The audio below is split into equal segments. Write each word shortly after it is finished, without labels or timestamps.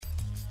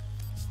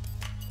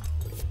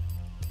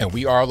And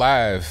we are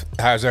live.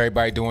 How's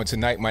everybody doing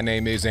tonight? My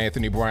name is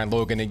Anthony Brian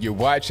Logan, and you're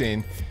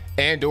watching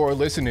and or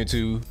listening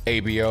to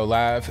ABL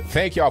Live.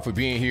 Thank y'all for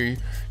being here.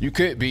 You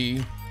could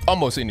be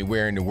almost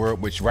anywhere in the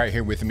world, but you're right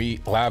here with me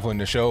live on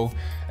the show,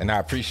 and I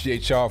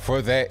appreciate y'all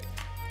for that.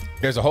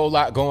 There's a whole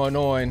lot going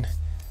on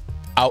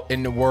out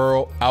in the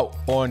world, out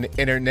on the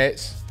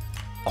internet.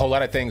 A whole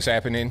lot of things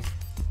happening.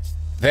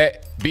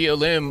 That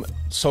BLM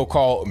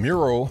so-called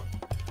mural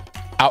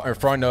out in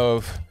front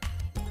of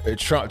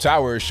Trump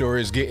Tower sure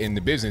is getting the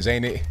business,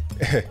 ain't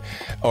it?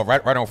 Oh,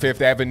 right on Fifth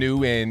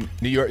Avenue in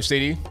New York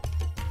City.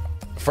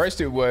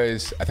 First it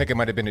was, I think it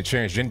might have been a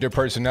transgender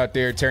person out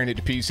there tearing it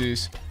to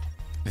pieces.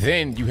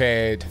 Then you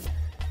had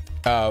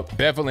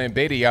Bevel and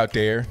Beatty out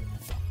there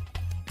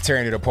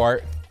tearing it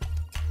apart.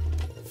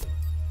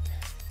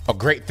 A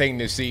great thing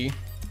to see.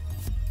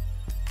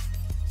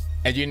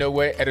 And you know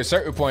what? At a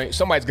certain point,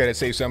 somebody's got to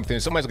say something.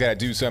 Somebody's got to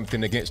do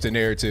something against the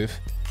narrative.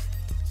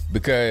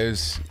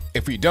 Because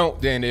if we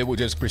don't, then it will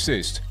just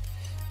persist.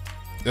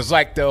 It's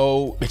like the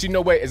old, but you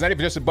know what? It's not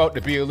even just about the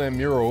BLM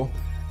mural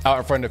out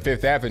in front of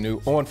Fifth Avenue,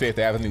 on Fifth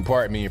Avenue,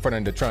 pardon me, in front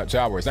of the Trump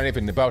Tower. It's not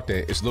even about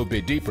that. It's a little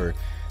bit deeper.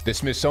 The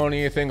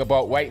Smithsonian thing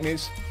about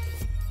whiteness.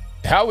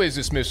 How is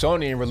the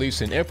Smithsonian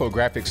releasing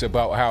infographics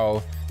about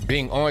how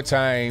being on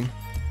time,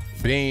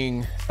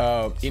 being,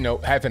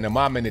 having a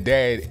mom and a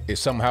dad is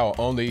somehow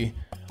only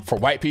for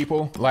white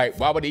people? Like,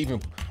 why would even,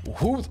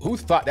 who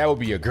thought that would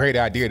be a great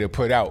idea to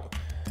put out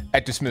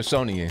at the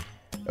Smithsonian?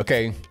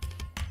 Okay,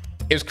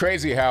 it's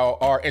crazy how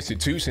our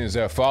institutions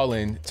are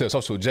falling to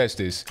social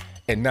justice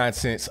and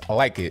nonsense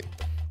like it.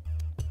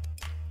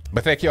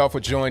 But thank y'all for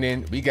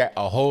joining. We got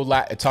a whole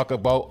lot to talk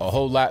about, a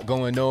whole lot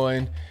going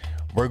on.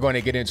 We're going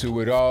to get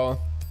into it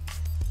all.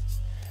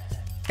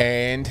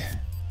 And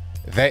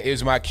that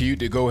is my cue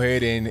to go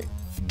ahead and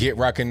get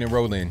rocking and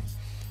rolling.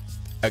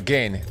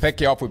 Again,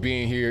 thank y'all for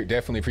being here.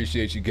 Definitely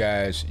appreciate you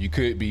guys. You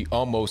could be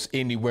almost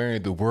anywhere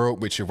in the world,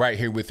 but you're right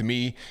here with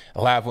me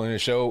live on the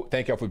show.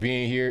 Thank y'all for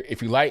being here.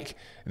 If you like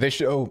this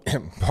show,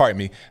 pardon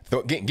me,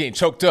 getting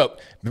choked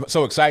up, I'm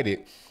so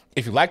excited.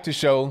 If you like the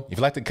show, if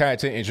you like the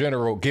content in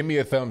general, give me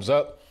a thumbs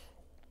up.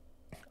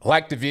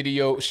 Like the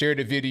video, share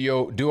the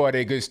video, do all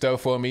that good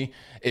stuff for me.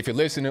 If you're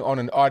listening on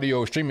an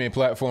audio streaming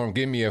platform,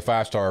 give me a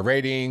 5-star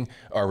rating,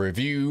 a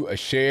review, a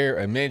share,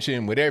 a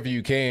mention, whatever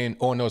you can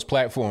on those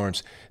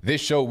platforms. This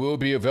show will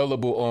be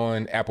available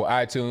on Apple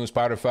iTunes,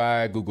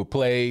 Spotify, Google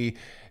Play,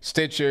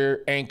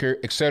 Stitcher, Anchor,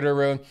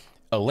 etc.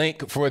 A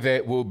link for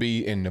that will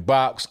be in the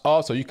box.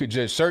 Also, you could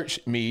just search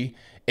me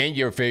in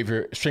your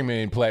favorite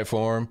streaming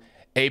platform.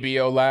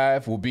 ABL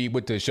Live will be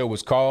what the show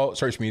is called.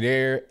 Search me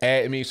there,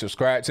 add me,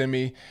 subscribe to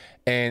me.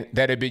 And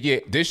that'll be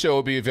it. This show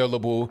will be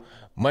available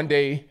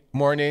Monday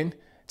morning,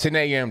 10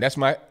 a.m. That's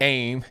my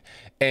aim.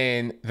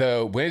 And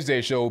the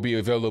Wednesday show will be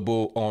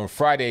available on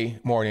Friday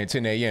morning,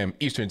 10 a.m.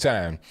 Eastern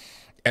time.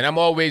 And I'm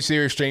always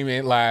here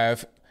streaming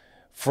live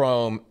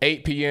from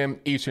 8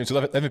 p.m. Eastern to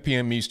 11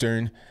 p.m.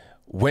 Eastern,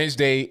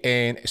 Wednesday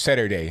and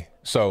Saturday.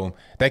 So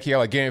thank you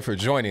all again for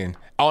joining.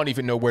 I don't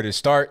even know where to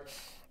start.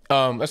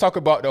 Let's talk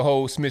about the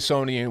whole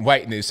Smithsonian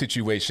whiteness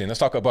situation.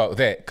 Let's talk about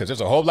that because there's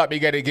a whole lot we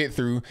got to get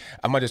through.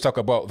 I might just talk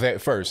about that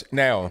first.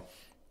 Now,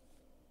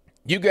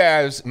 you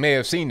guys may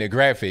have seen the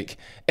graphic,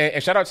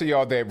 and shout out to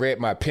y'all that read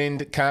my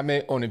pinned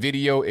comment on the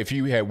video if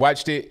you had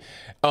watched it.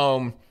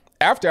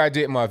 After I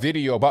did my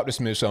video about the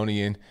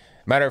Smithsonian,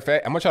 matter of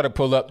fact, I'm gonna try to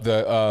pull up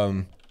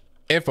the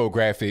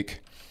infographic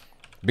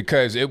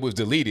because it was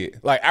deleted.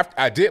 Like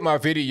I did my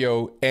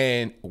video,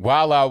 and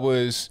while I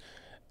was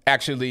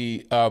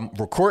actually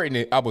recording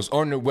it, I was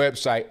on the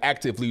website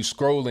actively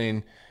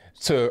scrolling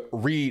to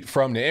read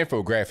from the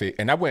infographic,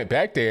 and I went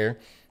back there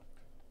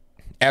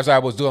as I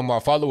was doing my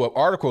follow-up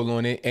article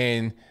on it,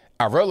 and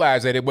I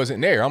realized that it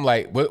wasn't there. I'm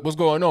like, what's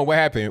going on? What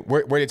happened?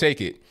 Where did they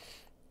take it?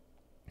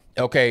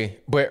 Okay,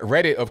 but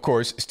Reddit, of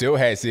course, still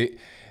has it.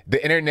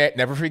 The internet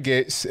never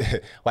forgets.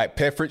 Like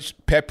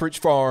Pepperidge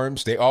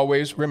Farms, they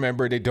always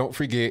remember, they don't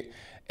forget.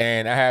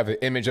 And I have an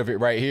image of it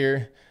right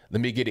here. Let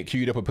me get it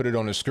queued up and put it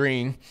on the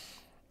screen.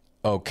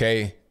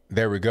 Okay,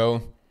 there we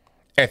go.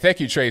 Hey, thank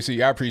you,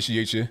 Tracy. I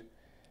appreciate you.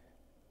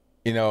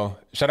 You know,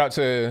 shout out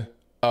to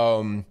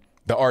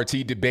the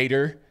RT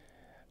debater,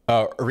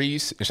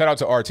 Reese. And shout out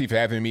to RT for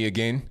having me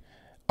again.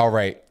 All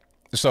right.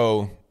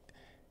 So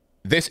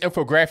this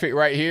infographic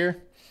right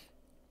here,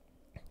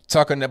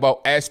 talking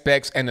about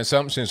aspects and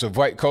assumptions of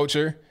white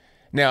culture.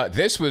 Now,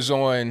 this was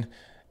on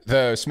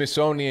the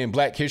Smithsonian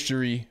Black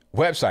History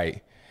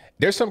website.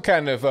 There's some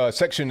kind of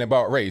section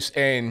about race.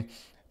 And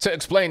to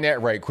explain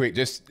that right quick,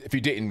 just if you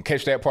didn't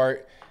catch that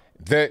part,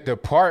 the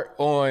part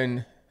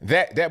on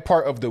that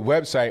part of the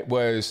website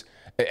was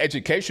an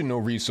educational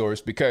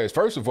resource because,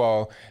 first of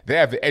all, they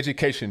have the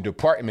education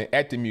department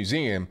at the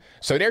museum.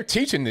 So they're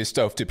teaching this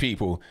stuff to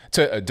people,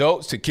 to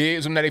adults, to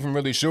kids. I'm not even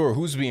really sure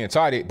who's being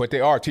taught it, but they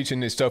are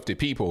teaching this stuff to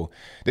people.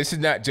 This is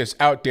not just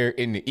out there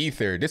in the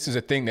ether. This is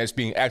a thing that's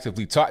being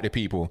actively taught to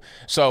people.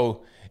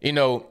 So, you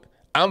know,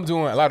 I'm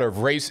doing a lot of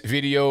race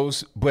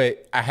videos,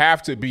 but I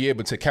have to be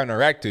able to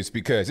counteract this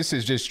because this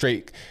is just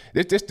straight.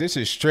 This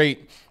is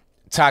straight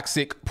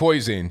toxic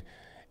poison.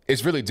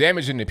 It's really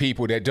damaging to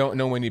people that don't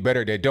know any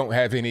better, that don't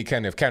have any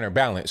kind of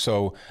counterbalance.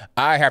 So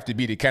I have to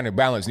be the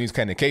counterbalance in these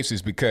kind of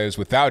cases, because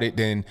without it,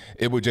 then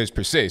it would just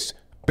persist.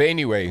 But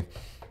anyway,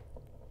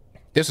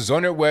 this is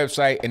on their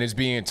website and it's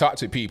being taught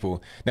to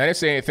people. Now they're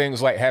saying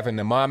things like having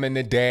the mom and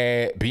the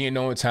dad, being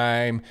on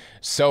time,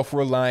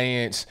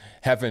 self-reliance,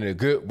 having a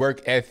good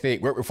work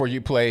ethic, work before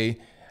you play.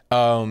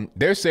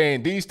 They're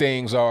saying these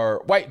things are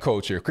white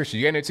culture,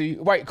 Christianity,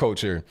 white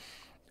culture,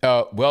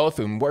 wealth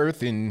and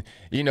worth, and,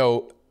 you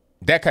know,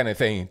 that kind of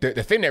thing.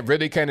 The thing that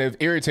really kind of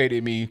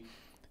irritated me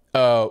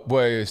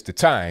was the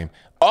time.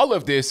 All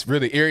of this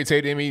really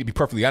irritated me, to be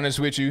perfectly honest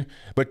with you.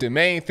 But the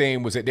main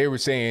thing was that they were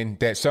saying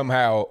that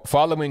somehow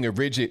following a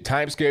rigid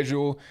time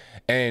schedule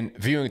and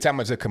viewing time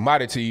as a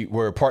commodity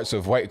were parts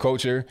of white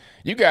culture.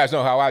 You guys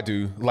know how I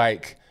do.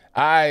 Like,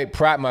 I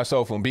pride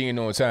myself on being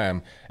on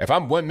time. If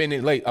I'm 1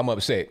 minute late, I'm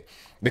upset,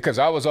 because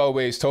I was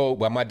always told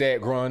by my dad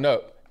growing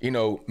up, you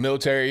know,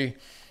 military,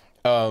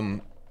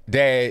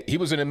 dad, he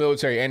was in the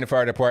military and the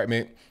fire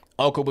department.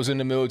 Uncle was in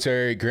the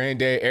military,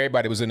 granddad,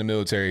 everybody was in the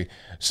military.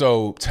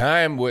 So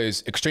time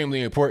was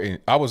extremely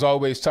important. I was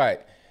always taught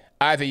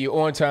either you're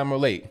on time or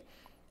late.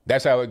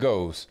 That's how it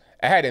goes.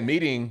 I had a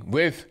meeting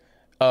with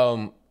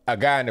a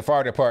guy in the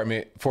fire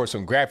department for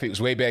some graphics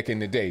way back in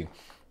the day.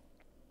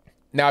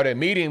 Now the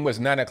meeting was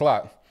 9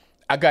 o'clock.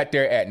 I got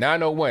there at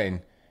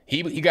 9:01.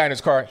 He got in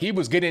his car. He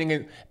was getting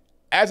in.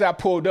 As I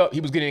pulled up,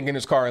 he was getting in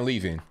his car and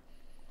leaving,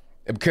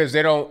 because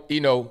they don't, you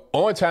know,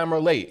 on time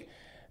or late.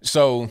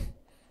 So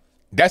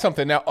that's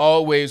something that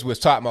always was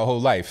taught my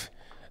whole life.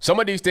 Some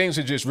of these things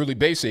are just really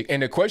basic.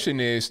 And the question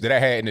is that I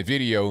had in the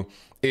video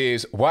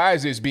is, why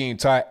is this being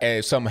taught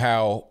as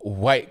somehow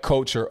white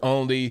culture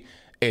only,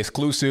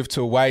 exclusive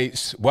to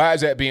whites? Why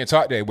is that being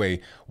taught that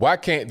way? Why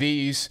can't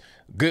these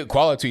good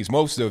qualities,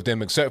 most of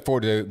them, except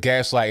for the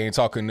gaslighting,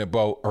 talking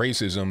about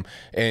racism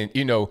and,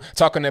 you know,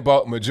 talking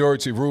about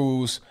majority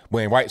rules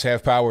when whites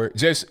have power,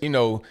 just, you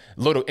know,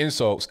 little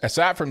insults.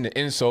 Aside from the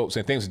insults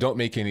and things that don't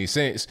make any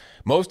sense,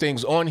 most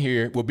things on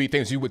here will be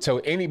things you would tell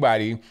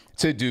anybody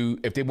to do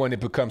if they want to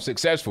become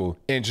successful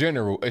in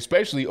general,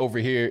 especially over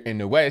here in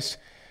the West.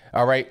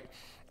 All right.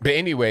 But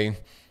anyway,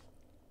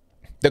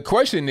 the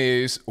question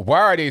is, why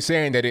are they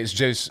saying that it's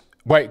just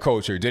white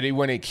culture? Do they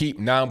want to keep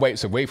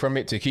non-whites away from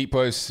it, to keep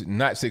us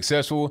not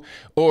successful,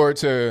 or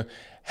to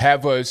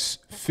have us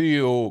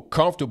feel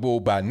comfortable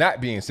by not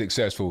being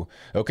successful?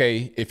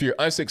 Okay, if you're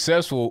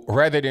unsuccessful,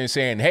 rather than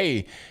saying,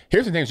 hey,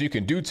 here's the things you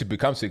can do to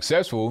become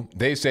successful,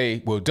 they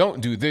say, well,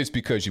 don't do this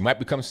because you might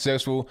become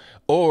successful.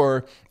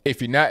 Or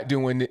if you're not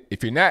doing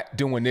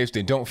this,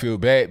 then don't feel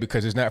bad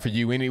because it's not for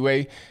you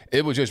anyway.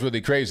 It was just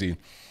really crazy.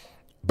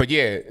 But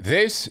yeah,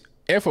 this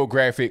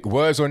infographic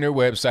was on their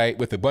website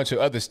with a bunch of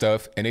other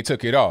stuff, and they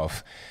took it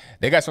off.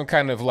 They got some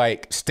kind of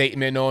like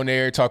statement on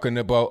there talking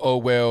about, oh,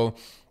 well,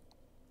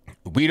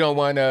 we don't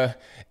want to,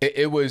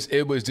 it was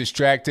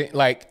distracting.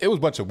 Like, it was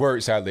a bunch of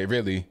words out there.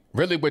 Really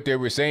what they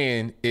were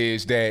saying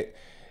is that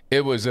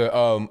it was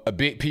a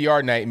big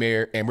PR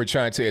nightmare, and we're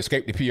trying to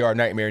escape the PR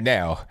nightmare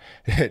now.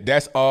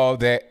 That's all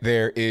that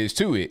there is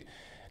to it.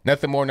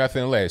 Nothing more,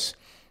 nothing less.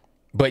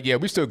 But yeah,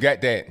 we still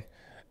got that,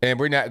 and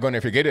we're not going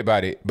to forget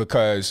about it,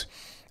 because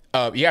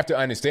you have to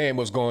understand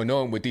what's going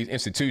on with these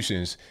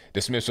institutions.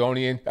 The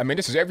Smithsonian, I mean,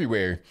 this is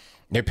everywhere.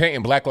 They're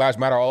painting Black Lives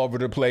Matter all over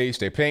the place.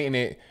 They're painting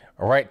it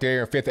right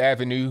there on 5th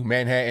Avenue,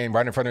 Manhattan,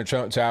 right in front of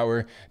Trump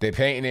Tower. They're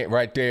painting it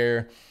right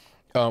there.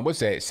 What's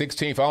that?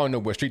 16th, I don't know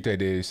what street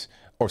that is.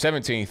 Or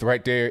 17th,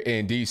 right there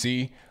in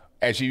D.C.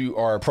 As you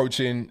are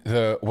approaching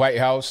the White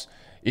House.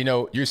 You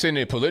know, you're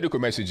sending political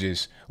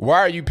messages. Why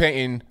are you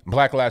painting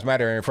Black Lives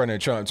Matter in front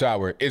of Trump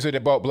Tower? Is it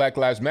about Black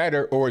Lives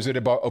Matter, or is it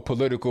about a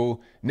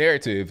political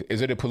narrative?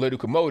 Is it a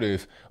political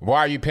motive? Why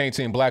are you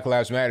painting Black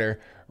Lives Matter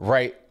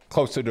right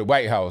close to the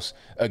White House?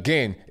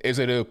 Again, is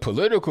it a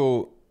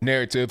political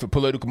narrative, a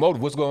political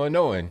motive? What's going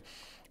on?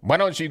 Why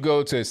don't you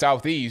go to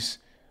Southeast,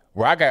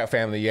 where I got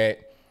family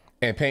at,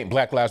 and paint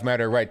Black Lives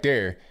Matter right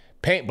there?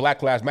 Paint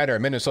Black Lives Matter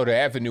at Minnesota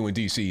Avenue in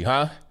D.C.,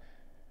 huh?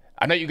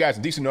 I know you guys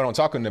in D.C. know what I'm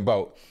talking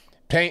about.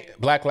 Paint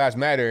Black Lives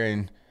Matter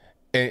in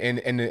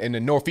the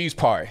Northeast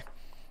part.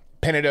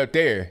 Paint it up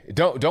there.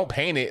 Don't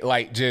paint it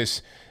like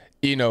just,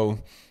 you know,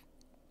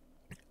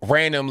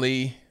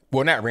 randomly.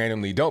 Well, not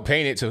randomly. Don't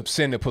paint it to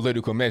send a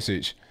political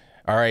message.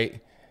 All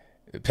right.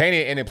 Paint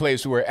it in a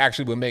place where it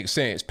actually would make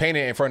sense. Paint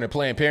it in front of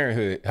Planned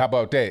Parenthood. How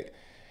about that?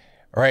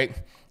 All right.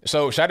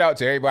 So shout out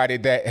to everybody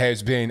that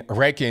has been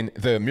wrecking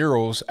the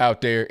murals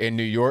out there in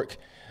New York.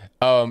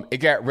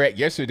 It got wrecked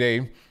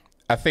yesterday.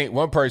 I think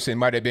one person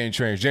might have been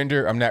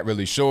transgender. I'm not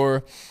really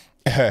sure.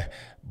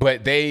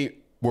 But they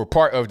were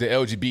part of the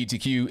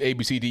LGBTQ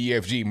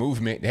ABCDEFG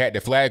movement. They had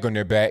the flag on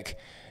their back.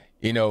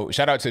 You know,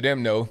 shout out to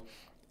them, though.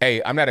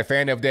 Hey, I'm not a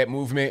fan of that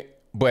movement,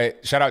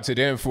 but shout out to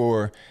them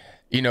for,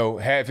 you know,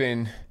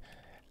 having...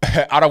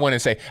 I don't want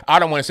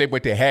to say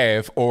what they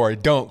have or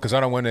don't, because I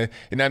don't want to,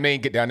 you know what I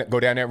mean,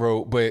 go down that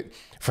road. But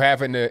for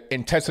having the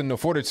intestinal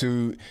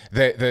fortitude,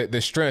 the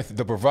strength,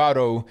 the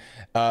bravado,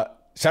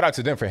 shout out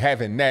to them for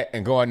having that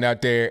and going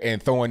out there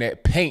and throwing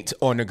that paint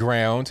on the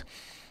ground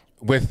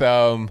with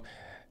some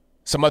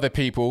other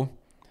people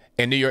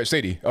in New York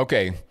City.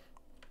 Okay.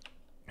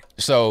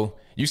 So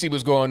you see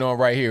what's going on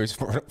right here. It's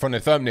from the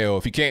thumbnail.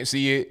 If you can't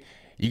see it,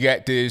 you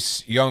got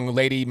this young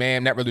lady,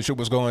 man, not really sure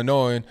what's going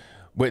on,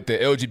 with the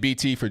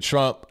LGBT for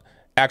Trump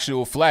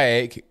actual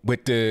flag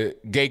with the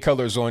gay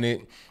colors on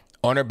it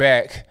on her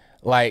back,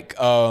 like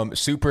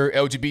super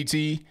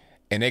LGBT,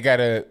 and they got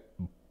a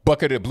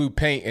bucket of blue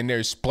paint and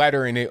they're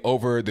splattering it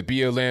over the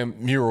BLM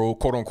mural,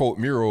 quote unquote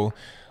mural,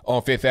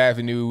 on Fifth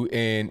Avenue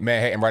in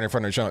Manhattan, right in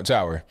front of Trump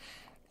Tower.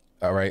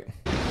 All right.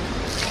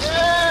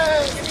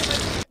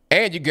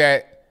 And you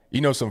got,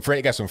 you know, some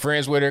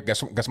friends with her,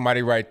 got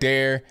somebody right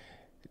there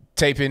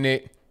taping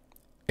it,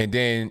 and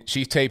then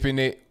she's taping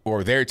it,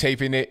 or they're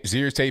taping it,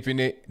 Zier's taping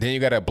it. Then you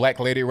got a black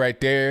lady right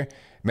there,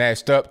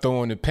 masked up,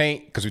 throwing the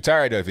paint, because we're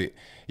tired of it.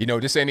 You know,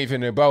 this ain't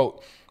even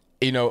about,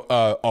 you know,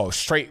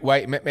 straight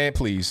white man,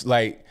 please.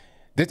 Like,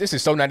 this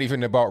is so not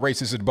even about race.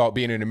 This is about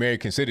being an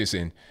American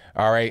citizen.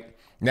 All right.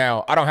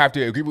 Now, I don't have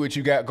to agree with what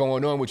you got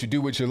going on, what you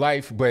do with your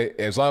life, but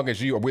as long as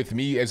you are with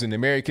me as an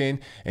American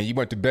and you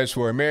want the best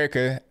for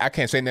America, I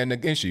can't say nothing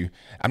against you.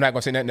 I'm not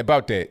going to say nothing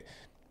about that.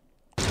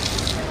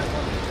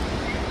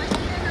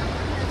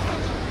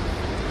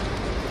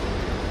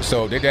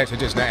 So they're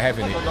just not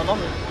having it.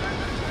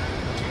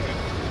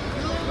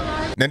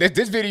 Now,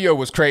 this video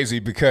was crazy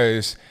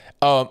because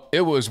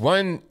it was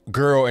one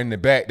girl in the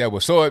back that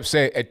was so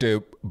upset at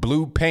the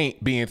blue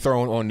paint being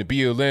thrown on the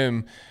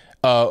BLM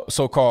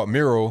so-called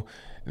mural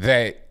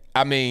that,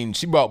 I mean,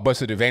 she about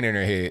busted a vein in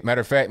her head.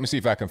 Matter of fact, let me see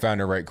if I can find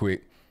her right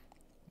quick.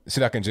 See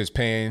if I can just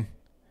pan.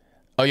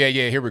 Oh, yeah,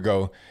 here we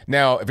go.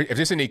 Now, if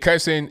there's any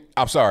cussing,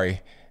 I'm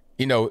sorry.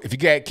 You know, if you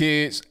got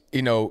kids,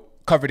 you know,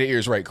 cover their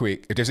ears right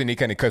quick if there's any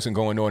kind of cussing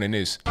going on in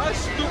this. That's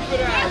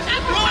stupid ass.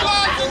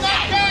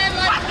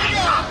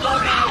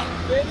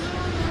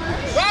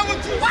 Why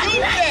would you do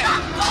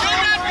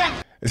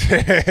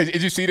that?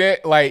 Did you see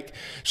that? Like,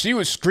 she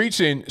was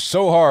screeching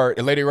so hard,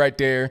 the lady right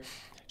there.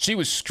 She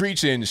was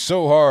screeching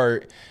so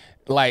hard,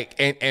 like,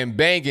 and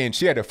banging.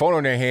 She had the phone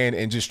on her hand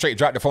and just straight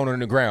dropped the phone on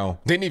the ground.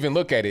 Didn't even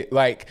look at it.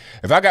 Like,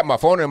 if I got my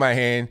phone in my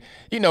hand,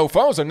 you know,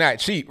 phones are not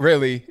cheap,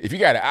 really. If you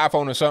got an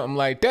iPhone or something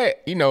like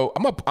that, you know,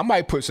 I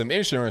might put some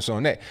insurance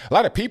on that. A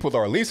lot of people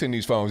are leasing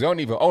these phones. They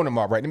don't even own them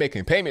outright. They're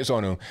making payments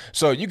on them.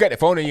 So you got the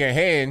phone in your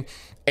hand,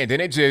 and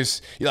then it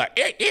just, you're like,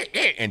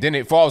 and then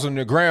it falls on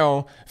the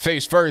ground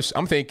face first.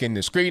 I'm thinking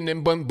the screen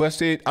done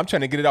busted. I'm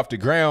trying to get it off the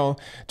ground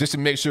just to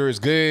make sure it's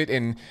good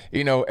and,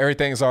 you know,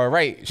 everything's all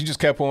right. She just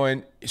kept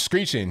on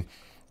screeching.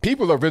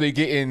 People are really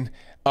getting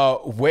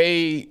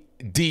way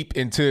deep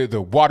into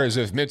the waters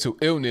of mental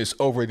illness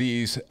over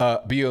these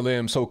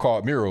BLM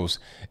so-called murals.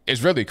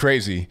 It's really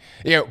crazy.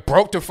 You know,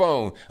 broke the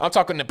phone. I'm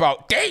talking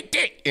about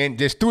and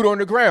just threw it on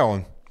the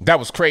ground. That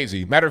was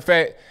crazy. Matter of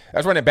fact,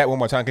 let's run it back one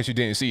more time in case you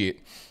didn't see it.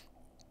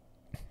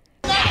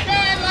 Why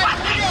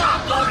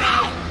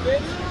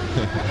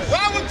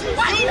would you do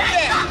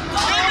that?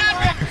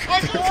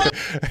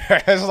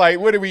 It's like,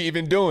 what are we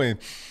even doing?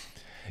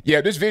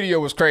 Yeah, this video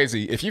was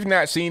crazy. If you've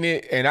not seen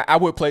it, and I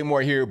would play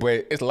more here,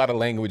 but it's a lot of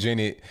language in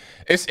it.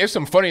 It's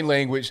some funny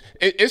language.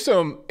 It's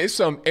some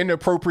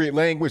inappropriate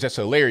language that's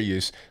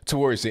hilarious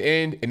towards the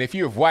end. And if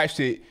you have watched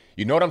it,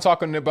 you know what I'm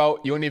talking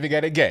about. You don't even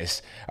got to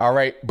guess. All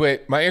right.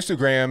 But my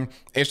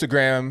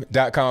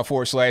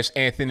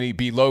Instagram.com/Anthony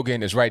B.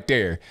 Logan is right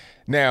there.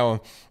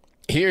 Now,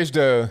 here's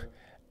the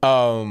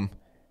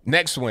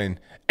next one.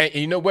 And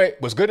you know what?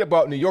 What's good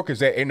about New York is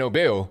that ain't no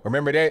bail.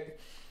 Remember that?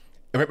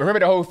 Remember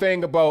the whole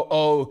thing about,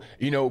 oh,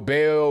 you know,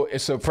 bail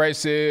is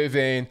suppressive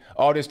and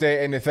all this,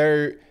 that, and the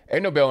third.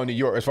 Ain't no bail in New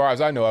York, as far as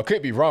I know. I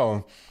could be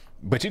wrong.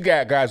 But you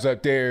got guys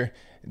up there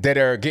that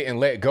are getting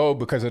let go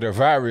because of the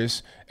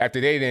virus after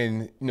they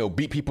then, you know,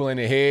 beat people in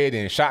the head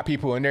and shot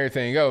people and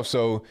everything else.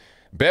 So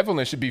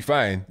Bevelin should be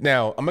fine.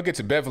 Now, I'm going to get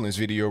to Bevelin's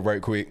video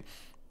right quick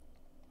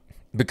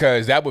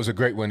because that was a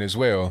great one as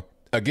well.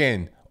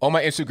 Again, on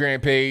my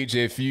Instagram page,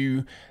 if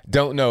you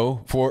don't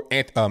know, for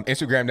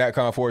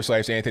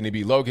Instagram.com/Anthony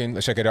B. Logan.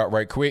 Let's check it out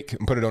right quick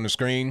and put it on the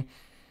screen.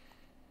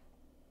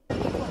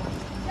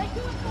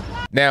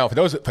 Now, for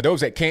those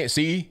that can't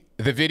see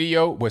the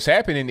video, what's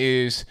happening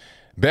is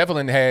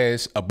Bevelin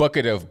has a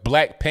bucket of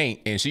black paint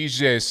and she's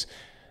just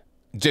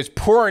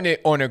pouring it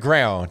on the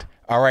ground.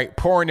 All right,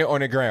 pouring it on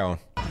the ground.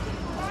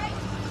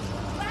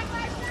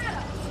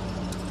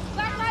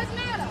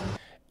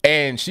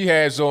 And she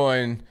has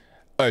on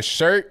a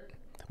shirt.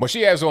 Well,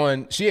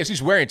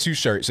 she's wearing two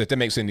shirts, if that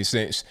makes any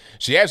sense.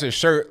 She has a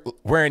shirt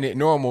wearing it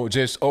normal,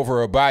 just over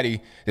her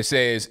body that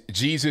says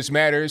Jesus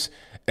Matters.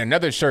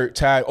 Another shirt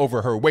tied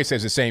over her waist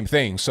says the same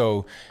thing.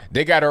 So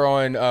they got her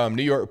on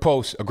New York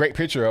Post, a great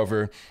picture of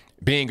her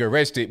being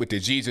arrested with the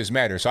Jesus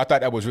Matters. So I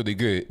thought that was really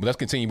good. But let's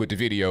continue with the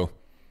video.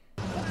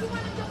 If you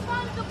want to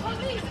defund the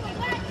police for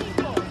black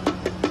people,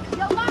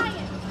 you're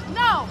lying.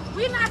 No,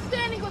 we're not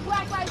standing with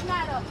Black Lives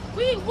Matter.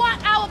 We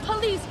want our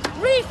police.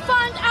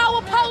 Refund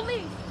our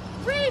police.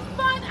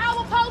 Refund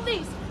our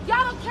police.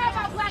 Y'all don't care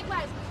about black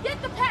lives.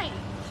 Get the paint.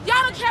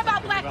 Y'all don't care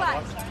about black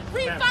lives.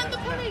 Refund the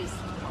police.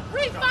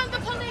 Refund the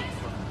police.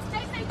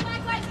 They say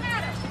Black Lives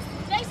Matter.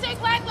 They say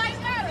Black Lives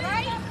Matter,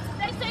 right?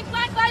 They say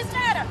Black Lives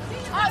Matter.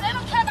 Oh, they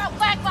don't care about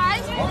black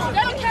lives. They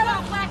don't care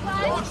about black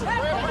lives. They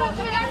don't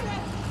care.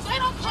 They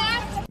don't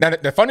care. Now,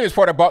 the funniest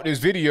part about this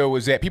video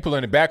is that people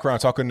in the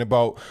background talking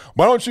about,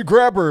 why don't you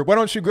grab her? Why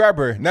don't you grab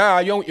her? Nah,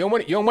 you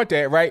don't want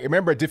that, right?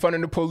 Remember,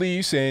 defunding the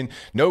police and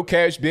no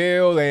cash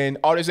bail and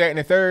all this, that, and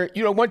the third.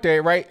 You don't want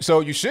that, right?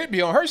 So you should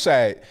be on her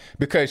side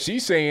because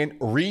she's saying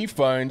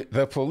refund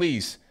the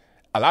police.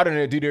 Allow them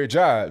to do their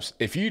jobs.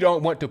 If you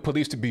don't want the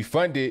police to be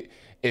funded,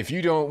 if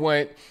you don't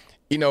want,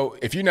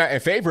 if you're not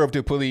in favor of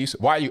the police,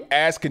 why are you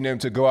asking them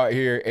to go out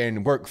here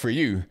and work for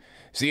you?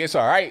 See, it's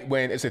all right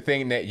when it's a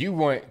thing that you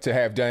want to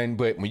have done,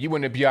 but when you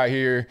want to be out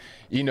here,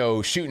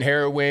 shooting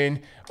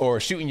heroin or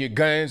shooting your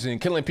guns and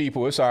killing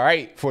people, it's all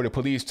right for the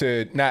police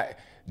to not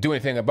do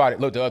anything about it.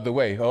 Look the other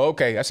way. Oh,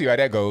 okay, I see how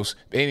that goes.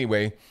 But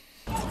anyway.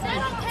 They don't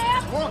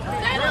care.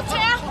 They don't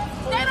care.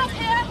 They don't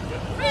care.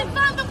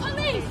 Refund the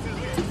police.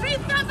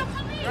 Refund the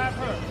police.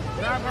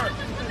 Grab her.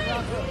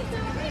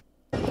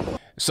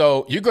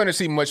 So you're going to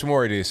see much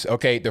more of this.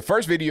 Okay, the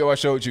first video I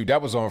showed you,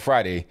 that was on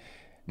Friday.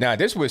 Now,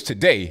 this was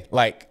today,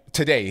 like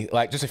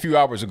just a few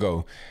hours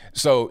ago.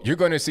 So you're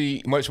going to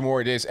see much more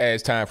of this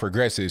as time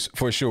progresses,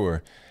 for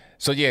sure.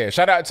 So yeah,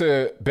 shout out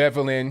to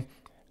Bevelyn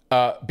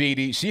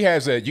Beatty. She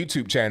has a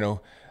YouTube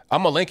channel.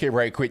 I'm going to link it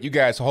right quick. You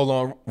guys hold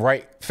on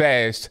right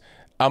fast.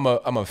 I'm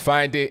gonna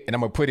find it and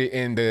I'm going to put it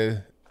in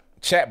the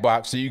chat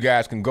box so you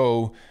guys can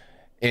go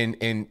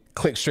and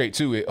click straight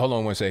to it. Hold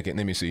on one second.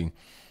 Let me see.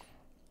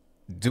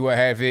 Do I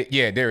have it?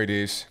 Yeah, there it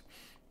is.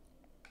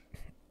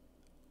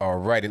 All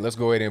righty, let's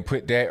go ahead and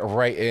put that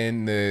right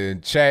in the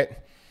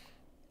chat.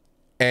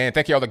 And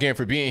thank y'all again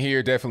for being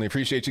here. Definitely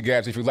appreciate you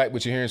guys. If you like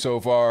what you're hearing so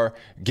far,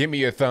 give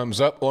me a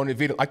thumbs up on the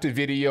video, like the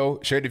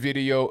video, share the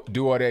video,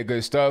 do all that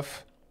good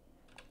stuff.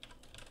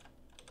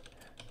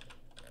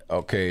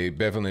 Okay,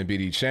 Bevelyn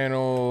BD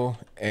channel,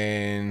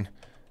 and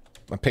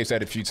I'll paste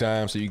that a few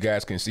times so you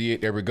guys can see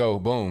it. There we go,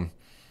 boom.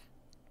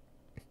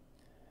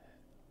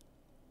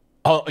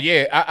 Oh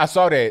yeah, I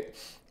saw that.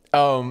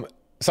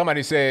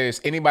 Somebody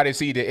says, anybody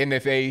see the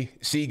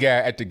NFAC guy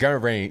at the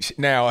gun range?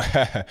 Now,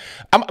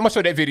 I'm gonna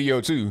show that video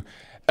too.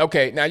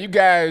 Okay, now you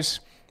guys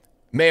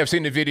may have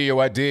seen the video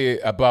I did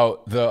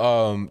about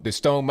the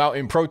Stone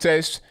Mountain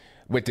protest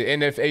with the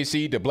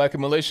NFAC, the Black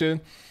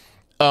Militia,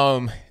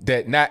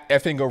 that Not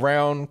Effing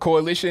Around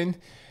coalition.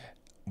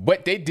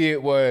 What they did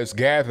was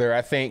gather,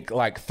 I think,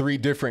 like 3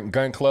 different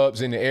gun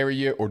clubs in the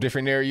area or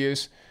different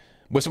areas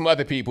with some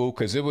other people,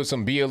 because there was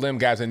some BLM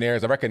guys in there,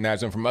 as I recognize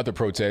them from other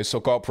protests,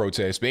 so-called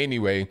protests. But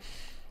anyway,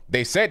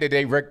 they said that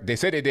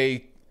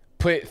they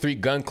put 3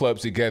 gun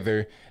clubs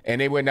together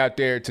and they went out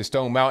there to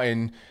Stone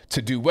Mountain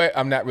to do what?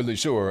 I'm not really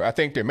sure. I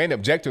think their main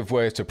objective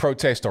was to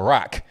protest a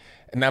rock.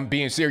 And I'm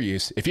being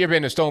serious. If you've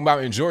been to Stone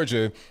Mountain,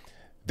 Georgia,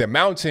 the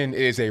mountain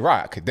is a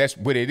rock. That's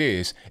what it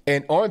is.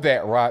 And on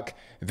that rock,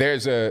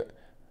 there's a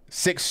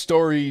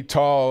 6-story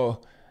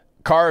tall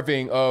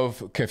carving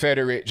of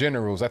Confederate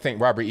generals. I think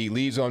Robert E.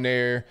 Lee's on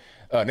there,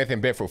 Nathan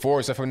Bedford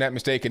Forrest, if I'm not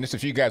mistaken. There's a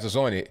few guys that's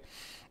on it.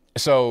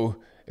 So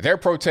they're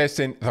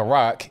protesting the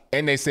rock,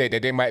 and they said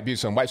that there might be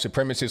some white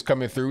supremacists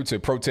coming through to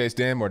protest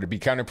them or to be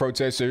counter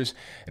protesters.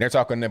 And they're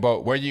talking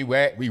about, where you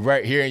at? We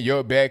right here in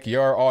your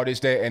backyard, all this,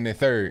 that, and the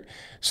third.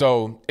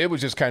 So it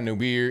was just kind of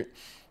weird.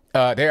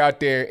 They're out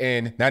there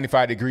in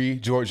 95-degree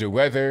Georgia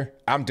weather.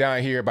 I'm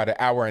down here about an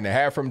hour and a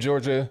half from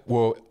Georgia.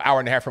 Well, hour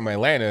and a half from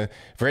Atlanta,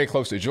 very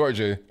close to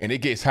Georgia, and it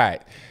gets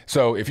hot.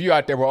 So if you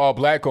out there with all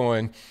black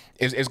on,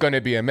 it's going to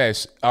be a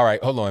mess. All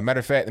right, hold on. Matter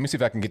of fact, let me see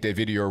if I can get that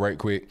video right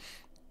quick.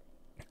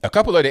 A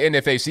couple of the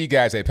NFAC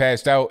guys had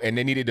passed out, and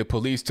they needed the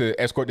police to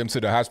escort them to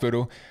the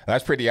hospital.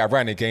 That's pretty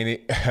ironic, ain't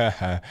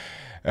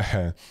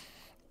it?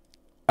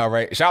 All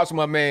right. Shout out to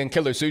my man,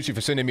 Killer Sushi,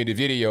 for sending me the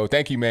video.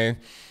 Thank you, man.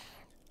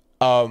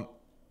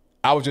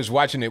 I was just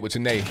watching it with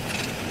Tanae.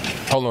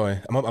 Hold on.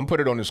 I'm gonna put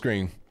it on the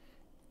screen.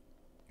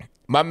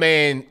 My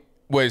man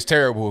was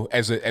terrible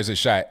as a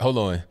shot. Hold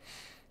on.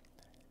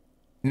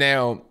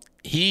 Now,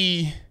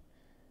 he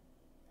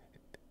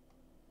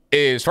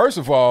is, first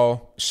of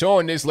all,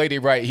 showing this lady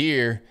right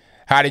here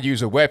how to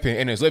use a weapon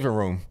in his living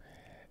room.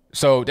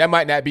 So that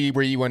might not be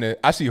where you want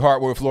to. I see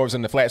hardwood floors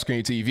on the flat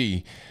screen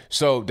TV.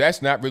 So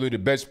that's not really the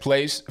best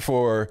place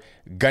for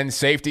gun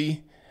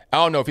safety. I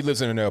don't know if he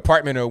lives in an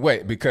apartment or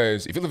what,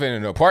 because if you live in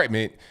an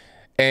apartment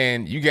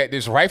and you got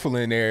this rifle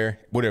in there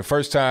with a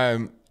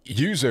first-time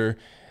user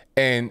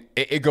and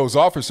it goes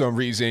off for some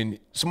reason,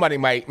 somebody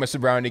might mess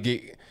around and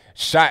get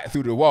shot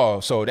through the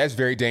wall. So that's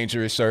very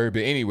dangerous, sir.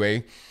 But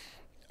anyway,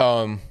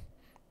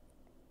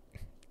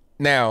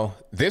 now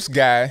this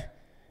guy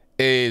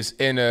is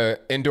in a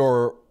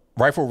indoor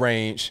rifle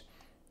range,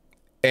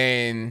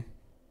 and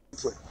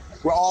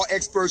we're all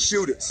expert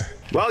shooters.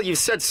 Well, you've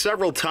said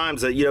several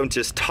times that you don't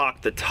just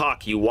talk the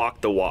talk, you walk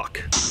the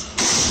walk.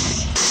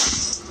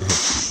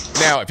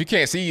 Now, if you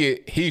can't see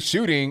it, he's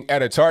shooting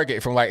at a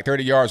target from like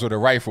 30 yards with a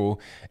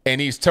rifle, and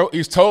he's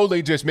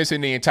totally just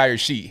missing the entire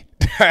sheet.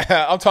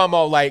 I'm talking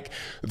about like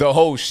the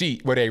whole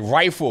sheet with a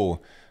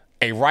rifle,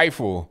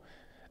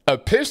 a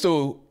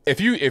pistol. If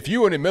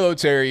you in the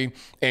military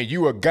and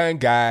you a gun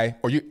guy,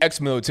 or you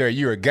ex-military,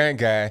 you're a gun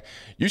guy,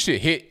 you should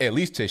hit at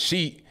least a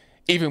sheet,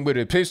 even with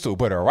a pistol.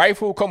 But a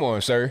rifle, come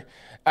on, sir.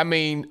 I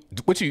mean,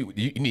 what you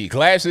need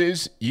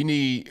glasses, you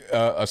need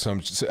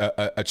some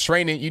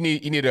training, you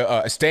need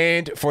a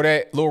stand for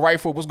that little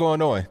rifle. What's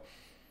going on?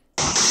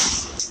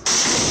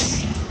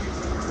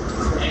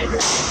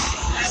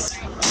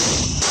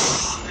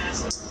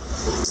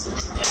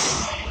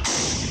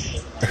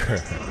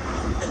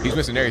 He's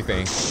missing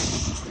everything.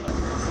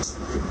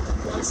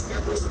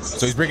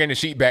 So he's bringing the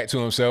sheet back to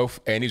himself,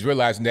 and he's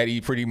realizing that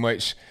he pretty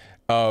much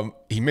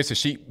he missed a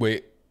sheet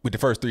with the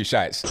first 3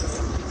 shots.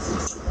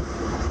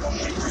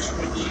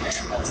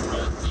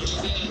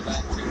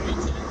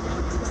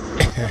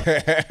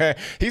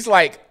 He's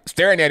like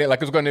staring at it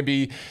like it's going to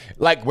be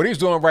like what he's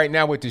doing right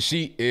now with the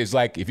sheet is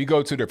like if you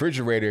go to the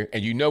refrigerator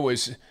and you know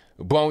it's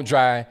bone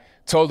dry,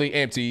 totally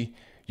empty,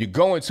 you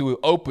go into it,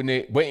 open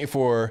it, waiting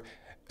for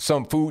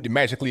some food to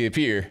magically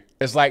appear.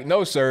 It's like,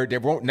 no, sir, there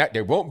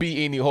won't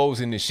be any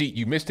holes in the sheet.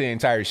 You missed the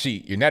entire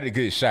sheet. You're not a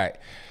good shot.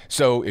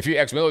 So if you're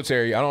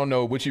ex-military, I don't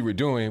know what you were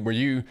doing. Were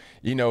you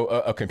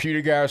a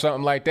computer guy or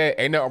something like that?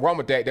 Ain't nothing wrong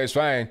with that. That's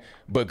fine.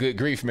 But good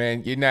grief,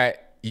 man, you're not.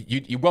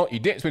 You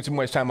didn't spend too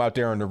much time out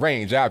there on the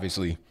range,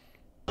 obviously.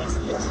 He's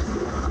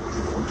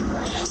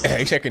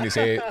shaking his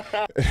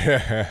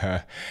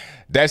head.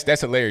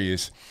 That's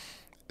hilarious.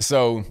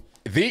 So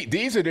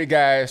these are the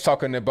guys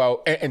talking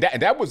about, and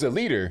that was the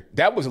leader.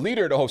 That was the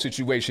leader of the whole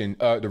situation,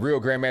 the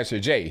real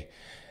Grandmaster Jay.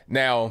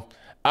 Now,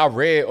 I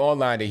read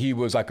online that he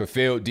was like a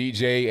failed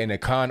DJ and a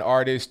con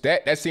artist.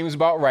 That seems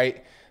about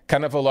right.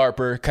 Kind of a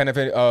LARPer, kind of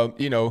a,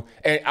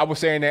 and I was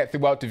saying that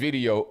throughout the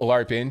video,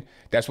 LARPing,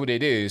 that's what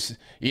it is.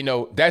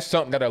 That's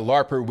something that a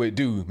LARPer would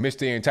do, miss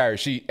the entire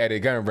sheet at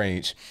a gun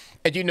range.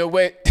 And you know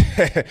what?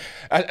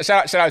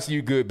 shout out to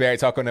you, Good Bad,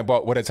 talking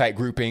about what a tight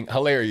grouping.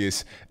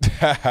 Hilarious.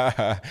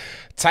 Tight,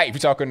 you're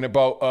talking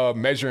about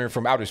measuring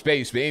from outer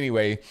space. But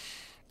anyway,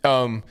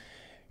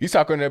 he's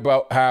talking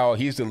about how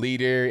he's the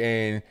leader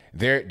and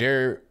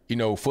they're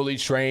fully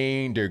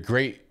trained. They're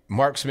great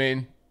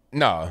marksmen.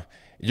 No.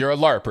 You're a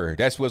LARPer.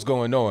 That's what's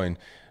going on.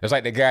 It's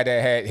like the guy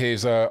that had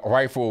his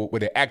rifle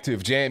with an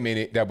active jam in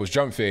it that was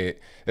drum fed.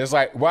 It's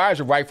like, why is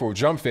your rifle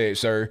drum fed,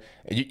 sir?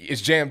 It's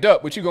jammed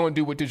up. What you going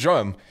to do with the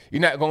drum? You're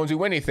not going to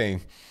do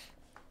anything.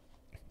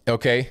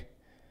 Okay.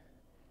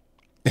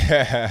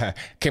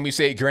 Can we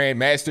say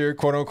Grandmaster,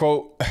 quote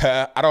unquote?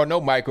 I don't know,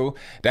 Michael.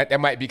 That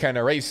might be kind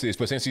of racist,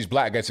 but since he's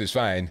black, I guess it's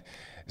fine.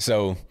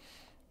 So,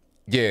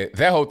 yeah,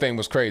 that whole thing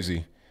was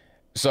crazy.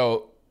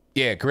 So,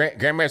 yeah,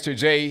 Grandmaster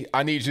Jay,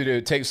 I need you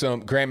to take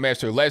some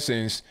Grandmaster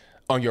lessons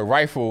on your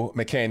rifle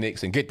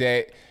mechanics and get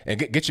that and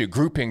get your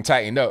grouping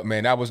tightened up,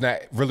 man. I was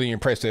not really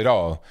impressed at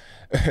all.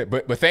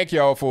 but thank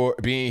y'all for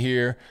being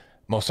here.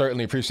 Most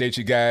certainly appreciate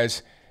you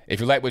guys. If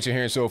you like what you're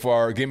hearing so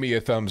far, give me a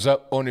thumbs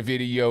up on the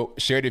video,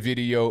 share the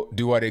video,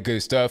 do all that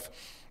good stuff.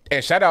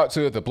 And shout out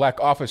to the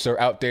black officer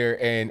out there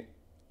in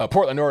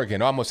Portland,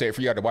 Oregon. I almost said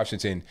Free out of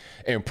Washington.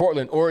 In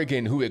Portland,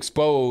 Oregon, who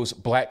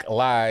exposed Black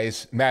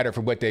Lives Matter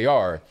for what they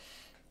are.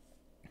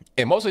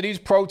 And most of these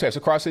protests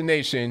across the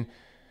nation,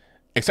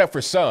 except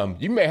for some,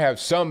 you may have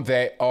some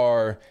that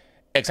are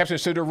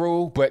exceptions to the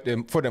rule, but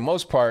for the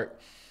most part,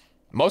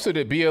 most of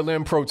the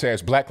BLM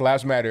protests, Black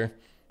Lives Matter,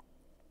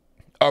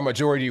 are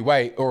majority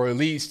white or at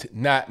least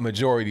not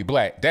majority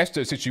black. That's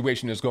the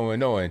situation that's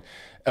going on.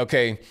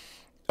 Okay.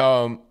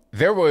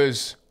 There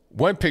was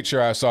one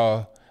picture I saw,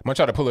 I'm gonna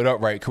try to pull it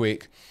up right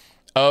quick,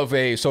 of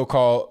a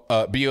so-called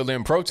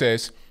BLM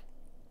protest.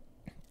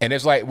 And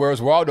it's like,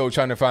 where's Waldo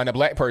trying to find a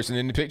black person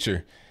in the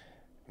picture?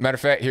 Matter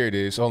of fact, here it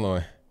is. Hold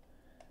on.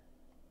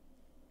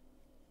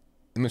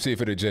 Let me see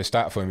if it'll just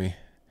stop for me.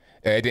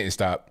 It didn't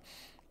stop.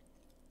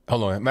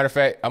 Hold on. Matter of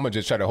fact, I'm going to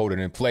just try to hold it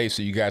in place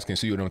so you guys can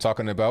see what I'm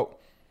talking about.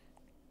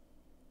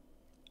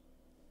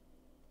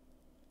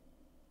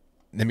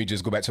 Let me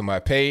just go back to my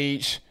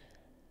page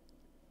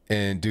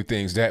and do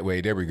things that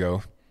way. There we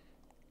go.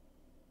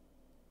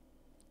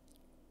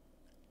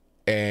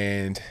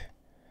 And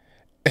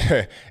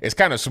it's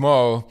kind of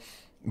small,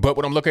 but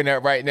what I'm looking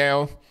at right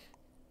now,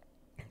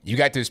 you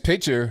got this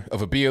picture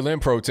of a BLM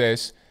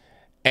protest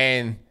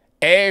and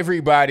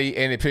everybody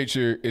in the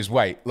picture is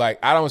white. Like,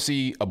 I don't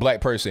see a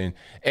black person,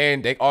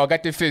 and they all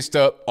got their fist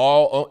up,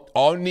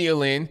 all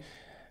kneeling.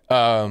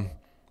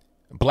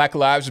 Black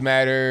Lives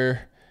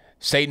Matter,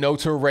 say no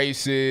to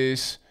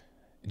racists,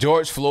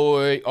 George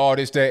Floyd, all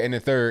this, that, and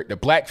the third. The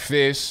black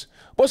fist.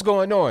 What's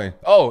going on?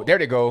 Oh, there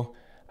they go.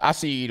 I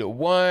see the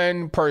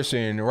one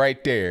person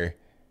right there.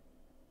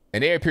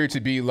 And they appear to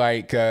be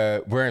like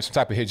wearing some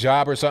type of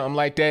hijab or something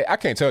like that. I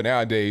can't tell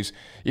nowadays,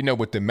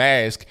 with the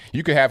mask,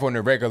 you could have on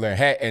a regular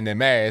hat and the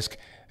mask.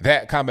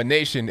 That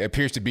combination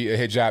appears to be a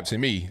hijab to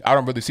me. I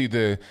don't really see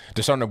the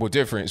discernible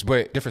difference,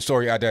 but different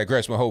story, I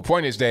digress. My whole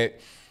point is that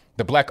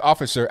the black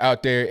officer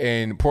out there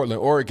in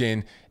Portland,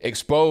 Oregon,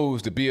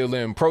 exposed the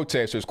BLM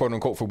protesters, quote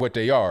unquote, for what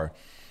they are.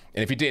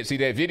 And if you didn't see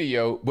that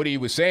video, what he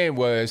was saying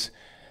was,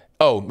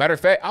 Oh, matter of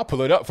fact, I'll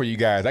pull it up for you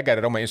guys. I got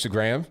it on my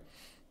Instagram.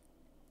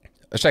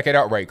 Let's check it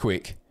out right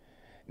quick.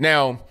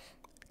 Now,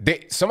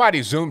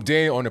 somebody zoomed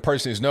in on the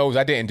person's nose.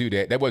 I didn't do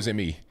that. That wasn't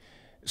me.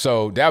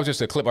 So that was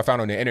just a clip I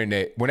found on the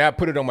internet. When I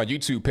put it on my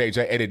YouTube page,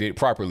 I edited it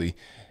properly.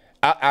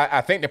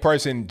 I think the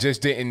person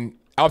just didn't,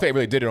 I don't think they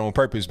really did it on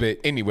purpose. But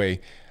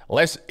anyway,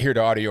 let's hear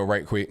the audio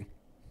right quick.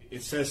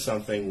 It says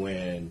something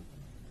when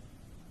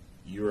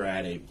you're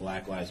at a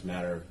Black Lives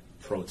Matter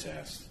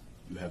protest.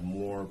 You have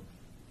more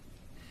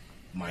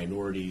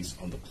minorities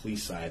on the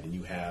police side than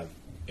you have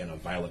in a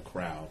violent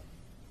crowd.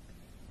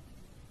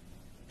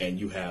 And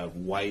you have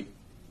white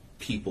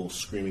people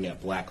screaming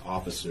at black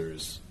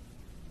officers.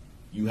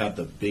 You have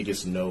the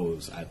biggest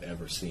nose I've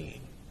ever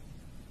seen.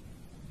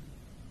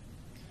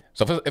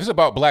 So if it's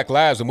about Black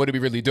lives, then what are we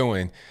really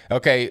doing?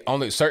 Okay,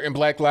 only certain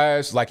Black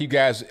lives, like you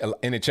guys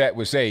in the chat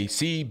would say,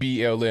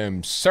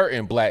 CBLM,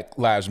 certain Black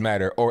Lives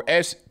Matter, or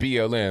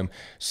SBLM,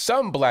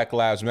 some Black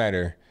Lives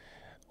Matter,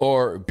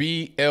 or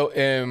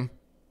BLMOC,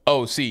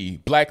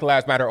 Black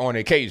Lives Matter on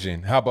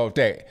occasion. How about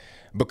that?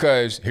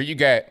 Because here you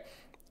got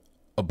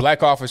a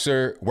black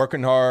officer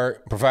working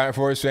hard, providing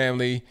for his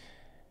family,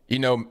 you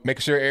know,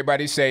 making sure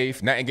everybody's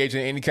safe, not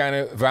engaging in any kind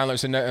of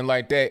violence or nothing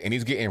like that, and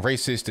he's getting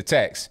racist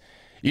attacks.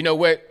 You know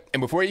what? And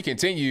before he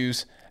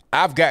continues,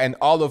 I've gotten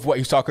all of what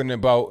he's talking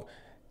about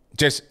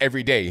just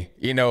every day.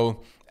 You know,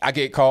 I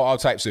get called all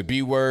types of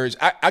B words.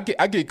 I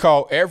get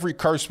called every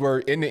curse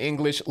word in the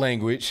English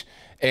language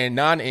and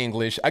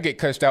non-English. I get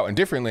cussed out in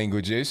different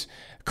languages,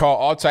 called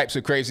all types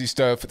of crazy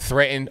stuff,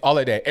 threatened, all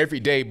of that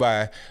every day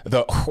by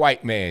the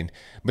white man.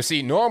 But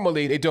see,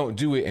 normally they don't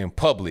do it in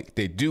public.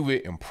 They do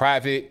it in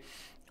private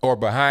or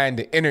behind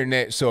the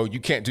internet, so you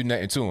can't do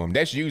nothing to them.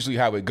 That's usually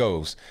how it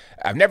goes.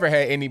 I've never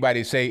had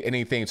anybody say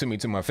anything to me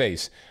to my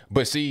face.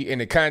 But see, in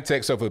the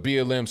context of a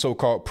BLM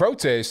so-called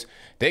protest,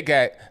 they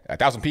got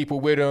 1,000 people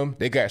with them.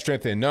 They got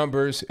strength in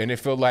numbers, and they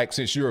feel like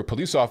since you're a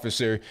police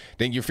officer,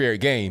 then you're fair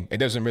game. It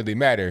doesn't really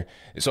matter.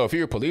 So if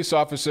you're a police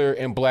officer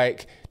in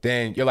black,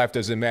 then your life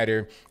doesn't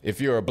matter. If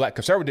you're a black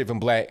conservative in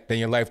black, then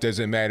your life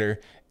doesn't matter.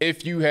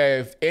 If you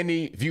have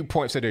any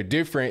viewpoints that are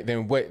different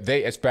than what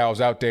they espouse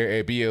out there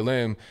at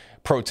BLM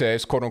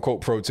protest, quote unquote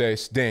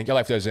protest, then your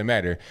life doesn't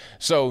matter.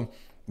 So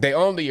they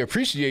only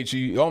appreciate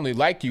you, only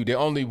like you, they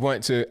only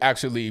want to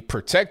actually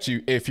protect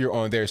you if you're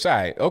on their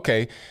side.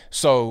 Okay,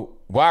 so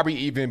why are we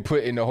even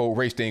putting the whole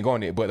race thing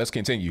on it? But let's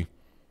continue.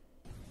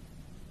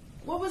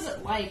 What was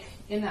it like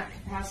in that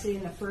capacity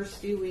in the first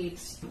few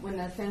weeks when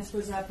the fence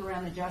was up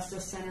around the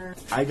Justice Center?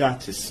 I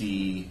got to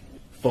see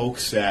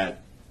folks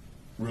that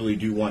really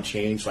do want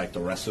change, like the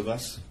rest of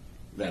us,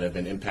 that have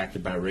been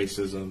impacted by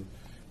racism.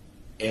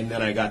 And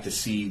then I got to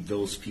see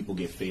those people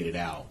get faded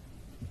out.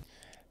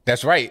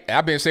 That's right.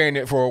 I've been saying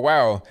it for a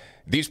while.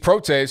 These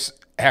protests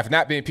have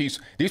not been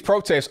peaceful. These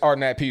protests are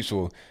not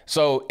peaceful.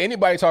 So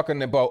anybody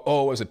talking about,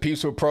 oh, it's a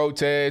peaceful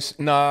protest?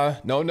 Nah,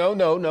 no.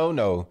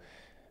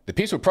 The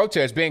peaceful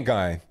protest been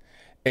gone.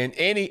 And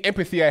any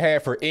empathy I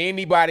had for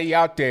anybody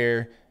out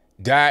there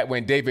died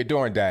when David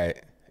Dorn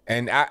died.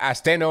 And I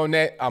stand on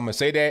that. I'm going to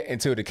say that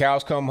until the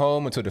cows come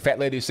home, until the fat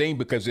lady sing,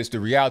 because it's the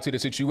reality of the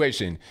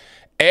situation.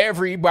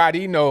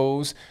 Everybody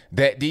knows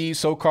that these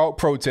so-called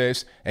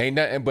protests ain't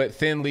nothing but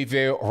thinly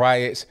veiled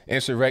riots,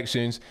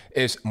 insurrections.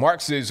 It's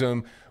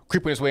Marxism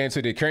creeping its way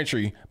into the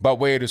country by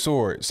way of the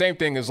sword. Same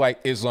thing as like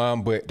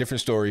Islam, but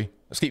different story.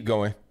 Let's keep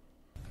going.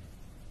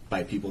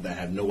 By people that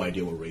have no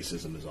idea what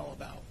racism is all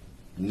about.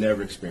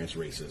 Never experienced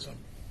racism.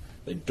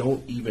 They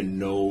don't even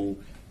know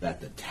that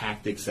the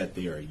tactics that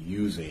they are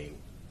using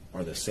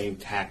are the same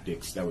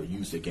tactics that were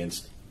used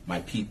against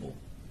my people.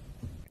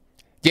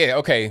 Yeah,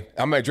 okay.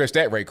 I'm going to address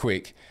that right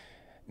quick.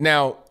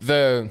 Now,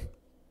 the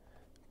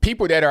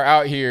people that are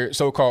out here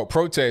so-called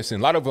protesting,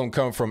 a lot of them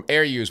come from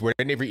areas where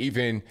they never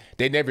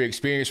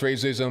experienced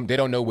racism. They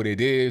don't know what it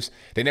is.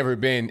 They never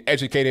been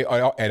educated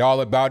at all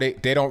about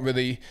it. They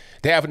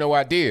have no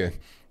idea.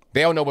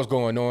 They don't know what's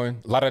going on.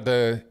 A lot of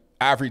the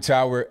ivory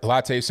tower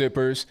latte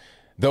sippers,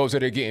 those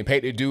that are getting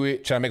paid to do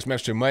it, trying to make some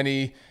extra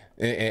money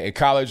in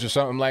college or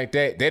something like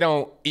that, they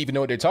don't even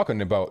know what they're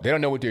talking about. They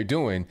don't know what they're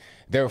doing.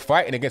 They're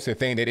fighting against a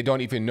thing that they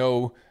don't even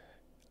know.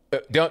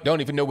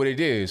 Don't even know what it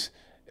is.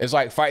 It's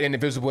like fighting an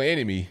invisible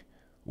enemy.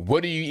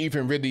 What do you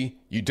even really?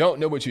 You don't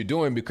know what you're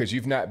doing because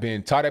you've not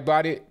been taught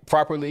about it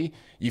properly.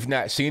 You've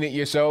not seen it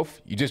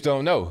yourself. You just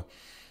don't know.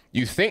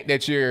 You think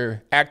that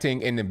you're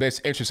acting in the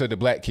best interest of the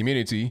black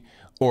community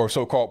or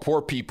so-called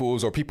poor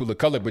peoples or people of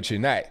color, but you're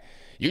not.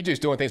 You're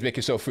just doing things to make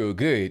yourself feel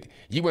good.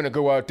 You want to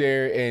go out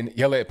there and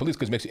yell at police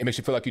because it makes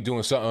you feel like you're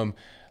doing something.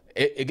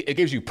 It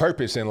gives you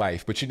purpose in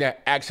life, but you're not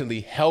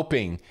actually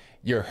helping.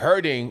 You're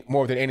hurting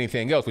more than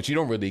anything else, but you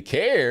don't really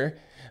care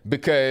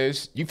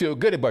because you feel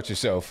good about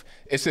yourself.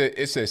 It's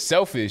a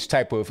selfish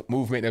type of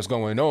movement that's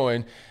going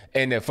on.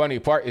 And the funny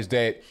part is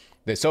that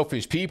the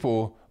selfish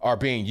people are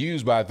being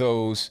used by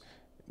those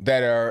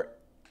that are,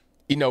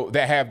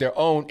 that have their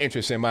own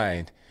interests in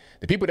mind.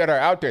 The people that are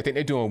out there think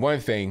they're doing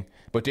one thing,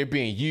 but they're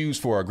being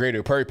used for a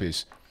greater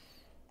purpose.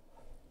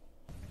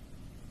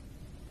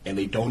 And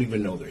they don't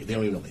even know they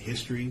don't even know the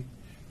history.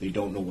 They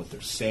don't know what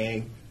they're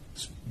saying.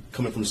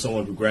 Coming from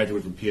someone who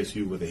graduated from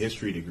PSU with a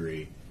history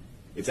degree,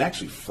 it's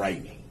actually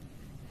frightening.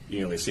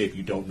 You know, they say if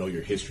you don't know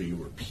your history, you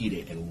repeat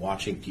it, and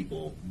watching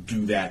people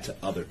do that to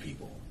other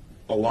people.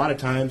 A lot of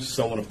times,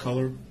 someone of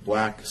color,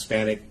 black,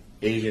 Hispanic,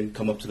 Asian,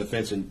 come up to the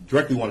fence and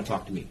directly want to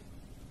talk to me.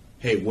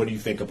 Hey, what do you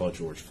think about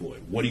George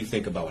Floyd? What do you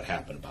think about what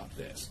happened about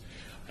this?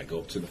 I go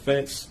up to the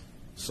fence,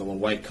 someone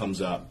white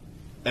comes up,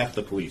 F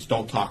the police,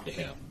 don't talk to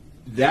him.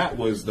 That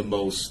was the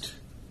most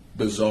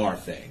bizarre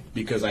thing,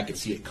 because I could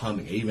see it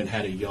coming. I even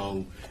had a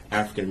young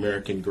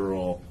African-American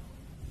girl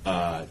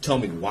tell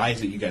me, why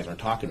is it you guys aren't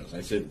talking to us?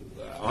 I said,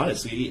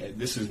 honestly,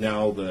 this is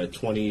now the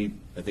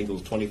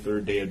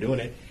 23rd day of doing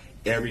it.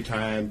 Every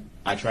time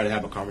I try to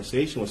have a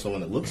conversation with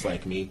someone that looks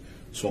like me,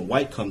 someone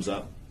white comes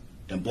up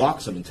and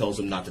blocks them and tells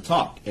them not to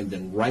talk. And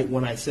then right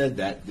when I said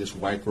that, this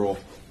white girl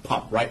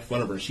popped right in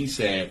front of her. She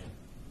said,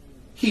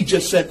 he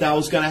just said that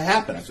was going to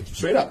happen. I said,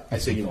 straight up. I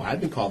said, I've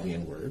been called the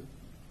N-word.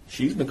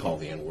 She's been called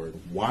the N-word.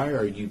 Why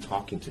are you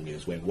talking to me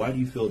this way? Why do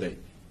you feel that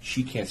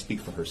she can't speak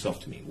for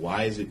herself to me?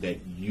 Why is it that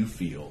you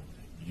feel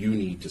you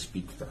need to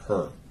speak for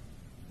her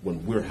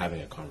when we're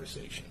having a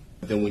conversation?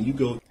 Then when you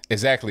go...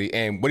 Exactly.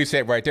 And what he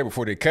said right there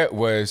before the cut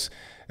was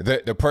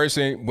the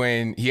person,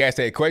 when he asked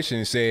that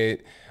question,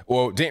 said,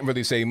 well, didn't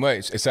really say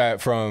much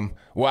aside from,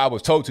 well, I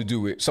was told to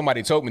do it.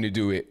 Somebody told me to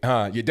do it.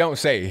 You don't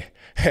say.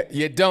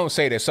 You don't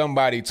say that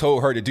somebody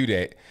told her to do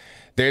that.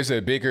 There's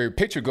a bigger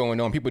picture going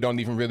on. People don't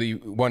even really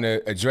want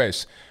to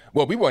address.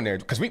 Well, we weren't there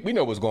because we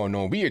know what's going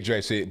on. We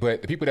address it.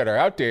 But the people that are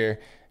out there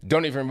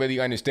don't even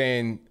really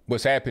understand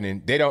what's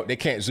happening. They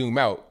can't zoom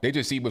out. They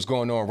just see what's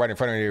going on right in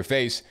front of their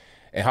face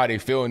and how they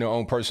feel in their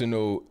own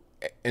personal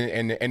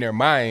in their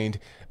mind,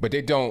 but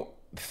they don't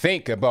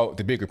think about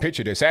the bigger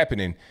picture that's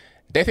happening.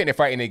 They think they're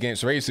fighting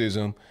against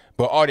racism,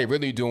 but all they're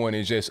really doing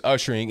is just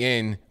ushering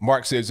in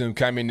Marxism,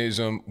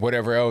 communism,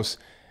 whatever else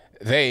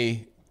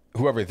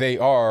whoever they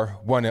are,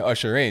 want to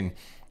usher in.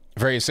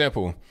 Very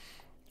simple.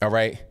 All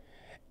right.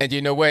 And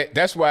you know what?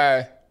 That's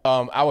why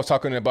I was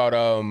talking about,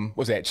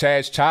 what's that?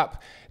 Chaz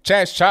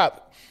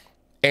Chop,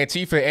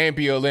 Antifa and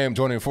BLM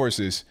joining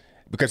forces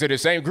because they're the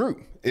same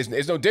group.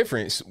 It's no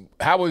difference.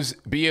 How is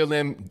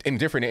BLM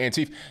different than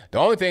Antifa? The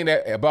only thing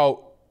that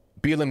about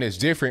BLM that's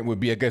different would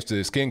be, I guess,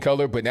 the skin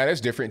color, but now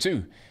that's different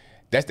too.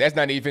 That's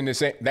not even the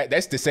same.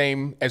 That's the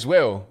same as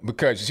well,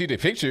 because you see the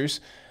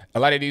pictures, a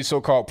lot of these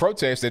so-called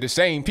protests, they're the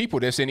same people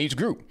that's in each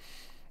group.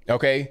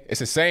 Okay, it's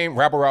the same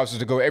rabble rousers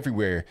that go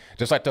everywhere,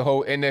 just like the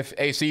whole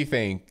NFAC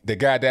thing. The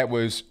guy that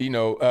was,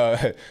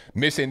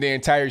 missing the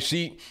entire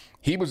sheet,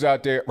 he was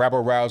out there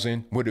rabble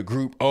rousing with a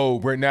group. Oh,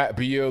 we're not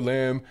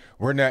BLM,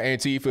 we're not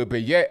Antifa,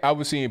 but yet I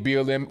was seeing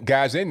BLM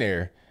guys in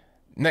there.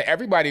 Not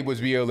everybody was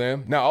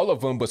BLM, not all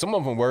of them, but some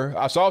of them were.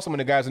 I saw some of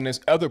the guys in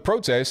this other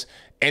protest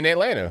in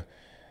Atlanta.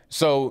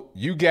 So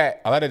you got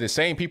a lot of the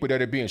same people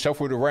that are being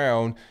shuffled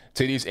around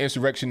to these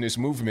insurrectionist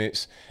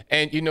movements.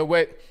 And you know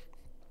what?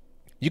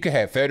 You can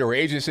have federal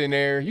agents in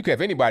there. You can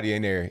have anybody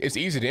in there. It's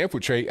easy to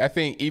infiltrate. I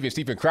think even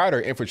Steven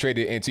Crowder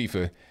infiltrated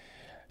Antifa.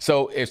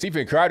 So if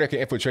Steven Crowder can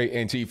infiltrate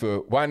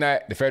Antifa, why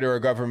not the federal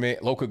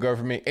government, local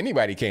government?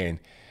 Anybody can,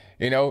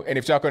 And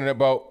if you're talking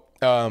about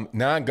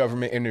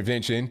non-government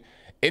intervention,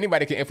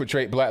 anybody can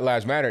infiltrate Black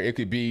Lives Matter. It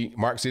could be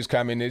Marxist,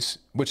 communists,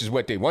 which is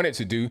what they wanted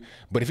to do.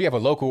 But if you have a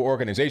local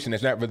organization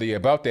that's not really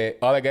about that,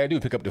 all I got to do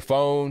is pick up the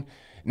phone.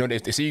 They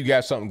see you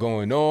got something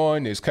going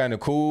on. It's kind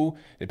of cool.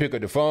 They pick up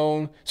the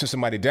phone, send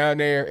somebody down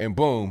there, and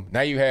boom.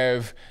 Now you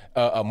have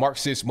a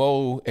Marxist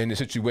mole in the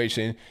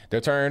situation. They're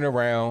turning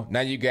around.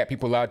 Now you got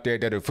people out there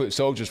that are foot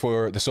soldiers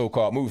for the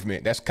so-called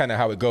movement. That's kind of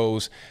how it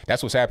goes.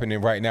 That's what's happening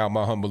right now, in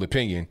my humble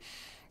opinion.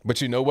 But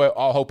you know what?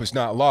 All hope is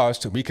not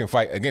lost. We can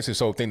fight against this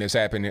whole thing that's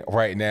happening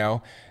right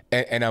now.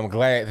 And I'm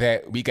glad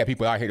that we got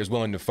people out here that's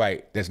willing to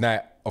fight, that's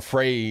not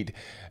afraid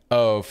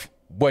of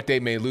what they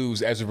may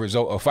lose as a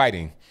result of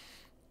fighting.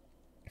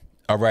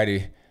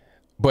 Alrighty.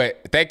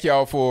 But thank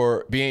y'all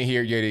for being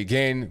here yet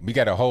again. We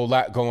got a whole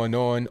lot going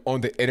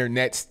on the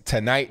internet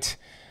tonight.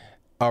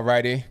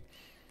 Alrighty.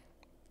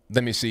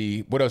 Let me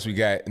see. What else we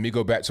got? Let me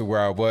go back to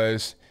where I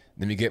was.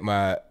 Let me get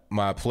my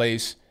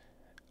place.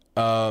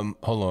 Hold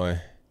on.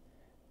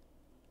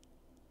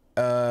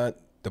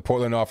 The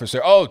Portland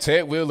officer. Oh,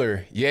 Ted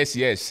Wheeler.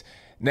 Yes.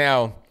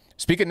 Now,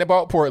 speaking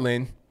about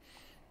Portland,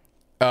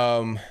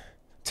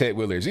 Ted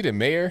Wheeler, is he the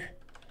mayor?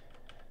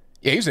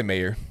 Yeah, he's the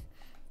mayor.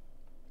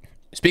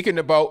 Speaking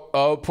about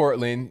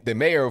Portland, the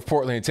mayor of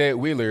Portland, Ted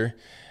Wheeler,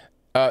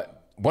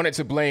 wanted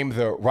to blame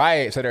the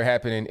riots that are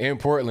happening in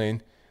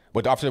Portland.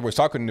 What the officer was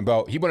talking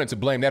about, he wanted to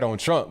blame that on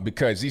Trump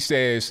because he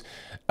says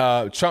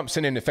Trump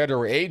sending the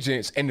federal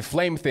agents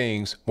inflamed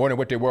things more than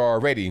what they were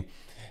already.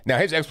 Now,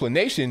 his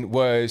explanation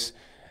was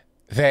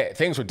that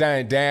things were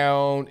dying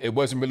down. It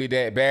wasn't really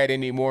that bad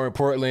anymore in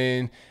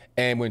Portland.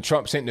 And when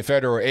Trump sent the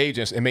federal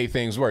agents, it made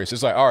things worse.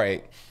 It's like, all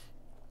right,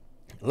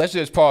 let's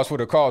just pause for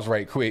the cause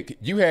right quick.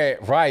 You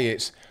had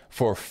riots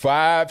for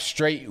 5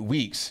 straight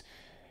weeks.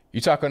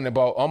 You're talking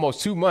about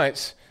almost 2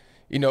 months,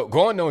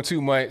 going on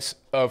 2 months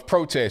of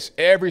protests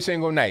every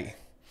single night.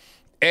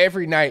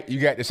 every night you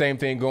got the same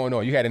thing going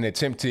on. You had an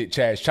attempted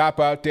Chaz chop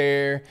out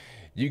there.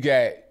 You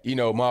got,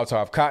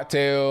 Molotov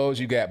cocktails.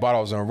 You got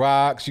bottles on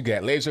rocks. You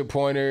got laser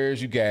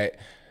pointers. You got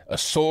a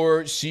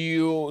sword,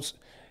 shields,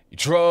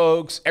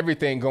 drugs,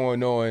 everything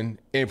going on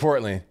in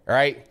Portland,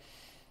 right?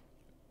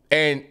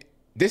 And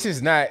this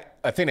is not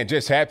a thing that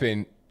just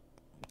happened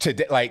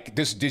today, like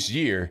this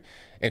year.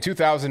 In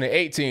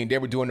 2018, they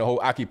were doing the whole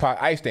Occupy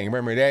ICE thing.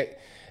 Remember that?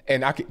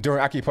 And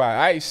during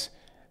Occupy ICE,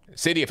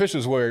 city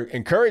officials were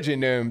encouraging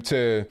them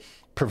to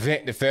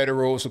prevent the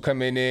federals from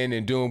coming in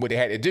and doing what they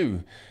had to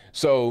do.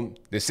 So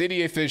the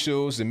city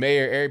officials, the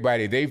mayor,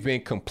 everybody, they've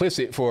been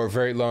complicit for a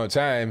very long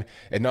time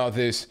in all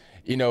this,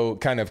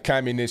 kind of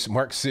communist,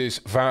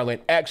 Marxist,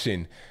 violent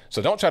action.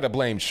 So don't try to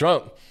blame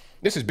Trump.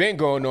 This has been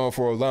going on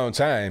for a long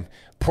time.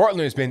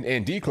 Portland has been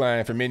in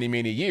decline for many,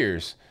 many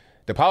years.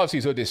 The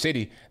policies of the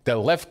city, the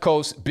left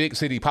coast big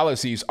city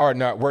policies are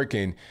not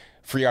working.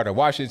 Free out of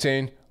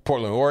Washington,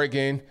 Portland,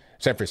 Oregon,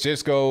 San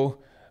Francisco,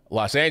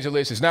 Los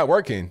Angeles, it's not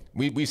working.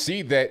 We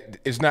see that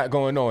it's not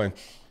going on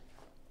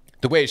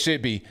the way it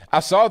should be. I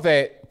saw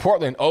that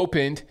Portland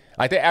opened,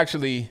 like they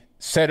actually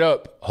set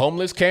up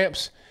homeless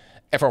camps.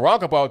 If I'm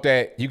wrong about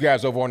that, you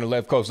guys over on the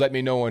left coast, let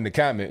me know in the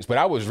comments. But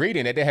I was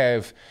reading that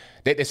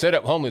they set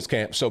up homeless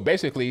camps. So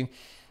basically,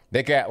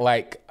 they got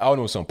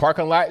some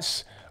parking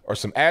lots or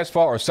some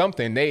asphalt or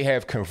something they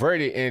have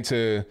converted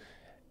into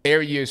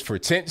areas for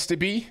tents to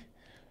be.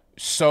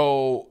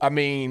 So,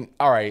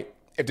 all right,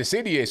 if the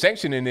city is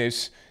sanctioning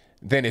this,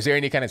 then is there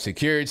any kind of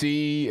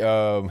security?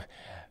 Is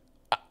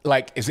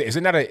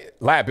it not a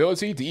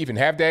liability to even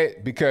have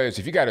that? Because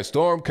if you got a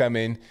storm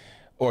coming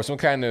or some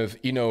kind of,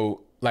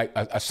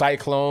 a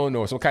cyclone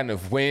or some kind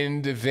of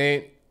wind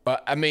event,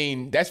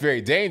 that's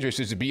very dangerous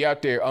just to be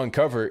out there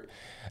uncovered.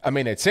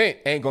 A tent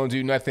ain't going to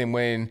do nothing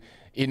when,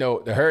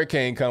 the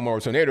hurricane come or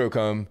a tornado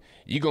come.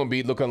 You're going to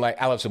be looking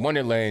like Alice in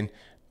Wonderland,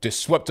 just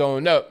swept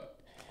on up.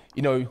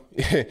 You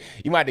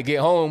might have to get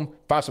home,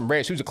 find some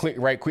red shoes to click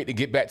right quick to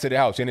get back to the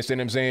house. You understand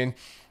what I'm saying?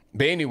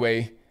 But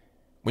anyway,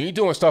 when you're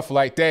doing stuff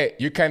like that,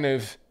 you're kind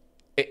of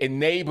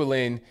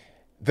enabling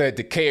the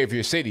decay of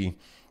your city.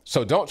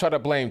 So don't try to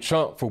blame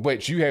Trump for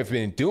what you have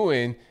been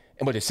doing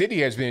and what the city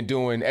has been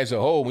doing as a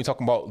whole. We're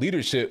talking about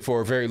leadership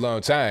for a very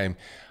long time.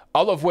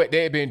 All of what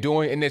they've been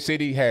doing in the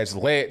city has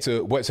led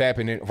to what's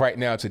happening right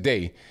now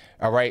today.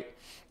 All right.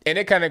 And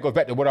it kind of goes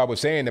back to what I was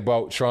saying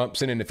about Trump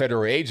sending the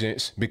federal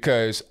agents,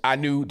 because I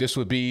knew this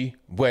would be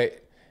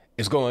what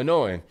is going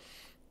on.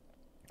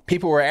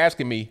 People were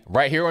asking me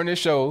right here on this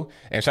show,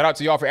 and shout out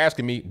to y'all for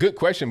asking me. Good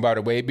question, by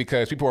the way,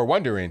 because people are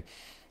wondering.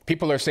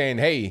 People are saying,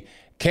 hey,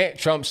 can't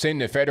Trump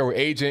send the federal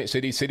agents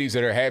to these cities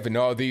that are having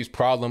all these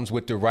problems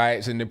with the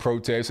riots and the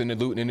protests and the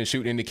looting and the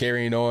shooting and the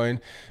carrying on?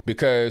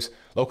 Because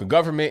local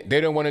government, they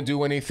don't want to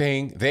do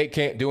anything. They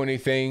can't do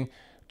anything.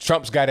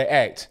 Trump's got to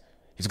act.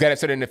 He's got to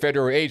send in the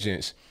federal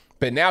agents.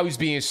 But now he's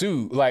being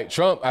sued. Like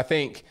Trump, I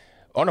don't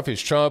know if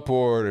it's Trump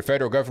or the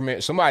federal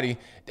government, somebody,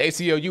 the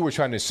ACLU were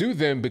trying to sue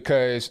them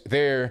because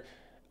they're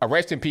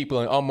arresting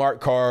people in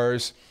unmarked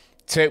cars.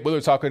 Ted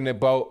Wheeler talking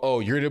about, oh,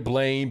 you're to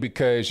blame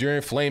because you're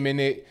inflaming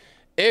it.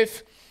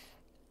 If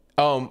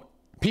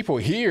people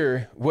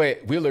hear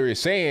what Wheeler is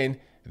saying,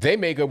 they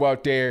may go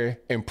out there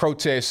and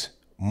protest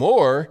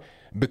more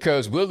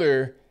because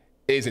Wheeler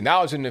is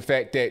acknowledging the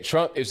fact that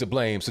Trump is to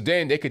blame. So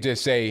then they could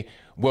just say,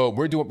 well,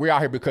 we're out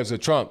here because of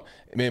Trump.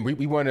 We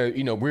want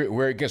to,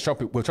 we're against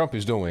Trump, what Trump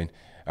is doing.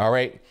 All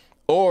right.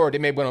 Or they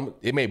may want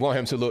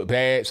him to look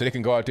bad so they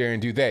can go out there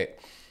and do that.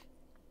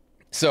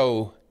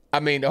 So,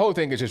 the whole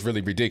thing is just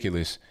really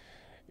ridiculous,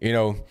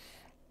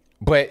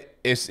 but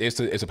it's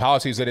the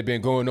policies that have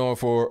been going on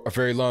for a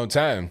very long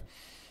time.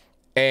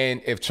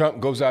 And if Trump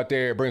goes out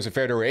there and brings the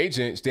federal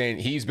agents, then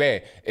he's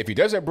bad. If he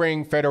doesn't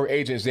bring federal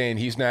agents, then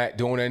he's not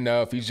doing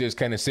enough. He's just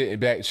kind of sitting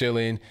back,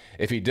 chilling.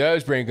 If he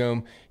does bring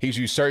them, he's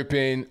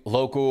usurping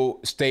local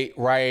state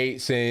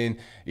rights and,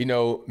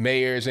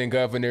 mayors and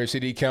governors,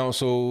 city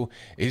council.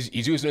 He's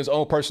using his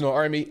own personal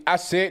army. I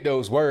said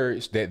those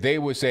words that they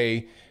would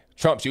say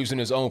Trump's using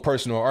his own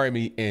personal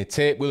army, and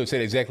Ted Wheeler said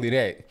exactly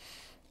that.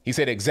 He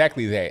said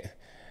exactly that.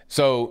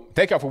 So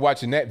thank y'all for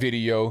watching that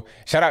video.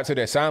 Shout out to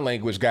that sign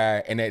language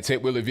guy in that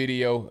Ted Wheeler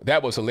video.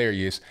 That was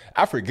hilarious.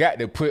 I forgot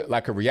to put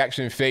like a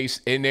reaction face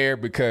in there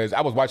because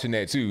I was watching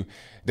that too.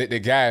 The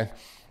guy,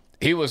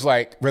 he was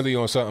like really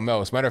on something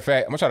else. Matter of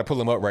fact, I'm gonna try to pull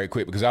him up right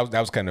quick because that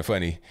was kind of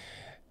funny.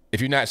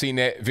 If you've not seen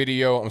that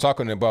video, I'm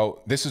talking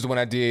about, this is the one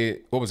I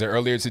did, what was it,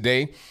 earlier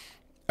today?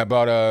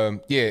 About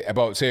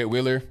Ted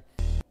Wheeler.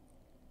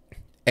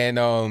 And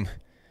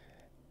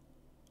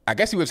I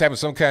guess he was having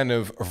some kind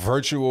of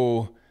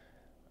virtual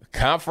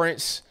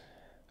press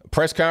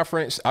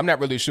conference. I'm not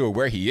really sure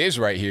where he is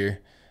right here,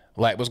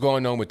 like what's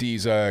going on with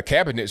these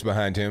cabinets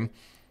behind him.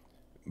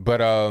 But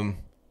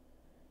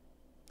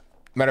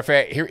matter of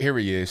fact, here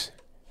he is.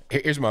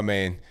 Here's my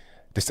man.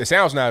 The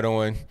sound's not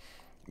on,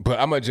 but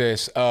I'm gonna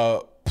just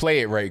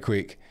play it right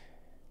quick.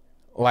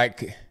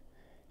 Like,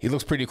 he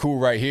looks pretty cool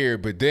right here,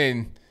 but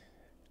then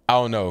I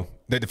don't know,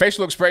 the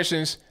facial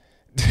expressions,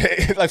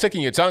 like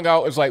sticking your tongue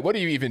out, it's like, what are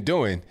you even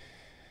doing?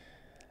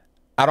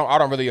 I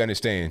don't really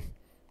understand.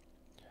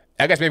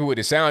 I guess maybe with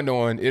the sound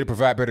on, it'll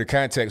provide better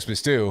context, but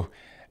still,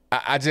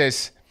 I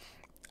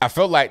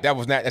felt like that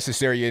was not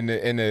necessary in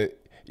the.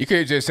 You could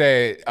have just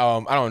said,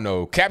 I don't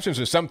know, captions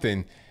or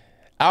something.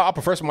 I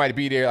prefer somebody to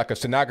be there, like a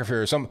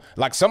stenographer or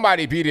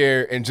somebody be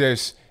there and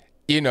just,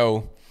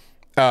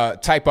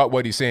 type out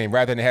what he's saying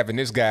rather than having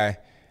this guy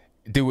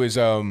do his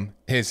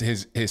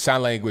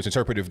sign language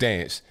interpretive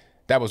dance.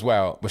 That was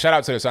wild. But shout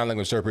out to the sign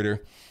language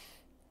interpreter.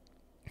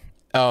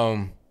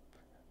 But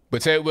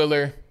Ted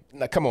Wheeler,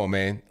 like, come on,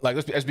 man. Like,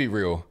 let's be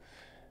real.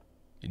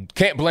 You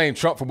can't blame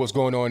Trump for what's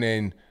going on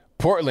in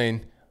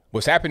Portland.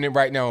 What's happening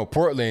right now in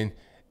Portland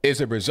is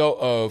a result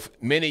of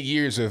many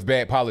years of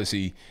bad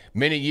policy,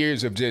 many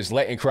years of just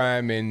letting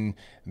crime and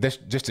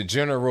just the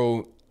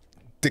general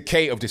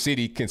decay of the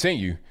city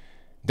continue.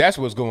 That's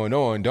what's going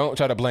on. Don't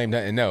try to blame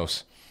nothing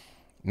else.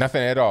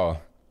 Nothing at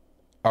all.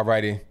 All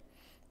righty.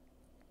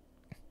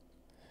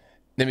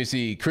 Let me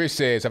see. Chris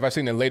says, have I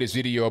seen the latest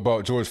video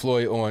about George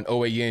Floyd on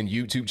OAN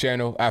YouTube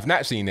channel? I've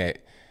not seen that.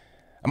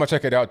 I'm going to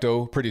check it out,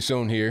 though, pretty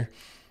soon here.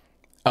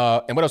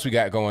 And what else we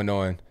got going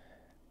on?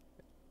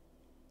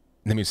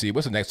 Let me see.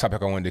 What's the next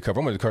topic I wanted to cover?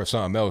 I'm going to cover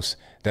something else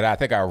that I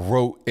think I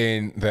wrote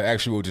in the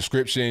actual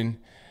description.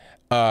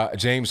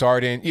 James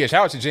Harden. Yeah,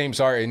 shout out to James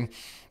Harden.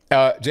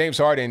 James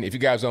Harden, if you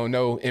guys don't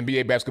know,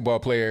 NBA basketball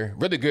player,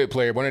 really good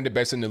player, one of the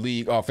best in the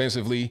league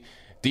offensively.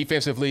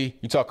 Defensively,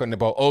 you're talking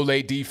about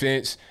Olay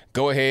defense.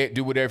 Go ahead,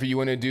 do whatever you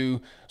want to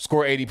do.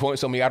 Score 80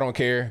 points on me, I don't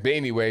care. But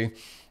anyway,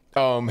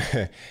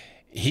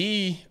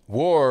 he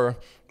wore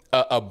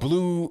a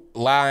blue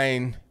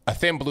line, a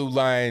thin blue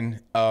line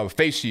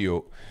face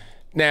shield.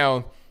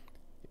 Now,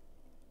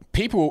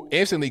 people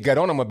instantly got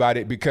on him about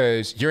it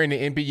because you're in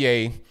the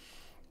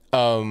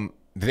NBA.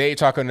 They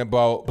talking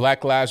about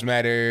Black Lives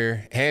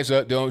Matter, hands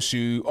up, don't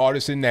shoot, all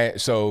this and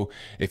that. So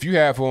if you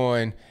have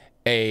on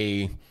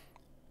a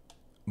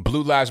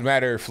Blue Lives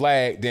Matter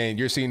flag, then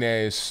you're seen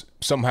as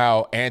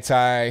somehow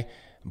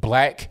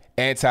anti-black,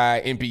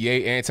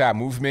 anti-NBA,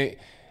 anti-movement.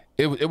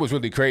 It was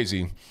really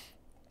crazy.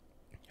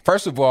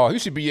 First of all, he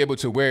should be able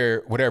to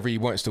wear whatever he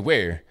wants to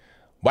wear.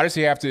 Why does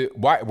he have to?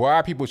 Why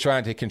are people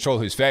trying to control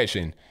his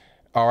fashion?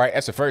 All right,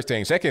 that's the first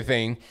thing. Second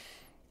thing,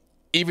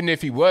 even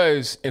if he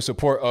was in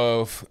support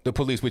of the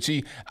police, which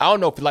I don't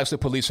know if he likes the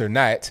police or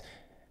not,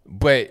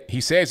 but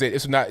he says that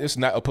it's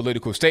not a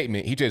political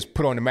statement. He just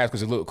put on the mask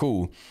because it looked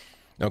cool.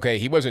 Okay,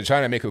 he wasn't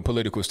trying to make a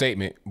political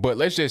statement, but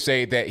let's just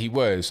say that he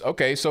was.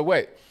 Okay, so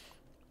what?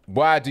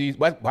 Why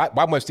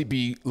must he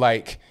be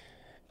like,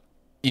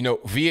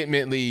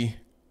 vehemently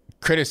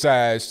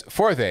criticized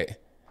for that?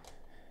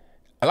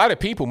 A lot of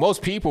people,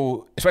 most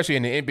people, especially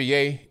in the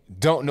NBA,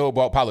 don't know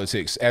about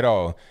politics at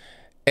all.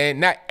 And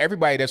not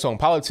everybody that's on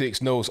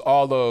politics knows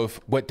all of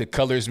what the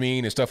colors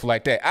mean and stuff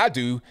like that. I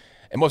do.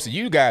 And most of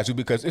you guys do,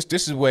 because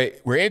this is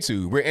what we're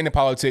into. We're into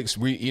politics.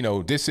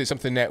 This is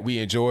something that we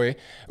enjoy,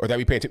 or that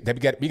we pay.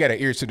 That we got our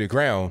ears to the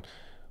ground.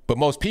 But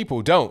most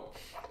people don't.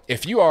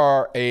 If you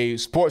are a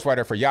sports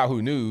writer for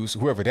Yahoo News,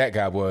 whoever that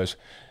guy was,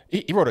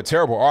 he wrote a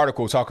terrible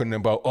article talking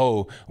about,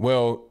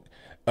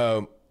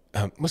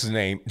 what's his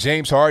name?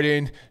 James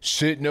Harden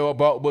should know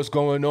about what's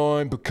going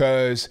on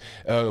because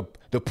the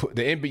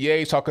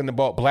NBA is talking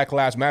about Black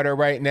Lives Matter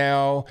right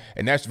now,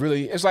 and that's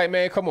really. It's like,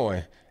 man, come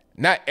on.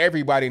 Not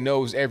everybody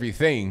knows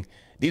everything.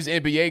 These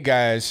NBA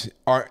guys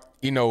aren't,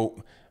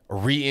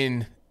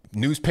 reading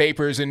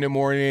newspapers in the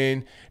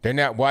morning. They're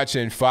not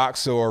watching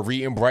Fox or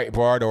reading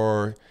Breitbart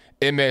or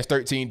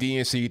MS-13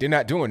 DNC. They're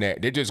not doing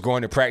that. They're just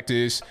going to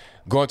practice,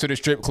 going to the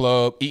strip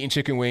club, eating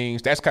chicken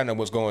wings. That's kind of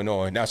what's going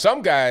on. Now,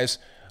 some guys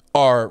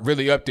are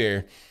really up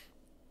there,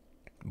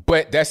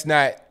 but that's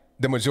not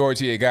the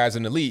majority of guys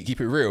in the league.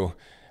 Keep it real.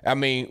 I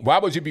mean, why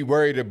would you be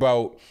worried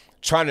about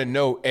trying to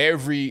know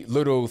every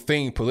little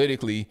thing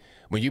politically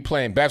when you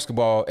playing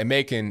basketball and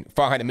making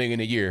 $500 million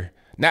a year?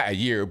 Not a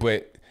year,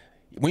 but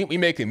we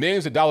making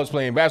millions of dollars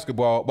playing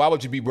basketball. Why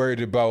would you be worried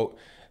about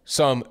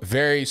some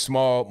very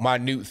small,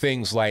 minute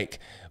things like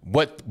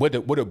what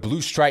a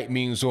blue stripe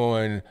means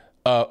on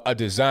a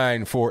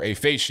design for a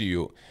face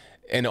shield?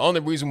 And the only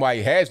reason why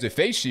he has the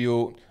face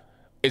shield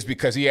is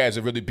because he has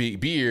a really big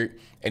beard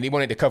and he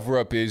wanted to cover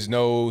up his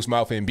nose,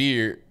 mouth, and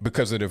beard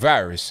because of the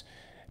virus.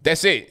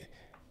 That's it.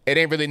 It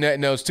ain't really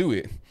nothing else to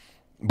it.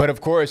 But of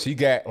course, he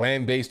got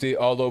lambasted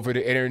all over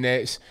the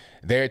internet.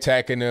 They're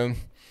attacking him.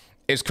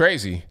 It's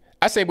crazy.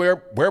 I say wear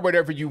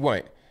whatever you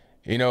want.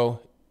 Even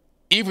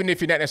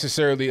if you're not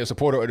necessarily a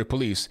supporter of the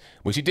police,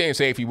 which he didn't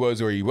say if he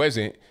was or he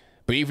wasn't.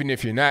 But even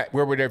if you're not,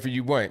 wear whatever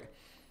you want.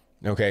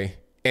 Okay.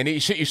 And you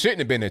shouldn't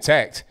have been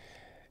attacked.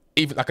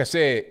 Even like I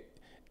said,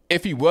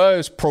 if he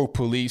was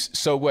pro-police,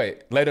 so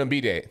what? Let him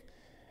be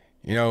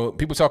that.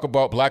 People talk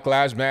about Black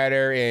Lives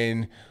Matter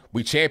and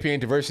we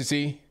champion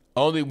diversity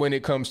only when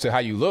it comes to how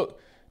you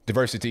look.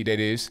 Diversity, that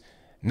is,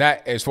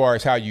 not as far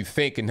as how you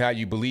think and how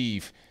you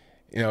believe.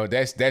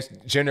 That's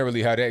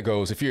generally how that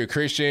goes. If you're a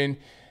Christian,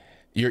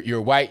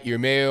 you're white, you're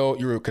male,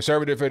 you're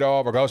conservative at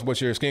all, regardless of what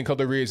your skin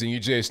color is, and you're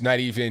just not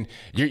even,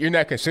 you're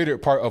not considered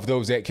part of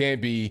those that can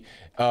be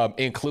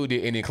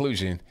included in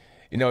inclusion.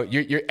 You know,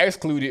 you're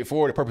excluded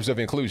for the purpose of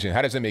inclusion.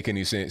 How does that make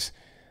any sense?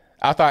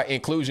 I thought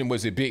inclusion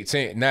was a big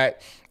tent, not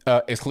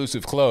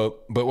exclusive club,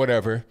 but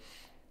whatever.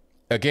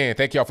 Again,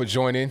 thank y'all for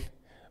joining.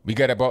 We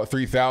got about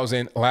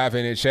 3,000 live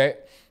in the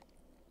chat,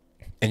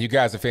 and you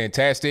guys are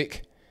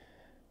fantastic.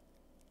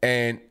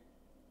 And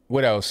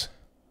what else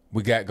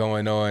we got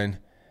going on?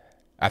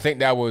 I think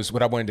that was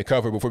what I wanted to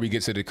cover before we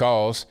get to the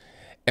calls.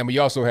 And we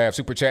also have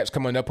super chats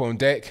coming up on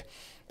deck.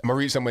 I'm going to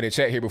read some of the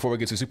chat here before we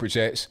get to super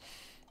chats.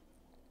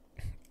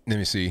 Let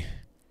me see.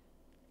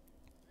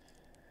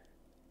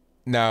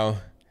 Now,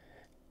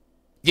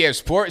 yeah,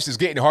 sports is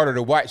getting harder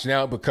to watch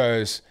now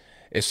because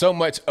there's so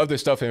much other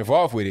stuff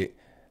involved with it.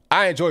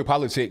 I enjoy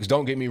politics,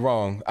 don't get me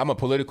wrong. I'm a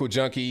political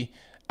junkie.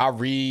 I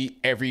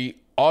read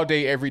all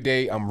day, every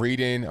day. I'm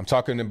reading, I'm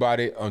talking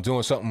about it, I'm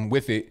doing something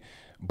with it.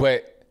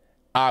 But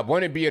I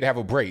want to be able to have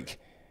a break.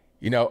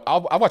 You know, I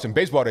was watching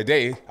baseball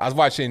today. I was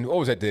watching, what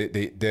was that,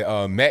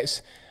 the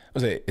Mets?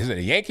 Is it the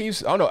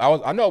Yankees? I don't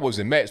know. I know it was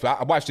the Mets, but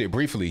I watched it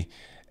briefly.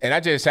 And I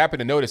just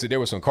happened to notice that there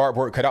was some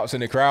cardboard cutouts in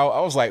the crowd.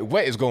 I was like,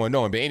 what is going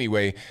on? But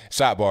anyway,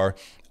 sidebar.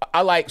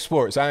 I like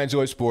sports. I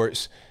enjoy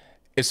sports.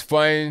 It's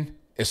fun.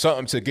 It's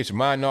something to get your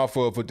mind off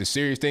of with the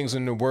serious things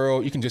in the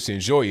world. You can just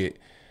enjoy it.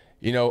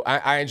 You know,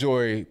 I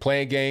enjoy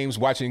playing games,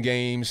 watching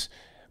games,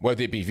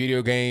 whether it be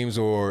video games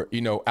or,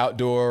 you know,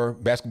 outdoor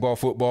basketball,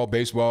 football,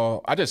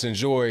 baseball. I just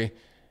enjoy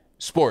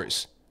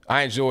sports.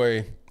 I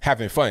enjoy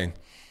having fun.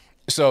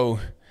 So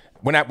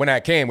when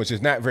I can, which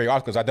is not very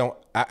often because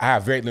I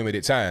have very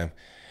limited time.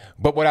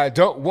 But what I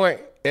don't want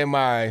in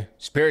my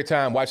spare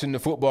time watching the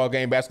football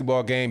game,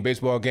 basketball game,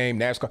 baseball game,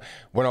 NASCAR,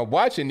 when I'm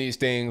watching these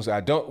things,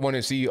 I don't want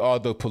to see all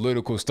the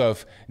political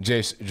stuff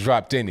just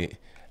dropped in it.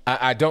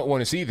 I don't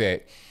want to see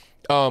that.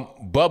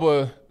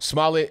 Bubba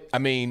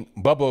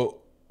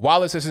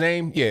Wallace is his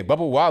name? Yeah,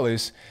 Bubba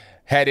Wallace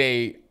had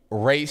a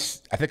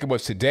race, I think it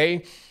was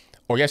today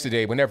or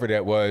yesterday, whenever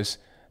that was.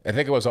 I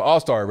think it was an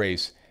all-star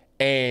race.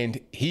 And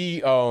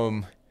he,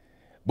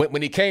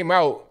 when he came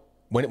out,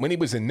 when he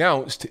was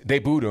announced, they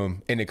booed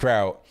him in the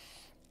crowd.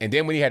 And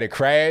then when he had a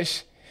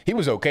crash, he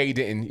was okay. He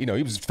didn't, you know,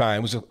 he was fine.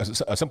 It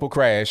was a simple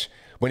crash.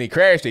 When he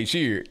crashed, they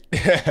cheered.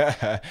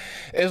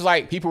 It's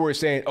like people were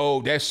saying,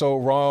 oh, that's so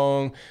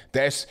wrong.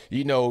 That's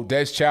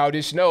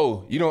childish.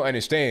 No, you don't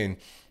understand.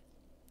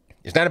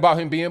 It's not about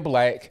him being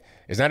black.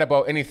 It's not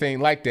about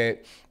anything like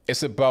that.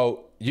 It's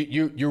about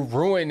you're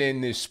ruining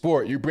this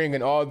sport. You're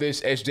bringing all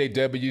this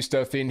SJW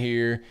stuff in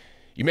here.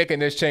 You're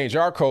making us change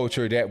our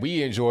culture that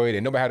we enjoyed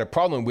and nobody had a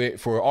problem with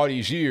for all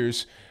these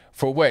years.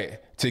 For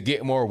what? To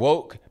get more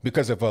woke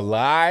because of a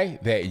lie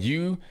that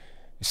you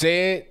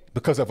said,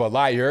 because of a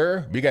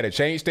liar. We got to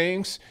change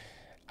things.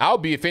 I'll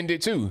be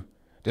offended too.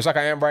 Just like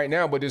I am right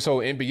now with this whole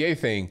NBA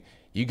thing.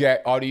 You got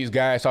all these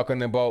guys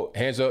talking about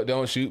hands up,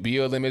 don't shoot,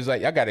 BL limits.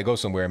 Like, y'all got to go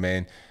somewhere,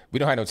 man. We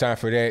don't have no time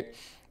for that.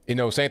 You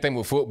know, same thing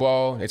with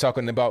football. They're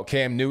talking about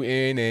Cam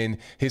Newton and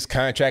his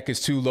contract is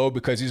too low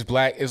because he's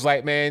black. It's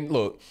like, man,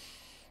 look,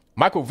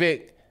 Michael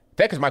Vick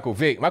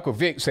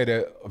said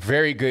a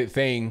very good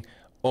thing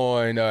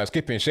on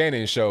Skip and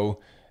Shannon's show.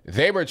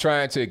 They were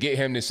trying to get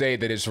him to say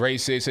that it's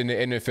racist in the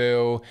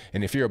NFL,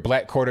 and if you're a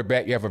black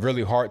quarterback, you have a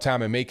really hard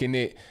time in making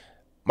it.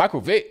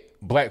 Michael Vick,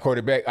 black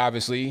quarterback,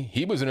 obviously,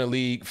 he was in the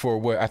league for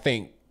what, I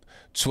think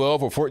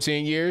 12 or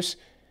 14 years.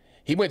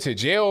 He went to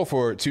jail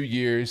for 2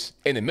 years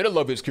in the middle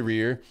of his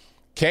career,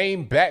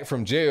 came back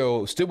from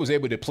jail, still was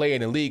able to play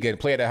in the league and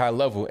play at a high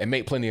level and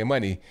make plenty of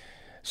money.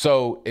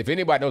 So if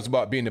anybody knows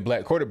about being the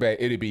black quarterback,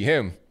 it'd be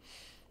him.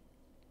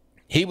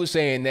 He was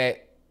saying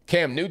that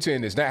Cam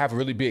Newton does not have a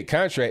really big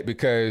contract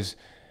because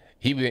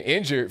he been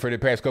injured for the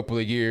past couple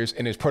of years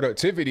and his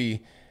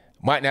productivity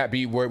might not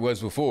be where it was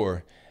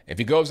before. If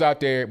he goes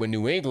out there with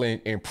New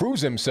England and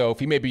proves himself,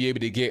 he may be able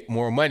to get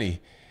more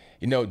money.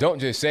 You know, don't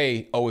just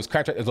say, oh, his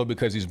contract is low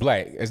because he's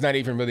black. It's not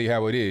even really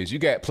how it is. You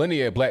got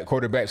plenty of black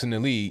quarterbacks in the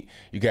league.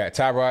 You got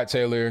Tyrod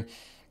Taylor.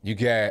 You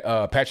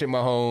got Patrick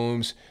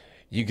Mahomes.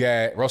 You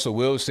got Russell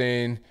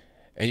Wilson.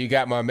 And you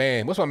got my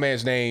man. What's my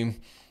man's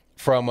name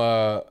from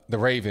the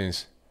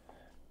Ravens?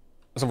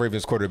 What's the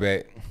Ravens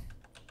quarterback?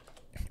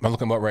 I'll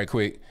look him up right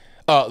quick.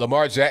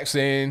 Lamar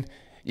Jackson.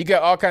 You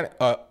got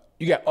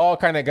all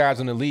kind of guys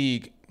in the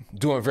league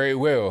doing very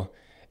well,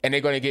 and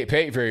they're going to get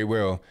paid very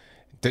well.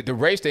 The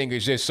race thing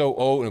is just so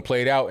old and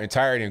played out and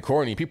tired and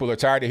corny. People are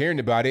tired of hearing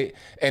about it,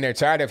 and they're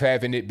tired of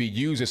having it be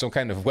used as some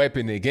kind of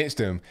weapon against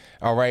them.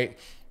 All right,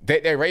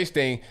 that race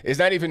thing is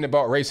not even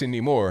about race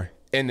anymore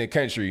in the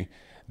country.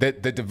 The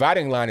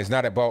dividing line is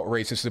not about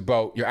race; it's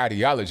about your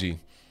ideology.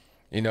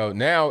 You know,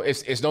 now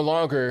it's no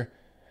longer.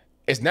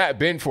 It's not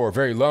been for a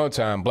very long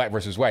time, black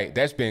versus white.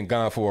 That's been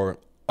gone for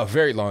a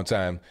very long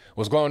time.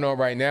 What's going on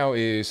right now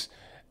is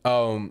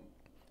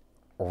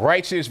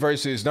righteous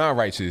versus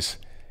non-righteous.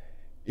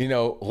 You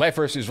know, left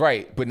versus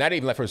right, but not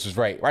even left versus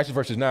right. Righteous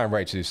versus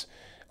non-righteous.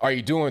 Are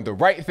you doing the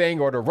right thing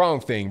or the wrong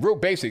thing? Real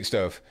basic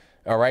stuff,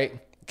 all right?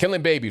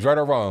 Killing babies, right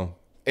or wrong.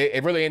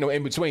 It really ain't no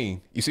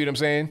in-between. You see what I'm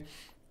saying?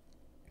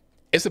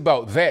 It's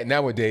about that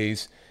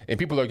nowadays, and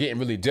people are getting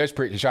really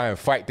desperate to try and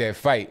fight that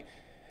fight.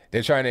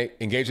 They're trying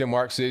to engage in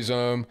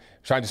Marxism,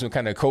 trying to do some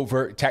kind of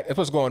covert tactic. That's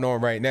what's going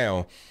on right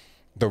now.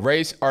 The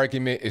race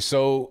argument is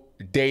so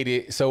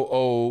dated, so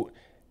old.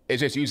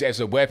 It's just used as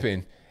a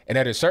weapon. And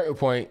at a certain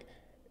point,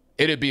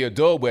 it'll be a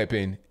dull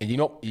weapon. And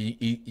and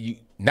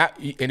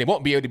it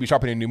won't be able to be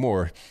sharpened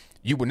anymore.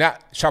 You will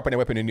not sharpen that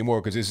weapon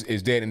anymore because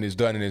it's dead and it's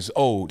done and it's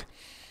old.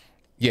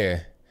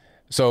 Yeah.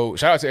 So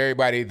shout out to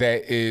everybody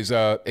that is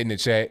in the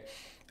chat.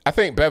 I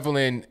think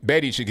Bevelyn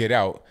Betty should get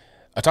out.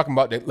 I'm talking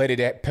about the lady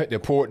that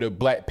poured the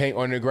black paint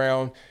on the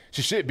ground.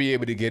 She should be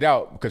able to get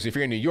out because if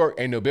you're in New York,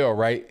 ain't no bail,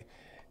 right?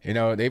 You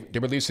know, they're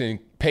releasing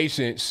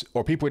patients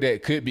or people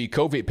that could be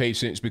COVID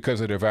patients because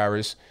of the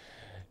virus.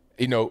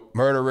 You know,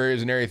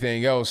 murderers and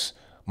everything else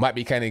might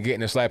be kind of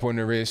getting a slap on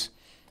the wrist.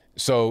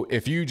 So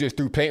if you just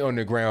threw paint on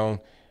the ground,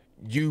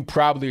 you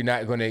probably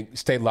not going to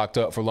stay locked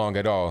up for long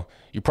at all.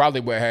 You probably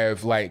would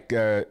have like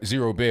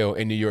zero bail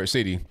in New York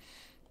City.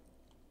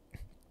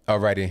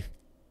 Alrighty.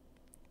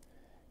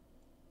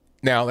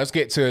 Now let's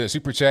get to the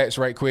super chats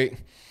right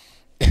quick.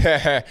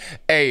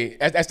 Hey,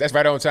 that's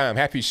right on time.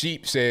 Happy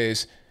Sheep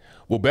says,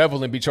 will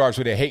Bevelyn be charged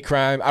with a hate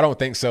crime? I don't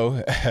think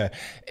so.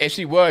 If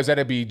she was,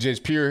 that'd be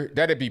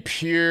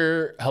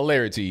pure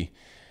hilarity.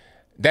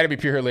 That'd be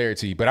pure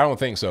hilarity, but I don't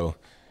think so.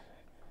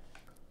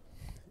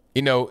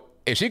 You know,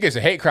 if she gets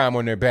a hate crime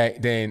on their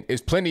back, then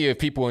there's plenty of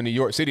people in New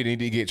York City that need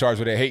to get charged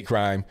with a hate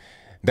crime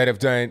that have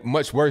done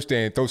much worse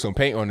than throw some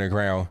paint on the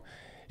ground.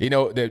 You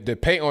know, the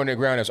paint on the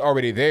ground that's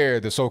already there,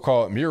 the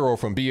so-called mural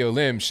from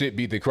BLM should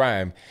be the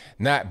crime,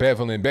 not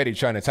Bevelyn Betty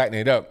trying to tighten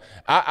it up.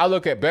 I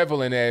look at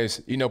Bevelyn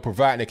as, you know,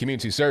 providing a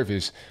community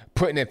service,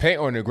 putting the paint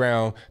on the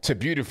ground to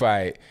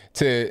beautify it,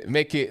 to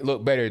make it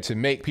look better, to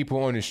make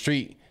people on the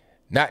street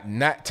not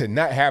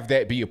have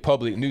that be a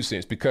public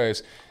nuisance,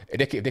 because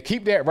if they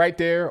keep that right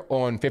there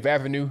on Fifth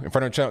Avenue in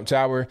front of Trump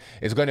Tower,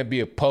 it's going to be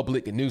a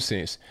public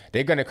nuisance.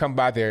 They're going to come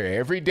by there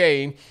every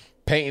day,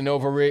 painting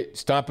over it,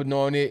 stomping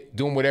on it,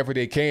 doing whatever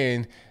they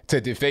can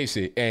to deface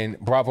it, and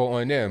bravo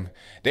on them.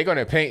 They're going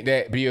to paint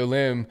that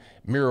BLM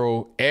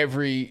mural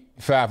every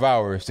 5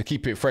 hours to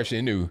keep it fresh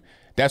and new.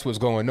 That's what's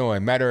going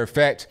on. Matter of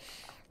fact,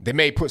 they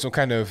may put some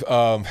kind of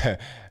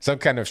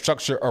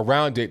structure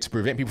around it to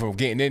prevent people from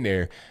getting in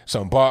there,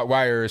 some barbed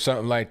wire or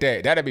something like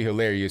that. That'd be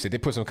hilarious if they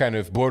put some kind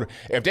of border.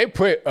 If they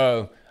put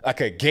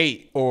like a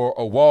gate or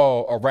a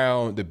wall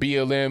around the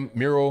BLM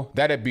mural,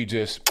 that'd be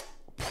just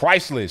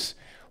priceless.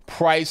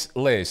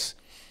 Priceless.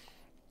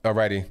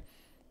 Alrighty.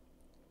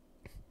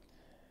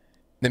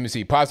 Let me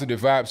see. Positive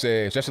Vibe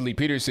says, Jesse Lee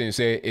Peterson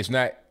said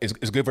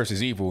it's good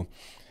versus evil.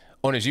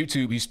 On his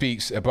YouTube, he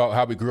speaks about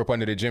how we grew up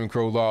under the Jim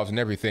Crow laws and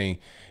everything.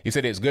 He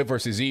said it's good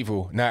versus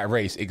evil, not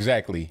race.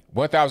 Exactly.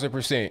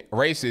 1000%.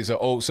 Race is an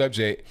old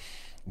subject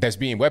that's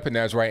being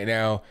weaponized right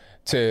now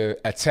to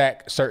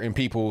attack certain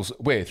peoples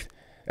with.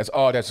 That's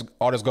all that's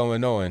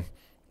going on.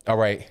 All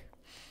right.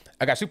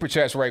 I got super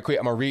chats right quick.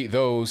 I'm going to read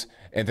those,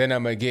 and then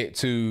I'm going to get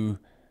to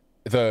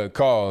the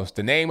calls.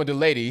 The name of the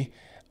lady,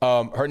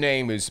 her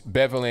name is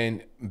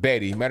Bevelyn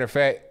Betty. Matter of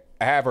fact,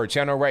 I have her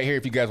channel right here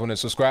if you guys want to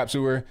subscribe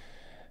to her.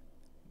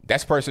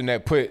 That's the person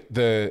that put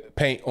the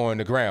paint on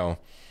the ground.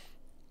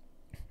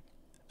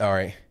 All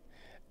right.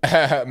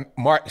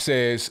 Mark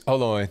says,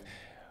 hold on.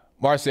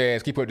 Mark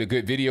says, keep up the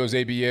good videos,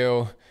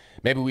 ABL.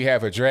 Maybe we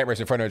have a drag race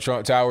in front of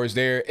Trump Towers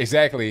there.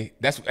 Exactly.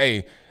 That's,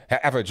 hey,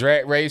 have a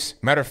drag race.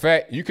 Matter of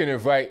fact, you can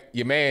invite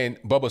your man,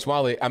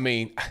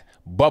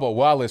 Bubba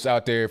Wallace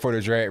out there for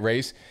the drag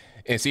race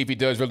and see if he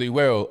does really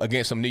well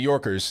against some New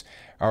Yorkers.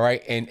 All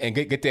right. And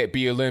get that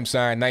BLM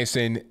sign nice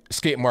and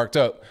skid marked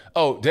up.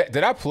 Oh, did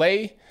I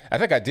play? I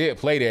think I did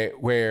play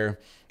that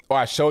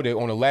I showed it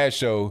on the last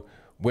show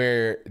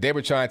where they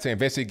were trying to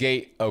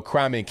investigate a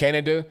crime in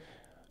Canada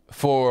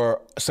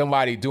for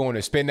somebody doing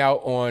a spin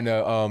out on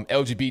a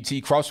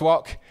LGBT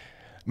crosswalk.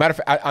 Matter of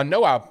fact, I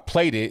know I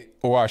played it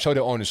or I showed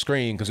it on the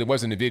screen because it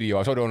wasn't a video.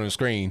 I showed it on the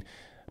screen,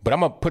 but I'm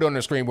going to put it on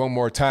the screen one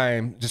more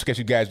time just in case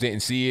you guys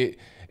didn't see it.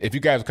 If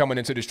you guys are coming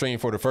into the stream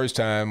for the first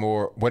time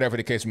or whatever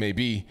the case may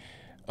be,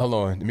 hold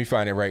on, let me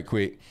find it right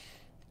quick,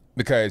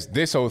 because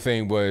this whole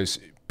thing was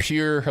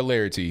pure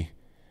hilarity.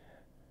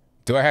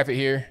 Do I have it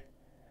here?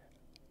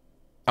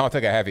 I don't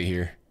think I have it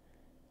here.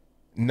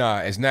 Nah,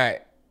 it's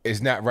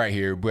not right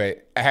here,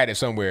 but I had it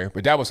somewhere,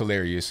 but that was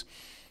hilarious.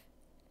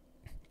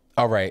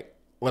 All right.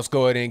 Let's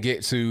go ahead and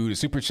get to the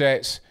super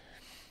chats.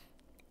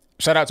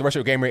 Shout out to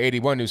Retro Gamer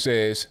 81 who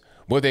says,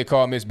 will they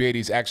call Miss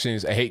Betty's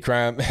actions a hate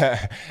crime?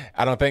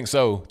 I don't think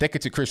so. Thank you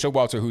to Chris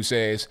Showalter who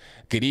says,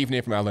 good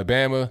evening from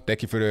Alabama.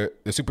 Thank you for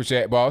the super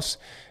chat, boss.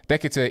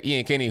 Thank you to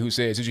Ian Kenny who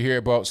says, did you hear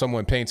about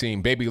someone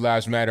painting Baby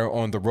Lives Matter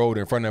on the road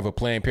in front of a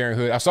Planned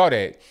Parenthood? I saw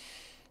that.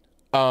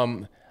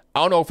 I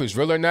don't know if it's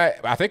real or not.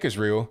 I think it's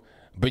real.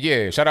 But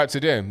yeah, shout out to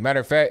them. Matter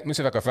of fact, let me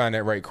see if I can find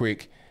that right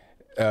quick.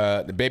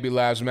 The Baby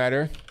Lives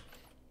Matter.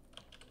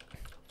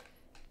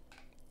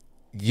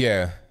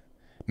 Yeah.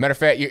 Matter of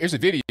fact, here's a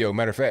video.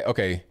 Matter of fact,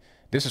 okay.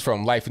 This is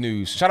from Life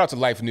News. Shout out to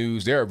Life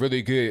News. They're a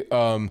really good,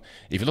 if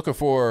you're looking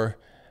for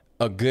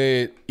a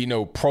good,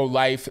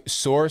 pro-life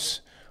source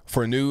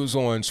for news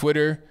on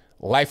Twitter,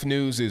 Life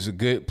News is a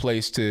good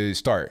place to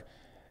start.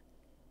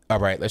 All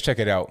right, let's check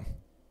it out.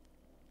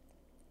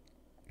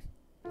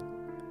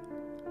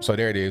 So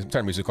there it is.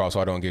 Turn music off so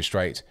I don't get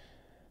strikes.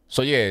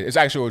 So yeah, it's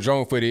actual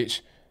drone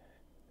footage.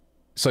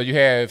 So you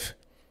have,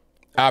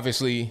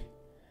 obviously,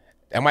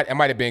 it might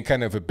have been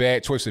kind of a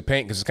bad choice of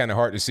paint because it's kind of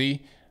hard to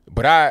see.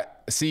 But I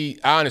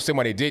understand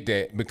why they did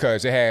that,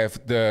 because they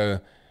have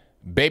the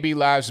baby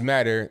lives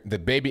matter, the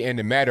baby and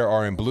the matter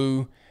are in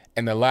blue,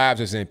 and the lives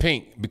is in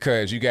pink,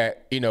 because you got,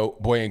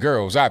 boy and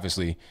girls,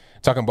 obviously.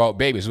 Talking about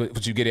babies,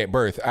 what you get at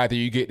birth. Either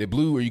you get the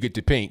blue or you get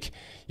the pink.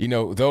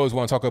 Those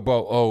want to talk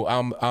about,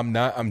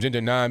 I'm gender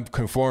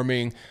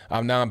non-conforming,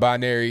 I'm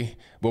non-binary.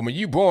 But when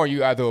you born,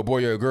 you either a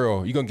boy or a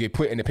girl. You're going to get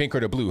put in the pink or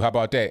the blue. How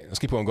about that? Let's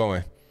keep on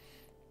going.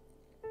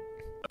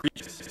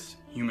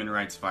 Human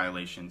rights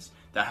violations.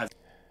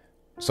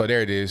 So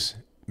there it is.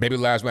 Baby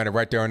lives matter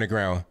right there on the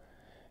ground.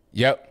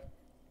 Yep.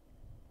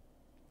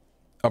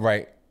 All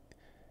right.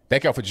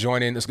 Thank y'all for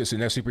joining. Let's get to the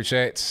next super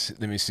chats.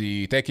 Let me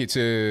see. Thank you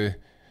to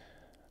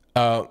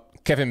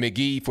Kevin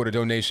McGee for the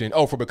donation.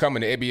 For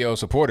becoming an ABL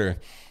supporter,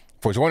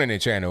 for joining the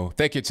channel.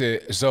 Thank you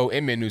to Zoe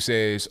Inman, who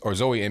says, or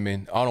Zoe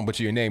Inman, I don't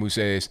butcher your name, who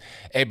says,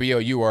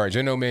 ABL, you are a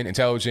gentleman,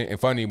 intelligent, and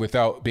funny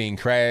without being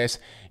crass.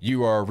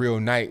 You are a real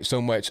knight.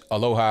 So much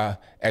aloha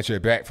at your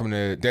back from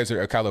the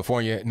desert of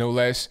California, no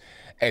less.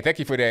 Hey, thank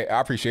you for that.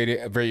 I appreciate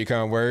it. Very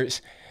kind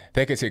words.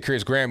 Thank you to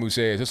Chris Graham, who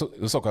says, this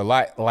looks a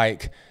lot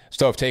like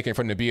stuff taken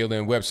from the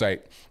BLM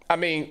website. I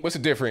mean, what's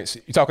the difference?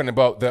 You're talking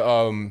about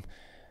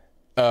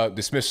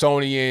the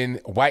Smithsonian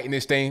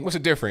whiteness thing. What's the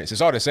difference?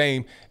 It's all the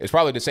same. It's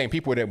probably the same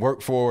people that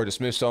work for the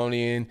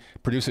Smithsonian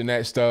producing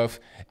that stuff.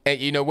 And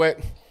you know what?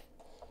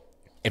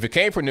 If it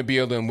came from the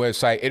BLM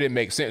website, it didn't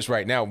make sense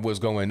right now what's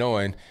going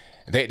on.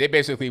 They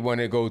basically want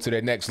to go to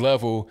the next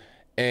level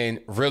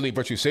and really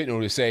virtue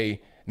signal to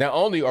say, not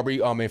only are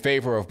we in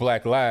favor of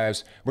Black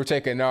lives, we're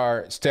taking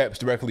our steps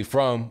directly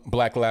from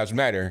Black Lives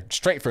Matter,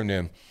 straight from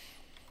them.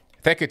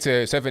 Thank you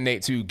to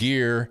 782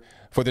 Gear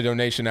for the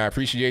donation. I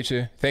appreciate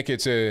you. Thank you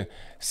to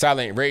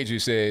Silent Rage, who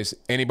says,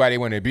 anybody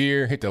want a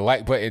beer? Hit the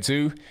like button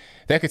too.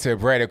 Thank you to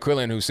Brad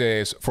Aquilin, who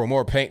says, for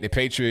more paint, the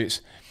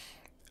Patriots,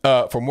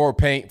 for more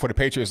paint for the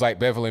Patriots like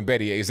Bevel and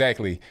Betty.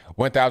 Exactly.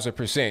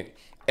 1000%.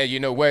 And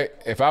you know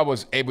what? If I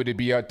was able to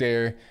be out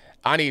there,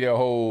 I need a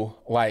whole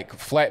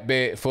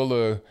flatbed full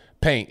of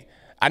paint.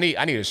 I need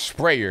a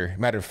sprayer,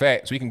 matter of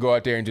fact, so we can go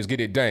out there and just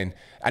get it done.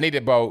 I need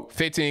about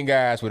 15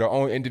 guys with their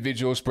own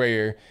individual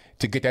sprayer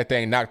to get that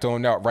thing knocked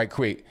on out right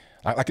quick.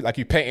 Like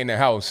you painting the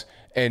house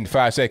in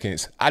 5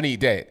 seconds. I need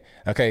that.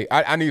 Okay.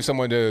 I need some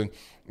of the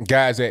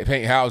guys that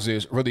paint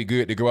houses really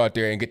good to go out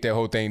there and get that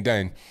whole thing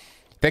done.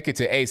 Thank you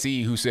to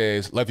AC, who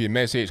says, love your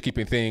message,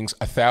 keeping things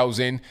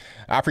 1,000.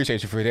 I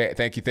appreciate you for that.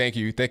 Thank you. Thank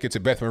you. Thank you to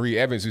Beth Marie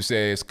Evans, who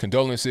says,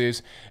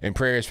 condolences and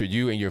prayers for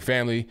you and your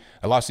family.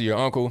 A loss of your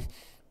uncle.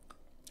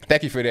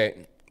 Thank you for that.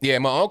 Yeah,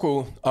 my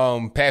uncle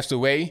passed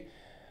away.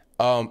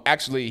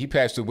 Actually, he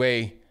passed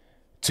away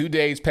 2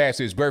 days past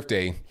his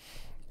birthday.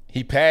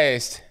 He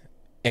passed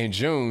in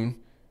June.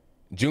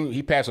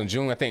 He passed on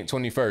June, I think,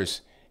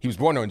 21st. He was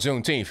born on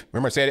Juneteenth.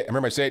 Remember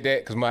I said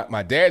that? Because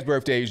my dad's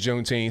birthday is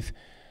Juneteenth,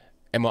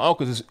 and my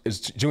uncle's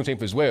is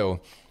Juneteenth as well.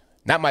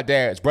 Not my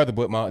dad's brother,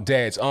 but my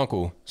dad's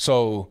uncle.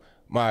 So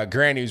my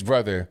granny's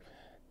brother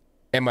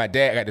and my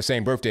dad got the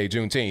same birthday,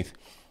 Juneteenth.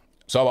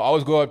 So I would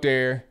always go up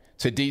there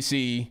to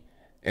DC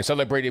and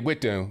celebrate it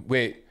with them,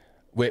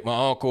 with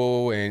my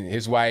uncle and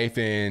his wife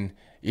and,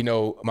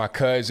 my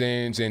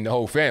cousins and the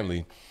whole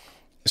family.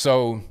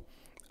 So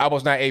I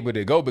was not able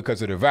to go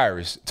because of the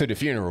virus to the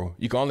funeral.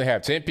 You can only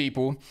have 10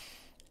 people.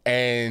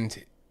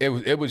 And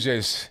it was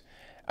just,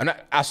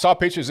 I saw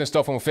pictures and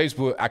stuff on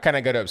Facebook. I kind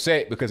of got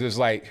upset because it's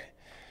like,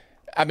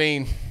 I don't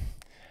even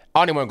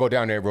want to go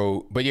down that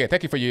road. But yeah,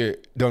 thank you for your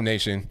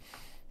donation.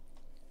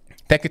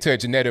 Thank you to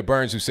Janetta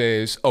Burns, who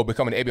says,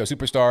 becoming an ABL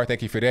superstar.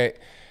 Thank you for that.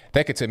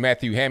 Thank you to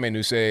Matthew Hammond,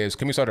 who says,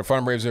 can we start a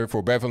fundraiser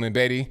for Bevel and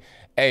Betty?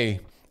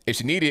 Hey, if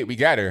she needed it, we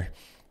got her.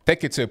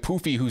 Thank you to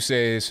Poofy, who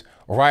says,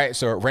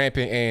 riots are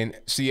rampant in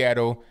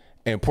Seattle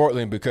and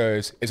Portland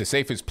because it's the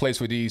safest place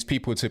for these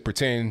people to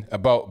pretend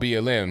about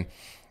BLM.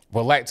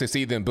 Would like to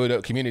see them build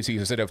up communities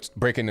instead of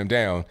breaking them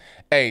down.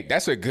 Hey,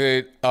 that's a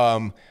good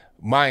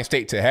mind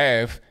state to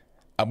have.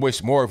 I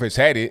wish more of us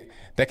had it.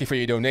 Thank you for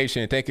your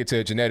donation. Thank you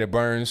to Janetta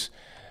Burns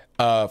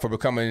for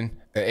becoming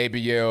an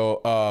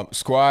ABL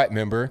squad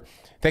member.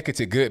 Thank you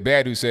to Good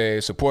Bad, who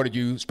says, supported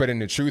you, spreading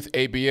the truth,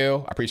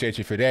 ABL. I appreciate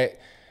you for that.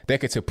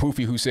 Thank you to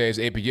Poofy, who says,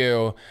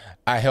 ABL,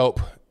 I help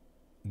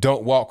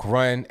Don't Walk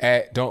Run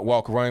at Don't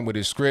Walk Run with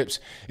his scripts.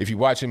 If you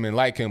watch him and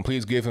like him,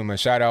 please give him a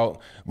shout out.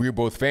 We're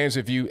both fans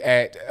of you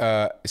at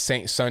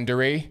Saint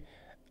Sundere.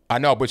 I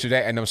know I butchered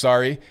that and I'm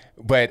sorry,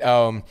 but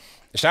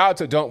shout out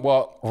to Don't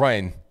Walk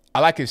Run. I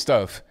like his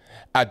stuff.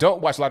 I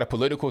don't watch a lot of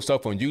political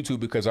stuff on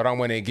YouTube because I don't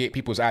want to get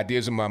people's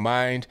ideas in my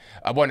mind.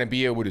 I want to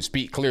be able to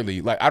speak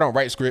clearly. Like, I don't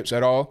write scripts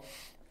at all.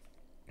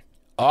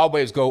 I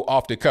always go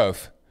off the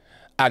cuff.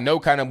 I know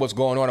kind of what's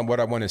going on and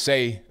what I want to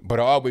say, but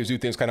I always do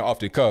things kind of off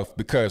the cuff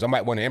because I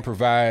might want to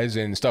improvise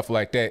and stuff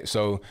like that.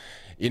 So,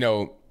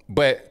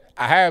 but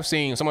I have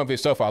seen some of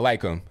his stuff. I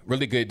like him.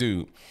 Really good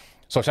dude.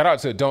 So shout out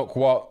to Don't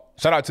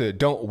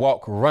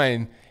Walk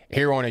Run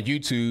here on the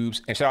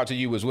YouTubes, and shout out to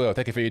you as well.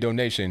 Thank you for your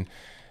donation.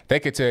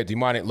 Thank you to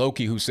Demonic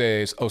Loki, who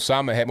says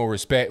Osama had more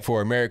respect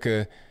for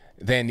America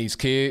than these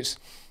kids.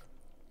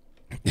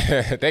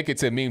 Thank you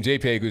to Meme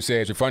JPEG, who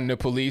says refund the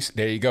police.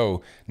 There you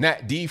go.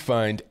 Not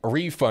defund,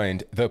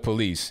 refund the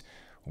police.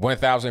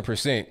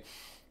 1000%.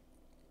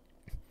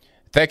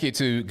 Thank you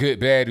to Good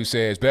Bad, who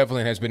says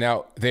Bevelin has been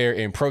out there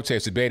in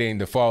protest debating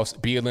the false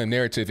BLM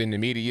narrative in the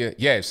media.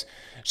 Yes,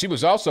 she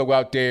was also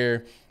out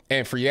there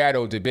in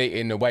Friado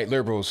debating the white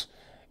liberals,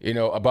 you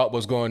know, about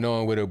what's going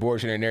on with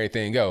abortion and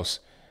everything else.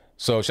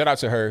 So shout out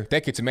to her.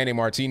 Thank you to Manny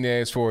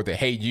Martinez for the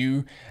hey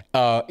you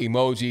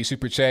emoji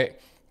super chat.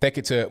 Thank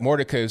you to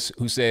Mordecus,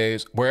 who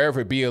says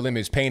wherever BLM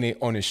is painted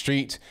on the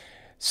street,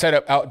 set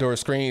up outdoor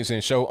screens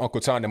and show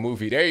Uncle Tom the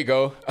movie. There you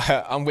go.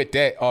 I'm with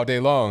that all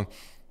day long.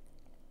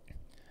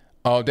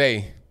 All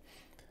day.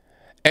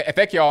 And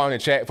thank y'all in the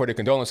chat for the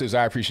condolences.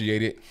 I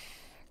appreciate it.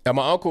 And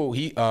my uncle,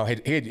 he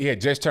had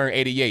just turned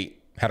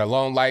 88. Had a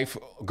long life,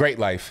 great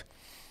life.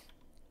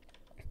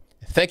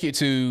 Thank you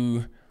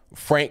to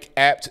Frank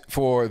Apt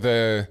for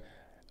the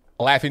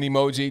laughing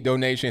emoji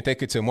donation. Thank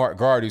you to Mark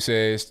Guard, who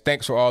says,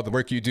 thanks for all the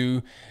work you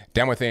do.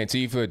 Down with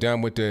Antifa,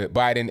 done with the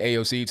Biden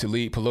AOC to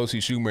lead Pelosi,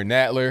 Schumer,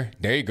 Nadler.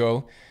 There you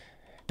go.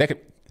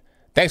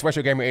 Thanks,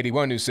 Retro Gamer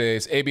 81, who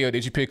says, ABO,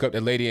 did you pick up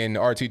the lady in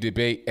the RT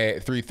debate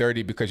at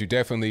 3:30 because you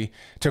definitely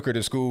took her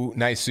to school?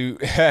 Nice suit.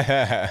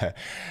 Thank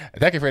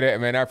you for that,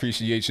 man. I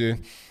appreciate you.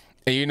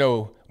 And you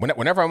know,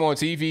 whenever I'm on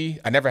TV,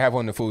 I never have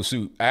on the full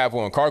suit. I have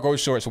on cargo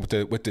shorts with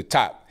the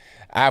top.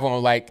 I have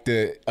on like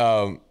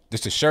the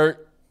just the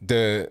shirt,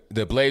 the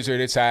blazer,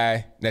 the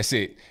tie. That's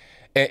it.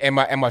 And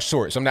my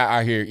shorts. I'm not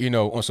out here, you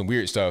know, on some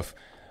weird stuff.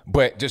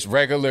 But just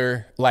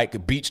regular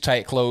like beach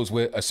tight clothes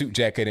with a suit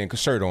jacket and a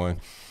shirt on.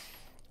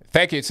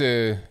 Thank you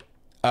to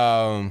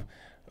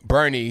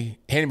Bernie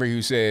Henry,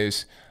 who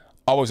says,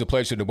 always a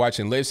pleasure to watch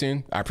and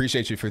listen. I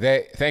appreciate you for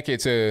that. Thank you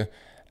to,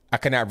 I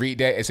cannot read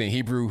that, it's in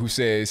Hebrew, who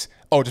says,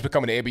 oh, just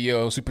becoming an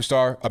ABL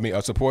superstar,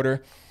 a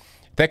supporter.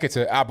 Thank you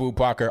to Abu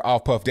Bakr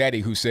Off Puff Daddy,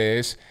 who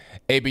says,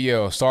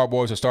 ABL, Star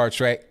Wars or Star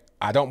Trek.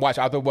 I don't watch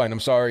either one. I'm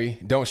sorry.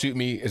 Don't shoot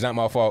me. It's not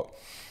my fault.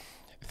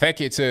 Thank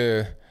you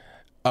to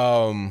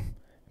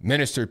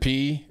Minister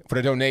P for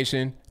the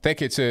donation.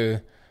 Thank you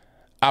to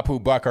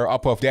Apu Bakr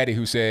Off Puff Daddy,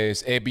 who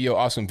says, ABO,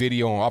 awesome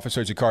video on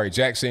Officer Jakari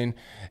Jackson.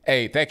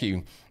 Hey, thank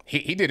you.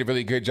 He did a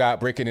really good job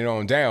breaking it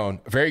on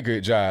down. Very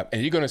good job.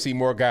 And you're going to see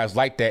more guys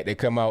like that that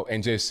come out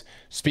and just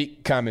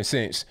speak common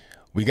sense.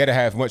 We got to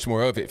have much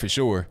more of it for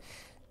sure.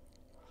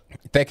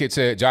 Thank you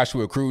to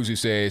Joshua Cruz, who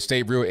says,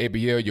 stay real,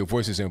 ABL. Your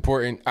voice is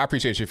important. I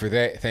appreciate you for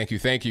that. Thank you.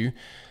 Thank you.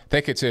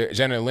 Thank you to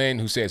Jenna Lynn,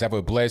 who says, have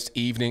a blessed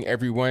evening,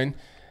 everyone.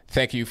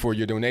 Thank you for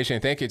your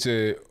donation. Thank you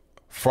to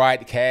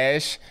Fried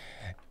Cash.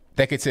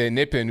 Thank you to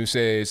Nippon, who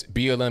says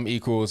BLM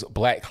equals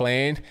Black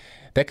Klan.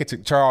 Thank you to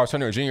Charles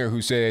Turner Jr.,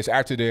 who says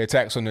after the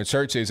attacks on the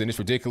churches and this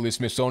ridiculous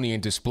Smithsonian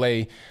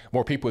display,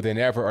 more people than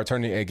ever are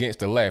turning against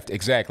the left.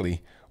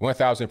 Exactly.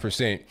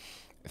 1000%.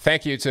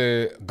 Thank you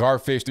to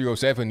Garfish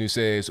 307, who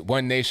says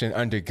one nation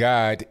under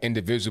God,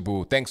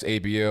 indivisible. Thanks,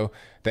 ABL.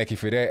 Thank you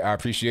for that. I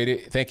appreciate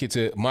it. Thank you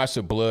to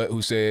Monster Blood,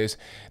 who says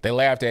they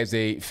laughed as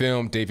they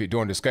filmed David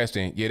Dorn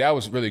disgusting. Yeah, that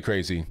was really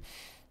crazy.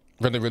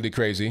 Really, really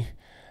crazy.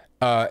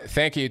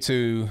 Thank you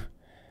to,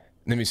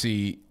 let me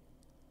see,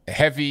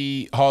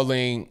 Heavy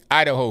Hauling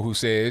Idaho, who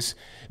says,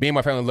 me and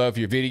my family love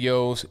your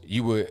videos.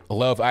 You would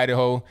love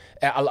Idaho.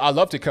 I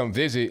love to come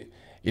visit.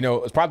 You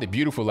know, it's probably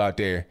beautiful out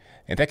there.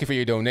 And thank you for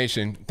your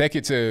donation. Thank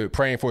you to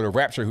Praying for the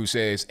Rapture, who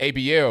says,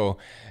 ABL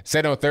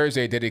said on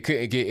Thursday that it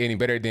couldn't get any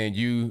better than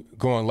you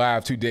going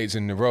live 2 days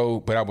in a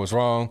row, but I was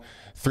wrong.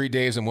 3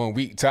 days in 1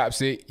 week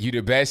tops it. You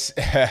the best.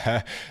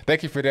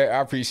 Thank you for that. I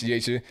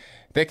appreciate you.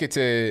 Thank you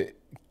to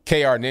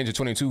KR Ninja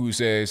 22, who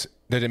says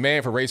the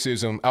demand for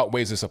racism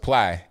outweighs the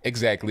supply.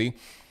 Exactly.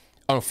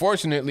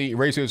 Unfortunately,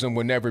 racism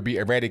will never be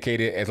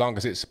eradicated as long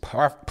as it's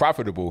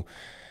profitable.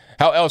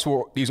 How else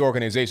will these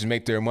organizations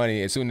make their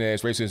money as soon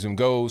as racism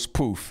goes?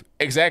 Poof.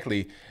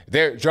 Exactly.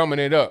 They're drumming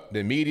it up.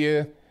 The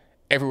media,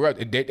 everywhere,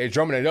 they're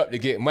drumming it up to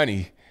get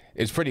money.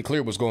 It's pretty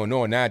clear what's going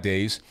on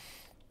nowadays.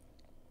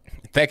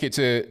 Thank you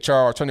to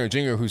Charles Turner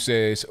Jr., who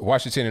says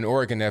Washington and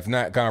Oregon have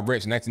not gone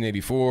red since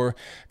 1984.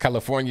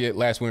 California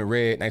last went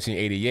red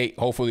 1988.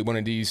 Hopefully one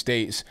of these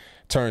states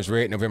turns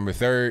red November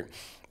 3rd.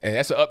 And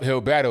that's an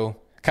uphill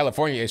battle.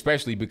 California,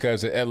 especially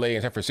because of LA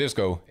and San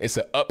Francisco. It's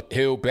an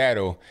uphill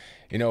battle,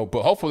 you know,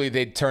 but hopefully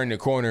they turn the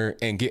corner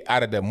and get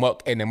out of the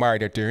muck and the mire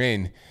that they're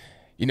in.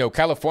 You know,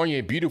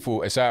 California,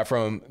 beautiful aside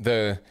from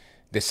the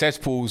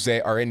cesspools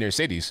that are in their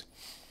cities.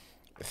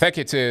 Thank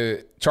you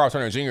to Charles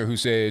Turner Jr., who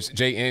says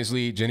Jay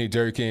Inslee, Jenny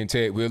Durkin,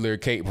 Ted Wheeler,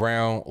 Kate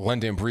Brown,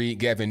 London Breed,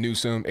 Gavin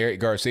Newsom, Eric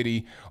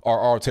Garcetti are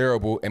all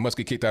terrible and must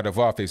get kicked out of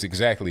office.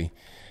 Exactly.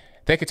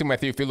 Thank you to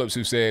Matthew Phillips,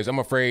 who says, I'm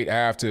afraid I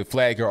have to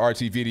flag your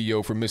RT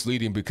video for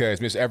misleading because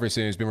Miss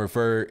Everson has been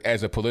referred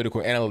as a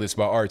political analyst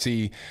by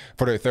RT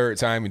for the third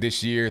time in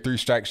this year. 3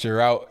 strikes,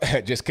 you're out.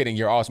 Just kidding.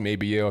 You're awesome,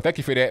 ABL. Thank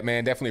you for that,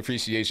 man. Definitely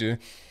appreciate you.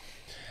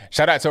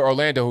 Shout out to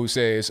Orlando, who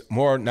says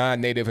more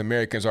non-Native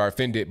Americans are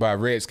offended by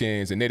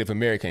Redskins than Native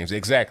Americans.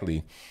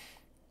 Exactly.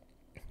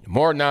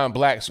 More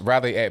non-blacks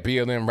rally at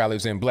BLM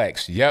rallies than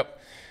blacks. Yep.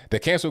 The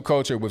cancel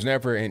culture was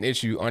never an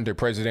issue under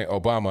President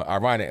Obama.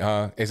 Ironic,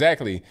 huh?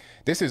 Exactly.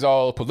 This is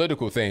all a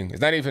political thing. It's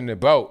not even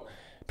about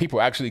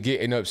people actually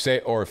getting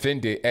upset or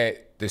offended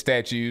at the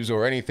statues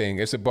or anything.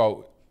 It's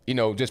about,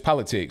 just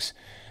politics.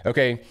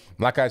 Okay.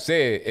 Like I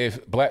said,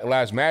 if Black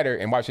Lives Matter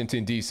in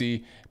Washington,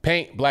 D.C.,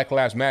 paint Black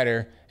Lives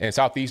Matter in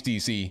Southeast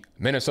D.C.,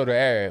 Minnesota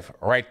Ave,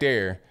 right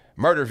there,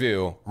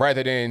 Murderville,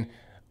 rather than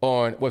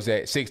on,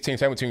 16th,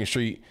 17th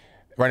Street,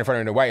 right in front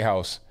of the White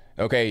House.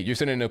 Okay, you're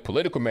sending a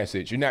political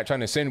message. You're not trying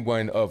to send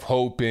one of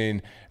hope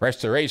and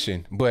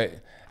restoration, but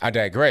I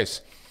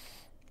digress.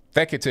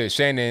 Thank you to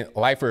Shannon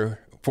Lifer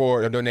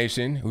for the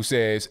donation, who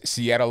says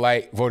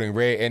Seattleite voting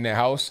red in the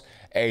House.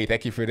 Hey,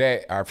 thank you for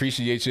that. I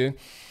appreciate you.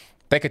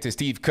 Thank you to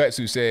Steve Cutts,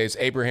 who says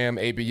Abraham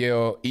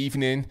ABL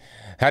evening.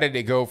 How did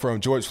it go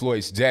from George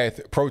Floyd's death,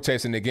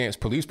 protesting against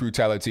police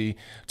brutality,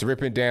 to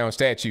ripping down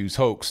statues?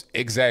 Hoax.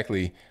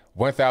 Exactly.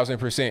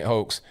 1,000%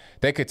 hoax.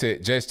 Thank you to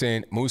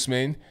Justin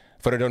Mooseman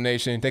for the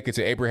donation. Thank you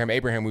to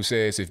Abraham, who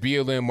says, if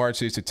BLM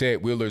marches to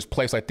Ted Wheeler's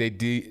place like they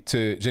did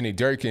to Jenny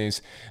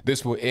Durkins,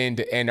 this will end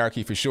the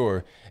anarchy for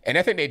sure. And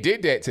I think they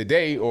did that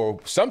today, or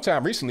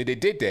sometime recently they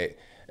did that.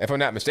 If I'm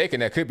not mistaken,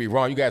 that could be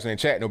wrong. You guys in the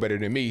chat know better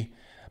than me.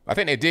 I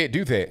think they did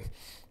do that.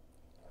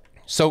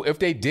 So if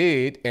they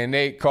did and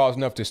they caused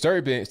enough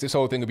disturbance, this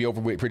whole thing will be over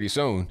with pretty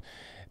soon.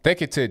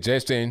 Thank you to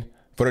Justin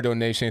for the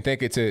donation.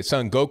 Thank you to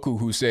Son Goku,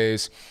 who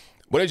says,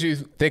 what did you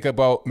think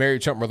about Mary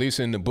Trump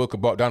releasing the book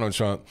about Donald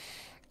Trump?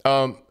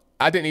 I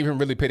didn't even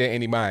really pay that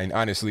any mind,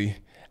 honestly.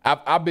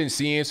 I've been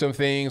seeing some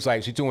things,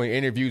 like she's doing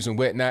interviews and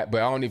whatnot,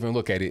 but I don't even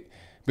look at it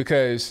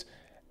because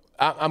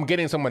I'm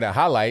getting some of the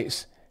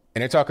highlights,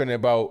 and they're talking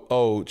about,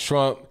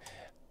 Trump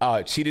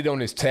cheated on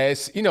his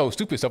test,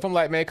 stupid stuff. I'm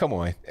like, man, come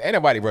on. Ain't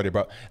nobody worried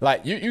about,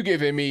 like, you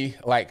giving me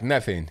like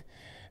nothing.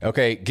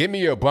 Okay, give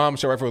me your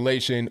bombshell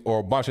revelation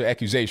or bombshell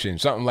accusation,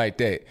 something like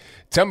that.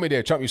 Tell me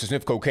that Trump used to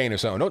sniff cocaine or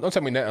something. Don't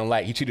tell me nothing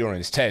like he cheated on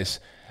his test.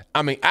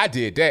 I mean, I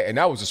did that, and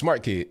I was a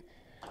smart kid.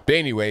 But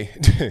anyway,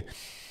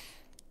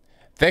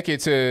 thank you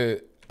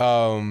to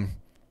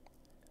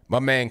my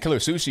man Killer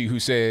Sushi, who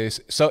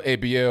says, so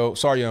ABL,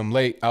 sorry I'm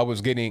late. I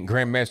was getting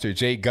Grandmaster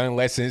J gun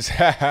lessons.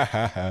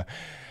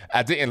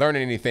 I didn't learn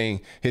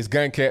anything. His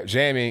gun kept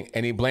jamming,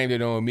 and he blamed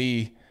it on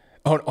me,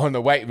 on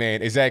the white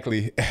man.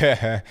 Exactly.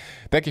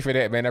 Thank you for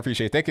that, man. I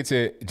appreciate it. Thank you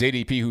to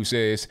JDP, who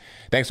says,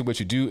 thanks for what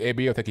you do,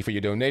 ABL. Thank you for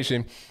your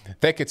donation.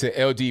 Thank you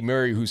to LD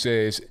Murray, who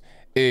says,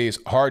 is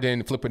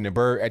Harden flipping the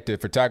bird at the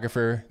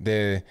photographer,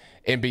 the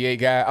NBA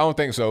guy? I don't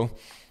think so.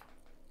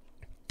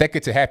 Thank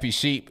you to Happy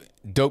Sheep,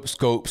 Dope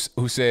Scopes,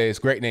 who says,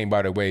 great name,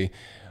 by the way.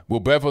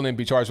 Will Bevelin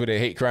be charged with a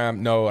hate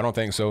crime? No, I don't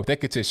think so.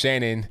 Thank you to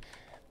Shannon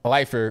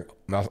Lifer.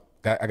 I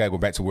got to go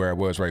back to where I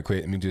was right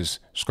quick. Let me just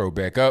scroll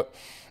back up.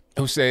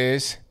 Who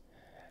says,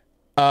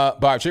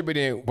 by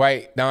attributing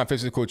white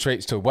non-physical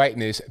traits to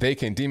whiteness, they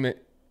can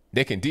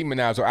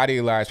demonize or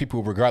idealize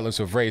people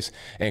regardless of race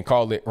and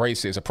call it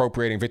racist,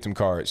 appropriating victim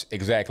cards.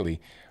 Exactly.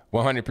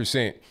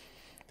 100%.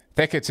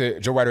 Thank you to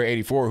Joe Ryder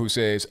 84, who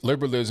says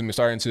liberalism is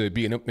starting to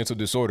be a mental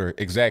disorder.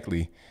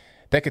 Exactly.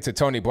 Thank you to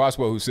Tony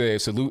Boswell, who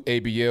says salute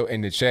ABL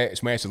in the chat,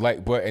 smash the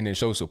like button and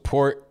show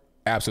support.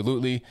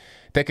 Absolutely.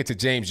 Thank you to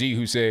James G,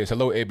 who says,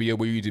 hello, ABL,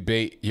 will you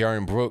debate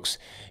Yaron Brooks?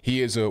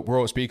 He is a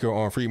world speaker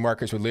on free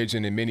markets,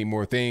 religion, and many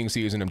more things.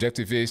 He is an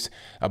objectivist.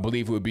 I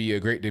believe it would be a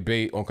great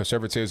debate on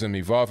conservatism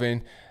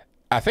evolving.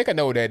 I think I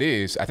know what that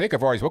is. I think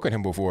I've already spoken to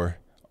him before.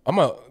 I'm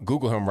going to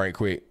Google him right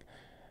quick.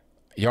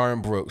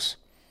 Yaron Brooks.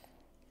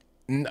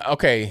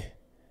 Okay.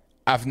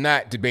 I've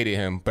not debated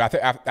him, but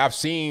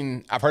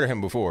I've heard of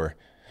him before.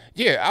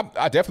 Yeah,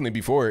 I'll definitely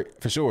be for it,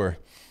 for sure.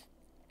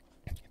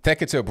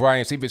 Thank you to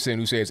Brian Stevenson,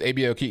 who says,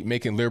 ABL keep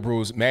making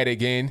liberals mad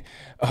again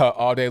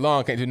all day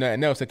long. Can't do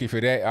nothing else. Thank you for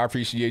that. I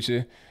appreciate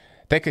you.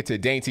 Thank you to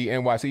Dainty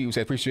NYC, who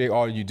says, appreciate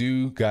all you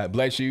do. God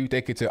bless you.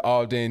 Thank you to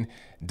Alden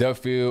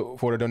Duffield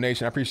for the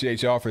donation. I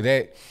appreciate y'all for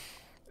that.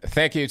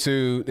 Thank you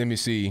to, let me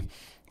see.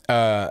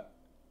 I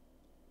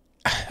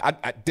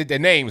did the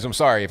names. I'm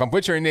sorry. If I'm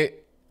butchering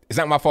it, it's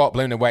not my fault.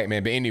 Blame the white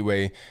man. But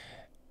anyway,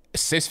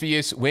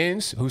 Sisyphus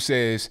Wins, who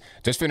says,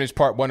 just finished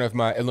part 1 of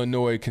my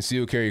Illinois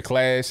concealed carry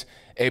class.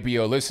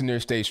 ABL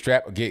listeners, stay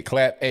strapped or get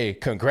clapped. Hey,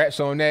 congrats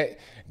on that.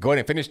 Go ahead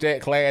and finish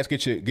that class.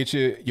 Get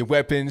your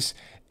weapons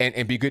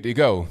and be good to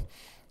go.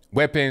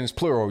 Weapons,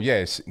 plural,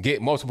 yes.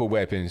 Get multiple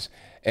weapons.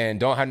 And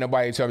don't have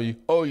nobody tell you,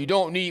 oh, you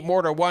don't need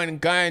more than one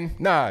gun.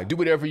 Nah, do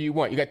whatever you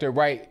want. You got the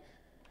right.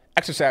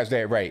 Exercise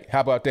that right.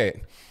 How about that?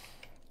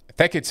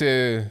 Thank you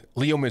to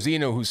Leo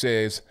Mazzino, who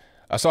says,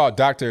 I saw a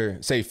doctor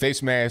say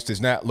face mask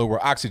does not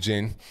lower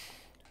oxygen,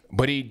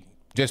 but he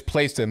just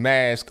placed a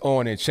mask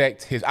on and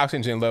checked his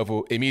oxygen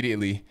level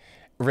immediately.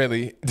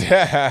 Really?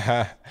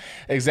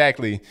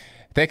 Exactly.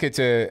 Thank you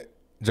to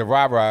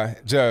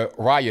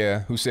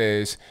Jaraya, who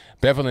says,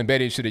 Bevel and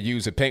Betty should have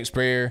used a paint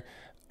sprayer.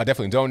 I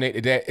definitely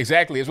donated that.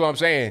 Exactly. That's what I'm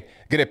saying.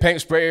 Get a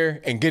paint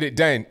sprayer and get it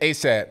done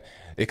ASAP.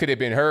 It could have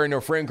been her and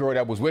her friend girl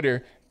that was with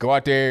her Go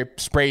out there,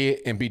 spray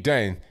it, and be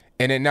done.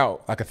 In and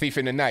out, like a thief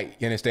in the night.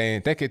 You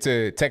understand? Thank you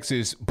to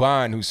Texas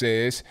Bond, who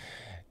says,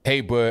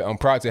 "Hey, bud, I'm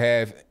proud to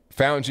have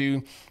found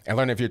you and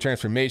learned of your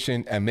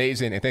transformation.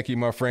 Amazing. And thank you,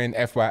 my friend.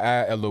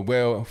 FYI,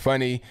 LOL,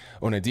 funny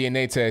on a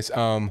DNA test.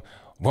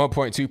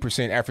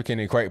 1.2% African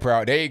and quite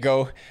proud." There you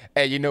go.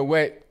 Hey, you know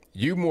what?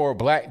 You more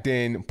black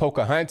than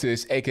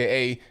Pocahontas,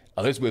 a.k.a.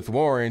 Elizabeth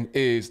Warren,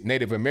 is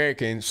Native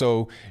American.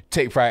 So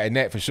take pride in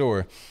that for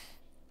sure.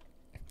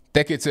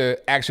 Thank you to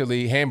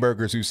Actually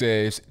Hamburgers, who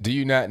says, "Do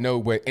you not know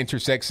what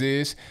intersex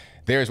is?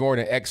 There's more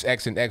than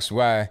XX and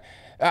XY.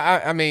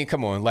 I mean,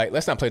 come on. Like,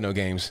 let's not play no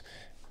games.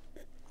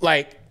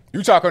 Like,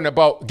 you're talking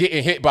about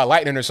getting hit by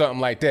lightning or something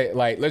like that.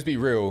 Like, let's be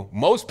real.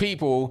 Most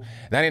people,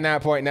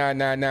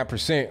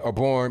 99.999%, are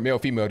born male,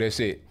 female. That's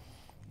it.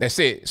 That's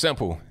it.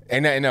 Simple.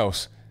 Ain't nothing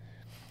else.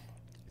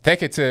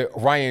 Thank you to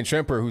Ryan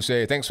Tremper, who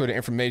said, "Thanks for the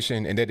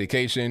information and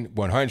dedication.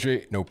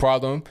 100, no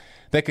problem."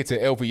 Thank you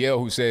to LVL,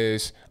 who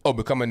says, "Oh,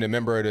 becoming a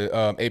member of the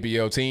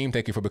ABL team.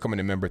 Thank you for becoming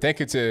a member." Thank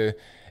you to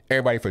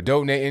everybody for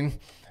donating.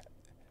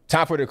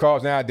 Time for the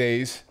calls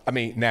nowadays. I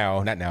mean,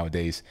 now, not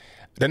nowadays.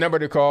 The number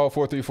to call,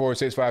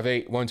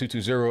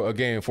 434-658-1220.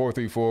 Again,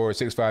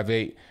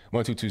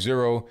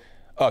 434-658-1220.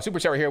 Super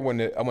chat right here I want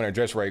to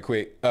address right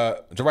quick.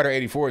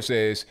 Gerardo84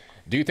 says,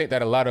 "Do you think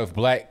that a lot of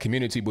black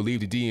community believe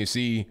the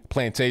DNC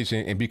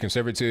plantation and be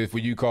conservative?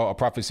 Will you call a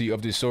prophecy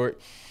of this sort?"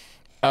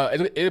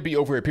 It'll be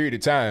over a period of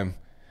time.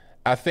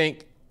 I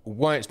think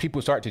once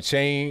people start to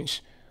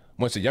change,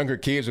 once the younger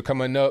kids are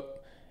coming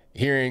up,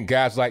 hearing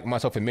guys like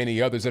myself and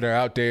many others that are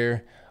out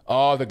there,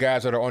 all the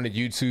guys that are on the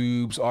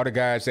YouTubes, all the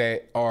guys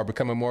that are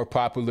becoming more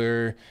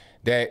popular,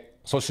 that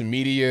social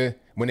media,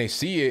 when they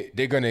see it,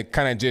 they're going to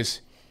kind of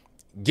just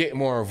get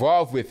more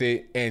involved with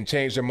it and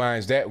change their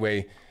minds that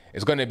way.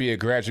 It's going to be a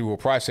gradual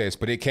process,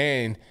 but it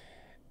can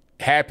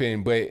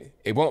happen, but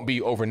it won't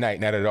be overnight,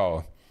 not at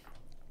all.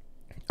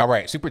 All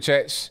right, super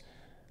chats.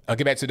 I'll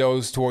get back to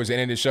those towards the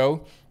end of the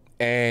show.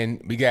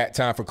 And we got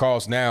time for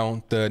calls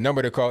now. The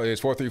number to call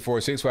is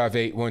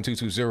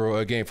 434-658-1220.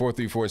 Again,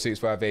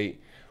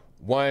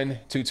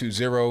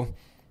 434-658-1220.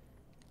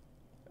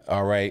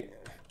 All right.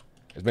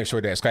 Let's make sure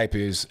that Skype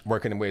is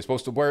working the way it's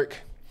supposed to work.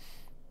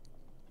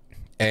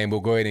 And we'll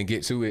go ahead and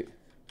get to it. Let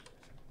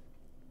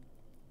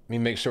me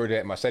make sure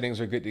that my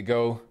settings are good to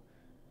go.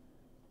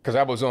 Because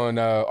I was on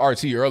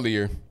RT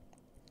earlier.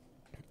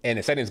 And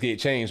the settings get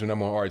changed when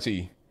I'm on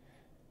RT.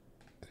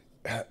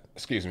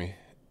 Excuse me.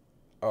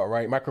 All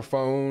right,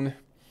 microphone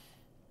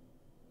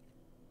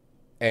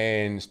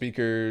and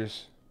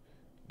speakers.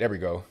 There we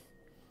go.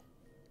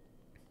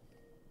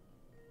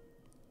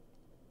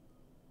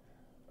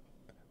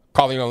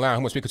 Calling online.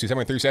 Who wants to speak to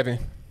 737?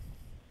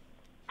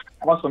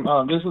 Awesome.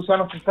 This is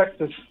Santa from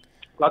Texas.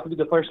 Glad to be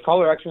the first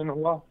caller actually in a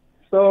while.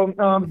 So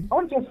I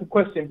want to ask a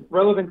question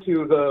relevant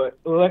to the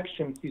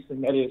election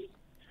season, that is.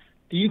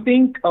 Do you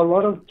think a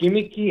lot of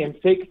gimmicky and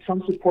fake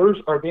Trump supporters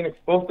are being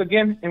exposed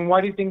again? And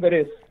why do you think that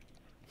is?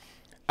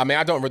 I mean,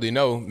 I don't really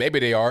know. Maybe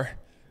they are.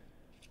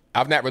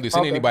 I've not really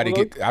seen anybody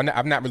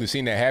I've not really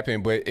seen that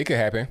happen, but it could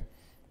happen.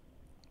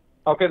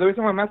 Okay, the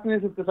reason why I'm asking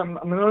this is because I'm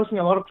noticing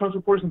a lot of Trump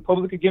supporters in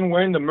public again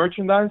wearing the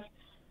merchandise,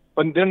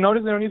 but they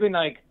don't even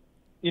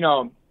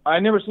I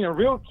never seen a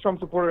real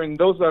Trump supporter and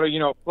those that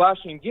are,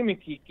 flashy and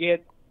gimmicky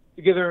get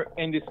together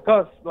and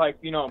discuss,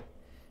 the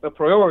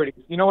priorities.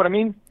 You know what I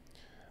mean?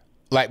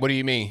 Like, what do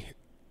you mean?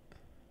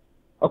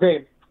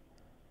 Okay,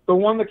 the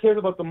one that cares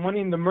about the money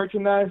and the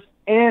merchandise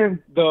and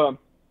the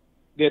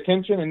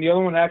attention, and the other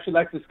one that actually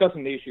likes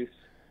discussing the issues.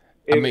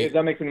 If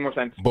that makes any more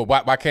sense. But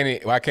why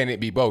can't it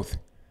be both?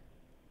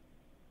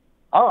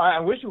 Oh, I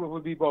wish it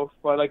would be both,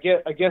 but I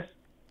guess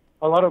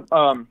a lot of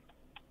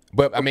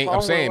But I mean,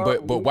 I'm saying,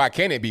 but why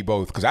can't it be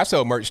both? Because I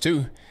sell merch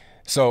too,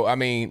 so I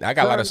mean, I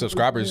got a lot of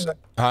subscribers,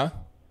 huh?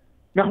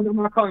 No, I'm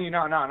not calling you. No.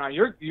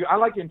 I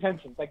like your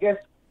intentions. I guess.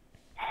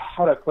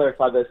 How do I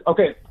clarify this?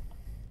 Okay.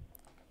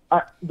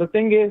 The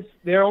thing is,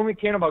 they're only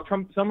caring about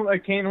Trump. Some are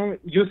only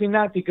using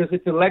that because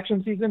it's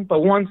election season.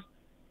 But once,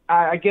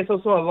 I guess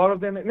also a lot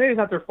of them, maybe it's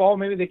not their fault.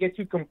 Maybe they get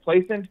too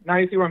complacent. Now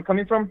you see where I'm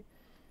coming from?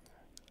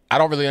 I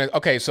don't really.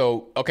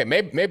 Okay,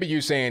 maybe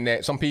you're saying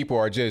that some people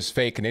are just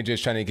fake and they're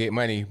just trying to get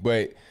money.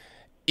 But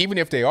even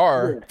if they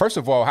are, first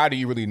of all, how do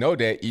you really know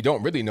that? You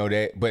don't really know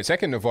that. But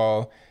second of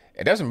all,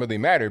 it doesn't really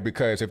matter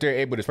because if they're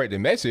able to spread the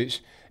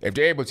message, if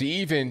they're able to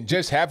even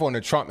just have on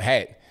a Trump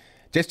hat,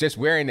 just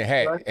wearing the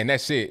hat, right, and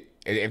that's it.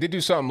 If they do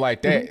something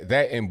like that,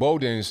 that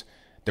emboldens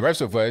the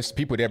rest of us,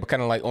 people that are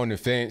kind of like on the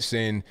fence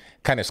and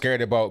kind of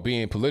scared about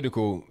being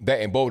political,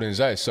 that emboldens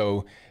us.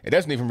 So it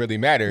doesn't even really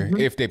matter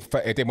if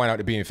they wind out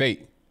to being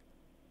fake.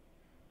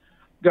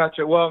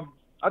 Gotcha. Well,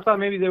 I thought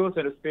maybe there was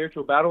a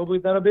spiritual battle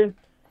with that a bit.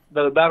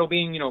 The battle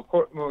being,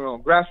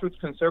 grassroots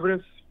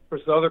conservatives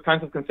versus other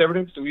kinds of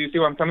conservatives. Do you see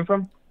where I'm coming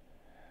from?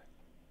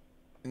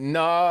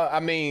 No, I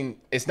mean,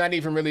 it's not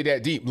even really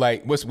that deep.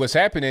 Like what's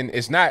happening,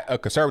 it's not a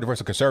conservative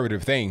versus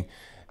conservative thing.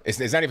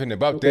 It's not even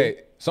about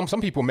that. Some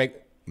people make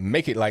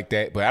it like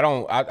that, but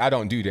I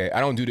don't do that. I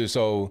don't do this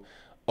whole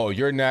oh,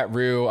 you're not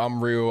real,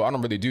 I'm real. I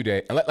don't really do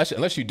that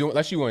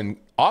unless you're in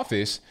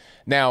office.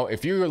 Now,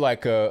 if you're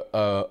like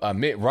a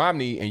Mitt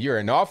Romney and you're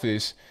in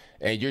office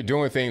and you're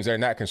doing things that are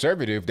not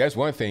conservative, that's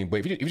one thing.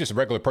 But if you're just a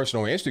regular person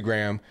on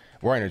Instagram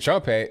wearing a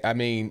Trump hat, I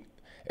mean,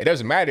 it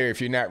doesn't matter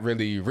if you're not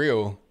really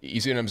real.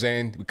 You see what I'm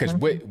saying? Because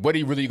what are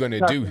you really going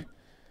to do?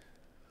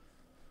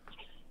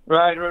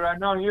 Right.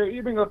 No,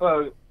 you bring up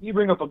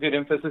a good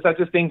emphasis. I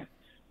just think,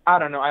 I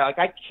don't know.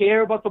 I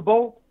care about the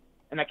vote,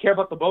 and I care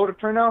about the voter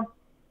turnout,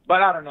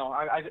 but I don't know.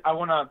 I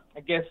want to,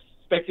 I guess,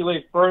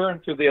 speculate further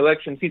until the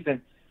election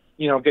season,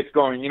 gets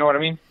going. You know what I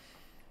mean?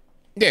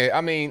 Yeah.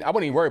 I mean, I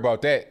wouldn't even worry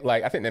about that.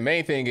 Like, I think the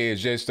main thing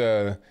is just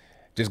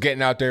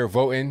getting out there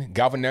voting,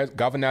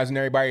 galvanizing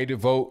everybody to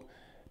vote.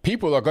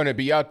 People are going to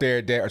be out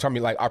there that are talking to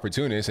me like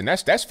opportunists, and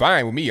that's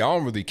fine with me. I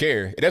don't really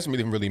care. It doesn't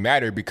really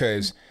matter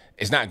because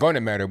it's not going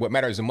to matter. What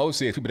matters the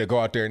most is people that go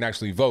out there and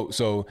actually vote.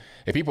 So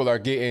if people are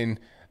getting,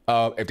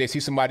 if they see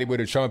somebody with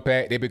a Trump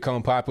hat, they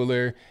become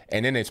popular,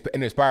 and then it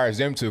inspires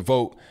them to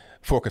vote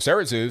for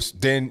conservatives,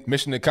 then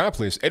mission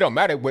accomplished. It don't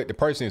matter what the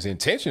person's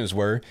intentions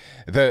were.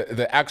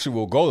 The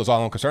actual goal is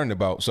all I'm concerned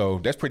about. So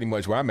that's pretty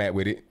much where I'm at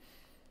with it.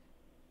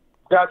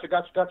 Gotcha.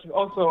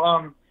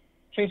 Also,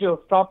 change the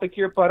topic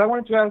here, but I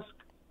wanted to ask,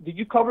 did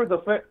you cover the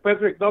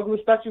Frederick Douglass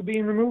statue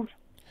being removed?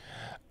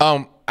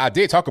 I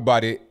did talk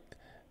about it,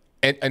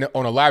 and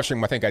on a live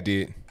stream, I think I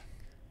did.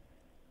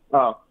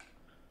 Oh,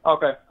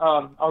 okay.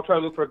 I'll try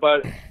to look for it.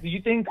 But do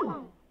you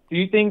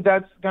think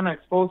that's gonna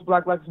expose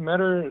Black Lives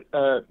Matter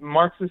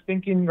Marxist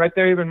thinking right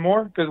there even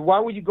more? Because why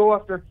would you go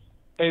after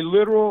a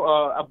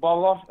literal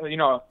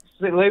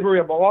slavery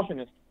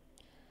abolitionist?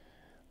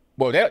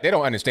 Well, they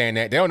don't understand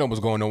that. They don't know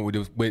what's going on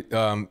with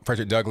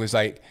Frederick Douglass.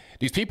 Like,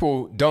 these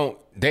people don't.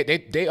 They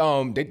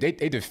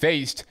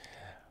defaced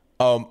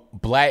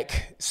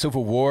Black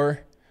Civil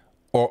War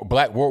or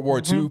Black World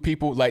War II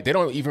people. Like, they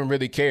don't even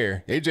really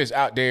care. They're just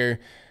out there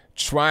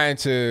trying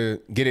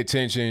to get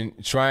attention,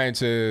 trying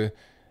to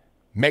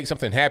make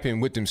something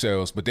happen with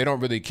themselves, but they don't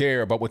really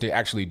care about what they're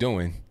actually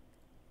doing.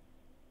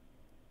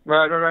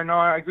 Right. No,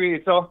 I agree.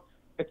 It's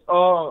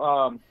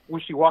all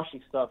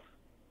wishy-washy stuff.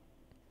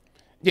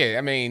 Yeah,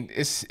 I mean,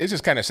 it's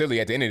just kind of silly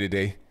at the end of the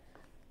day.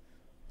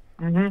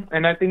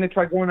 And I think they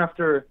tried going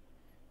after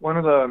one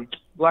of the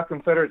Black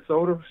Confederate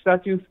soldier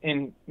statues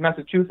in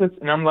Massachusetts,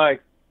 and I'm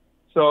like,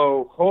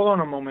 so hold on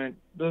a moment.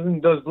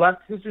 Does Black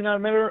history not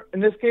matter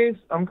in this case?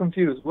 I'm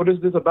confused. What is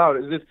this about?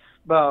 Is this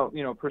about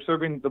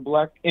preserving the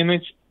Black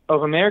image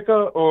of America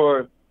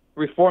or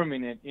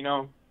reforming it? They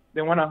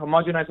want to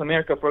homogenize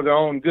America for their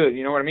own good.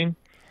 You know what I mean?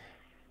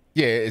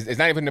 Yeah, it's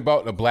not even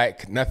about the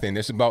Black nothing.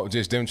 It's about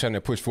just them trying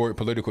to push forward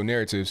political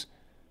narratives.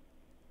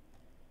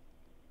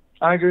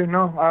 I agree.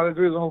 No, I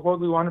agree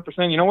wholly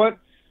 100%. You know what?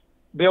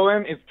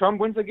 BLM, if Trump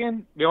wins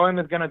again,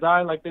 BLM is going to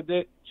die like they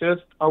did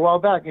just a while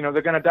back.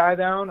 They're going to die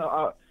down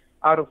out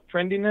of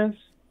trendiness,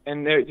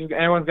 and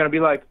everyone's going to be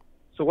like,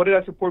 so what did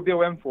I support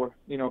BLM for?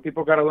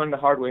 People got to learn the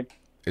hard way.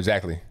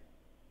 Exactly.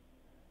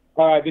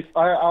 All right,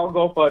 I'll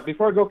go. But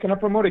before I go, can I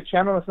promote a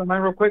channel that's on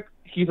mine real quick?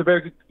 He's a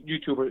very good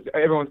YouTuber.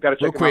 Everyone's got to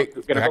check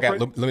him out. I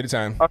got limited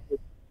time.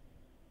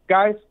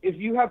 Guys, if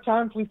you have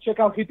time, please check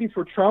out Hippies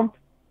for Trump.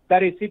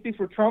 That is Hippies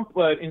for Trump,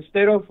 but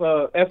instead of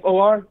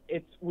FOR,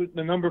 it's with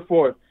the number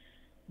 4.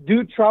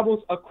 Dude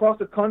travels across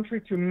the country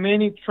to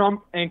many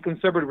Trump and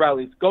conservative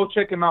rallies. Go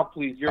check him out,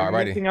 please. You're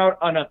missing out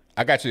on a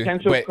I got you.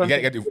 But you got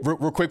to do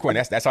real quick one.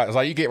 That's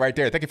all you get right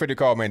there. Thank you for the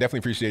call, man. Definitely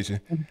appreciate you.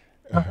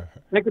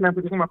 Thank you, man,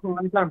 for taking my phone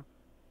anytime.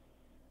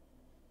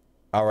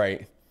 All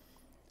right.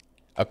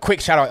 A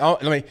quick shout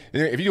out.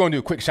 If you're going to do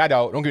a quick shout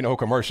out, don't give no whole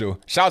commercial.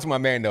 Shout out to my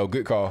man, though.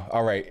 Good call.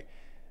 All right.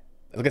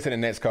 Let's get to the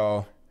next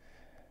call.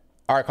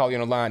 All right, call you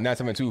on the line.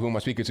 972. Who am I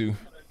speaking to?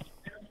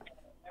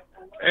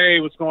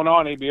 Hey, what's going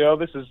on, ABL?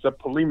 This is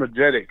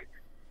Polymagnetic.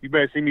 You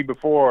may have seen me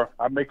before.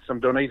 I make some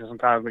donations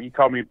sometimes, but you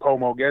call me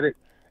Pomogetic.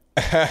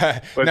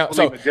 But no,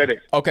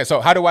 okay, so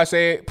how do I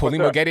say it?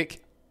 Polymagnetic?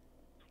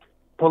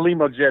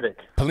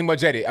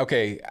 Polymagnetic.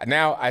 Okay,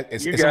 now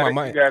it's on my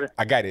mind.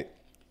 I got it.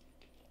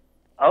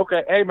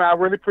 Okay. Hey, man, I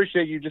really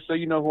appreciate you. Just so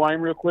you know who I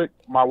am real quick,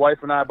 my wife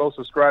and I both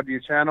subscribe to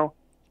your channel.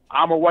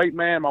 I'm a white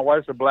man. My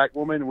wife's a Black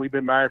woman, and we've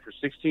been married for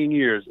 16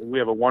 years, and we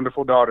have a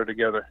wonderful daughter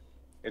together.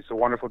 It's a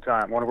wonderful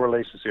time, wonderful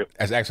relationship.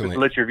 That's excellent. Just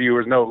to let your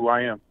viewers know who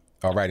I am.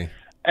 All righty.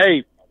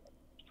 Hey,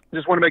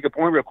 just want to make a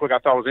point real quick I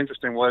thought was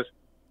interesting was,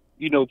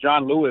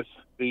 John Lewis,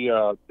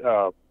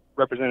 the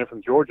representative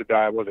from Georgia,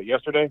 died, was it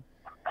yesterday?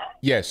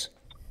 Yes.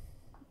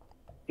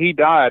 He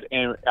died,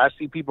 and I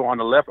see people on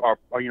the left are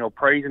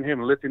praising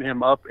him, lifting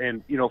him up,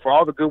 and, for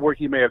all the good work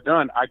he may have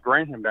done, I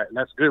grant him that, and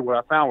that's good. What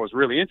I found was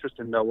really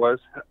interesting, though, was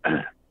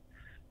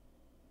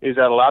is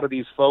that a lot of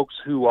these folks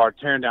who are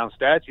tearing down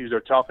statues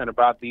are talking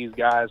about these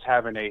guys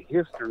having a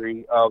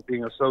history of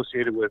being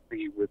associated with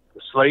the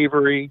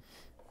slavery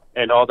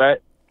and all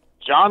that.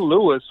 John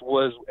Lewis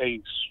was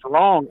a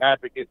strong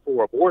advocate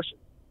for abortion,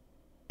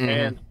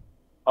 and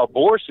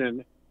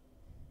abortion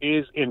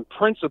is in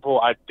principle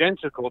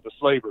identical to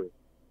slavery.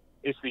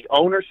 It's the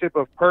ownership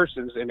of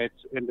persons, and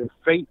the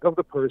fate of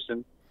the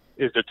person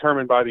is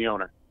determined by the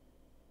owner.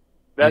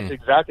 That's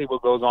exactly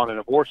what goes on in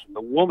abortion.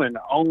 The woman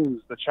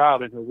owns the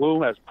child in her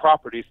womb as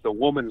property. It's the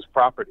woman's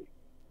property.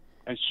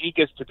 And she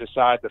gets to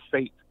decide the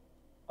fate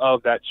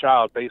of that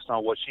child based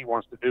on what she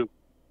wants to do.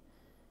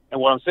 And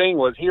what I'm saying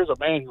was, here's a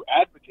man who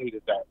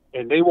advocated that,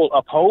 and they will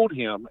uphold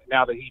him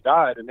now that he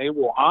died, and they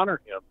will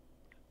honor him.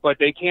 But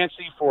they can't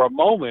see for a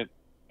moment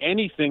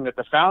anything that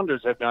the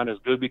founders have done is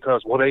good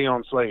because, well, they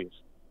own slaves.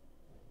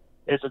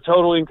 It's a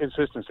total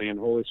inconsistency in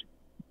the whole issue.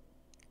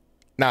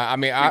 Nah, I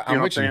mean,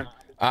 I'm with you.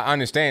 I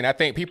understand. I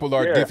think people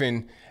are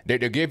they're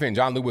giving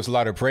John Lewis a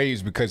lot of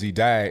praise because he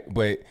died,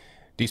 but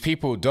these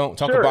people don't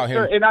talk about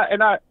him.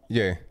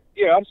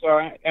 Yeah, I'm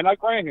sorry, and I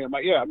grant him.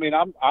 I mean,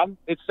 I'm.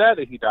 It's sad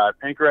that he died,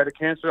 pancreatic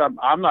cancer.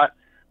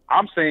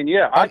 I'm saying,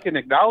 I can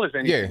acknowledge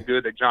anything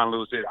good that John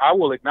Lewis did. I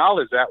will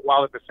acknowledge that,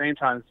 while at the same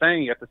time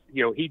saying,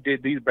 he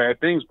did these bad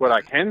things. But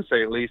I can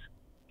say at least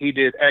he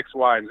did X,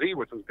 Y, and Z,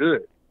 which was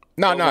good.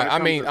 No, I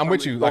mean, I'm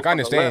with you. Like, I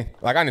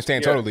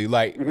understand. Totally.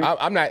 Like,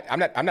 I'm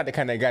not the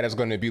kind of guy that's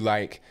going to be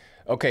like,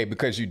 okay,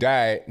 because you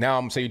died, now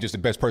I'm gonna say you're just the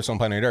best person on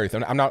planet Earth.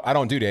 I'm not. I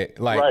don't do that.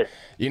 Like,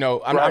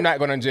 I'm not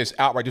gonna just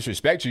outright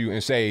disrespect you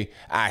and say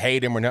I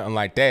hate him or nothing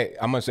like that.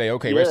 I'm gonna say,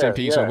 okay, rest in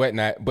peace and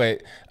whatnot.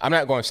 But I'm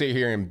not gonna sit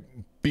here and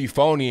be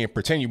phony and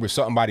pretend you were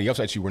somebody else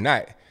that you were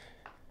not.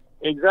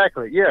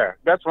 Exactly. Yeah,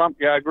 that's what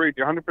I agree with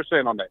you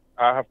 100% on that.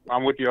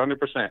 I'm with you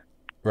 100%.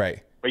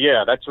 Right. But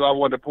that's what I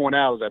wanted to point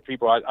out, is that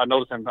people, I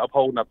noticed them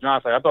upholding up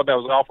John. I thought that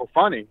was awful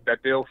funny that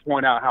they'll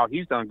point out how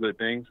he's done good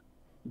things.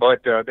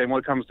 But then when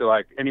it comes to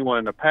like anyone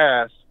in the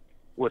past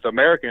with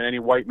America, any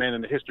white man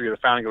in the history of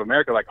the founding of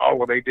America, like, oh,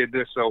 well, they did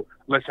this, so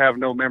let's have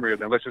no memory of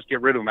them. Let's just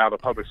get rid of them out of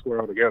the public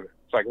square altogether.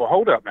 It's like, well,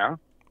 hold up now.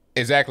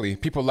 Exactly.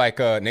 People like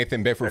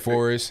Nathan Bedford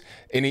Forrest,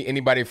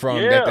 anybody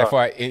from that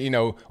far,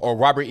 or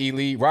Robert E.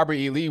 Lee. Robert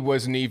E. Lee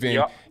wasn't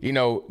even,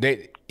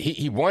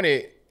 he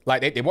wanted,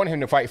 like, they wanted him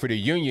to fight for the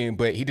Union,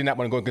 but he did not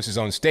want to go against his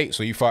own state,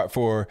 so he fought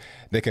for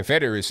the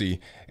Confederacy.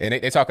 And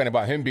they're talking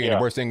about him being the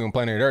worst thing on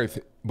planet Earth,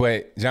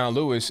 but John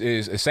Lewis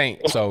is a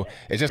saint. So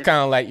it's just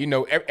kind of like,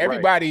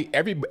 everybody,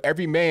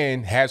 every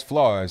man has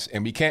flaws,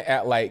 and we can't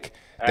act like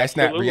that's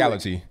not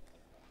reality.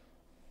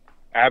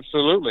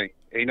 Absolutely.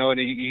 And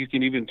you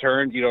can even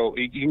turn,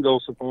 you can go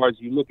so far as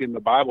you look in the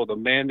Bible, the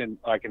men, and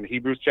like in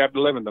Hebrews chapter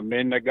 11, the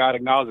men that God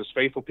acknowledges as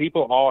faithful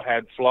people all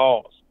had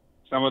flaws.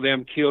 Some of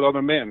them killed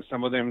other men.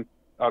 Some of them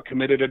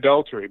committed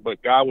adultery,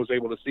 but God was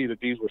able to see that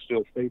these were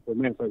still faithful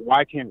men. It's like,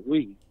 why can't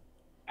we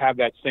have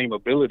that same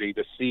ability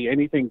to see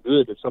anything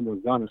good that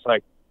someone's done? It's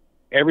like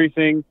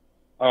everything,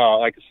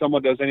 like if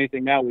someone does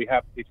anything now,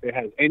 if it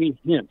has any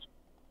hint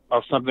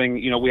of something,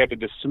 we have to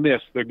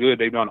dismiss the good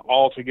they've done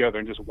altogether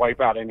and just wipe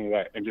out any of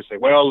that and just say,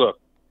 well, look,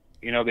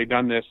 they've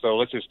done this, so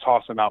let's just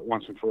toss them out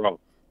once and for all.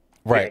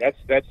 Right.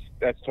 Yeah,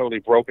 that's totally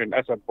broken.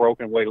 That's a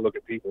broken way to look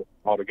at people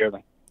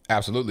altogether.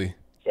 Absolutely.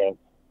 So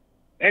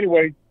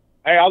anyway,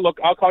 hey,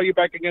 I'll call you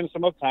back again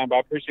some other time, but I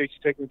appreciate you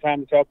taking the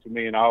time to talk to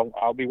me, and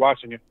I'll be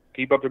watching you.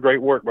 Keep up the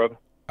great work, brother.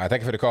 All right,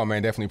 thank you for the call,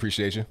 man. Definitely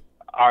appreciate you.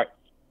 All right.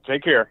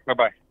 Take care.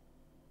 Bye-bye.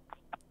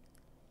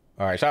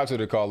 All right, shout out to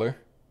the caller.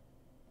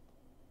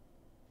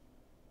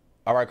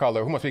 All right,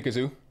 caller, who am I speaking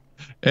to?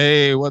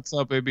 Hey, what's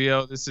up,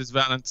 ABL? This is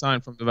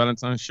Valentine from the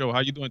Valentine Show. How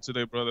you doing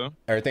today, brother?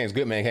 Everything's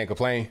good, man. Can't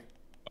complain.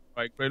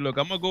 All right, great. Look,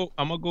 I'm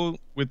gonna go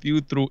with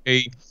you through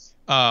a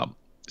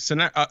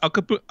scenario. A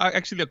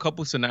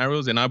couple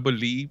scenarios, and I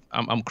believe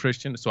I'm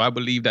Christian, so I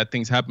believe that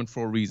things happen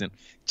for a reason.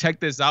 Check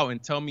this out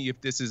and tell me if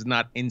this is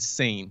not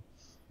insane.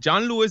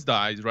 John Lewis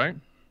dies, right?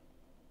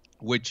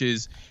 Which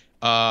is,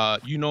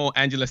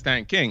 Angela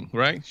Stanton King,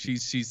 right?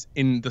 She's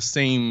in the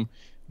same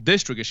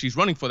district, and she's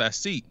running for that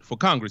seat for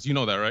Congress. You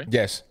know that, right?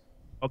 Yes.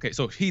 Okay,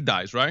 so he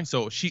dies, right?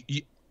 So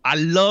I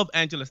love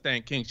Angela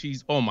Stanton King.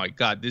 She's, oh my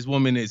God, this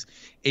woman is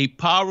a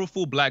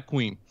powerful black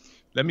queen.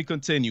 Let me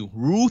continue.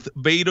 Ruth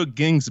Bader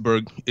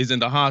Ginsburg is in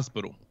the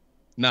hospital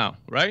now,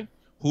 right?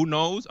 Who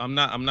knows? I'm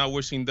not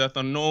wishing death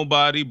on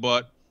nobody,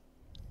 but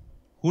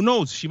who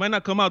knows? She might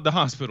not come out the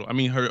hospital. I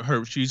mean,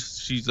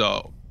 she's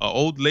a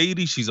old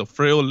lady. She's a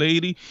frail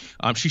lady.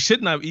 She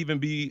should not even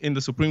be in the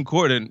Supreme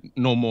Court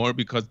no more,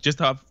 because just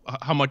how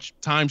much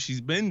time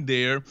she's been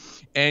there,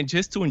 and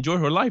just to enjoy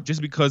her life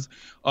just because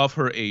of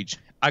her age.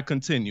 I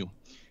continue.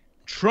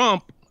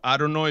 Trump, I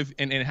don't know if,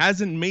 and it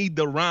hasn't made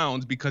the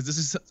rounds because this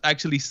is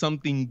actually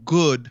something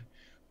good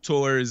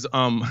towards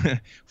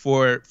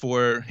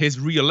for his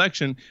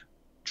reelection.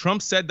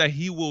 Trump said that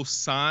he will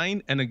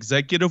sign an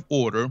executive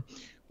order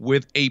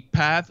with a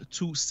path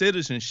to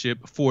citizenship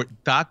for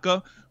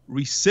DACA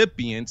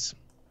recipients.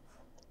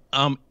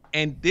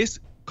 And this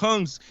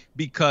comes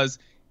because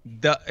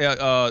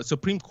the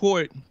Supreme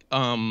Court,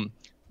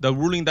 the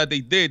ruling that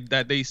they did,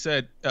 that they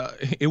said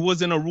it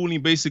wasn't a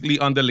ruling basically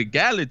on the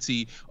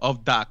legality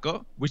of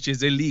DACA, which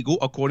is illegal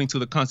according to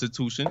the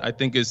Constitution. I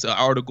think it's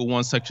Article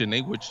 1, Section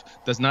 8, which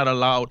does not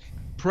allow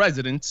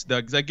presidents, the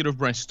executive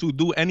branch, to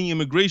do any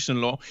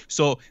immigration law.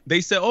 So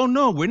they said, oh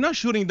no, we're not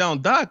shooting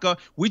down DACA.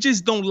 We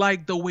just don't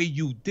like the way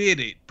you did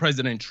it,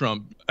 President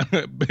Trump,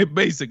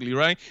 basically,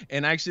 right?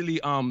 And actually,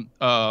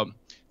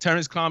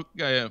 Terrence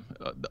I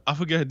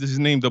forget his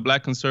name, the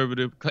black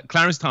conservative,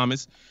 Clarence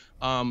Thomas,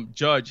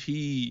 judge,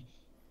 he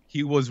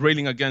was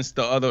railing against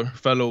the other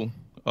fellow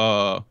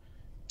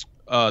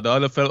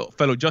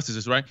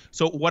justices, right?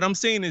 So what I'm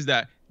saying is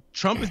that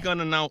Trump is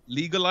gonna now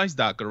legalize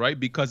DACA, right?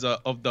 Because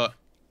of the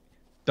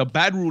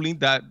bad ruling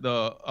that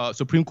the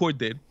Supreme Court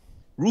did.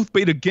 Ruth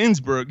Bader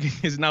Ginsburg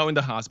is now in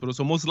the hospital,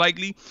 so most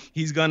likely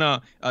he's gonna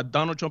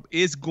Donald Trump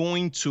is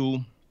going to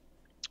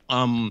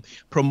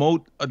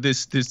promote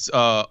this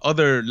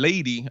other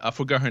lady. I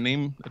forgot her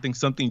name. I think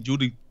something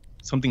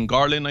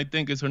Garland, I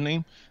think is her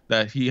name,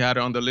 that he had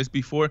on the list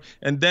before.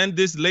 And then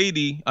this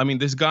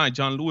guy,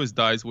 John Lewis,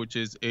 dies, which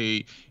is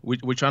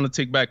we're trying to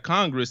take back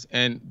Congress.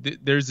 And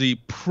there's a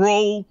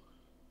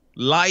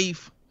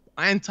pro-life,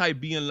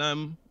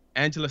 anti-BLM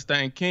Angela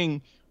Stanton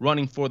King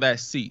running for that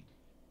seat.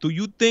 Do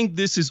you think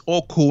this is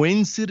all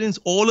coincidence,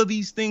 all of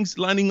these things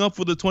lining up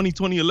for the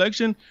 2020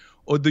 election?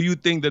 Or do you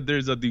think that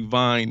there's a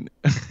divine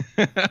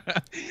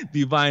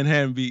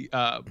hand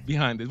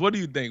behind this? What do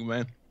you think,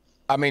 man?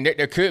 I mean,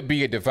 there could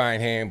be a divine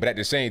hand, but at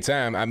the same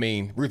time, I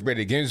mean, Ruth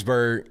Bader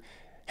Ginsburg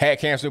had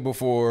cancer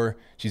before.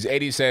 She's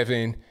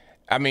 87.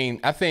 I mean,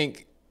 I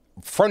think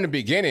from the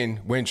beginning,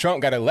 when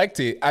Trump got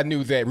elected, I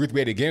knew that Ruth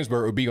Bader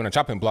Ginsburg would be on a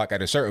chopping block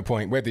at a certain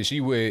point, whether she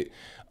would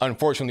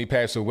unfortunately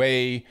pass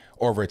away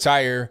or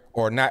retire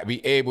or not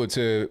be able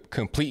to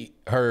complete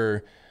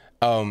her,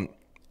 her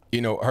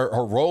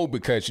role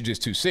because she's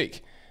just too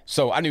sick.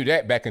 So I knew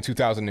that back in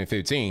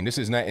 2015. This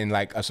is nothing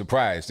like a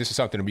surprise. This is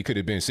something that we could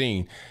have been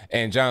seeing.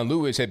 And John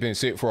Lewis had been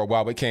sick for a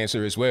while with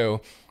cancer as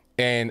well.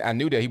 And I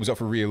knew that he was up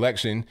for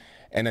re-election.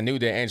 And I knew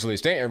that Angela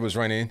Stanton was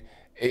running.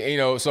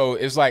 So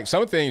it's like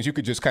some things you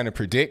could just kind of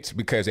predict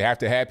because they have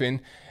to happen.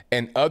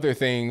 And other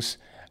things,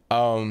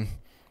 I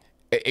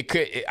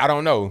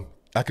don't know.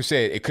 Like I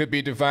said, it could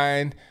be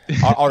divine.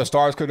 All the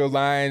stars could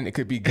align. It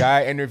could be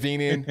God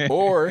intervening.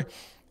 Or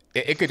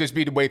it could just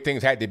be the way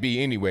things had to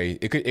be anyway.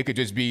 It could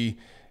just be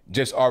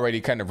just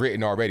already kind of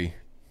written already.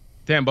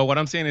 Damn, but what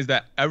I'm saying is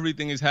that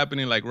everything is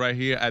happening like right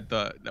here at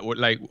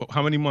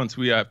how many months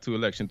we have to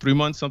election? 3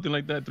 months, something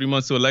like that? 3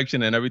 months to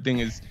election, and everything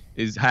is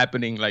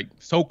happening like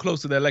so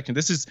close to the election.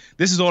 This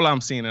is all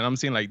I'm seeing, and I'm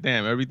seeing like,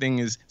 damn, everything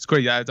is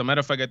crazy. As a matter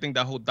of fact, I think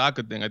that whole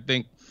DACA thing, I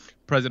think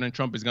President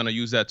Trump is going to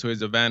use that to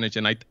his advantage,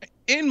 and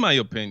in my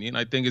opinion,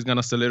 I think it's going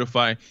to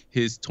solidify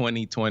his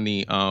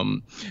 2020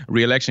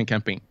 re-election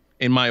campaign.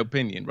 In my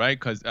opinion, right?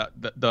 Because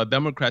the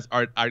Democrats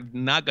are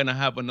not going to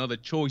have another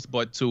choice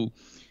but to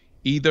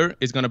either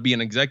it's going to be an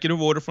executive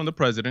order from the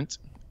president,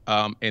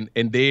 and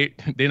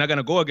they're not going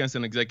to go against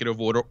an executive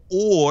order,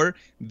 or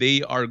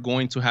they are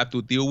going to have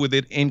to deal with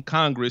it in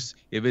Congress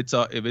if it's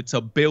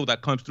a bill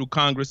that comes through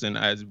Congress. And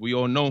as we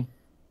all know,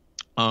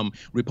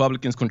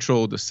 Republicans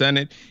control the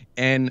Senate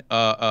and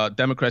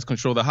Democrats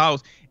control the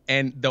House.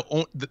 And the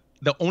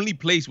only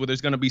place where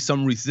there's going to be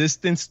some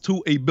resistance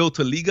to a bill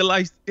to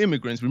legalize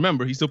immigrants,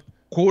 remember, he's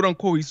quote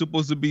unquote, he's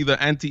supposed to be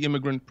the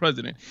anti-immigrant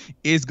president,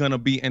 is going to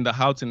be in the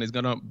House, and is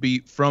going to be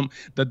from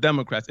the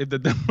Democrats. If the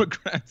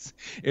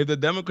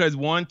Democrats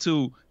want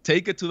to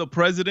take it to the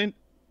president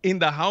in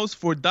the House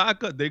for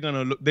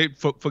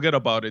DACA, forget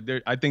about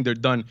it. I think they're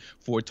done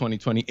for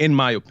 2020, in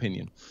my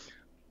opinion.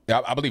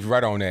 Yeah, I believe you're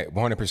right on that,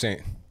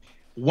 100%.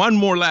 One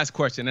more last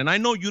question, and I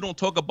know you don't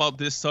talk about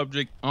this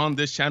subject on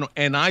this channel,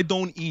 and I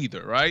don't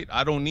either, right?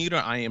 I don't either.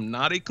 I am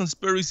not a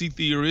conspiracy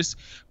theorist,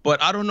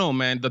 but I don't know,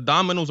 man. The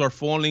dominoes are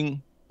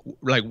falling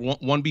like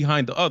one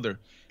behind the other.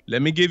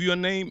 Let me give you a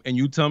name, and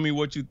you tell me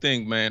what you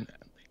think, man.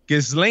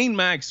 Ghislaine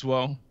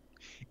Maxwell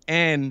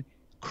and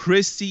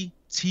Chrissy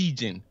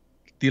Teigen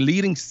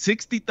deleting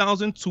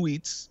 60,000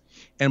 tweets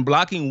and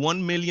blocking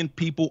 1 million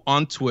people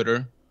on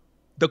Twitter.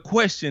 The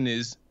question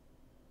is,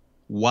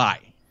 why?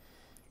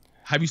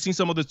 Have you seen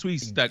some of the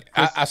tweets that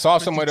I saw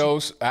some of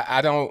those?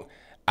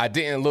 I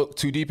didn't look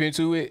too deep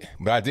into it,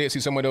 but I did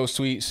see some of those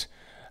tweets.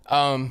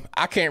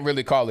 I can't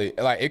really call it.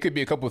 Like, it could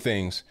be a couple of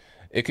things.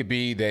 It could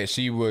be that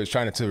she was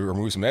trying to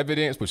remove some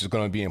evidence, which is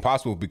going to be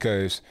impossible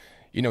because,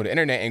 the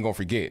internet ain't going to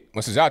forget.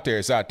 Once it's out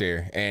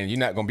there, and you're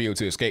not going to be able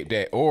to escape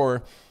that.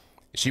 Or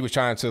she was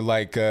trying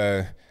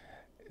to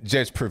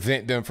just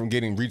prevent them from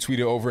getting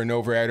retweeted over and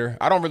over at her.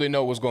 I don't really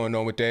know what's going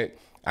on with that.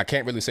 I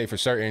can't really say for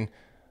certain.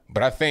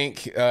 But I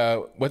think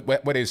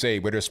what they say,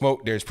 where there's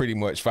smoke, there's pretty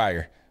much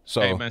fire. So,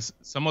 hey man,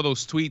 some of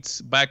those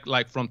tweets back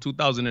like from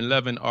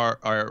 2011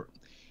 are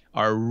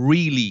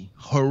really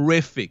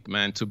horrific,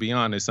 man. To be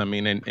honest, I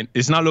mean, and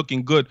it's not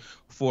looking good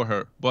for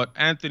her. But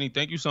Anthony,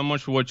 thank you so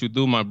much for what you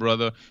do, my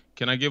brother.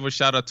 Can I give a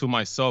shout out to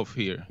myself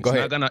here? Go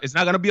ahead. It's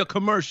not gonna be a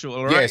commercial,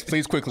 all right? Yes,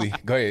 please, quickly.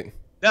 Go ahead.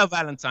 The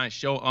Valentine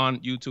Show on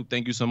YouTube.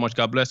 Thank you so much.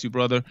 God bless you,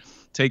 brother.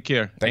 Take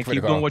care. Thanks for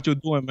keep doing what you're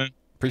doing, man.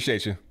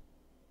 Appreciate you.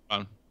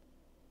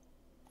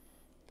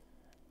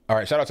 All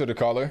right, shout out to the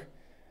caller.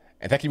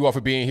 And thank you all for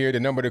being here. The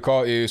number to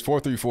call is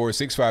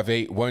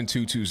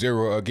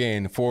 434-658-1220.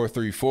 Again,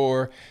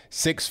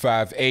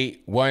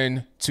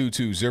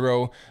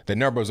 434-658-1220. The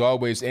number is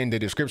always in the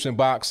description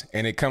box,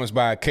 and it comes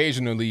by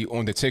occasionally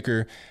on the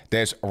ticker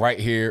that's right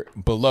here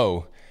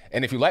below.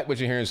 And if you like what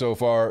you're hearing so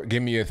far,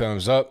 give me a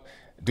thumbs up.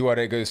 do all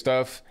that good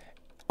stuff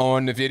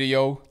on the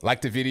video,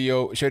 like the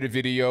video, share the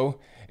video.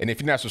 And if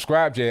you're not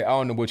subscribed yet, I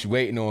don't know what you're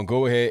waiting on.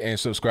 Go ahead and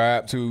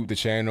subscribe to the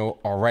channel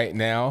right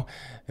now.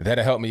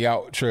 That'll help me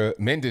out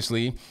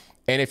tremendously.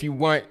 And if you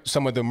want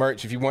some of the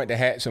merch, if you want the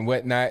hats and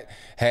whatnot,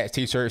 hats,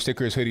 t-shirts,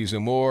 stickers, hoodies,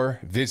 and more,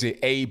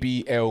 visit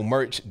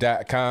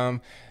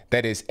ablmerch.com.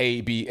 That is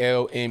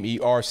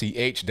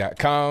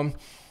ablmerch.com.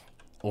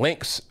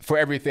 Links for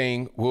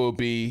everything will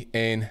be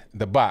in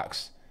the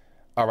box.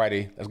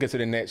 Alrighty, let's get to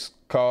the next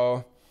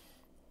call.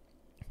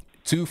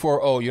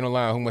 240, you're on the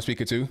line. Who am I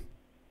speaking to?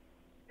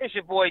 It's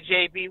your boy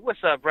JB.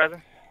 What's up,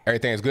 brother?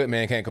 Everything's good,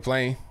 man. Can't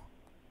complain.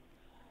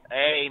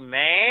 Hey,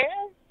 man.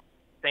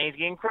 Things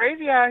getting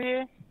crazy out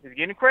here. It's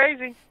getting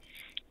crazy.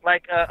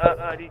 Like,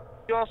 did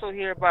you also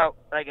hear about,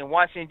 like, in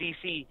Washington,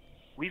 D.C.,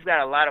 we've got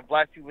a lot of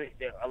black people,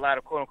 a lot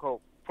of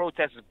quote-unquote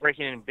protesters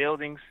breaking in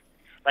buildings.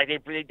 Like,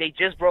 they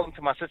just broke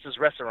into my sister's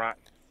restaurant.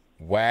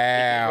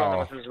 Wow.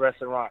 My sister's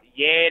restaurant.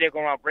 Yeah, they're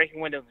going around breaking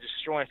windows,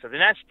 destroying stuff. They're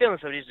not stealing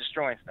stuff, they're just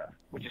destroying stuff,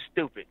 which is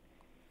stupid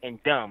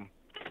and dumb.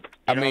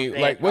 I mean,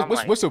 like,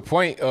 what's the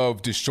point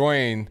of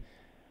destroying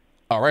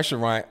a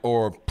restaurant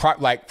or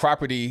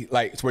property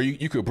like where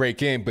you could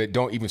break in but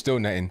don't even steal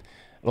nothing?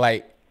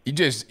 Like, you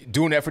just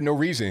doing that for no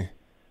reason.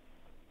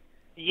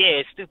 Yeah,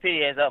 it's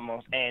stupidity as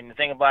utmost. And the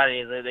thing about it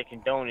is that they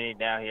condone it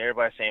down here.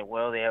 Everybody's saying,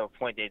 well, they have a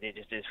point. They're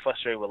just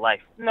frustrated with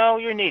life. No,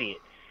 you're an idiot.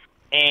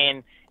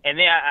 And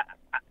then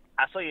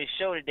I saw your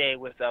show today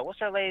with, what's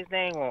her lady's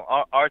name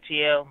on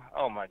RTL?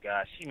 Oh, my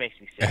gosh. She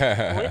makes me sick.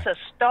 Well, it's a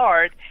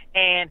start,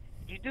 and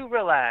you do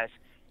realize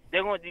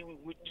they're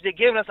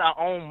giving us our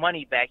own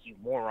money back, you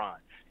moron.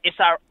 It's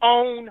our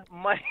own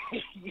money.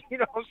 You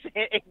know what I'm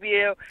saying,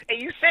 ABL?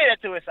 And you say that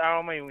to us, our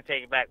own money, we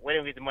take it back. Where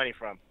do we get the money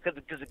from?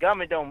 Because the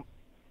government don't.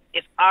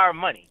 It's our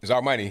money. It's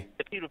our money.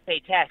 The people pay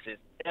taxes.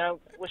 You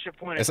know, what's your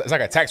point? It's like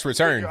a tax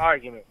return. What's your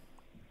argument?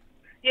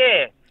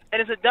 Yeah,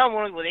 and it's a dumb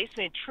one. Well, they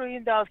spend $1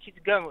 trillion to keep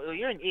the government. Well,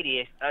 you're an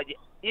idiot.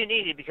 You're an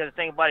idiot because the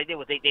thing about it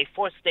was they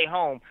forced to stay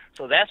home.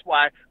 So that's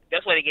why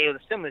they gave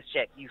the stimulus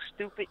check. You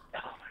stupid.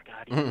 Oh my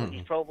God,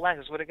 these pro-black.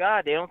 I swear to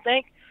God, they don't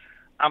think.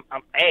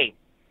 Hey,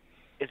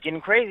 it's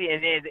getting crazy.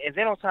 And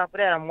then on top of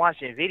that, I'm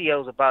watching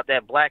videos about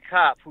that black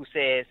cop who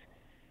says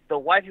the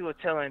white people are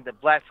telling the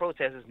black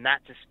protesters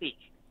not to speak.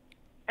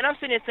 And I'm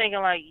sitting there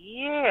thinking, like,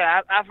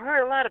 yeah, I've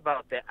heard a lot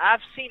about that. I've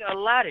seen a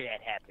lot of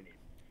that happening.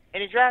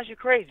 And it drives you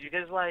crazy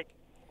because, like,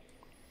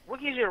 what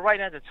gives you the right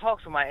not to talk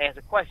to somebody, ask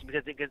a question?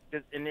 Because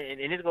and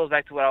this goes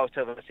back to what I always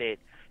tell them. I said,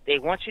 they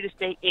want you to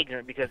stay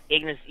ignorant because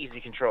ignorance is easy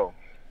to control.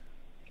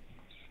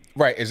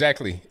 Right,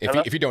 exactly.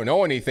 If you don't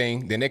know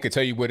anything, then they could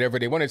tell you whatever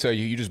they want to tell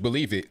you. You just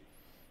believe it.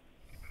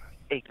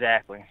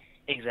 Exactly.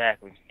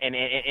 And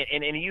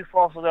you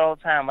fall for that all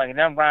the time. Like,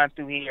 I'm riding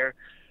through here.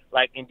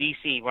 Like in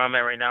D.C., where I'm at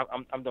right now,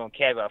 I'm doing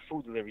caviar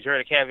food deliveries. You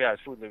heard of caviar?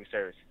 It's food delivery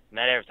service.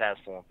 Not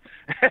advertised for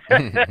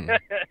them.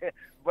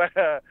 But,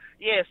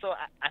 yeah, so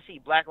I see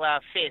Black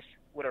Lives Fist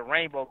with a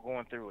rainbow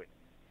going through it.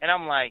 And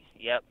I'm like,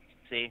 yep,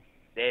 see,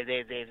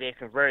 they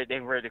converted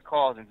the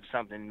cause into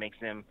something that makes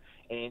them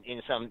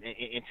into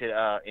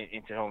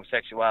the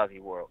homosexuality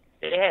world.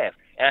 They have.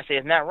 And I say,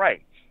 it's not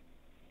right.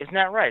 It's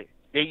not right.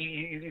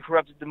 You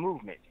corrupted the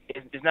movement.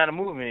 It's not a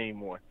movement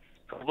anymore.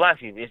 For black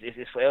people,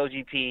 it's for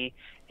LGBT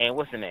and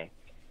what's the name,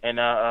 and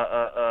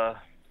yeah,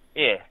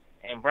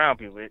 and brown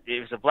people.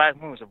 It's a black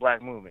movement. It's a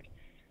black movement.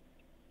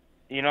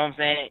 You know what I'm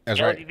saying?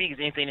 That's LGBT right. gets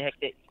anything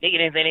they get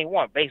anything they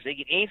want. Basically, they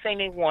get anything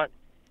they want.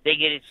 They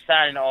get it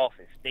signed in the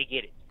office. They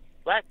get it.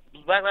 Black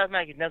Lives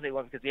Matter get nothing they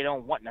want because they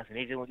don't want nothing.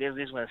 They just want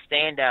to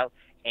stand out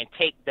and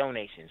take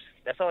donations.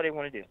 That's all they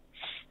want to do.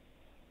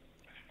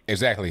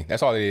 Exactly.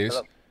 That's all it is.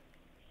 Hello?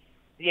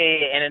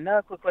 Yeah. And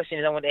another quick question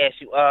is I want to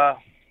ask you.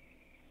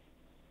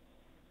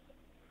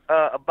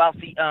 About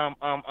the if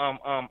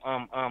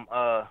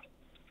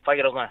I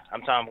get on line, I'm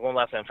going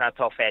last. I'm trying to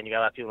talk fast. And you got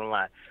a lot of people on the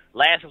line.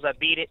 Last was I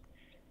beat it,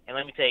 and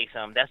let me tell you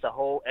something. That's the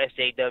whole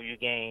SJW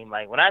game.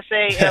 Like when I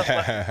say, yeah, it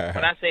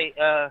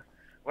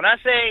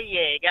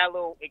got a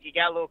little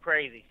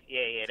crazy.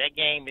 Yeah. That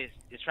game is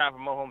trying to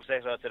promote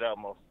homosexuality to the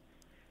utmost.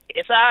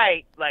 It's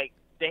alright. Like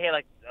they had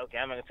like, okay,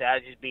 I'm not gonna say I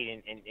just beat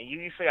it, and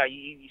you figure out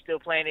you still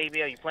playing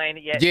ABL? You playing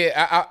it yet?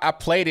 Yeah, I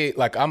played it.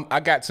 Like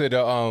I got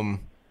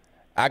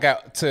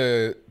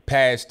to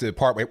past the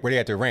part where they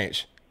at the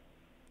ranch.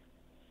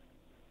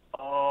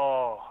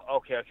 Oh,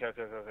 okay. Oh, okay.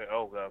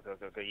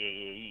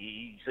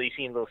 Yeah. So you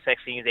seen little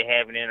sex scenes they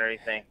having in or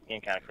anything?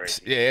 Getting kind of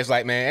crazy. Yeah, it's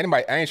like, man,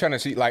 anybody. I ain't trying to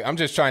see. Like, I'm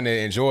just trying to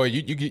enjoy.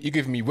 You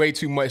giving me way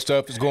too much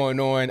stuff that's going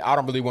on. I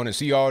don't really want to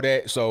see all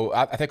that. So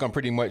I think I'm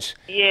pretty much.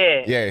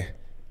 Yeah. Yeah.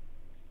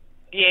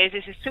 Yeah,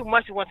 it's just too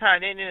much at one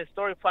time. Then the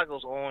story plot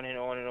goes on and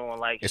on and on.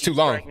 Like it's too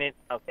long. Pregnant.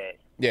 Okay.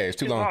 Yeah, it's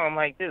too long. I'm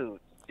like, dude,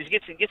 just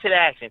get to the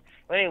action.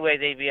 But anyway,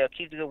 ABL,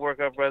 keep the good work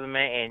up, brother,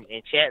 man.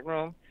 And chat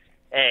room,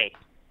 hey,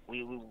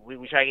 we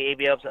try to get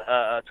ABL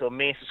up to 1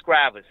 million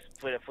subscribers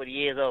for the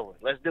year's over.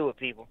 Let's do it,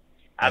 people.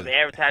 I've been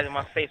advertising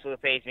my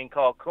Facebook page, being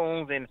called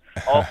coons and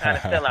all kind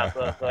of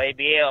sellouts. So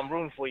ABL, I'm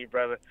rooting for you,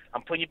 brother.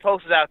 I'm putting your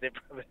posters out there,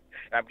 brother.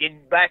 I'm getting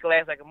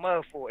backlash like a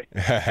mother for it.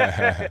 All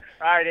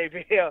right,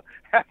 ABL,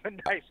 have a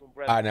nice one,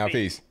 brother. All right, now,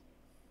 peace.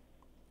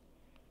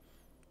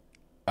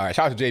 All right,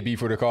 shout out to JB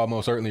for the call.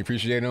 Most certainly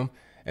appreciate him.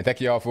 And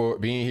thank you all for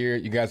being here.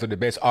 You guys are the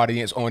best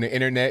audience on the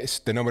internet.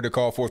 The number to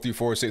call,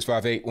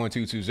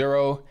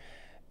 434-658-1220.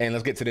 And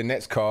let's get to the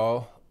next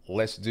call.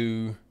 Let's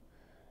do,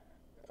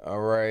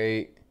 all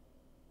right,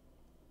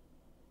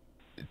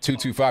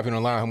 225 on the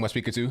line. Who am I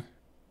speaking to?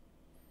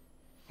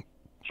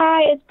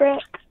 Hi, it's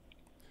Brooke.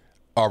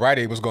 All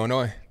righty, what's going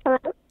on? Hello.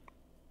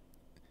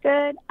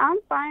 Good. I'm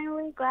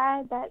finally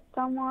glad that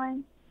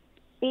someone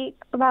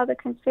speaks about the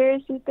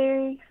conspiracy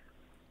theories.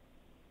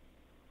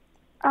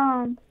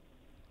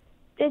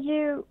 Did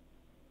you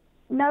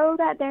know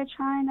that they're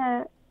trying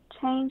to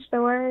change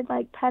the word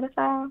like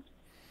pedophile,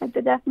 like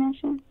the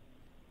definition?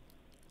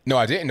 No,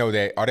 I didn't know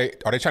that. Are they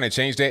trying to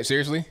change that?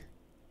 Seriously?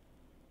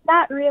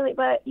 Not really,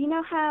 but you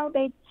know how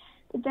the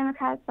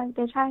Democrats, like,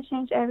 they try to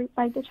change they're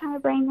trying to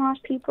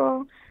brainwash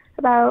people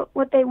about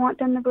what they want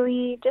them to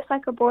believe, just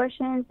like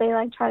abortions. They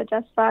like try to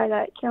justify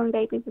that killing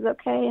babies is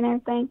okay and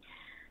everything.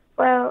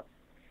 Well,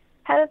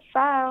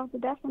 pedophile, the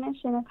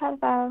definition of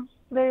pedophile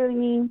literally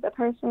means a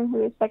person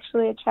who is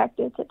sexually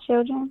attracted to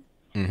children.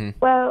 Mm-hmm.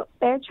 Well,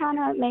 they're trying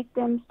to make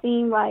them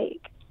seem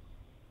like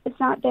it's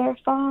not their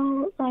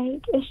fault.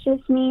 Like,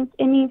 it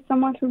means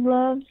someone who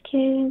loves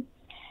kids.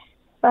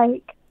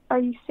 Like, are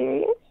you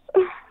serious?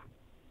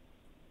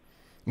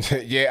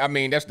 Yeah, I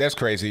mean, that's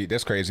crazy.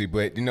 That's crazy.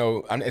 But, you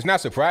know, it's not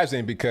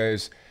surprising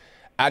because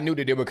I knew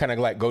that they would kind of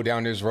like go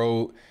down this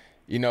road,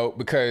 you know,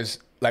 because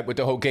like with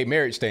the whole gay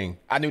marriage thing,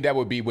 I knew that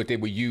would be what they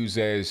would use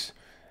as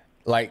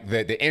like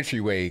the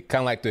entryway,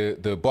 kind of like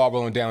the ball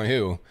rolling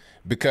downhill,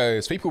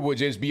 because people would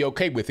just be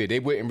okay with it. They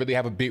wouldn't really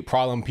have a big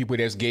problem, people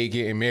that's gay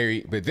getting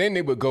married. But then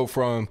they would go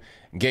from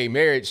gay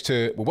marriage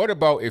to, well, what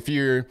about if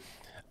you're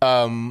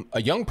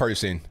a young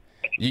person,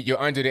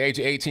 you're under the age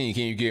of 18,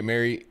 can you get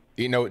married?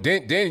 You know,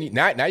 then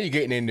now you're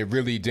getting into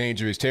really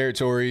dangerous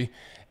territory,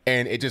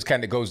 and it just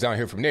kind of goes down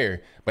here from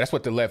there. But that's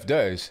what the left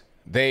does.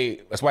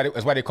 That's why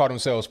they call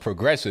themselves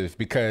progressive,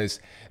 because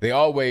they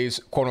always,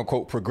 quote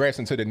unquote, progress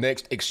into the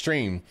next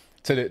extreme,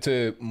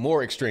 to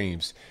more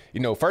extremes.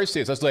 You know, first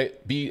is let's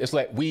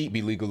let weed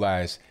be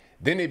legalized.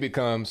 Then it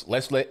becomes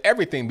let's let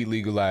everything be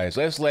legalized.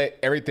 Let's let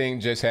everything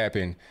just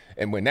happen.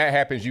 And when that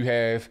happens, you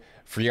have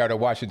Freata,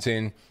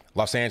 Washington,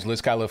 Los Angeles,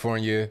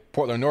 California,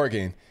 Portland,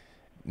 Oregon.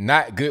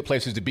 Not good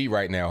places to be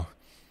right now.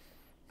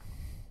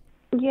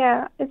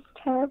 Yeah, it's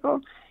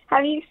terrible.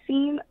 Have you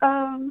seen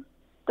The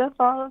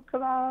Fall of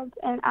Kebab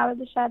and Out of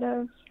the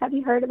Shadows? Have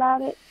you heard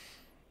about it?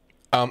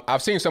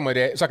 I've seen some of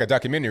that. It's like a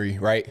documentary,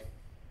 right?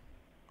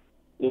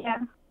 Yeah.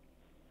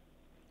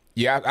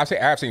 Yeah,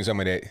 I've seen some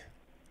of that.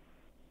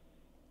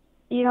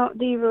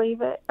 Do you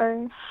believe it,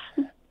 or?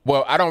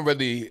 Well, I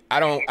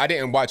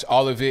didn't watch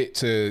all of it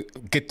to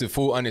get the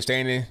full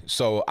understanding,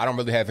 so I don't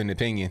really have an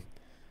opinion.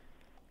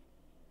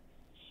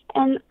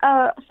 And,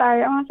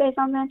 sorry, I want to say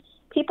something.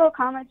 People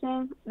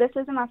commenting, this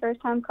isn't my first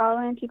time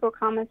calling, people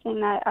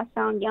commenting that I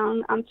sound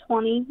young. I'm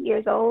 20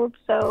 years old,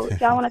 so if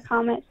y'all want to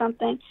comment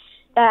something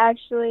that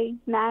actually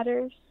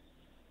matters.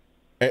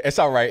 It's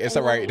all right. It's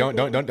all right.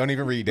 Don't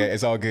even read that.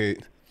 It's all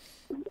good.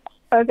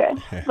 Okay.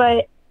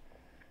 But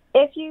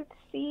if you've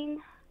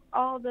seen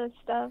all the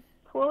stuff,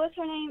 what was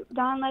her name?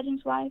 John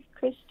Legend's wife,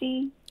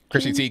 Chrissy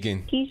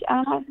Teigen.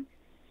 I don't know.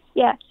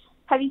 Yeah.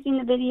 Have you seen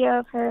the video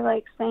of her,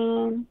 like,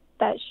 saying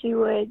that she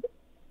would,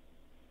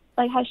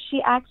 like, has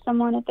she asked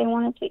someone if they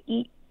wanted to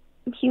eat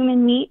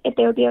human meat, if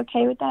they would be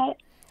okay with that?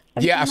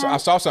 Yeah, I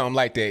saw something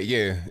like that.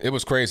 Yeah, it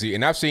was crazy.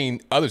 And I've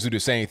seen others do the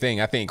same thing.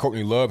 I think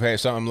Courtney Love had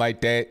something like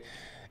that.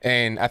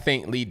 And I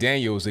think Lee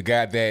Daniels, the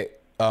guy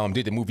that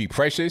did the movie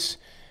Precious,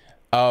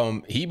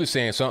 he was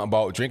saying something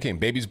about drinking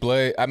baby's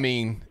blood. I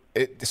mean,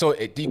 you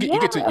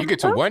get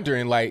to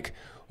wondering, like,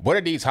 what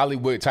are these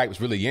Hollywood types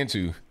really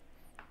into?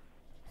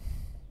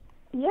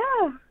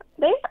 Yeah,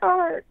 they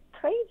are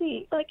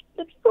crazy. Like,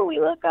 the people we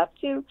look up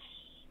to,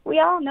 we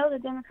all know the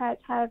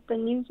Democrats have the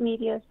news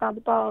media by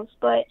the balls,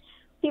 but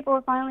people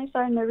are finally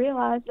starting to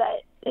realize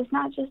that it's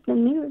not just the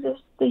news, it's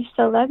these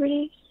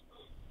celebrities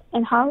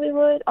and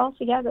Hollywood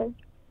altogether.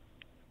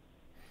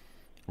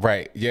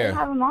 Right, yeah. They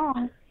have them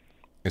all.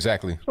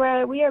 Exactly.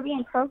 Where we are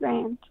being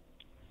programmed.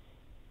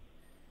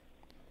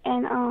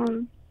 And,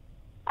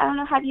 I don't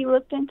know, have you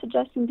looked into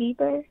Justin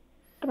Bieber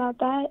about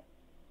that?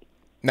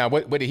 Now,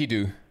 what did he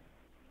do?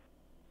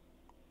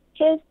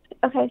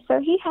 Okay, so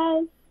he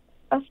has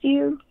a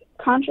few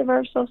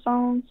controversial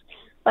songs,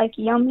 like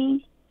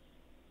Yummy,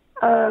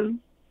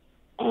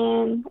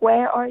 and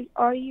Where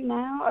Are You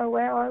Now, or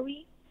Where Are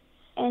We?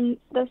 And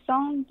the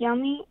song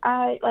Yummy,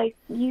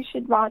 you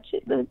should watch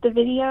it. The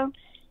video,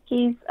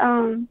 he's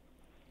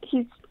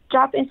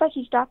dropping, it's like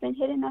he's dropping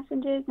hidden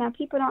messages. Now,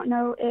 people don't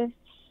know if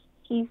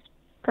he's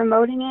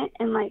promoting it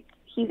and, like,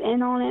 he's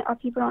in on it, or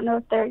people don't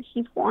know if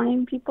he's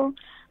warning people.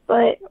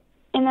 But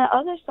in the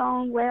other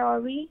song, Where Are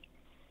We?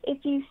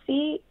 If you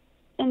see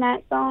in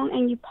that song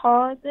and you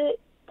pause the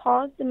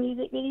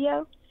music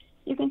video,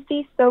 you can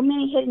see so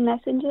many hidden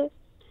messages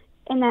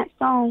in that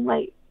song.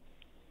 Like,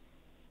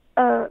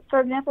 for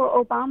example,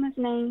 Obama's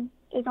name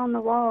is on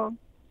the wall,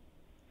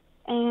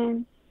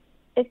 and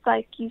it's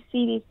like you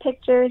see these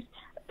pictures.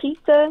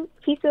 Pizza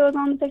was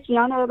on the picture.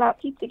 Y'all know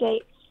about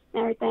Pizzagate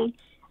and everything.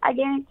 I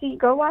guarantee,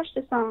 go watch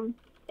the song,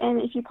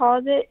 and if you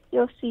pause it,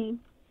 you'll see.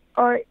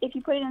 Or if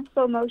you put it in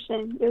slow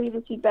motion, you'll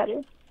even see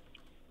better.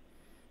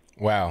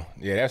 Wow.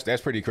 Yeah,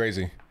 that's pretty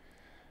crazy.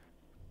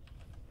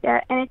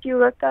 Yeah, and if you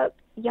look up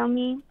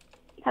Yummy,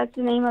 that's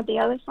the name of the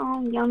other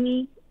song,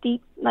 Yummy,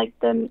 deep, like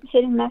the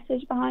hidden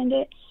message behind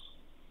it,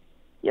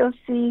 you'll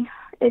see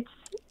it's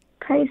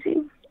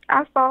crazy.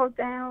 I fell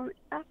down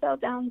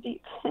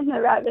deep in the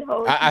rabbit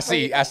hole. I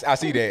see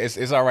that.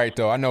 It's all right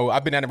though. I know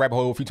I've been down the rabbit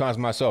hole a few times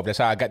myself. That's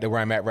how I got to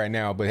where I'm at right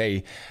now. But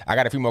hey, I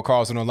got a few more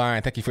calls on the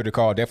line. Thank you for the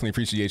call. Definitely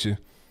appreciate you.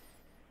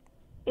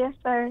 Yes,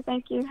 sir.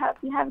 Thank you. Have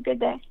a good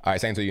day. All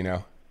right, same to you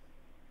now.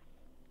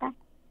 Bye.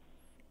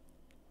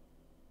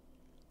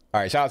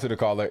 All right, shout out to the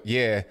caller.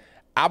 Yeah,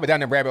 I've been down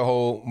the rabbit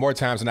hole more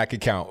times than I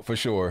could count, for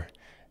sure.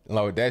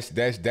 No,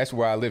 that's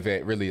where I live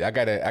at, really. I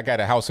got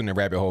a house in the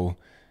rabbit hole.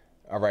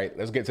 All right,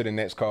 let's get to the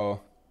next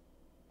call.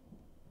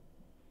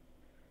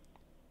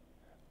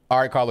 All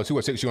right, caller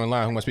 216, you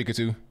online. Who am I speaking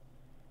to?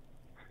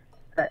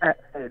 Hey,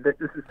 this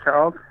is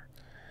Charles.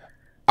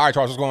 All right,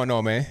 Charles, what's going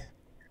on, man?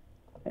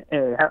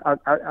 Hey, how's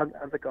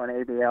it going,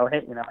 ABL?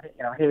 Hey,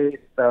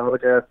 so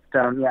just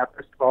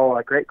first of all,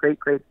 a great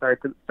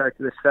start to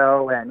the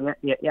show, and man,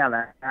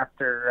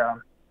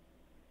 after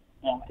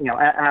I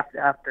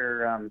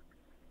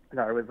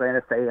was going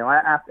to say,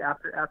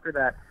 after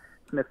that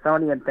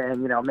Smithsonian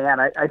thing, man,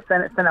 I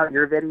sent out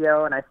your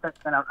video, and I sent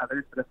out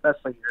others, but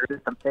especially yours,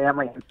 some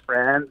family and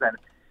friends, and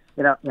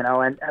and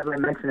as I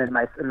mentioned in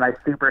my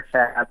super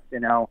chats,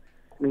 that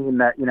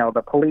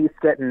the police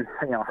getting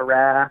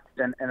harassed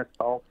and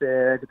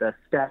assaulted, the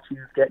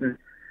statues getting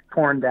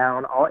torn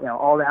down,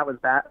 all that was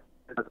bad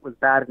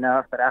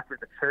enough. But after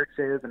the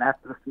churches and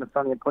after the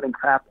Smithsonian putting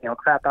crap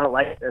out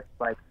like this,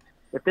 like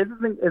if this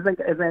isn't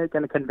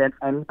going to convince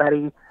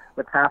anybody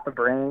with half a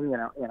brain,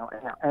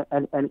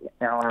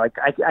 like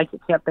I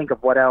can't think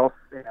of what else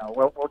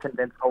will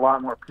convince a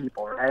lot more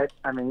people, right?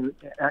 I mean,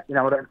 you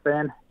know what I'm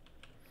saying?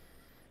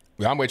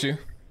 Yeah, I'm with you.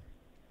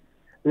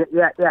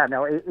 Yeah,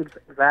 no,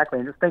 exactly.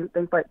 And just think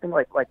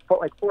like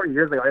 4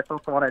 years ago, I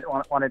also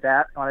wanted to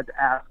ask,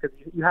 because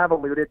you have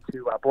alluded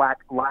to Black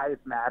Lives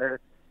Matter.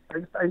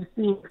 Are you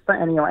seeing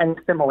any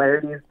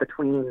similarities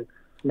between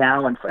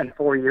now and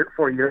 4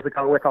 years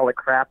ago with all the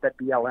crap that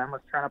BLM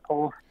was trying to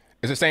pull?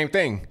 It's the same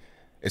thing.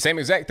 The same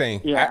exact thing.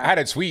 Yeah. I had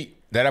a tweet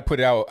that I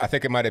put out, I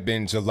think it might have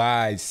been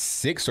July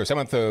 6th or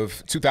 7th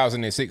of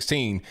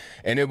 2016,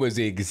 and it was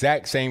the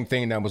exact same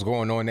thing that was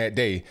going on that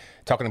day,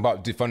 talking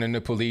about defunding the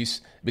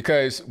police,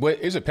 because what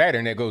is a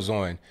pattern that goes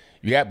on?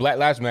 You have Black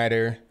Lives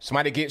Matter,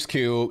 somebody gets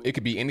killed, it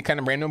could be any kind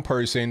of random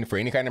person for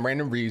any kind of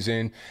random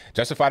reason,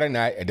 justified or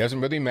not, it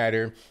doesn't really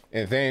matter,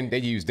 and then they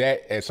use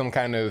that as some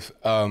kind of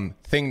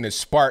thing to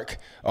spark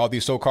all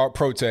these so-called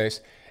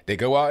protests. They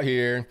go out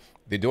here,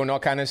 they're doing all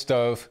kind of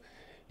stuff.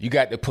 You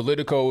got the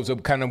politicals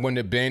of kind of when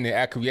they've been and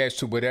acquiesce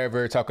to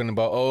whatever, talking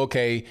about, oh,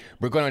 okay,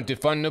 we're going to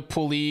defund the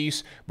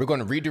police. We're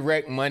going to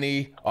redirect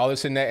money, all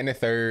this and that and the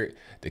third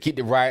to keep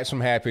the riots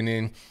from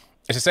happening.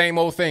 It's the same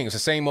old thing. It's the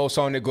same old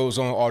song that goes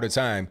on all the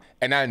time.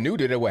 And I knew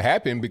that it would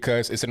happen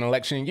because it's an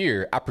election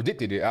year. I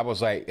predicted it. I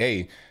was like,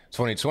 hey,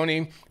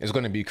 2020 is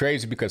going to be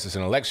crazy because it's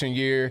an election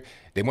year.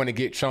 They want to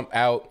get Trump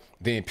out.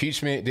 The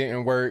impeachment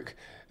didn't work.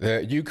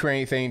 The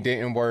Ukraine thing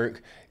didn't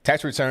work.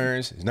 Tax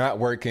returns is not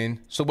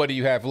working. So what do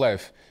you have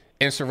left?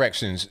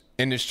 Insurrections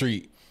in the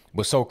street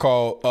with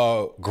so-called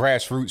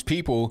grassroots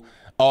people,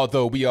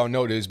 although we all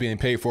know that it's being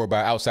paid for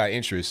by outside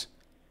interests.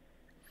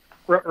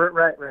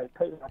 Right.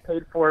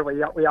 Paid for.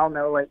 We all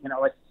know, like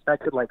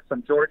suspected, like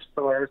some George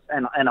Soros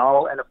and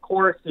all, and of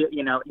course,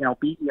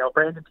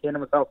 Brandon Tatum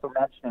was also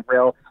mentioning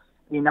the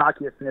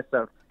innocuousness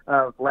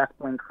of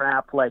left-wing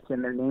crap, like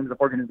in their names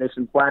of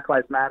organizations. Black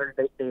Lives Matter,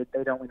 they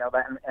don't, we know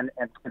that, and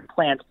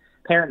Planned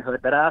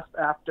Parenthood. But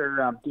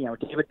after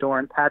David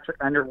Dorn, Patrick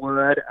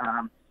Underwood,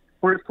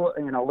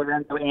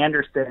 Lorenzo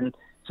Anderson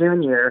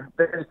Jr.,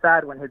 very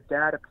sad when his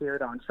dad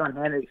appeared on Sean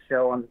Hannity's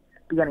show on the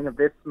beginning of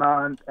this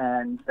month,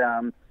 and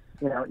in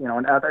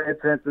other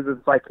instances,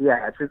 it's like,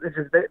 it's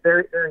just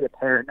very, very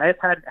apparent. I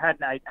just had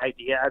an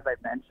idea, as I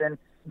mentioned.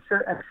 I'm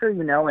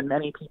sure and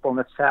many people in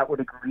this chat would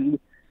agree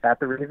that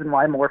the reason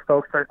why more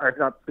folks are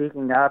not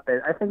speaking up,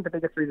 I think the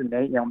biggest reason,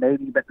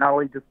 maybe, but not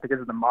only just because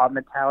of the mob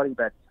mentality,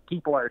 but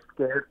people are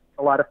scared.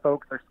 A lot of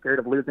folks are scared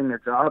of losing their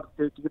jobs.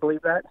 Do you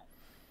believe that?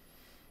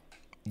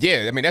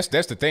 Yeah, I mean, that's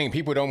the thing.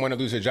 People don't want to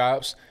lose their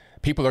jobs.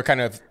 People are kind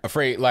of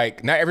afraid.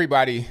 Like, not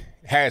everybody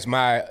has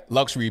my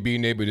luxury of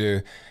being able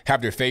to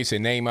have their face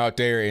and name out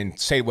there and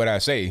say what I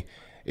say.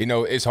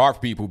 It's hard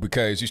for people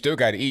because you still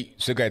got to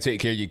eat, still got to take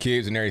care of your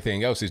kids, and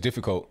everything else is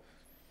difficult.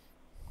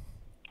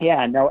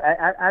 Yeah, no,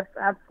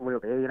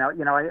 absolutely. I had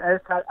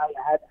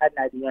an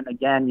idea, and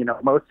again,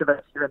 most of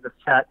us here in this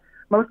chat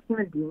most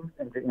human beings,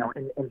 in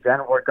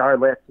general,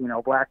 regardless,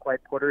 black, white,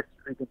 Puerto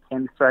Rican,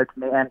 pinstripes,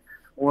 man,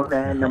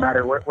 woman, no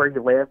matter where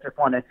you live, just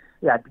want to,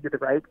 do the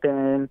right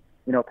thing,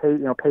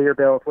 pay your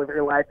bills, live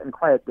your life in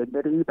quiet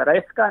dignity. But I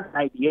just got an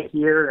idea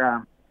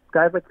here.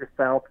 Guys like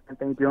yourself,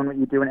 something doing what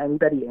you do, and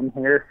anybody in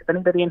here, if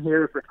anybody in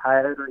here is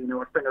retired, or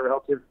a friend or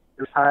relative is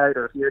retired,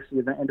 or he or she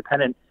is an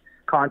independent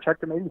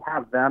contractor, maybe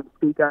have them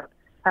speak up,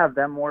 have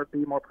them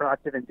be more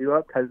proactive and do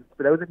it. Because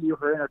for those of you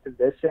who are in a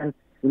position,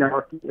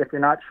 if you're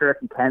not sure if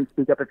you can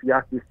speak up, if you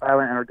have to be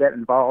silent or get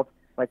involved,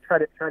 like try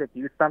to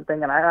do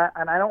something. And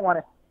I don't want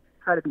to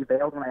try to be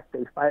veiled when I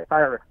say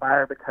fire with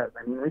fire, because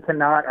we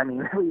cannot.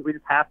 We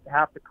just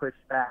have to push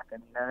back.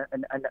 And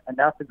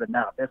enough is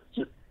enough. It's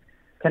just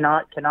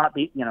cannot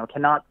be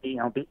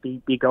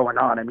going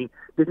on.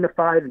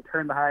 Dignified and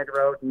turn behind the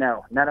road.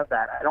 No, none of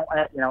that. I don't.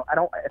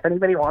 If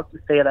anybody wants to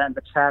say that in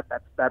the chat,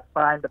 that's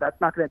fine. But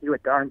that's not going to do a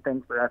darn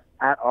thing for us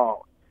at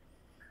all.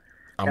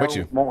 I'm with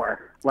you. More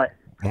like.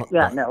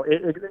 Yeah, no,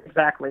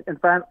 exactly. And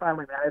finally,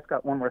 man, I just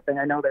got one more thing.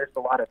 I know there's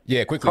a lot of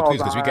quickly,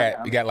 please, because we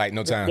got like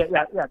no time.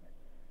 Yeah.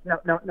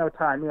 No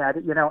time. Yeah,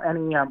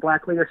 any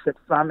Black Leadership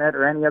Summit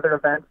or any other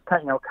events,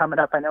 coming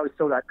up. I know we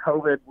still got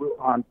COVID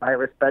Wuhan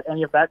virus, but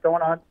any of that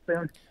going on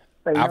soon?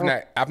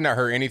 I've not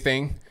heard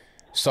anything,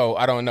 so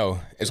I don't know.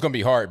 It's gonna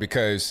be hard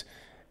because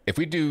if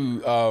we do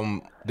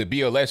the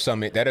BLS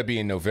Summit, that'll be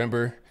in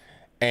November,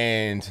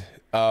 and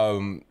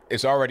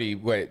it's already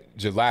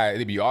July.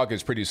 It'll be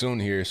August pretty soon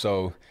here,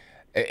 so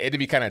it'd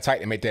be kind of tight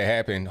to make that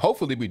happen.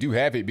 Hopefully we do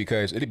have it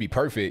because it'd be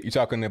perfect. You're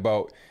talking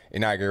about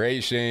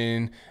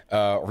inauguration,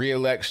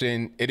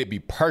 re-election. It'd be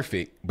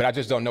perfect, but I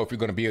just don't know if you're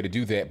going to be able to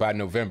do that by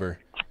November.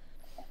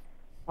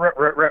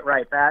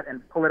 Right. That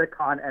and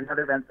Politicon and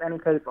other events. In any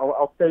case,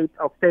 I'll stay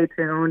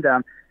tuned.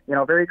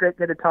 Very good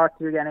to talk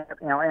to you again.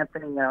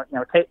 Anthony.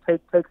 Take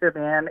your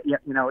man. You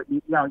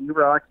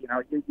rock.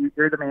 You're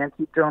the man.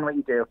 Keep doing what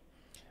you do.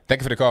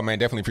 Thank you for the call, man.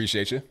 Definitely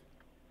appreciate you.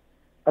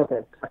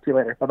 Okay. Talk to you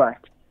later. Bye-bye.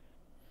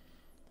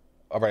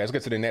 All right, let's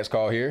get to the next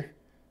call here.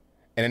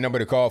 And the number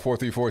to call,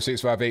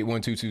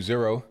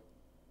 434-658-1220.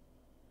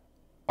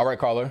 All right,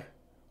 caller.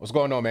 What's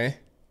going on, man?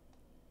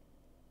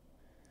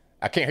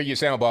 I can't hear your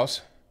sound, boss.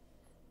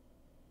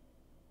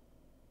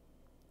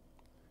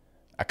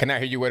 I cannot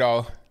hear you at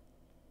all.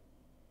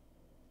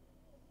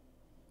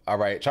 All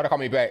right, try to call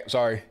me back.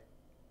 Sorry.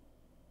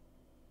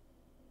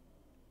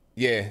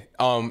 Yeah,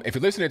 if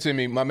you're listening to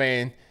me, my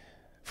man,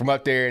 from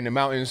up there in the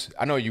mountains,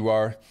 I know you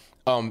are.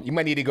 You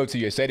might need to go to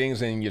your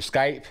settings in your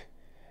Skype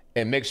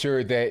and make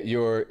sure that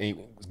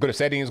go to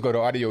settings, go to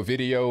audio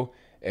video,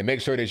 and make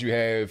sure that you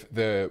have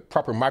the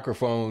proper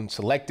microphone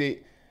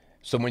selected.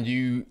 So when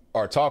you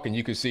are talking,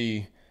 you can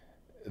see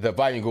the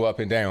volume go up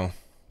and down.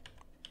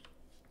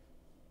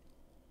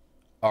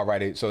 All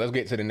righty, so let's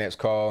get to the next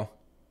call.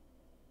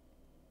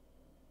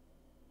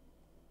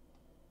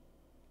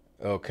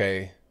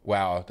 Okay,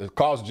 wow, the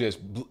calls just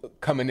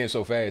coming in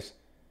so fast.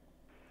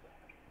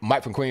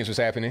 Mike from Queens, what's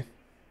happening?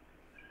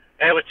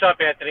 Hey, what's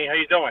up, Anthony? How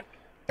you doing?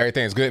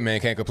 Everything's good, man.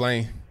 Can't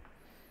complain.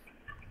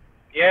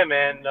 Yeah,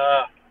 man.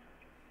 Wow,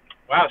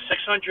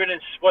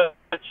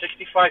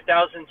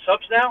 665,000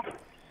 subs now?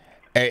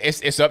 Hey,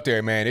 it's up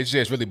there, man. It's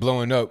just really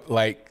blowing up,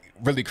 like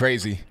really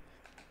crazy.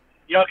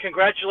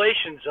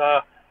 Congratulations.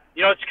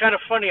 It's kind of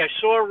funny. I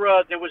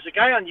saw there was a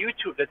guy on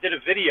YouTube that did a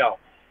video,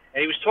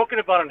 and he was talking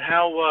about on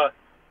how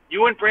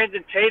you and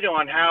Brandon Tatum,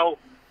 on how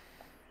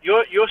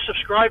your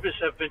subscribers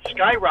have been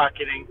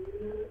skyrocketing.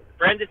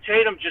 Brandon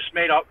Tatum just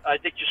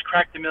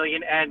cracked 1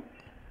 million, and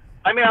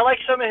I like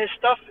some of his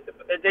stuff.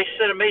 They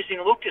said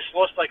Amazing Lucas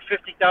lost like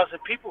 50,000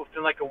 people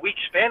within like a week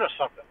span or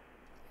something.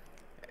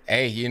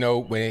 Hey,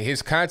 when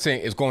his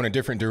content is going a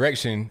different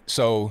direction,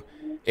 so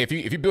if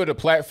you build a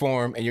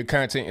platform and your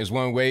content is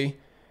one way,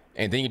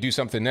 and then you do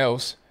something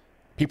else,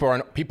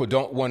 people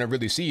don't want to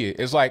really see it.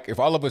 It's like if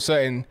all of a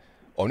sudden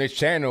on this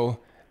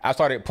channel I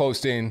started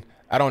posting,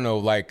 I don't know,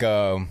 like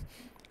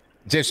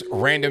just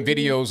random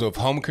videos of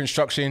home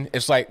construction.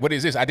 It's like, what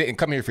is this? I didn't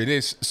come here for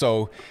this.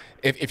 So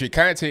if your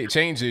content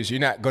changes, you're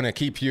not going to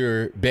keep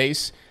your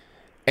base.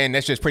 And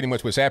that's just pretty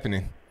much what's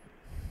happening.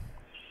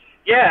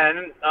 Yeah,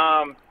 and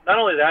not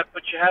only that,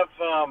 but you have,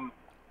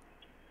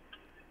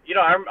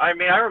 I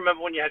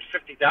remember when you had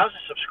 50,000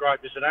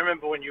 subscribers, and I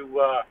remember when you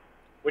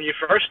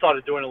first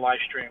started doing the live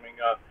streaming.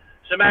 As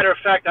a matter of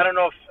fact, I don't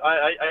know if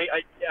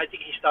I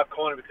think he stopped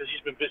calling because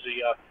he's been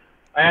busy.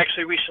 I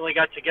actually recently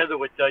got together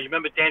with, you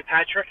remember Dan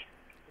Patrick?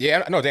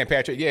 Yeah, I know Dan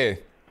Patrick, yeah.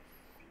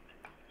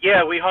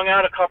 Yeah, we hung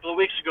out a couple of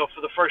weeks ago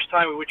for the first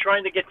time. We were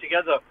trying to get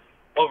together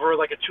over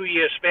like a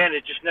 2-year span.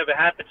 It just never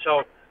happened.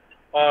 So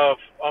on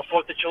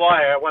 4th of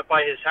July, I went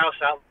by his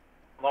house out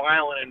in Long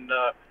Island,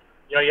 and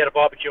he had a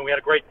barbecue, and we had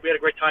a great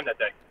time that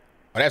day.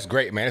 Oh, that's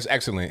great, man. That's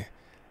excellent.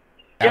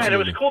 Absolutely. Yeah, and it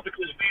was cool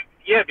because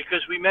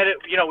we met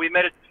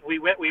we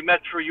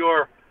met through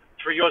your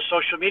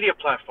social media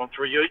platform,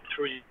 through your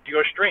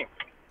stream.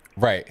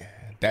 Right.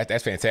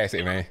 That's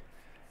fantastic, man.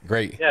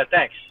 Great. Yeah,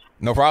 thanks.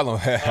 No problem.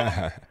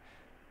 Yeah,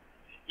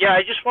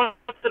 I just wanted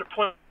to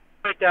point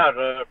out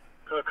a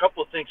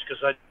couple of things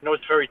because I know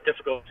it's very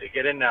difficult to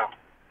get in now.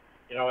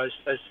 You know, as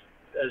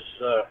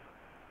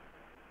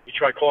you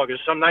try calling.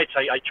 Because some nights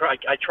I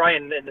try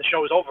and the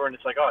show is over and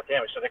it's like, oh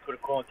damn, so I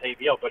couldn't call into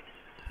ABL. But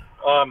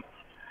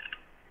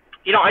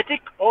you know, I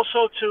think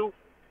also too,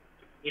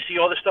 you see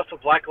all the stuff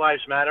with Black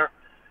Lives Matter.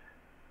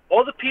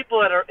 All the people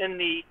that are in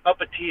the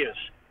upper tiers.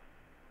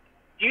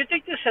 Do you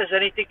think this has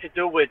anything to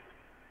do with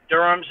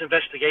Durham's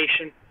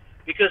investigation?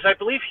 Because I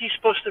believe he's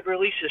supposed to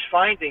release his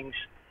findings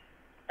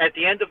at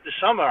the end of the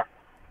summer,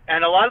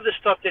 and a lot of the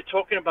stuff they're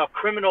talking about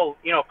criminal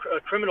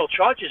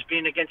charges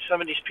being against some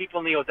of these people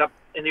in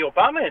the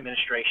Obama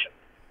administration.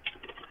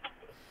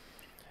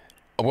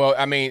 Well,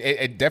 I mean,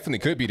 it definitely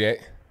could be that.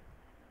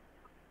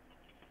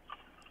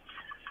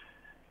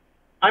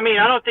 I mean,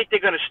 I don't think they're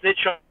going to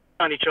snitch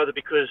on each other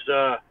because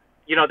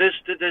you know, there's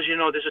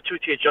a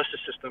two-tier justice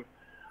system.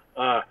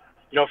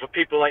 You know, for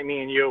people like me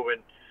and you,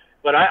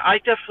 but I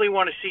definitely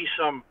want to see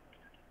some.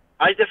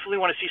 I definitely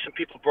want to see some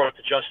people brought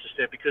to justice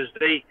there because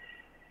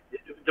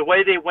the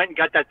way they went and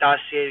got that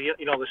dossier.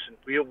 You know, listen,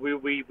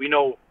 we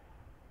know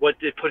what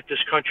they put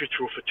this country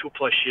through for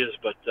 2+ years,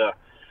 but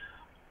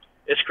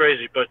it's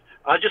crazy. But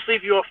I'll just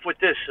leave you off with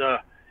this.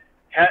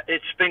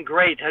 It's been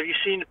great. Have you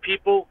seen the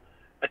people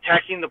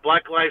attacking the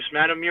Black Lives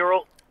Matter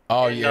mural?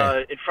 Oh, in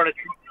front of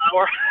Trump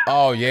Tower?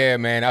 Oh yeah,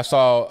 man! I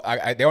saw.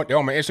 They're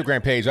on my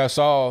Instagram page. I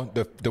saw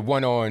the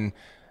one on.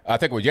 I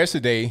think it was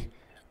yesterday.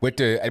 With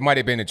it might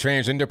have been a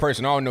transgender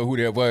person. I don't know who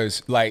that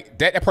was. Like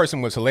that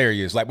person was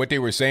hilarious. Like what they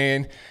were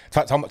saying,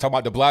 talking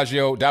about De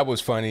Blasio, that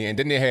was funny. And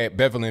then they had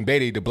Bevelyn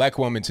Beatty, the black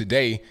woman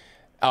today.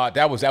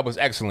 That was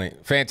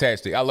excellent,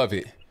 fantastic. I love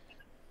it.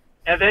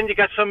 And then you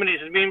got some of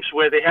these memes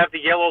where they have the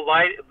yellow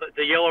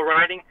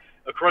writing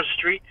across the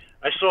street.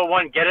 I saw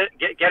one. Get an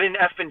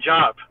effing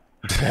job.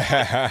 Get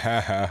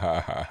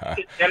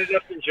an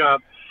effing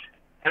job.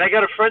 And I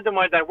got a friend of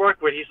mine that I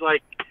work with. He's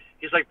like,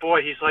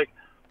 boy,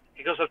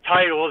 he goes, I'm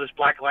tired of all this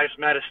Black Lives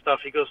Matter stuff.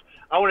 He goes,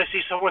 I want to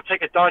see someone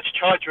take a Dodge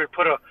Charger and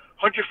put a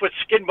 100-foot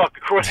skin buck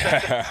across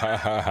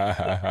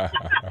that.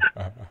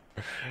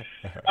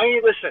 I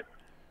mean, listen,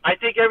 I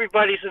think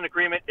everybody's in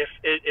agreement. If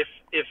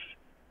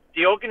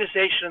the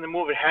organization and the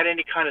movement had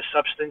any kind of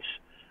substance,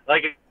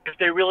 like if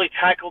they really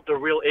tackled the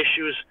real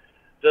issues,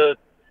 the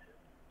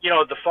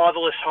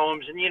fatherless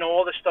homes and,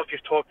 all the stuff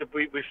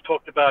we've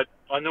talked about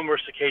on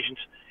numerous occasions,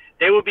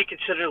 they would be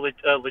considered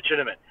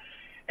legitimate.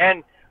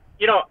 And,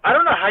 I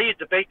don't know how you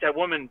debate that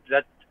woman,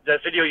 that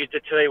video you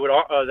did today with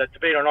that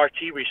debate on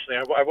RT recently.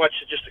 I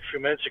watched it just a few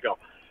minutes ago.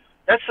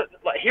 That's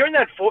hearing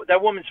that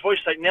woman's voice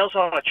like nails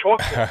on a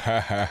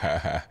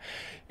chalkboard.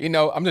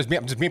 I'm just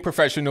being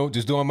professional,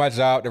 just doing my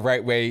job the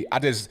right way. I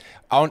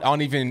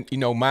don't even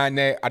mind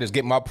that. I just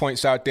get my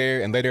points out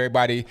there and let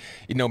everybody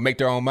make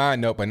their own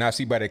mind up. And I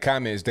see by the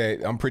comments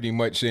that I'm pretty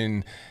much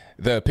in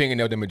the opinion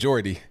of the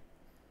majority.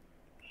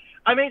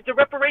 I mean, the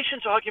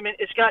reparations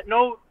argument has got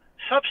no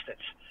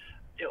substance.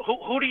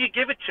 Who do you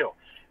give it to?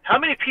 How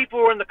many people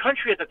were in the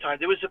country at the time?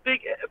 There was a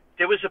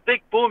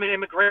big boom in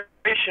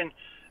immigration.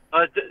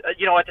 At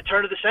the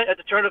turn of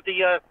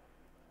the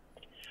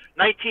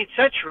 19th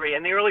century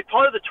and the early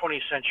part of the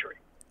 20th century.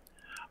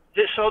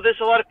 So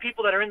there's a lot of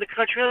people that are in the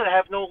country that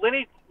have no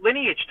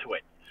lineage to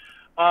it.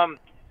 But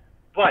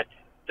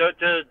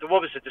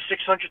what was it? The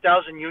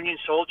 600,000 Union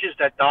soldiers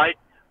that died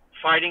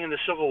fighting in the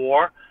Civil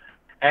War.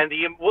 And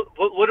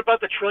what about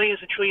the trillions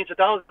and trillions of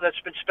dollars that's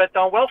been spent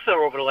on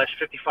welfare over the last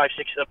 55,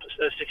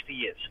 60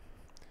 years?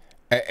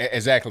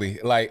 Exactly.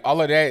 Like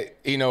all of that,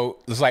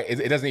 it's like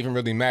it doesn't even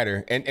really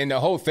matter. And the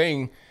whole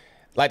thing,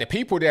 like the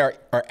people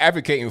that are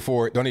advocating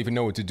for it don't even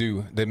know what to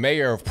do. The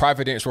mayor of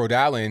Providence, Rhode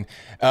Island,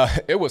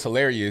 it was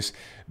hilarious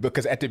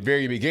because at the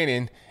very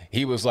beginning,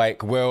 he was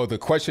like, well, the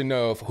question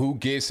of who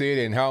gets it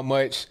and how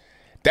much,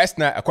 that's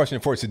not a question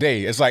for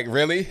today. It's like,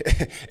 really?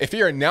 If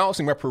you're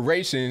announcing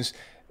reparations,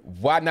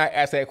 why not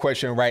ask that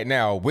question right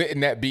now?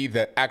 Wouldn't that be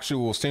the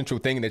actual central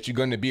thing that you're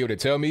going to be able to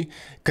tell me?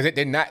 Because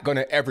they're not going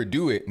to ever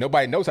do it.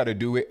 Nobody knows how to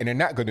do it, and they're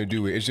not going to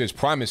do it. It's just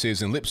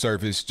promises and lip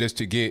service just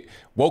to get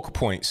woke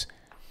points.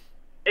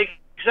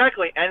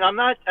 Exactly. And I'm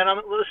not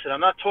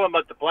talking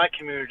about the black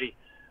community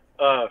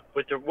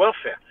with their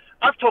welfare.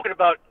 I'm talking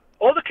about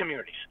all the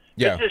communities.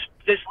 Yeah. There's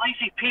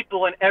lazy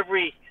people in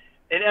every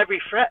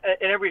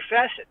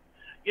facet,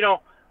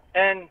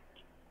 and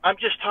I'm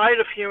just tired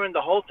of hearing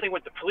the whole thing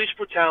with the police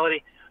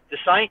brutality. The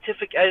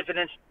scientific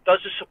evidence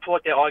doesn't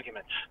support their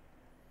arguments.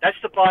 That's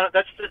the bottom.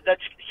 That's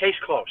case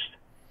closed.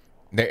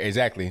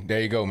 Exactly.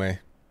 There you go, man.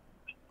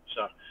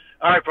 So,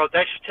 all right, bro.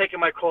 Thanks for taking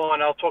my call,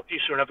 and I'll talk to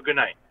you soon. Have a good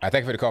night. Thank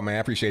you for the call, man. I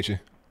appreciate you.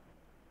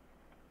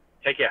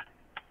 Take care.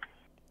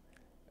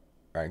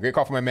 All right, great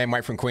call from my man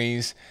Mike from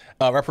Queens.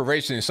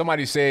 Reparations.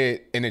 Somebody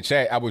said in the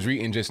chat I was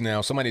reading just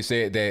now. Somebody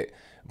said that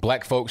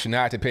black folks should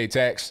not have to pay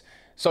tax.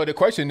 So the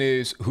question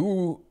is,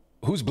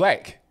 who's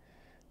black?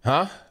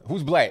 Huh?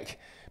 Who's black?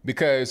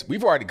 Because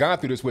we've already gone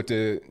through this with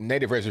the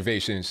native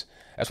reservations.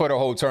 That's where the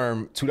whole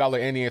term $2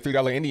 Indian,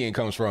 $3 Indian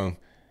comes from.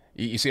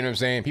 You see what I'm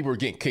saying? People were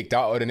getting kicked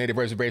out of the native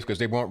reservations because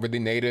they weren't really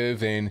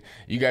native, and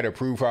you got to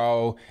prove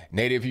how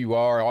native you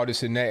are, all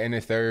this and that and the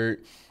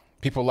third.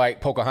 People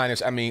like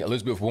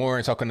Elizabeth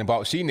Warren talking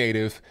about she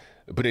native,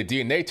 but a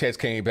DNA test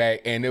came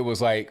back and it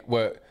was like,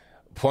 what,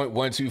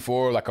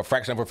 0.124, like a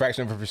fraction of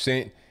a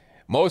percent.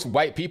 Most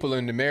white people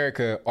in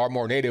America are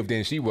more native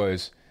than she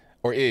was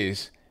or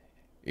is.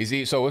 You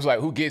see, so it's like,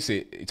 who gets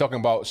it? You're talking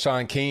about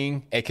Shaun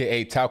King,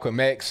 aka Malcolm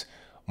X,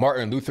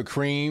 Martin Luther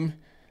King.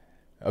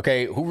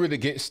 Okay, who really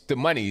gets the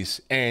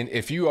monies? And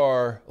if you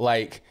are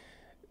like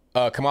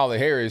Kamala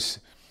Harris,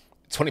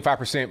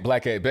 25%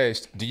 black at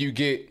best, do you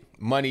get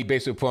money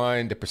based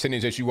upon the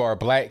percentage that you are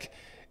black?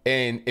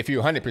 And if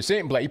you're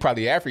 100% black, you're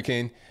probably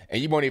African,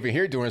 and you weren't even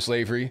here during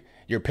slavery.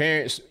 Your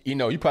parents, you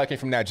know, you probably came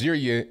from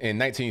Nigeria in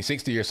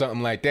 1960 or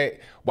something like that.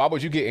 Why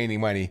would you get any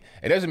money?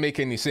 It doesn't make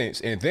any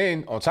sense. And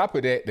then on top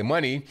of that, the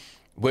money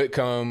would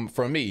come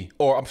from me.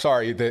 Or I'm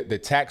sorry, the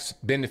tax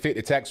benefit,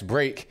 the tax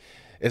break.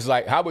 It's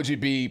like, how would you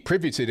be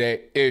privy to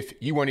that if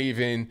you weren't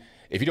even,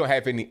 if you don't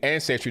have any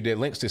ancestry that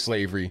links to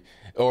slavery?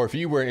 Or if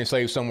you were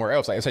enslaved somewhere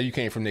else, like let's say you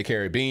came from the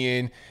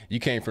Caribbean, you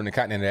came from the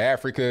continent of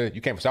Africa,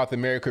 you came from South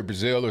America,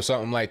 Brazil, or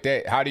something like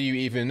that. How do you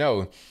even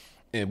know?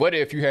 And what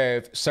if you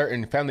have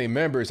certain family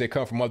members that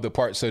come from other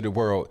parts of the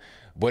world?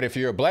 What if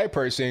you're a black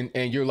person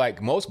and you're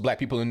like most black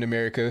people in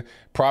America,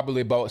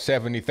 probably about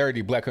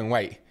 70-30 black and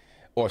white,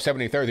 or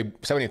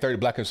 70-30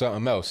 black and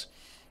something else?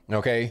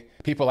 Okay,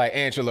 people like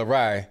Angela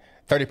Rye,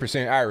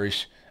 30%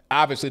 Irish.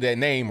 Obviously, that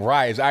name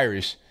Rye is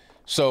Irish,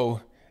 so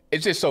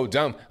it's just so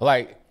dumb.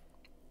 Like,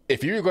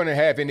 if you're going to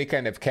have any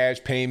kind of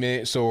cash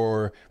payments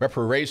or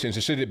reparations,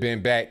 it should have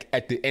been back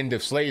at the end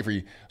of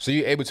slavery. So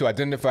you're able to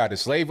identify the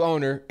slave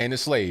owner and the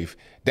slave.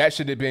 That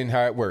should have been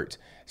how it worked.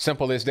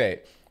 Simple as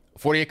that.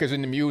 40 acres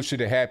and the mule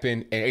should have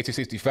happened in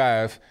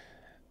 1865,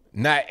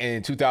 not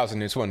in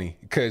 2020.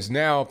 Because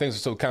now things are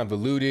so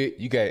convoluted.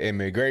 You got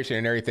immigration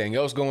and everything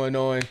else going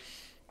on.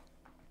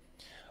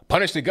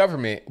 Punish the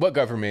government. What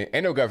government?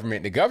 Ain't no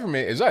government. The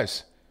government is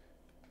us.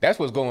 That's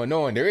what's going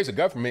on. There is a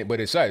government, but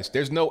it's us.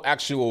 There's no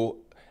actual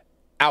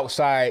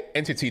outside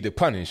entity to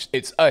punish.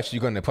 It's us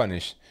you're going to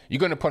punish. You're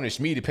going to punish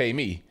me to pay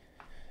me.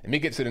 Let me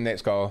get to the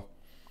next call.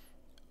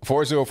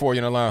 404,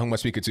 you're on the line. Who am I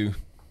speaking to?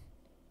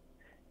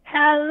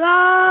 Hello.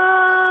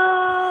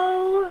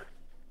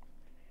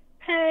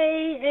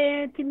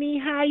 Hey, Anthony.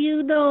 How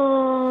you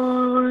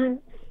doing?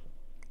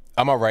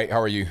 I'm all right.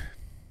 How are you?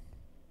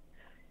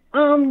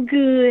 I'm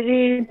good,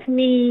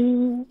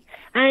 Anthony.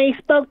 I ain't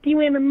spoke to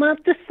you in a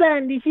month of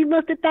Sundays. You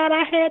must have thought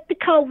I had the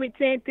COVID,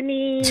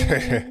 Anthony.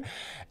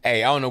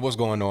 Hey, I don't know what's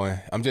going on.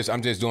 I'm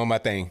just doing my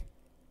thing.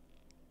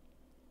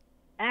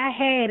 I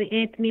had it,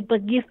 Anthony,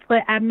 but guess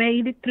what? I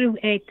made it through,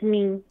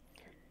 Anthony.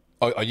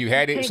 Oh, you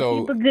had it?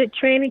 So keep a good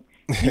training.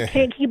 You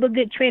can't keep a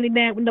good training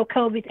down with no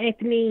COVID,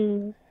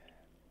 Anthony.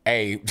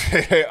 Hey,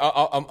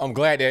 I'm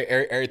glad that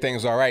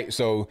everything's all right.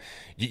 So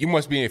you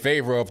must be in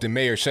favor of the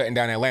mayor shutting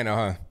down Atlanta,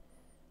 huh?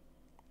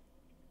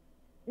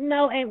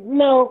 No,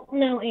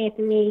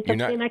 Anthony. Because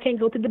then I can't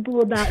go to the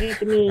Bulldog,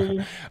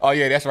 Anthony. Oh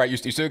yeah, that's right. You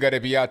still got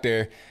to be out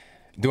there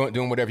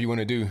doing whatever you want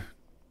to do.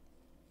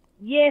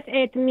 Yes,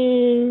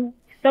 Anthony.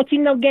 Don't you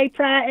know Gay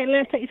Pride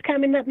Atlanta is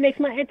coming up next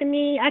month,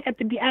 Anthony? I got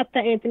to be out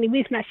there, Anthony.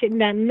 We're not shutting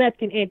down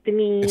nothing,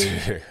 Anthony.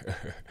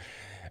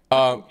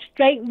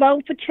 Straight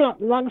vote for Trump,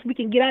 as long as we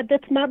can get out there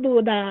to my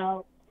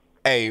Bulldog.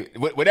 Hey,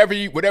 whatever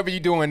you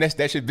doing,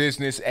 that's your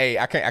business. Hey,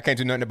 I can't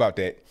do nothing about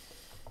that.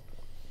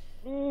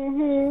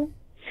 Mhm.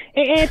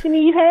 And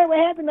Anthony, you heard what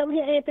happened over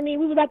here, Anthony?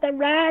 We was out there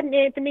riding,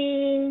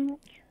 Anthony.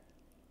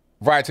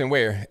 Riding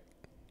where?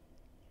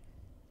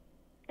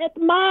 At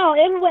the mall,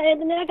 everywhere,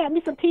 Anthony. I got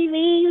me some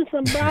TVs,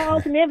 some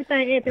bras, and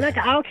everything, Anthony. I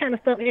got all kind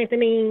of stuff,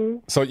 Anthony.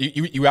 So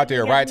you out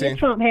there riding?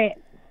 Trump hat.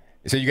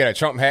 So you got a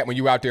Trump hat when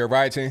you out there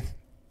riding?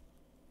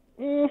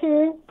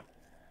 Mhm.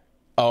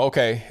 Oh,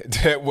 okay.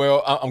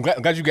 Well, I'm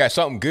glad you got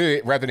something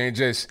good rather than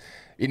just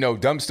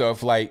dumb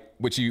stuff like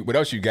what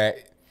else you got?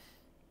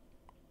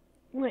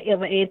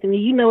 Whatever, Anthony.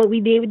 You know what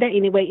we did with that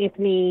anyway,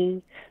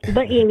 Anthony.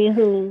 But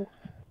anywho.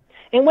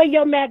 And where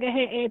your MAGA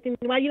hat, Anthony?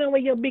 Why you don't wear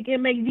your big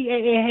MAGA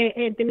hat,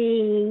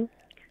 Anthony?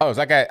 Oh,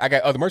 so I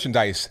got other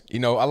merchandise.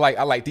 I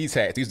like these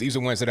hats. These are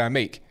ones that I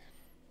make.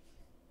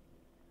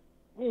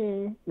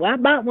 Well, I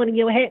bought one of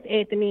your hats,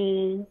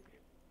 Anthony.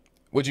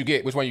 What'd you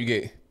get? Which one you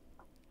get?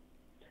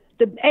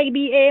 The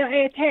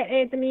ABL hat,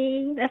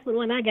 Anthony. That's the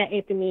one I got,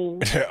 Anthony.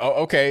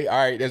 Oh, okay. All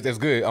right. That's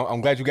good. I'm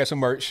glad you got some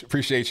merch.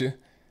 Appreciate you.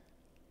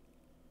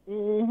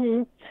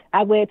 Mhm.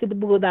 I wear it to the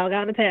Bulldog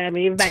all the time.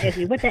 Everybody asks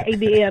me, what that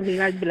ABL mean?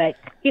 I'd be like,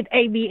 it's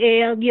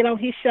ABL, get on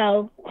his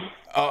show.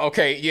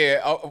 Okay, yeah.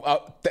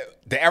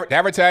 The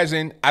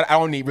advertising, I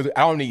don't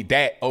need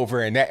that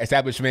over in that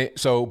establishment.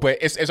 So, but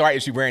it's all right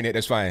if you're wearing it.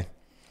 That's fine.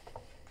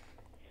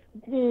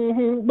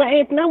 But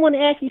Anthony, I want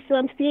to ask you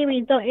something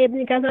serious, though,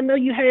 Anthony, because I know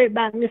you heard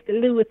about Mr.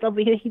 Lewis over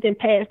here. He done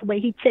passed away.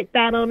 He checked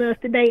out on us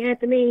today,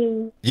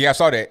 Anthony. Yeah, I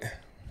saw that.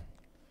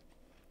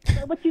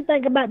 So what you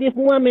think about this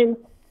woman,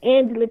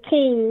 Angela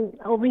King,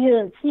 over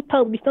here? She's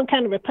supposed to be some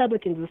kind of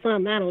Republicans or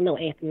something. I don't know,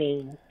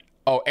 Anthony.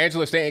 Oh,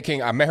 Angela Stanton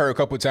King. I met her a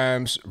couple of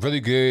times. Really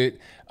good.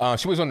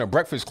 She was on the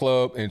Breakfast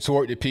Club and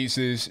tore it to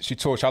pieces. She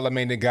tore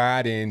Charlamagne the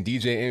God and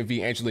DJ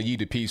Envy, Angela Yee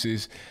to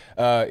pieces.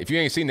 If you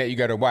ain't seen that, you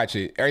got to watch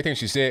it. Everything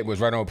she said was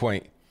right on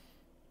point.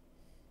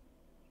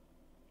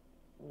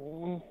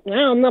 I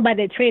don't know about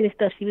that training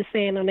stuff she was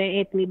saying on there,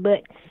 Anthony,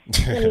 but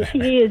I mean,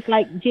 she is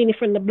like Jenny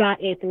from the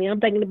block, Anthony. I'm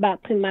thinking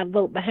about putting my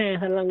vote behind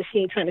her as long as she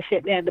ain't trying to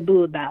shut down the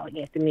Bulldog,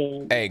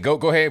 Anthony. Hey, go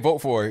ahead and vote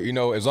for her. You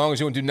know, as long as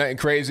you don't do nothing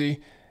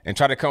crazy and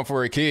try to come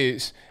for her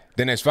kids,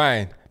 then that's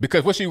fine.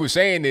 Because what she was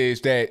saying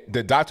is that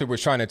the doctor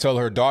was trying to tell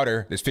her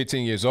daughter, that's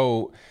 15 years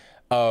old,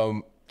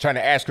 trying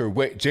to ask her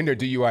what gender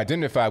do you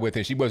identify with,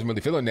 and she wasn't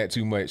really feeling that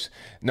too much.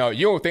 No,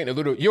 you don't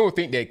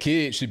think that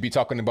kids should be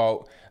talking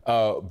about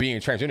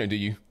being transgender, do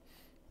you?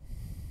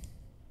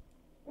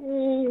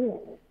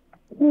 No,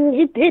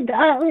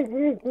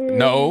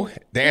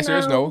 the answer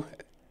is no. All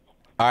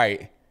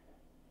right.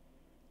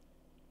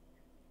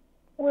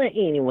 Well,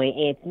 anyway,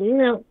 Anthony, you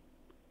know,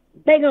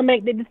 they're going to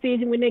make the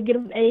decision when they get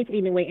of age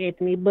anyway,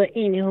 Anthony. But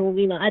anywho,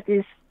 you know,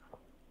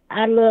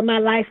 I love my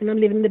life and I'm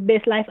living the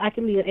best life I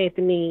can live,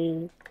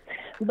 Anthony.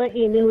 But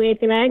anyway,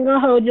 Anthony, I ain't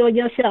going to hold you on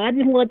your show. I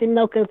just wanted to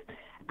know because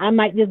I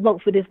might just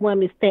vote for this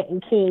woman,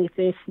 Stanton King,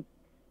 since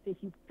she's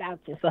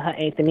vouching for her,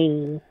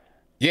 Anthony.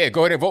 Yeah,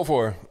 go ahead and vote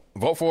for her.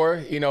 Vote for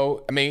her. You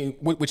know, I mean,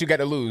 what you got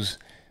to lose?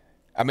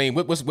 I mean,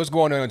 what's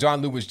going on in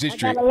John Lewis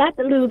District? I got a lot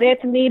to lose,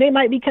 Anthony. They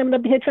might be coming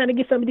up here trying to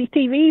get some of these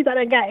TVs I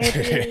done got,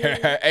 Anthony.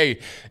 Hey,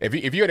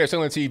 if you're there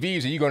selling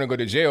TVs and you're going to go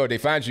to jail, they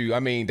find you.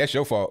 I mean, that's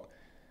your fault.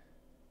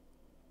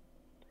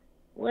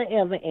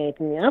 Whatever,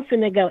 Anthony. I'm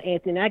finna go,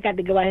 Anthony. I got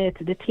to go out here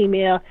to the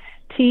TML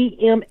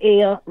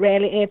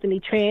rally, Anthony.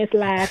 Trans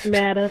Lives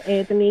Matter,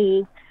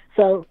 Anthony.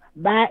 So,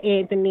 bye,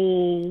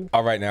 Anthony.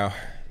 All right, now.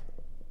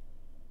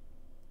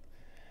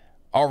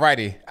 All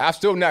righty. I've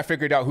still not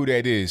figured out who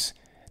that is.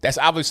 That's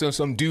obviously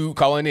some dude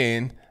calling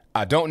in.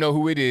 I don't know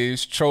who it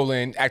is,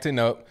 trolling, acting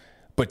up,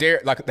 but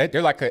they're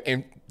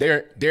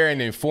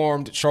an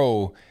informed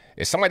troll.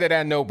 It's somebody that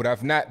I know, but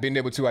I've not been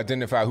able to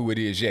identify who it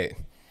is yet.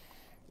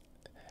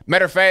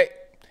 Matter of fact,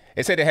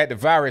 it said they had the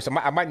virus.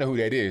 I might know who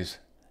that is.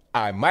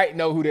 I might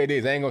know who that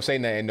is. I ain't gonna say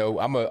nothing though.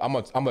 I'm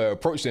gonna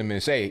approach them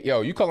and say,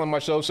 "Yo, you calling my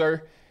show,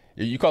 sir?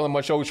 You calling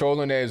my show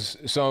trolling as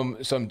some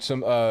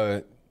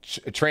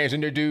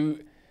transgender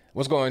dude?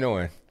 What's going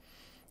on?"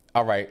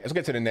 All right, let's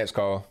get to the next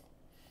call.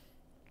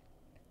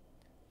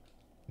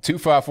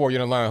 254,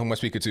 you're on the line. Who am I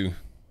speaking to?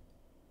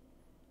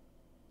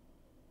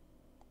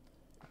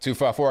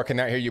 254, I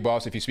cannot hear you,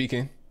 boss, if you're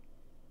speaking.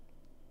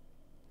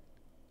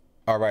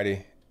 All righty.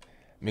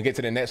 Let me get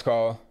to the next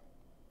call.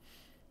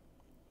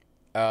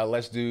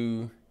 Let's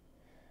do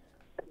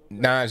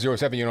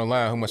 907, you're on the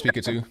line. Who am I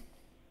speaking to?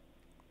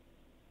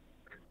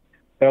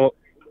 Hello.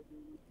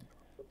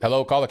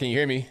 Hello, caller, can you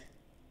hear me?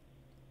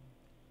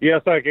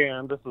 Yes, I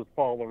can. This is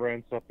Paul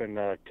Lorenz up in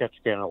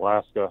Ketchikan,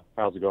 Alaska.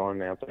 How's it going,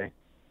 Anthony?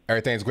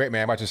 Everything's great, man.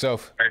 How about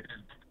yourself?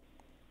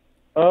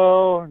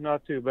 Oh,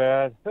 not too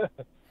bad.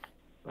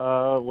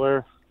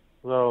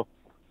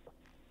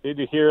 Did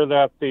you hear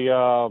that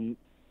the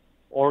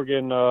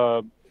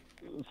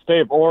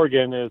state of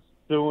Oregon is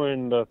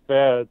suing the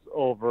feds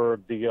over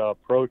the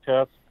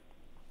protests?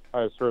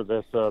 I just heard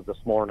this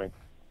this morning.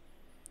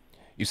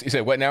 You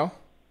said what now?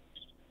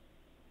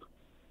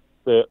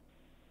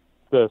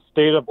 The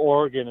state of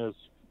Oregon is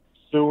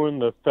suing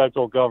the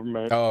federal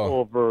government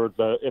over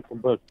the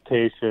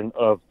implementation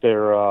of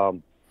their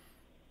of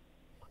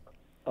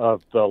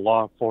the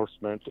law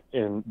enforcement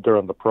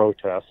during the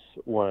protests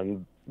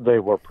when they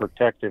were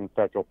protecting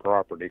federal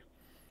property.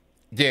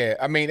 Yeah,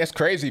 I mean that's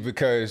crazy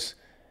because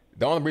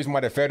the only reason why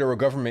the federal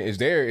government is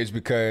there is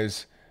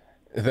because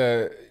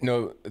the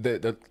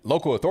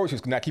local authorities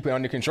cannot keep it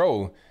under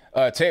control.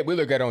 Ted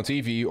Wheeler got on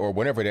TV or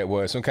whatever that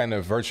was, some kind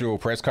of virtual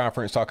press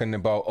conference talking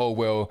about, oh,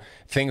 well,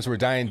 things were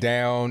dying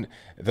down.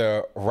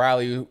 The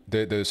rally,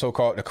 the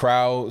so-called, the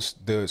crowds,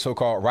 the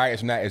so-called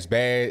riots not as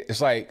bad.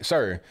 It's like,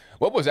 sir,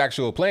 what was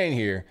actual plan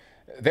here?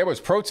 There was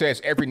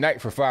protests every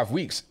night for 5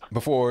 weeks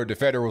before the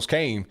federals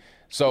came.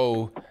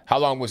 So how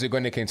long was it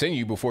going to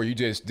continue before you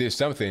just did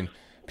something?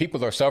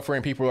 People are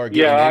suffering. People are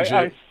getting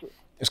injured.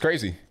 It's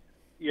crazy.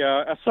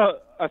 Yeah,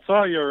 I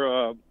saw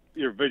your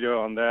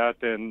video on that,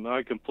 and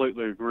I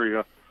completely agree.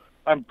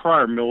 I'm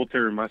prior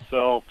military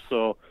myself,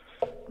 so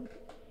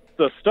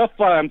the stuff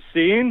I'm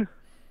seeing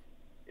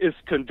is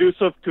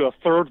conducive to a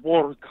third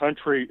world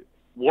country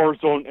war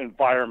zone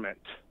environment.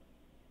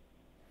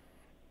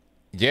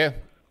 Yeah,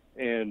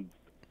 and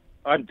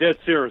I'm dead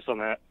serious on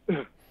that.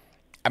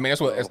 I mean,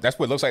 that's what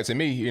it looks like to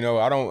me. You know,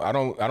 I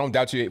don't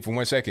doubt you for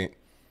 1 second.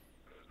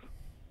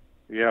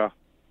 Yeah.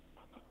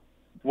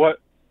 What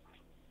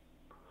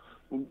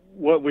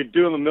we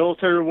do in the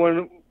military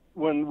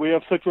when we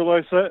have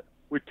situations like that,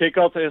 we take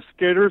out the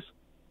instigators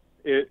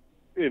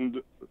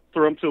and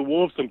throw them to the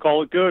wolves and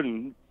call it good,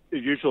 and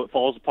usually it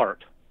falls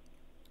apart.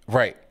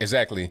 Right,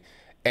 exactly.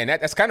 And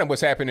that's kind of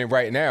what's happening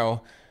right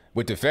now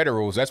with the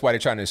federals. That's why they're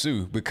trying to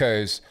sue,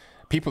 because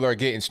people are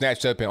getting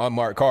snatched up in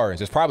unmarked cars.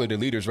 It's probably the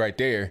leaders right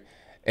there.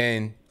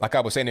 And like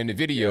I was saying in the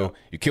video,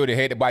 you kill the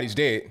head, the body's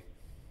dead.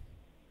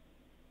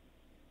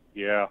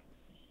 Yeah.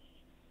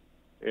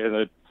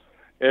 And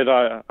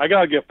I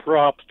gotta give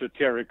props to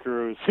Terry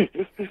Crews.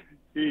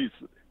 he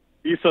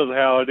says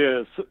how it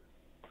is.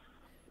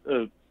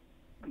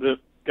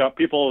 Got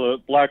people,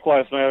 Black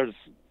Lives Matter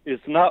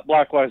it's not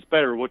Black Lives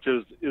Matter, which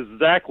is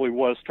exactly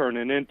what it's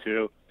turning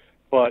into,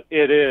 but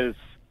it is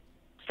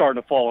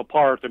starting to fall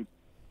apart, and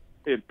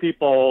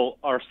people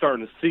are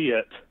starting to see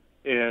it,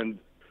 and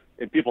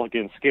people are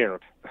getting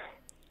scared.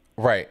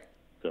 Right.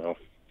 So,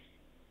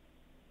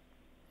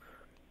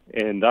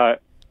 and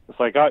it's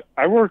like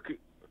I work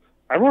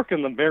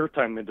in the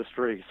maritime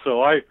industry,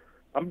 so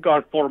I'm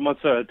gone 4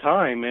 months at a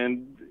time,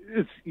 and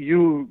it's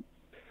you.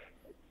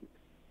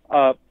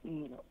 I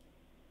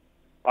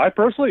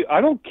personally,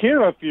 I don't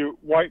care if you're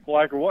white,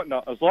 black, or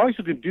whatnot. As long as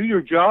you can do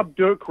your job,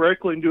 do it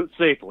correctly, and do it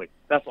safely.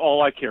 That's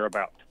all I care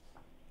about.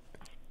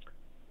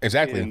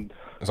 Exactly. And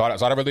that's all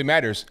that really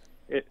matters.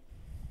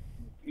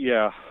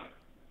 Yeah.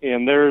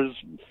 And there's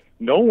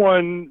no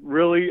one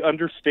really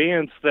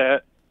understands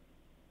that.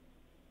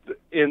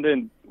 And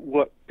then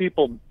what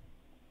people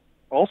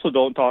also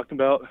don't talk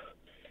about,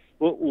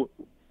 well,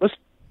 let's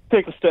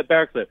take a step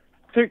back there.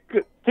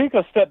 Take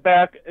a step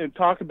back and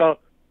talk about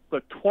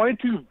the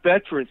 22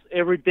 veterans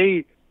every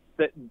day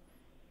that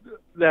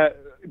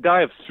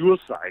die of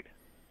suicide.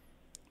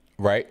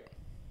 Right.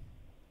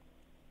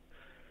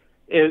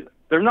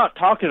 They're not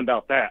talking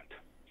about that.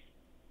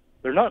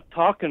 They're not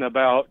talking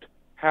about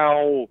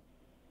how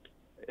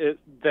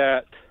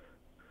that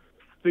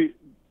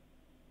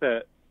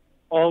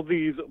all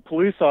these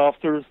police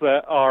officers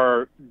that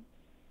are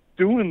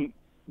doing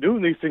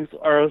these things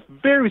are a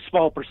very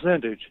small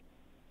percentage,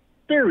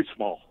 very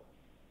small,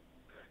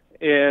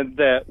 and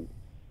that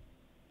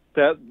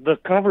the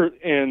cover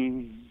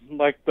in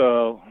like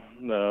the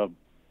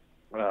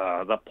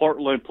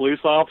Portland police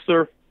officer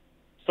was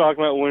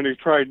talking about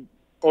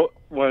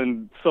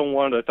when someone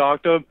wanted to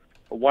talk to him,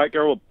 a white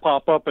girl would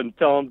pop up and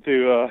tell him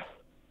to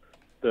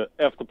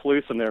F the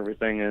police and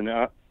everything,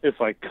 and it's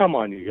like, come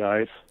on, you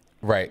guys.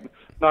 Right.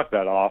 Knock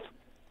that off.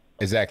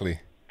 Exactly.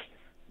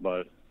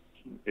 But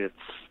it's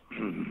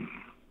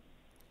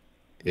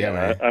yeah,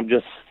 man. I'm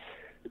just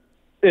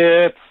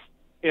it's,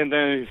 and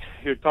then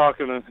you're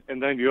talking,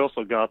 and then you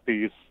also got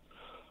these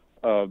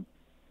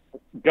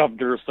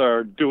governors that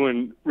are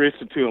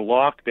reinstituting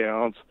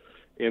lockdowns,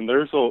 and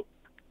there's a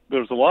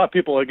lot of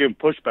people that are getting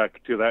pushback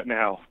to that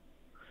now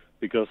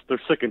because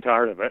they're sick and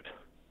tired of it.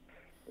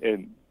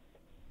 And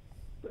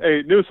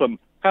hey, Newsom,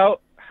 how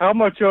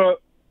much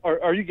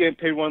are you getting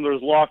paid when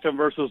there's lockdown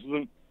versus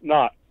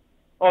not?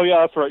 Oh yeah,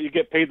 that's right. You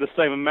get paid the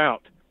same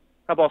amount.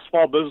 How about a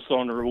small business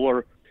owner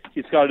where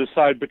he's got to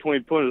decide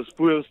between putting his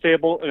food on the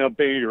table and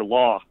obeying your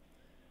law?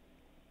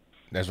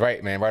 That's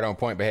right, man. Right on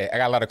point. But hey, I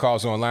got a lot of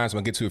calls online, so I'm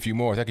going to get to a few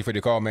more. Thank you for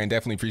the call, man.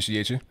 Definitely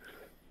appreciate you.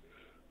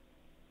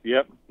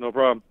 Yep, no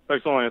problem.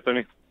 Thanks a lot, Anthony.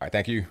 All right,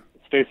 thank you.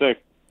 Stay safe.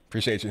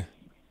 Appreciate you.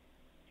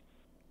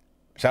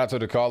 Shout out to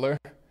the caller.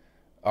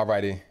 All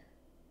righty.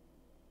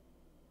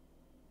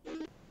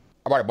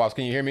 All right, boss,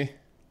 can you hear me?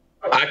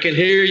 I can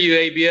hear you,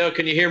 ABL.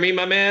 Can you hear me,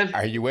 my man?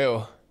 I hear you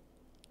well.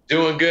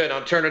 Doing good.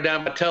 I'm turning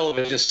down my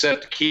television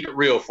set to keep it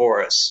real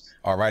for us.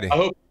 All righty. I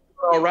hope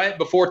you're all right.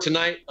 Before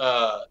tonight's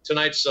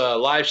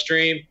live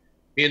stream,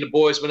 me and the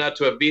boys went out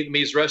to a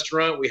Vietnamese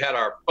restaurant. We had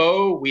our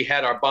pho. We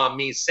had our banh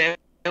mi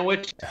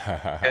sandwich.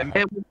 And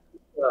then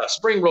a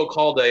spring roll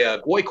called a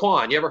Goi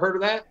Quan. You ever heard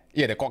of that?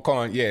 Yeah, the Goi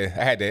Quan. Yeah,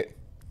 I had that.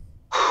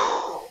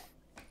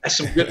 That's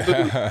some good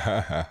food.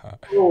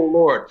 Oh,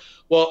 Lord.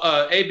 Well,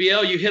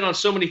 ABL, you hit on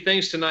so many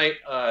things tonight,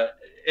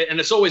 and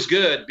it's always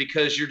good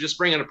because you're just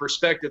bringing a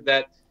perspective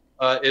that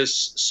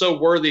is so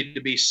worthy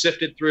to be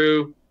sifted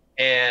through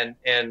and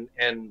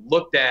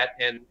looked at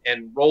and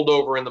rolled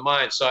over in the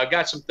mind. So I've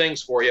got some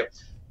things for you.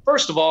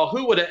 First of all,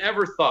 who would have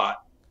ever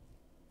thought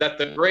that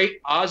the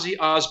great Ozzy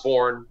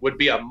Osbourne would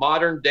be a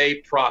modern-day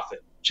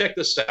prophet? Check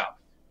this out.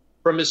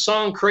 From his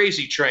song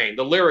Crazy Train,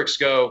 the lyrics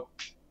go,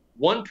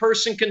 "One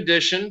person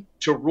conditioned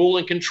to rule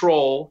and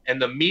control,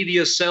 and the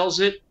media sells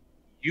it,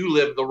 you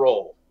live the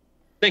role."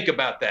 Think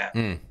about that.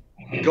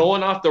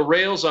 Going off the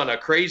rails on a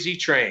crazy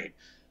train.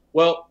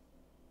 Well,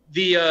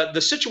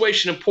 the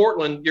situation in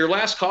Portland, your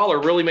last caller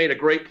really made a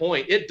great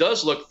point. It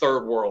does look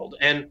third world.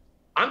 And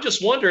I'm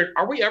just wondering,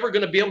 are we ever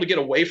going to be able to get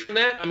away from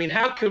that? I mean,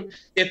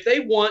 if they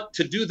want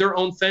to do their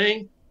own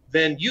thing,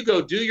 then you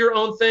go do your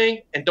own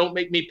thing and don't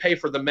make me pay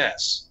for the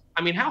mess.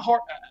 I mean, how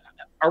hard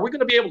are we going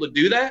to be able to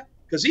do that?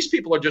 Because these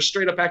people are just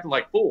straight up acting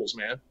like fools,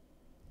 man.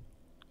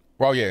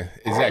 Well, yeah,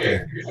 exactly.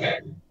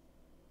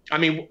 I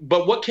mean,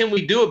 but what can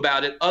we do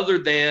about it other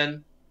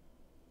than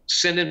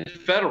send in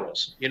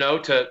federals,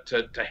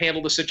 to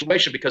handle the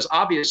situation? Because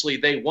obviously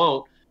they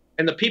won't.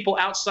 And the people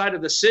outside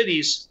of the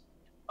cities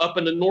up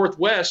in the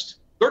Northwest,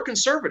 they're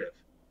conservative.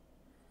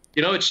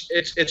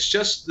 It's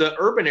just the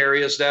urban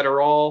areas that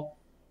are all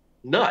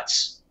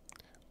nuts.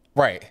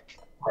 Right.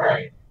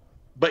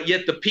 But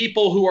yet the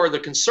people who are the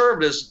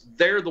conservatives,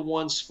 they're the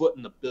ones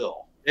footing the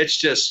bill. It's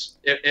just,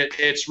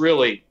 it's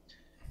really,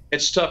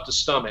 it's tough to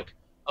stomach.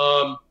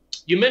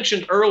 You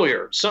mentioned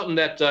earlier something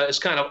that is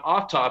kind of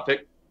off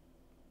topic,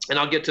 and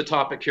I'll get to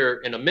topic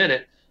here in a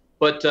minute,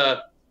 but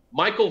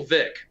Michael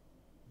Vick,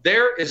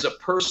 there is a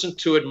person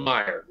to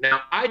admire.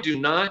 Now, I do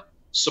not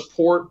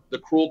support the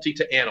cruelty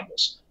to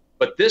animals,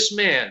 but this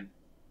man,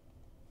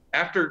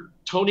 after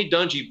Tony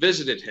Dungy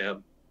visited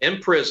him, in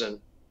prison.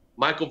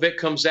 Michael Vick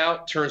comes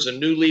out, turns a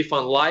new leaf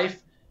on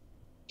life.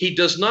 He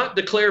does not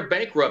declare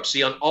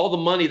bankruptcy on all the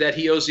money that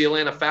he owes the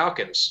Atlanta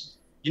Falcons.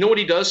 You know what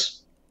he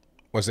does?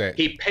 What's that?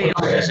 He paid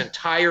off his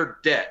entire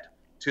debt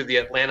to the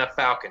Atlanta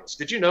Falcons.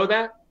 Did you know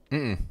that?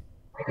 Mm-mm.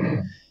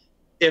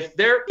 If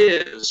there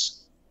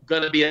is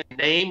going to be a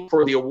name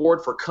for the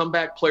award for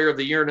Comeback Player of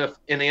the Year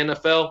in the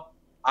NFL,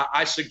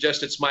 I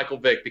suggest it's Michael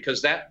Vick,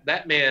 because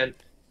that man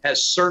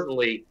has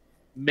certainly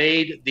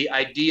made the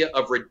idea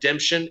of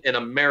redemption in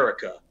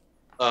America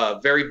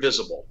very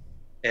visible.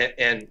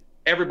 And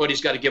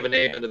everybody's got to give a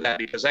name into that,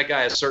 because that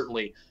guy has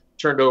certainly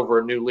turned over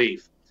a new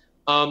leaf.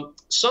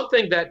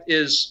 Something that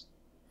is,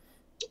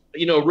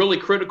 really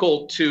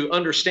critical to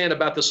understand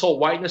about this whole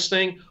whiteness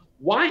thing,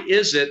 why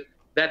is it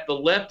that the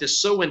left is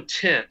so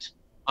intent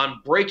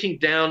on breaking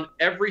down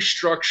every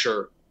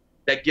structure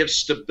that gives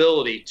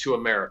stability to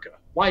America?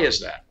 Why is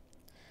that?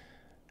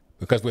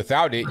 Because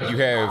without it, you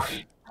have,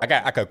 I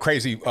got like a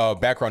crazy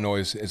background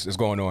noise is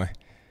going on.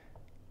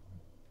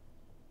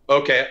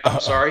 Okay, I'm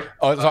sorry.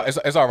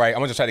 It's all right. I'm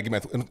gonna just try to give I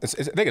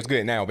think it's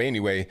good now. But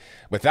anyway,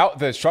 without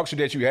the structure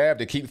that you have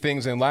to keep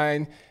things in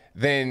line,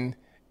 then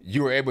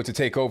you were able to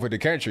take over the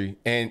country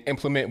and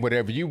implement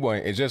whatever you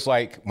want. It's just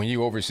like when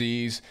you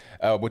overseas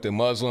with the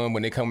Muslim,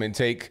 when they come and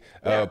take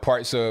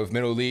parts of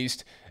Middle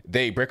East,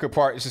 they break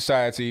apart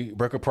society,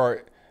 break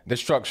apart the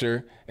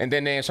structure, and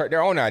then they insert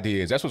their own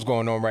ideas. That's what's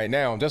going on right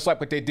now. Just like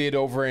what they did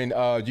over in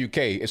UK.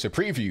 It's a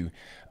preview.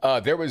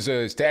 There was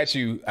a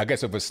statue, I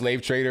guess, of a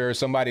slave trader or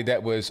somebody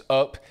that was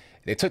up.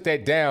 They took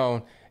that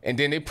down, and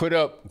then they put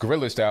up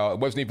guerrilla style. It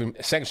wasn't even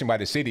sanctioned by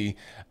the city.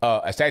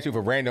 A statue of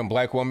a random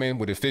black woman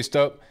with a fist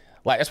up.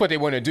 Like, that's what they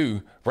want to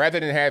do.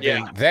 Rather than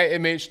having that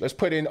image, let's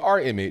put in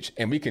our image.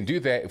 And we can do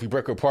that. If we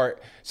break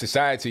apart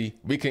society,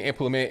 we can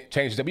implement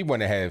changes that we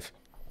want to have.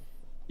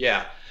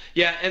 Yeah.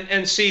 Yeah.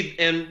 And see,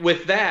 and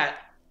with that,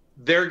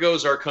 there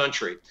goes our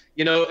country.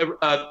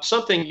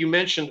 Something you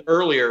mentioned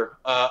earlier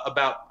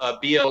about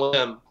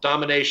BLM,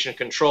 domination and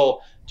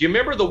control. Do you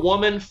remember the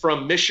woman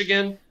from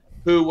Michigan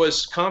who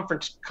was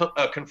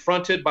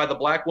confronted by the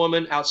black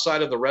woman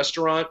outside of the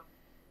restaurant?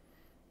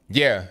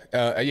 Yeah.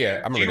 I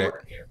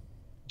remember that.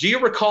 Do you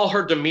recall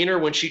her demeanor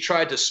when she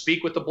tried to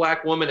speak with the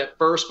black woman at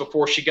first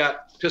before she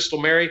got Pistol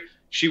Mary?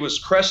 She was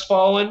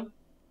crestfallen,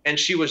 and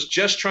she was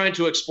just trying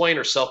to explain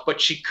herself,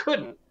 but she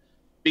couldn't,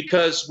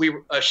 because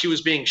she was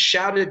being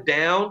shouted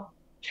down,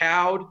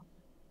 cowed,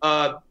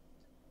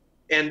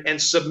 and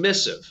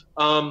submissive.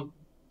 I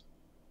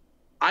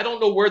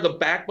don't know where the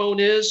backbone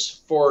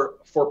is for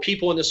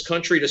people in this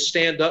country to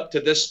stand up to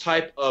this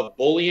type of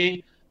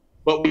bullying,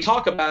 but we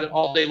talk about it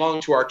all day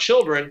long to our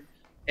children.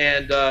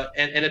 And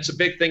it's a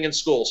big thing in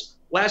schools.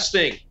 Last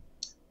thing,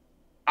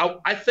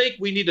 I think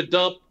we need to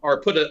dump or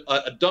put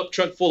a dump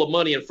truck full of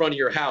money in front of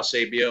your house,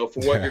 ABO,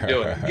 for what you're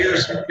doing.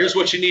 Here's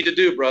what you need to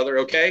do, brother.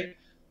 Okay,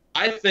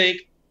 I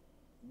think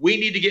we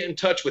need to get in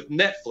touch with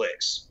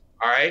Netflix.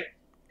 All right,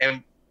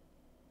 and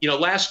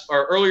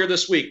earlier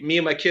this week, me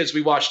and my kids,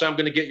 we watched I'm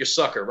Gonna Get Your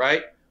Sucker.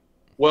 Right.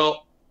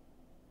 Well,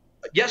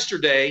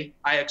 yesterday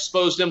I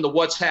exposed them to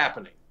what's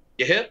happening.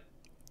 You hit?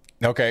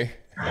 Okay.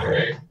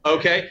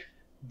 Okay.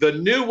 The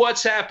new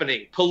What's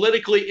Happening,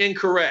 politically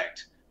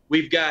incorrect.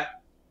 We've got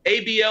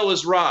ABL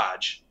as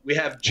Raj. We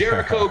have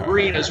Jericho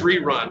Green as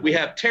Rerun. We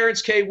have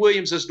Terrence K.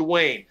 Williams as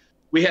Dwayne.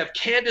 We have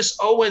Candace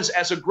Owens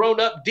as a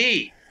grown-up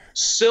D.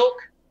 Silk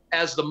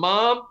as the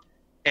mom,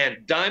 and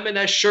Diamond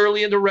as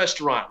Shirley in the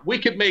restaurant. We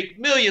could make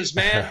millions,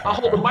 man. I'll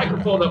hold the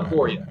microphone up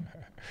for you.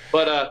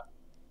 But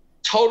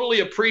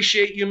totally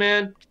appreciate you,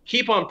 man.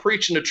 Keep on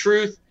preaching the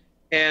truth.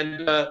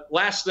 And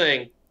last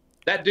thing,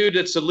 that dude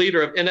that's the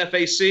leader of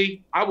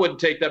NFAC, I wouldn't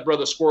take that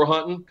brother squirrel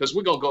hunting, because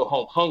we're going to go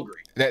home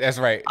hungry. That's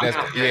right.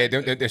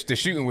 The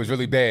shooting was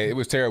really bad. It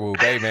was terrible.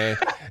 Hey, man.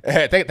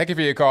 Thank you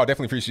for your call.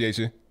 Definitely appreciate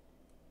you.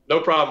 No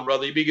problem,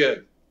 brother. You be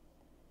good.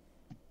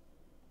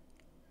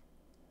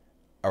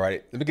 All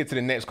right. Let me get to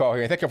the next call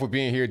here. Thank you for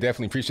being here.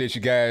 Definitely appreciate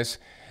you guys.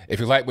 If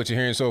you like what you're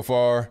hearing so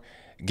far,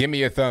 give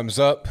me a thumbs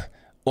up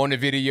on the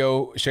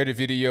video, share the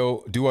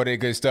video, do all that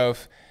good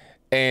stuff.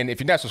 And if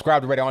you're not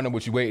subscribed already, I don't know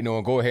what you're waiting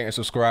on. Go ahead and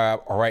subscribe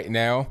right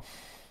now.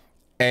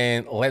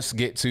 And let's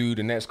get to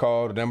the next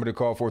call. The number to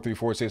call,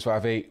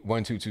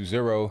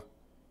 434-658-1220.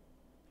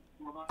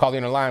 Call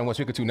in the line,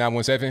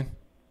 1-217.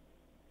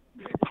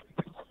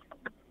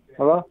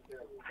 Hello?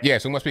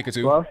 Yes, who am I speaking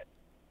to? Hello?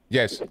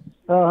 Yes.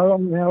 Hello,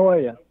 how are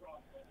you?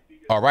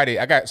 All righty.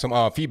 I got some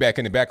feedback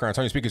in the background.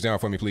 Turn your speakers down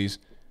for me, please.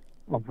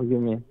 Oh,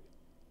 forgive me.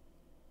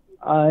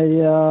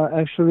 I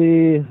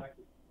actually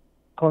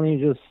calling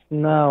you just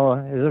now.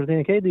 Is everything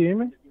okay? Do you hear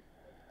me?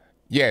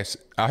 Yes,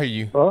 I hear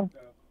you. Oh,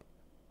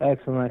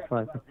 excellent.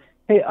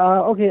 Hey,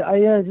 okay,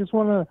 I just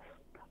want to,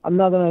 I'm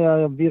not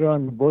going to beat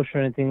around the bush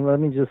or anything. Let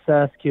me just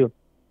ask you,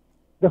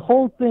 the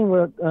whole thing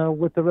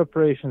with the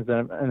reparations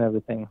and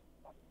everything,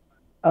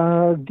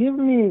 give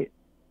me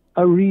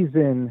a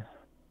reason,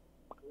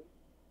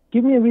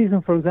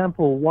 for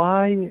example,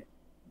 why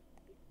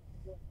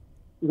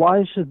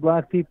should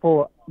black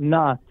people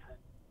not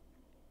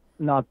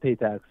pay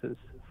taxes?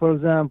 For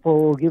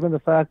example, given the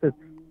fact that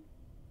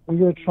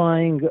we are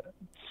trying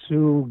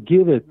to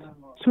give it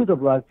to the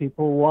black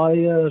people, why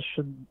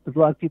should the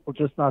black people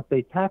just not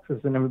pay taxes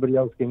and everybody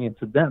else giving it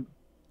to them?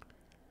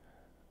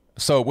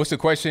 So what's the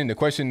question? The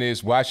question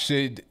is, why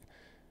should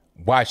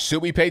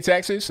we pay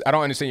taxes? I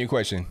don't understand your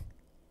question.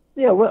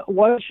 Yeah,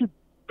 why should,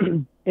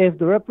 if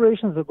the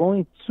reparations are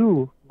going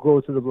to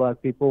go to the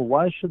black people,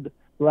 why should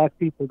black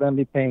people then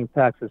be paying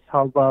taxes?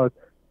 How about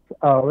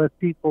let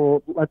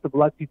the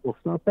black people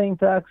start paying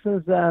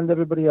taxes and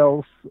everybody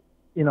else,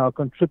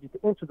 contribute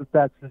into the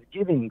taxes,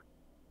 giving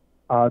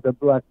the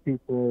black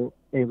people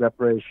a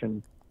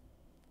reparation?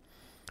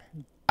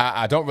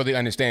 I don't really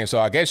understand. So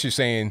I guess you're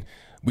saying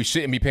we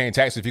shouldn't be paying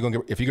taxes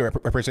if you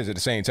get reparations at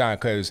the same time,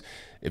 because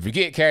if you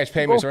get cash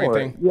payments or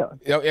anything,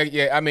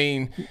 yeah. I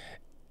mean,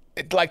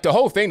 like the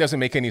whole thing doesn't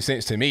make any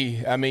sense to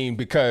me. I mean,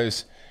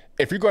 because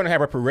if you're going to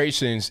have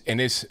reparations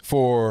and it's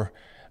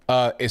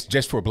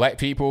just for black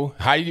people,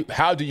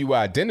 how do you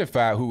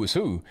identify who is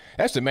who?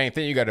 That's the main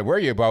thing you got to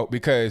worry about,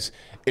 because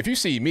if you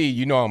see me,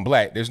 you know I'm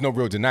black. There's no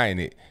real denying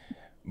it.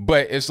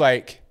 But it's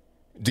like,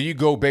 do you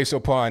go based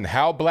upon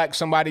how black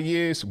somebody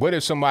is? What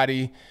if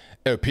somebody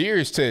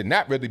appears to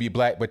not really be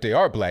black, but they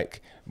are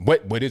black?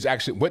 What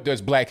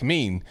does black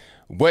mean?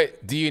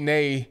 What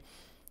DNA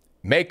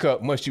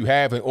makeup must you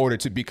have in order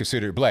to be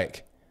considered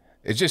black?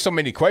 It's just so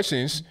many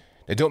questions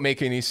that don't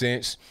make any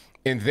sense.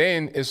 And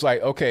then it's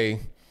like,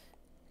 okay,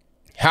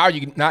 how are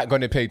you not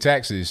going to pay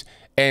taxes?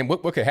 And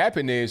what could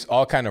happen is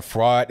all kind of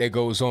fraud that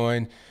goes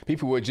on.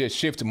 People would just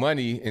shift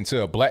money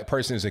into a black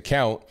person's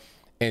account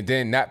and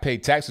then not pay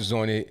taxes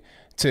on it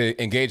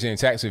to engage in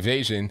tax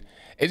evasion.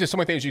 It's just so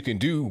many things you can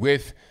do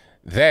with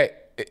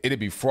that. It'd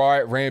be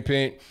fraud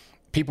rampant,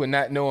 people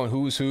not knowing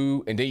who's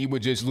who, and then you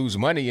would just lose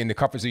money in the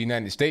coffers of the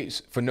United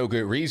States for no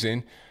good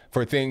reason,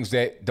 for things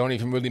that don't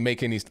even really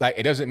make any, like,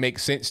 it doesn't make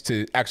sense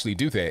to actually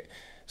do that.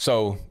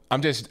 So I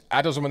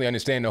don't really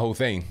understand the whole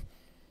thing.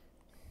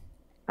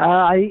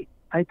 I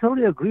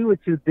totally agree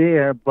with you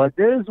there, but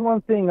there is one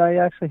thing. I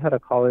actually had a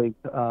colleague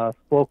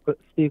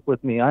speak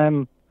with me.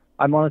 I'm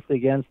honestly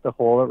against the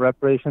whole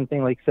reparation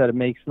thing. Like I said, it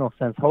makes no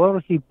sense.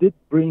 However, he did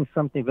bring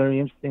something very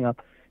interesting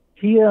up.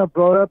 He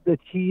brought up that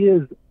he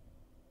is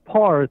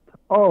part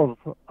of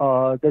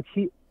that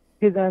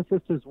his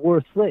ancestors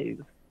were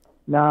slaves.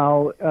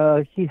 Now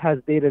he has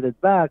dated it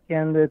back,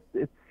 and it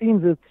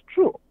seems it's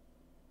true.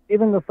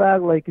 Even the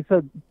fact, like you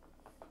said,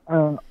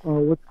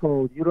 what's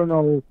called, you don't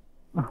know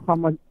how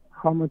much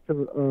of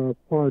a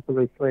part of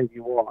a slave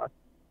you are.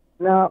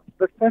 Now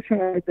the question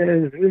right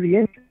there is really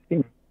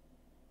interesting.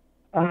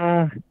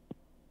 I'm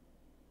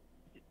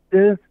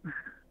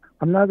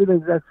not really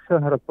exactly sure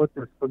how to put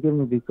this. Forgive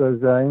me,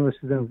 because English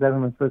isn't exactly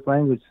my first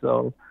language.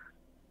 So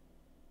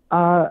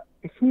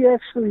he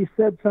actually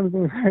said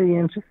something very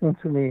interesting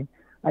to me.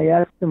 I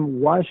asked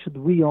him, why should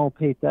we all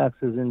pay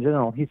taxes in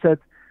general? He said,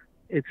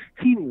 it's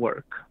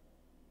teamwork.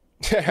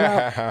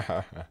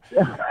 Now,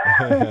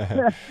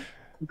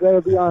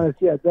 gotta be honest,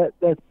 yeah,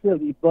 that's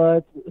silly.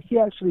 But he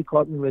actually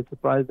caught me by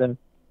surprise there.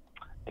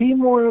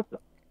 Teamwork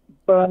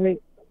by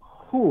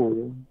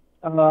who?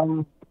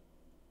 For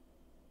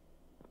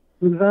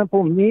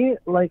example, me,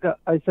 like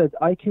I said,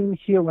 I came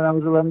here when I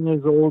was 11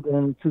 years old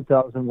in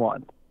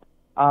 2001.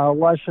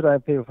 Why should I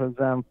pay, for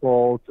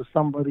example, to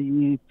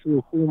somebody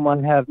to whom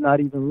I have not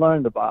even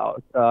learned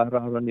about? I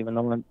don't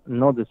even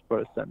know this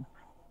person.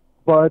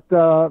 But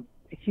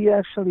he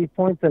actually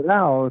pointed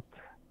out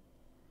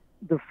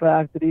the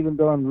fact that even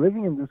though I'm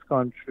living in this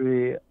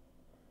country,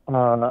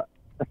 the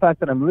fact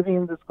that I'm living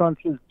in this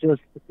country is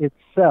just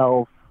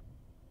itself,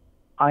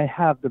 I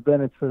have the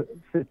benefits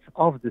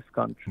of this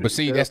country. But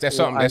see, that's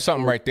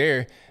something right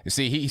there. You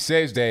see, he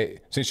says that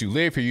since you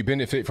live here, you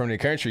benefit from the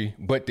country.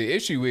 But the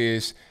issue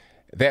is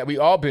that we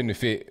all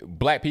benefit,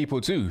 black people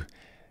too.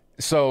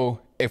 So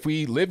if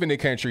we live in the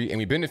country and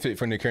we benefit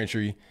from the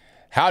country,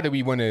 how do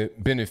we want to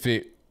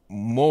benefit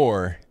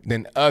more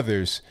than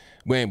others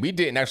when we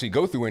didn't actually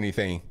go through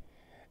anything?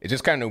 It's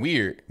just kind of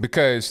weird,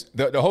 because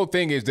the whole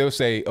thing is they'll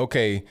say,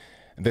 okay,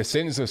 the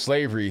sins of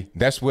slavery,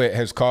 that's what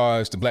has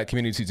caused the black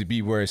community to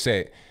be where it's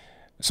at.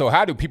 So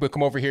how do people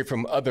come over here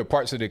from other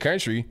parts of the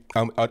country,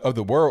 of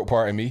the world,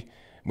 pardon me,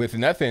 with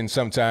nothing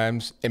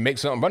sometimes and make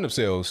something run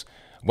themselves?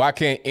 Why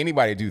can't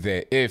anybody do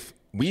that? If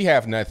we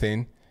have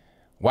nothing,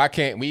 why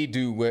can't we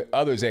do what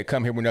others that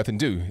come here with nothing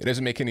do? It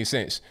doesn't make any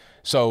sense.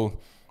 So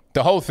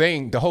the whole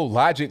thing, the whole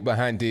logic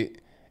behind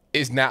it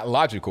is not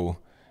logical.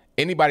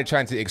 Anybody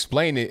trying to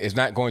explain it is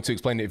not going to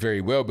explain it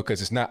very well,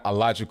 because it's not a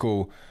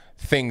logical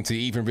thing to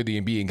even really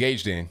be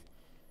engaged in.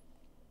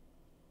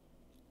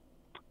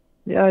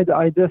 Yeah,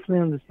 I definitely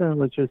understand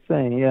what you're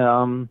saying.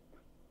 Yeah,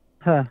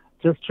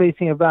 just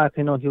tracing it back,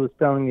 he was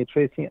telling me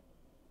tracing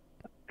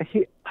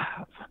it.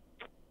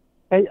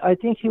 I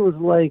think he was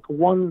like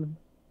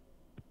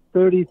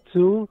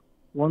 132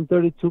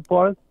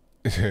 part.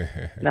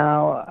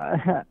 Now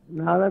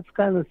that's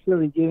kind of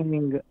silly,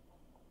 giving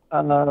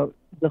the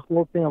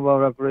whole thing about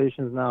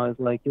reparations now is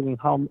like giving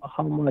how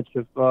much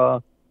if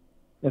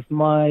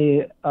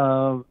my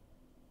for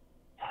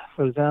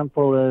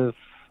example, if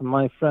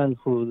my friend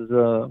who's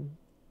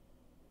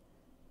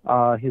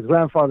his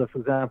grandfather, for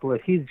example,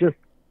 if he's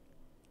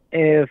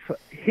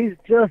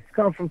just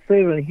come from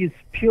slavery and he's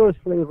pure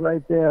slave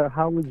right there,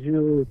 how would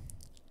you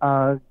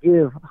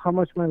give? How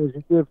much money would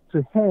you give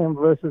to him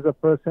versus a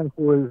person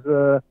who is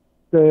the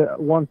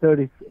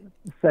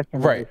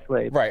 132nd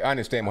slave? Right. I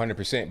understand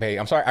 100%, babe.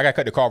 I'm sorry. I got to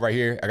cut the call right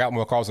here. I got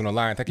more calls on the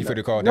line. Thank you for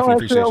the call. No,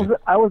 Definitely actually, appreciate you.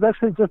 I was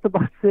actually just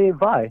about to say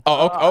bye.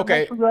 Oh,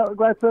 okay. I'm actually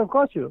glad to have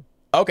caught you.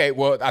 Okay.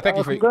 Well, I thank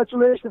you for.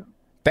 Congratulations.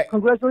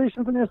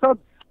 Congratulations on your subs.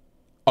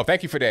 Oh,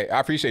 thank you for that. I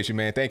appreciate you,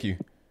 man. Thank you.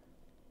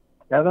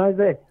 Have a nice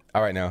day.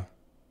 All right, now.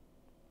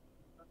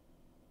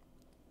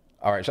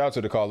 All right. Shout out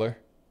to the caller.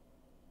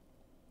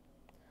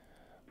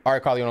 All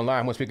right, caller, you on the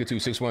line. Who's speaking to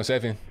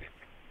 617?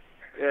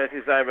 Yes,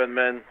 it's Ivan,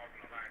 man.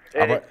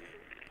 All right.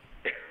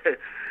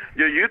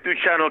 Your YouTube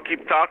channel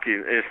keep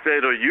talking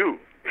instead of you.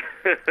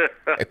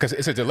 Because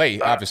it's a delay,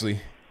 obviously.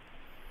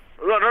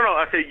 No.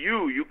 I say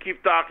you. You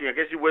keep talking. I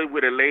guess you went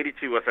with a lady.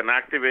 She was an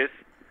activist,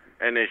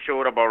 and they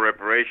showed about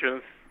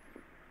reparations.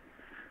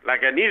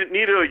 Like,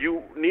 neither of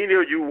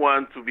you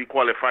want to be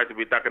qualified to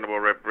be talking about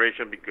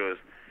reparation because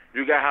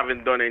you guys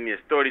haven't done any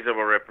studies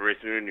about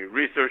reparation, any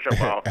research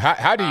about.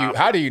 How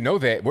do you know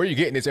that? Where are you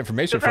getting this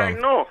information from?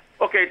 No.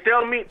 Okay,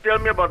 tell me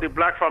about the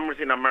black farmers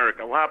in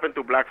America. What happened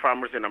to black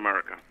farmers in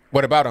America?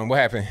 What about them? What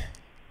happened?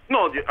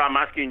 No, I'm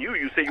asking you.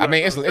 You say you. I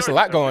mean, it's a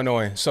lot going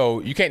on,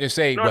 so you can't just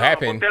say what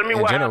happened tell me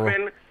in what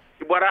general.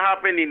 What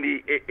happened in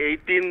the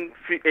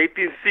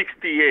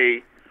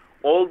 1868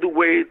 all the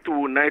way to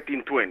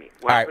 1920?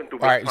 What happened to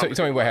black So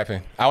tell me what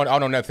happened. I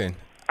don't know nothing.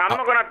 I'm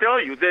not gonna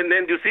tell you. Then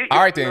you see. All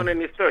right, you then. done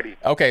any study.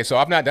 Okay, so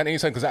I've not done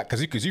anything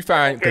because you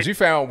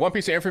found one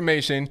piece of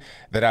information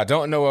that I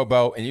don't know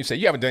about, and you say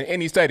you haven't done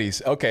any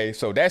studies. Okay,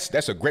 so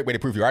that's a great way to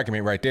prove your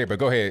argument right there. But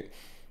go ahead.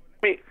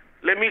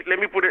 Let me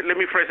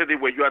phrase it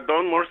this way. You have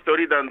done more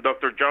study than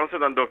Dr.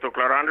 Johnson and Dr.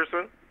 Clark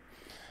Anderson.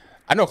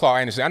 I know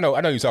Clark Anderson. I know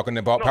you're talking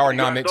about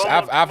Powernomics.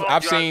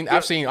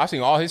 I've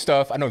seen all his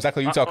stuff. I know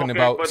exactly what you're talking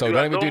about. So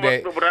don't even do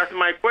that. But that's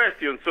my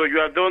question. So you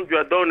have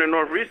done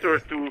enough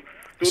research to.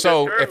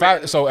 So if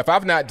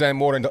I've not done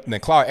more than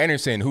Clark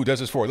Anderson, who does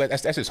this for,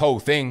 that's his whole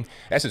thing.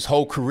 That's his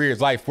whole career,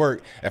 his life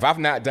work. If I've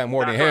not done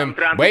more than him,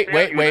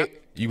 wait.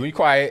 You be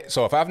quiet.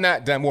 So if I've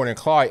not done more than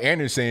Clark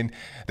Anderson,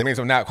 that means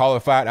I'm not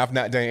qualified. I've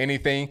not done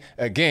anything.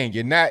 Again,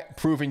 you're not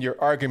proving your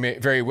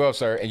argument very well,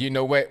 sir. And you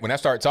know what? When I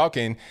start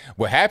talking,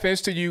 what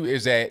happens to you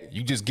is that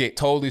you just get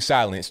totally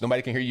silenced.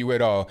 Nobody can hear you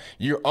at all.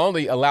 You're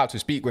only allowed to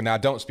speak when I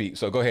don't speak.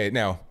 So go ahead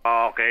now.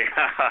 Okay.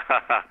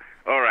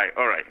 All right.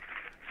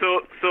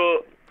 So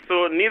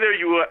neither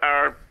you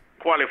are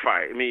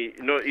qualified. I mean,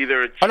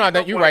 either. Oh no,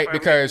 you're right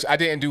because I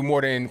didn't do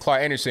more than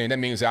Clark Anderson. That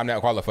means I'm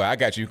not qualified. I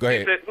got you. Go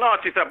ahead.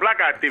 She's a black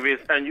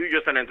activist, and you're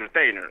just an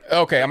entertainer.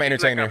 Okay, I'm an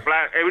entertainer.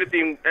 Like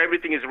everything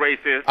is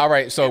racist. All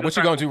right. So what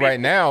you're gonna do right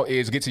now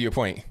is get to your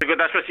point. Because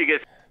that's what she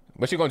gets.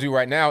 What you're gonna do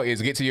right now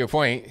is get to your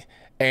point,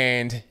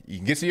 and you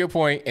can get to your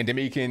point, and then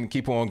we can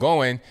keep on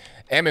going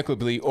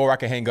amicably, or I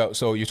can hang up.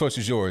 So your choice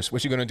is yours.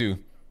 What you gonna do?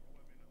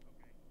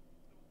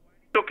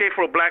 It's okay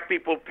for black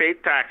people to pay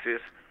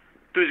taxes.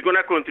 Who's going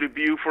to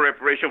contribute for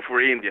reparation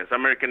for Indians,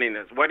 American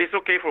Indians? What is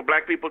okay for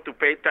black people to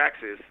pay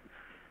taxes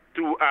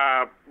to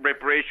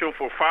reparation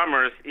for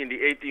farmers in the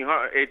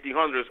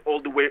 1800s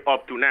all the way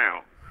up to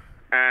now?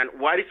 And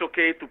what is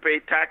okay to pay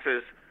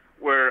taxes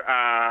during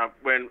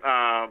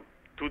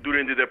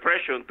the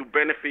Depression to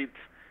benefit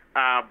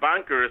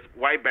bankers,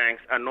 white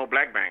banks, and no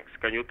black banks?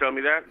 Can you tell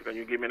me that? Can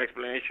you give me an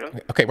explanation?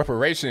 Okay,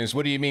 reparations.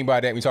 What do you mean by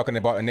that? We're talking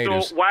about the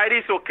natives. So why it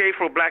is okay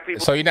for black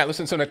people? So you're not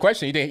listening to the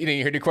question. You didn't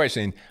hear the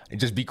question.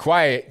 Just be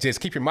quiet. Just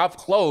keep your mouth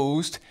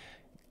closed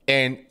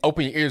and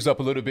open your ears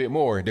up a little bit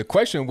more. The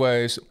question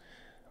was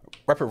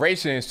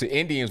reparations to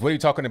Indians. What are you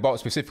talking about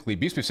specifically?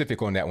 Be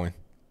specific on that one.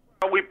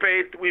 We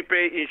pay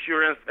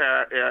insurance,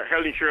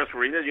 health insurance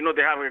for Indians. You know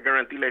they have a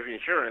guaranteed life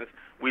insurance.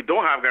 We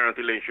don't have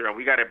guaranteed life insurance.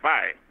 We got to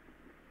buy it.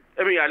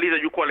 I mean, at least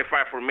you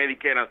qualify for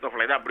Medicare and stuff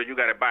like that, but you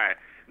got to buy it.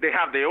 They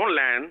have their own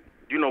land.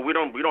 You know, we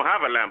don't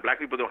have a land. Black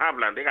people don't have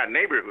land. They got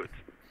neighborhoods,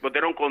 but they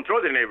don't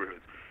control the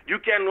neighborhoods. You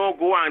cannot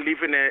go and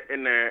live in a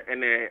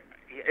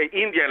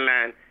Indian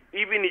land,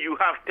 even if you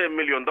have $10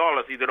 million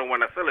if they don't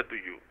want to sell it to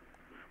you.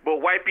 But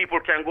white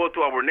people can go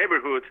to our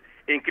neighborhoods,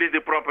 increase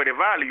the property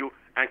value,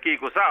 and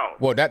kick us out.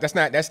 Well, that's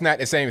not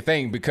the same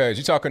thing because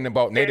you're talking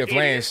about native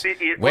lands.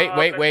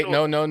 Wait.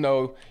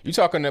 No. You're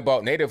talking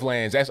about native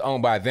lands that's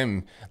owned by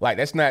them. Like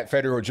that's not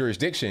federal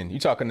jurisdiction. You're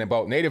talking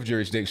about native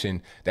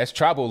jurisdiction. That's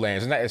tribal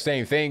lands. It's not the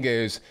same thing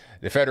as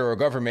the federal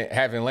government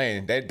having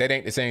land. That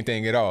ain't the same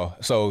thing at all.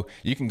 So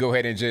you can go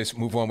ahead and just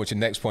move on with your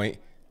next point.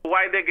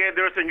 Why they get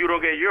theirs and you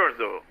don't get yours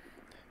though?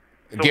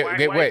 So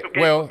get what? Okay,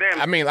 well,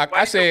 I mean, like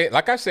I said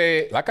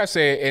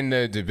in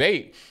the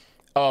debate,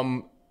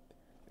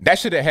 that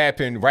should have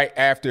happened right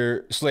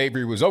after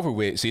slavery was over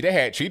with. See, they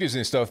had treaties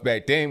and stuff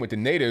back then with the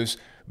natives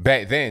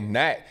back then,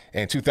 not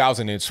in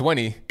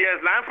 2020. Yes,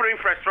 land for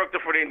infrastructure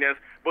for the Indians,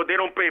 but they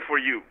don't pay for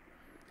you.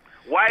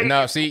 Why?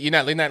 No, see, you're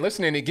not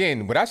listening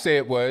again. What I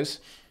said was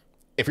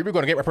if we were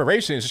going to get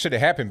reparations, it should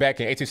have happened back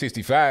in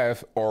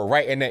 1865 or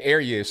right in that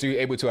area, so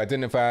you're able to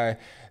identify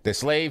the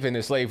slave and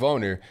the slave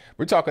owner.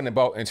 We're talking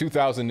about in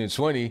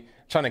 2020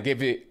 trying to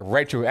give it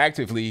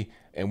retroactively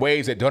in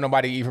ways that don't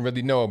nobody even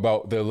really know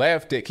about. The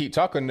left that keep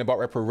talking about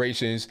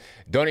reparations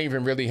don't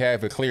even really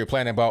have a clear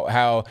plan about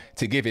how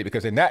to give it,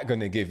 because they're not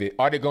going to give it.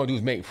 All they're going to do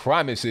is make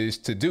promises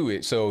to do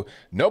it. So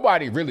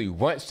nobody really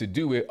wants to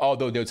do it,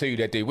 although they'll tell you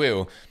that they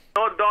will.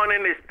 Not done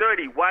in the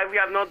study. Why we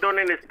have not done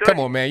in the study? Come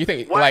on, man. You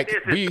think like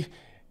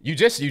you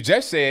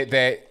just said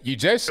that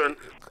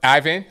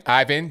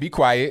Ivan, be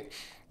quiet.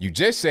 You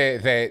just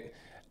said that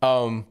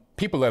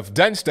people have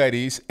done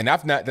studies and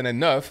I've not done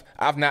enough.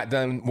 I've not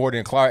done more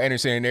than Claude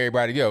Anderson and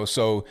everybody else.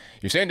 So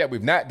you're saying that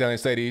we've not done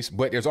studies,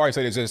 but there's already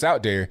studies that's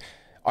out there.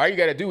 All you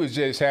got to do is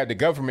just have the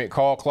government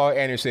call Claude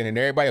Anderson and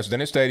everybody else who's done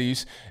the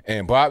studies,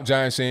 and Bob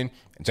Johnson,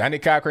 Johnny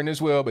Cochran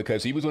as well,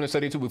 because he was doing a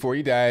study too before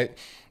he died.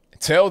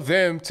 Tell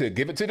them to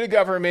give it to the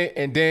government,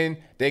 and then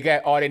they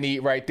got all they need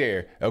right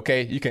there.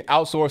 Okay, you can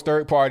outsource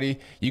third party.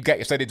 You got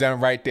your study done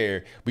right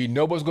there. We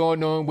know what's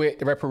going on with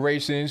the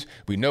reparations.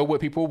 We know what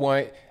people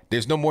want.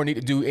 There's no more need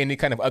to do any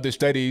kind of other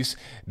studies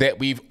that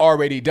we've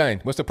already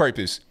done. What's the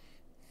purpose?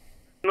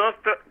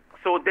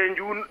 So then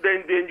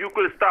you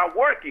could start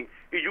working.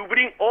 If you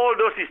bring all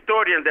those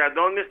historians that have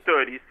done the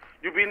studies,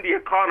 you bring the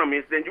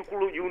economists, then you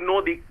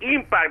know the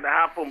impact that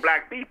have on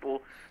black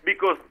people,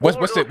 because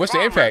what's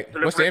the impact?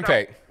 What's the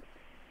impact?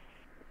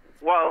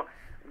 Well,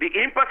 the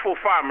impact for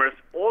farmers,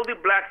 all the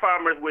black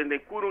farmers, when they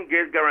couldn't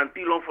get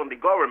guarantee loan from the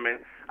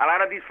government, a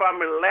lot of these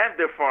farmers left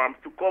their farms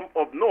to come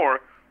up north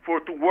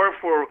to work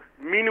for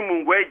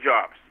minimum wage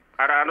jobs.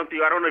 I don't know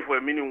if a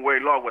minimum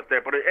wage law was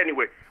there, but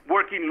anyway,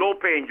 working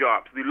low-paying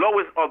jobs, the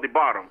lowest of the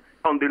bottom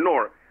on the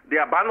north. They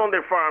abandoned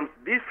their farms.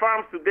 These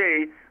farms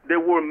today, they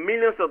were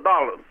millions of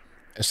dollars.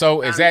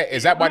 So is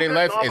that why they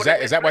left? Is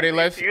that why they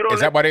left? Is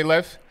that why they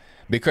left?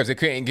 Because they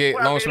couldn't get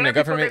loans from the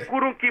government. They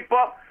couldn't keep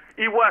up.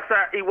 It was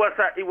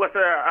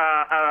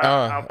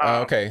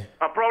okay.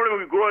 A problem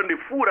with growing the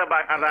food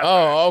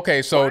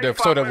okay. So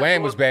the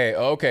land was bad.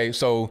 Okay,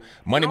 so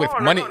money would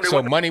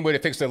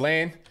have fixed the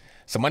land.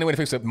 So money would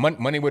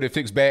have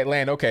fixed bad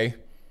land. Okay.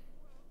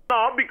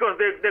 No, because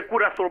they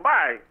could have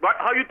survived. But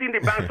how you think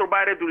the bank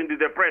survived during the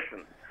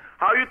Depression?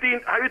 How you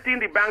think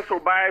the bank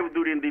survived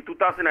during the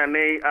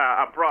 2008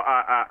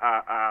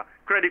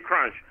 credit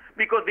crunch?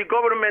 Because the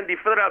government, the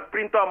federal,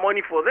 print out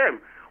money for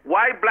them.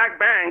 Why black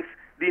banks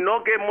did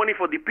not get money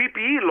for the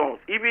PPE loans?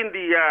 Even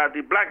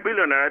the black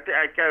billionaire,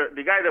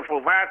 the guy that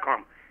for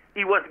Viacom,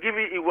 he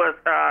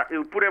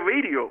put a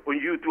video on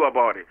YouTube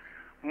about it.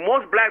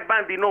 Most black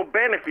banks did not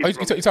benefit. You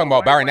talking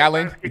about Byron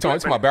Allen? You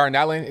talking about Byron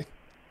Allen?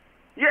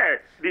 Yeah.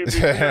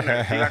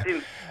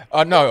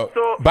 No.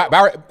 So,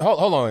 Byron,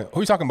 hold on. Who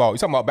you talking about? You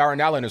talking about Byron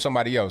Allen or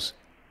somebody else?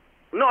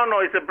 No,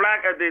 it's a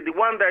black, the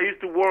one that used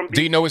to warm.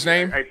 Do you know his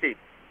name? I think.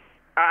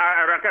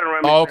 I can't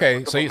remember. Oh,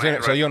 okay. So you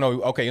don't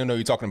know. Okay, you know who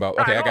you're talking about.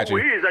 Okay, I got you.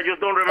 Who he is, I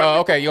just don't remember. Oh,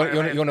 okay. You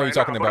don't know who you're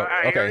talking about.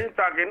 Okay.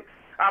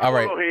 I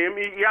follow him.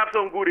 He has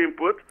some good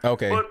input.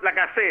 Okay. But like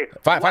I said,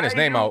 find his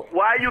name out.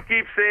 Why you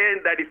keep saying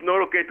that it's not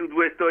okay to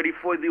do a study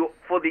for the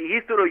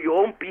history of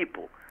your own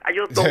people? I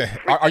just don't.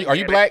 Are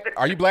you black?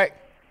 Are you black?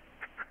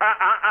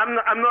 I'm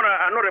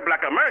not a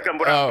black American,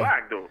 but I'm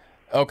black though.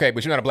 Okay,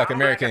 but you're not a black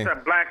American.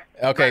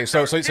 Okay, so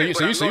you're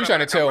trying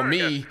to tell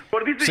me.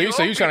 So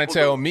you're trying to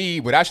tell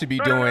me what I should be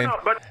doing.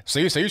 So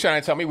you're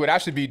trying to tell me what I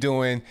should be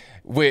doing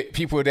with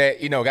people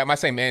that got my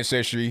same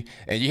ancestry,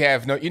 and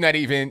you're not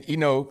even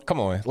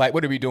come on, like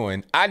what are we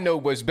doing? I know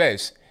what's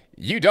best.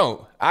 You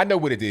don't. I know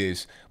what it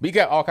is. We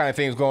got all kind of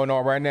things going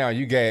on right now.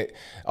 You got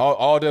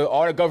all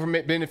the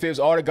government benefits,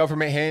 all the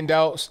government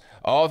handouts,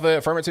 all the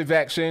affirmative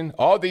action,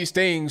 all these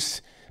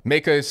things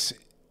make us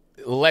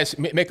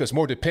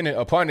more dependent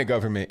upon the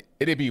government.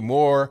 It'd be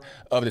more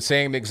of the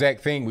same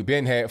exact thing we've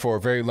been had for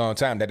a very long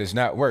time that has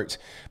not worked.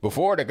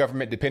 Before the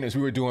government dependence,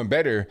 we were doing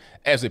better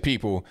as a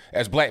people,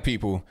 as black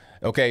people.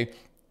 Okay,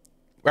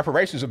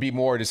 reparations would be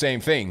more of the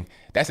same thing.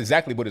 That's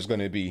exactly what it's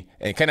going to be.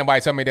 And can anybody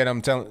tell me that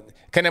I'm telling?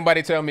 Can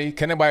anybody tell me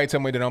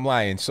that I'm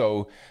lying?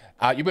 So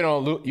you've been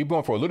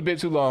on for a little bit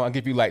too long. I'll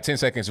give you like 10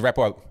 seconds to wrap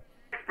up.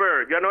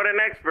 Expert, you're not an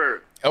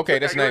expert. Okay,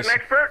 that's nice. You're an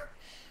expert?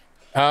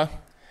 Huh?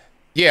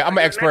 Yeah, I'm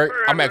an expert.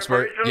 I'm an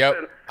expert.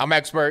 Yep, I'm an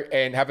expert.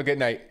 And have a good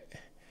night.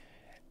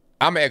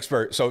 I'm an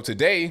expert. So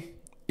today,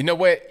 you know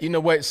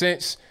what?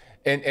 Since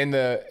in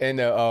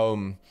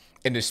the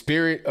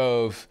spirit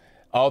of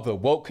all the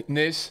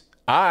wokeness,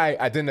 I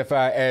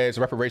identify as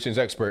a reparations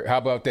expert. How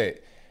about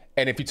that?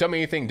 And if you tell me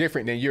anything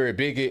different, then you're a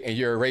bigot and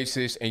you're a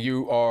racist and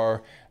you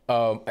are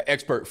an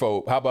expert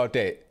phobe. How about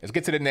that? Let's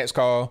get to the next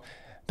call.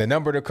 The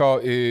number to call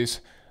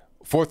is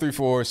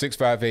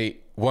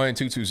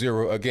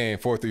 434-658-1220. Again,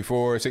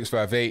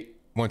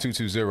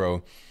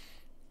 434-658-1220.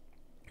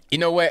 You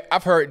know what?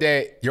 I've heard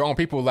that your own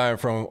people lying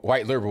from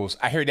white liberals.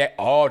 I hear that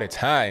all the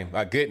time.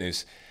 My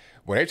goodness.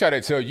 When they try to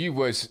tell you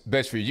what's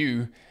best for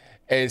you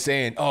and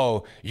saying,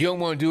 oh, you don't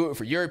want to do it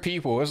for your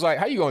people. It's like,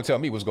 how you going to tell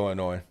me what's going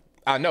on?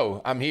 I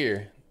know. I'm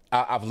here.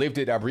 I've lived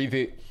it. I breathe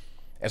it.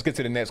 Let's get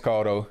to the next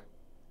call, though.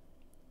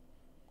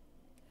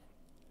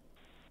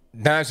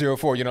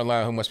 904, you're on the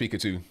line. Who am I speaking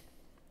to?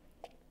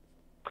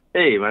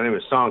 Hey, my name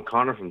is Sean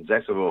Connor from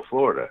Jacksonville,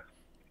 Florida.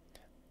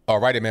 All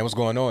righty, man. What's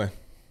going on?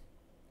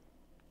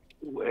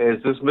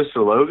 Is this Mr.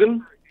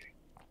 Logan?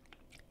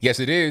 Yes,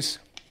 it is.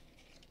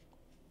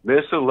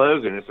 Mr.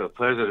 Logan, it's a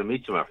pleasure to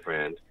meet you, my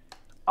friend.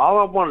 All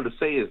I wanted to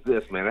say is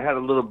this, man. I had a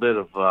little bit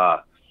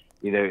of,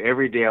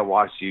 every day I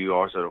watch you.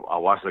 Also, I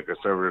watch the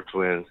Conservative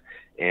Twins,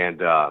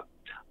 and I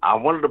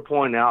wanted to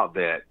point out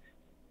that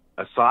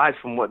aside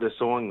from what they're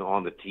showing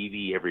on the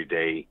TV every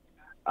day,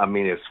 I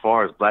mean, as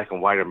far as black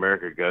and white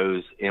America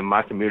goes, in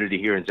my community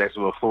here in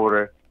Jacksonville,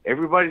 Florida,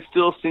 everybody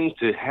still seems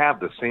to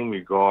have the same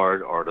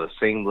regard or the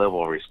same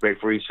level of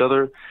respect for each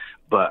other.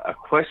 But a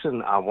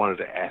question I wanted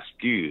to ask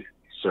you,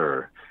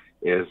 sir,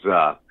 is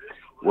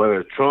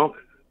whether Trump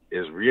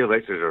is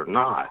reelected or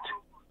not,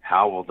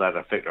 how will that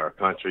affect our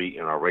country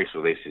and our race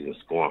relations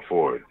going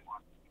forward?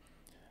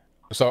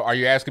 So are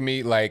you asking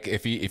me, like,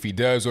 if he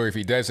does or if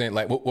he doesn't,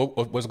 like,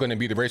 what's going to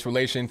be the race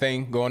relation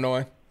thing going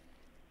on?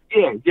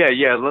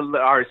 Yeah. All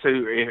right. So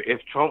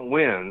if Trump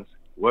wins,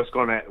 what's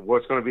going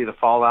to be the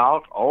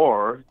fallout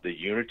or the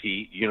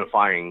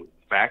unifying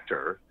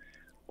factor?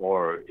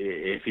 Or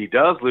if he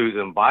does lose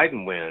and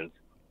Biden wins,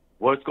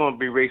 what's going to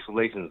be race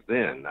relations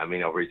then? I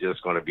mean, are we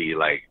just going to be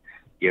like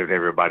giving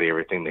everybody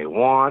everything they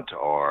want,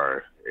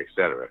 or et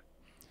cetera?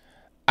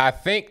 I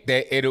think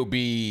that it'll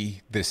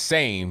be the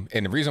same.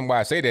 And the reason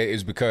why I say that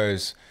is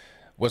because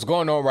what's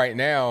going on right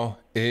now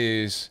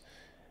is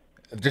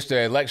just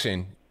the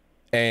election.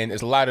 And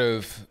there's a lot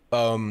of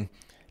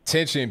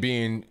tension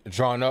being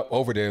drawn up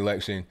over the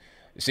election.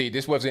 See,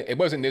 it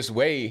wasn't this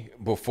way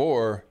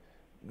before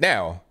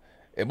now.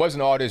 It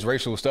wasn't all this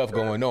racial stuff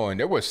going on.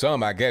 There was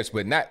some, I guess,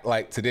 but not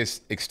like to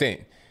this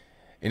extent.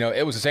 You know,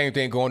 it was the same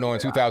thing going on in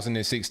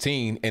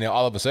 2016, and then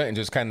all of a sudden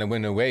just kind of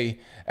went away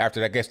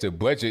after, I guess, the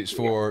budgets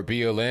for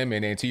BLM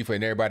and Antifa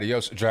and everybody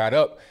else dried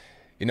up.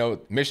 You know,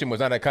 mission was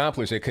not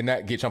accomplished. They could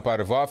not get Trump out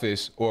of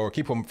office or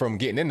keep him from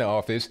getting into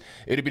office.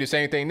 It'll be the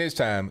same thing this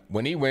time.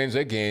 When he wins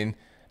again,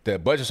 the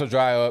budgets will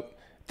dry up,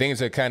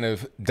 things will kind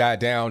of die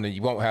down, and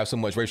you won't have so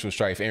much racial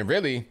strife. And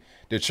really,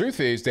 the truth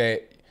is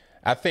that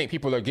I think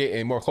people are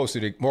getting more close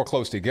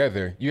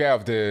together. You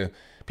have the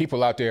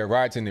people out there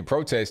rioting and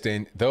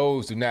protesting.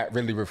 Those do not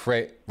really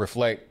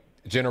reflect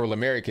general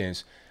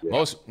Americans. Yeah.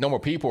 Most normal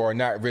people are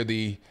not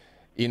really,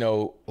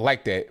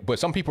 like that. But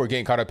some people are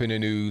getting caught up in the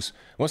news.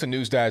 Once the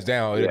news dies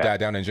down, it'll die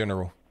down in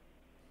general.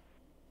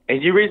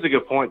 And you raised a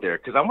good point there,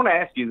 because I want to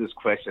ask you this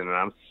question, and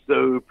I'm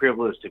so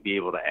privileged to be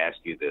able to ask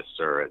you this,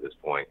 sir, at this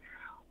point.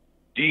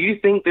 Do you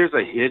think there's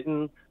a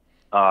hidden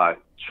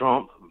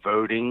Trump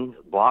voting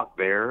block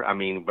there? I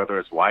mean, whether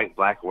it's white,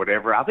 black,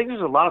 whatever. I think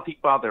there's a lot of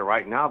people out there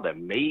right now that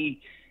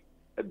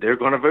they're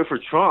going to vote for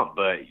Trump,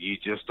 but you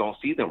just don't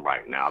see them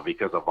right now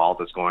because of all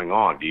that's going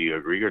on. Do you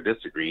agree or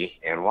disagree,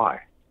 and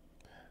why?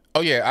 Oh,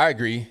 yeah, I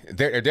agree.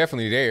 They're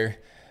definitely there.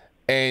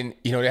 And,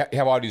 they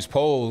have all these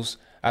polls.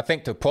 I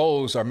think the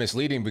polls are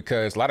misleading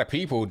because a lot of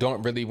people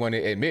don't really want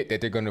to admit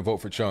that they're going to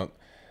vote for Trump,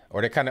 or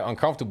they're kind of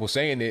uncomfortable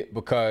saying it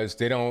because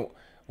they don't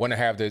want to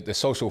have the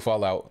social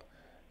fallout.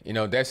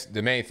 That's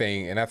the main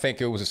thing. And I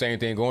think it was the same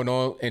thing going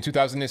on in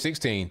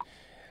 2016.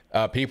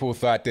 People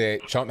thought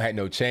that Trump had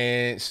no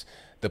chance.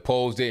 The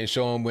polls didn't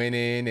show him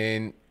winning,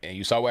 and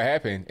you saw what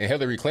happened. And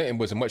Hillary Clinton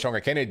was a much stronger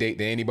candidate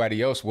than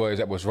anybody else was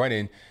that was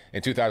running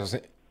in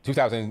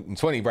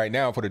 2020 right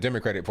now for the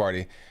Democratic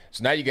Party.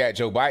 So now you got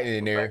Joe Biden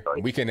in there.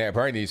 Weekend at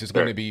Bernie's. It's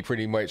going to be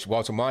pretty much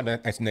Walter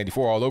Mondale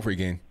 1984 all over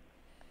again.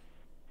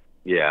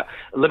 Yeah.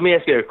 Let me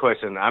ask you a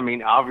question. I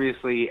mean,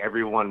 obviously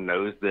everyone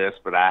knows this,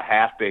 but I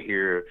have to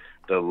hear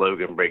the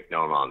Logan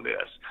breakdown on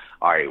this.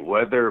 All right,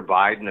 whether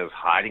Biden is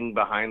hiding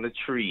behind the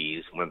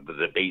trees when the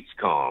debates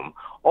come,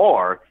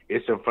 or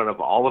it's in front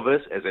of all of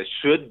us, as it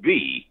should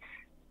be,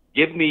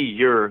 give me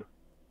your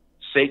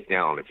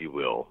shakedown, if you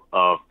will,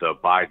 of the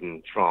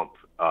Biden-Trump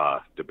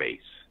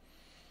debates.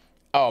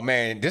 Oh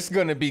man, this is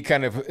gonna be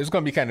kind of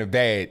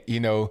bad.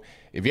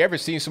 If you ever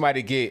seen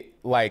somebody get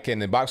like in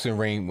the boxing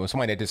ring with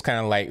somebody that just kind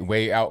of like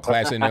way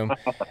outclassing them,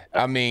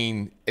 I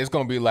mean, it's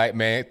gonna be like,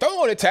 man,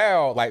 throw in the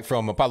towel, like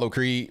from Apollo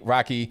Creed,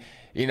 Rocky.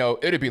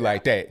 It'd be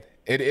like that.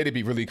 It'd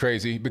be really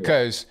crazy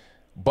because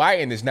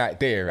Biden is not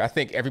there. I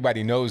think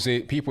everybody knows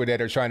it. People that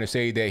are trying to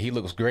say that he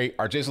looks great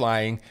are just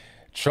lying.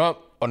 Trump,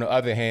 on the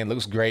other hand,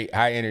 looks great,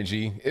 high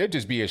energy. It'd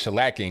just be a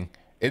shellacking.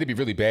 It'd be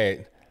really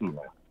bad.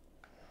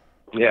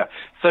 Yeah.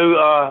 So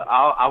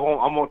I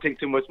won't take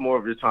too much more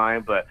of your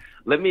time, but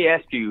let me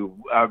ask you,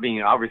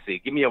 obviously,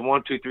 give me a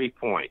 1, 2, 3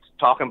 points.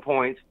 Talking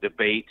points,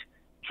 debate.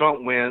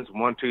 Trump wins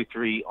 1, 2,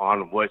 3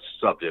 on which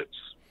subjects?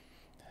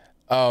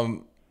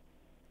 The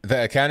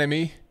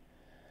economy,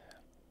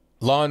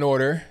 law and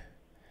order,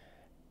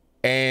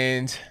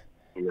 and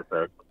yes,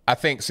 sir. I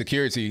think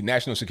security,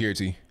 national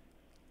security.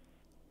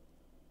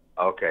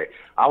 Okay.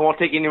 I won't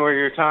take any more of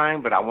your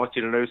time, but I want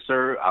you to know,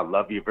 sir, I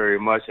love you very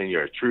much, and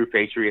you're a true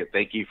patriot.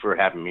 Thank you for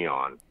having me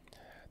on.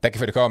 Thank you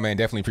for the call, man.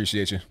 Definitely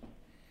appreciate you.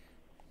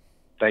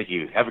 Thank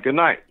you. Have a good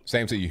night.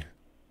 Same to you.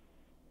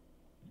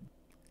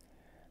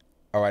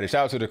 All right, a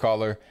shout out to the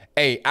caller.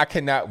 Hey, I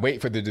cannot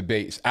wait for the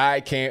debates. I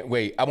can't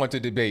wait. I want the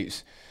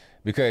debates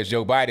because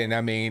Joe Biden,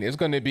 I mean, it's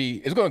going to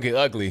get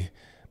ugly.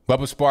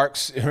 Bubba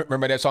Sparks,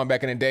 remember that song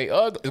back in the day?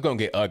 It's going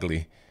to get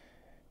ugly.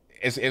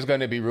 It's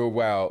going to be real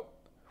wild.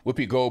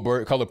 Whoopi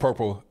Goldberg, Color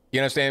Purple. You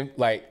understand?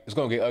 Like, it's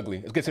going to get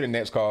ugly. Let's get to the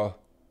next call.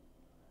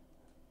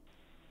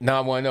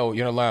 910,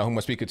 you're on the line. Who am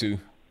I speaking to?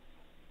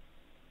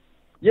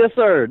 Yes,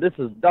 sir. This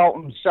is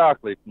Dalton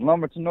Shockley from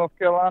Lumberton, North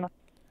Carolina.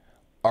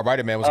 All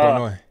righty, man. What's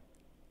going on?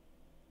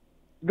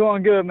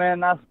 Going good, man.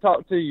 Nice to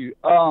talk to you.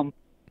 I'm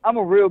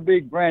a real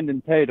big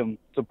Brandon Tatum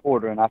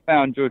supporter, and I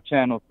found your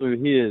channel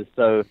through his,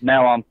 so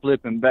now I'm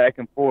flipping back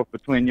and forth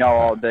between y'all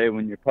all day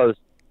when you're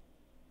posting.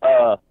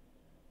 So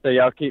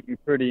y'all keep me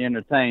pretty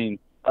entertained.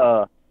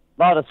 A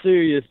lot of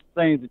serious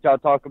things that y'all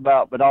talk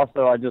about, but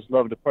also I just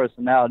love the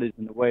personalities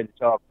and the way that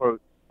y'all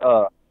approach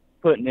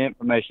putting the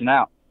information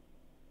out.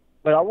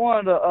 But I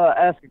wanted to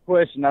ask a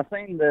question. I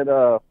seen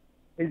that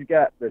he's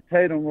got the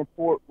Tatum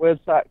Report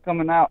website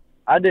coming out.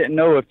 I didn't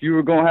know if you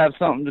were going to have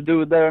something to do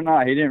with that or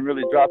not. He didn't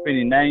really drop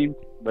any names,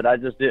 but I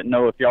just didn't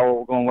know if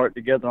y'all were going to work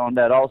together on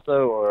that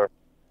also,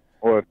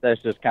 or if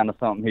that's just kind of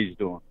something he's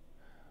doing.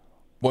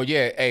 Well,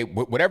 yeah. Hey,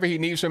 whatever he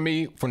needs from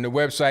me from the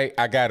website,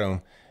 I got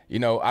him. I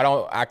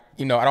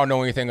don't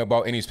know anything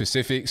about any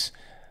specifics,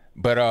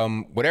 but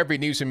whatever he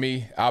needs from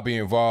me, I'll be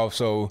involved.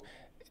 So,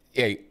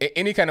 yeah,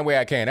 any kind of way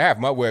I can. I have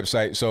my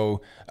website,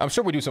 so I'm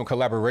sure we'll do some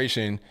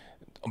collaboration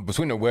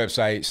between the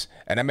websites,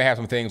 and I may have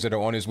some things that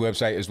are on his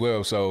website as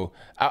well. So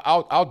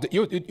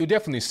you'll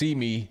definitely see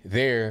me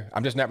there.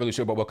 I'm just not really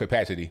sure about what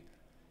capacity.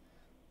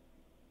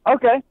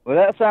 Okay, well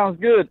that sounds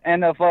good.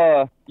 And if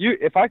I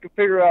could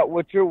figure out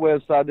what your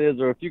website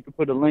is, or if you could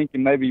put a link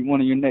in maybe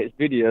one of your next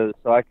videos,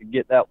 so I could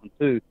get that one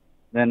too,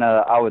 then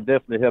I would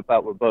definitely help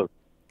out with both.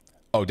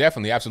 Oh,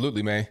 definitely,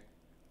 absolutely, man.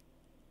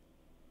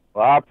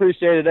 Well, I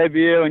appreciate it,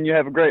 ABL, and you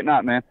have a great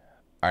night, man.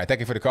 All right, thank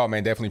you for the call,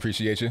 man. Definitely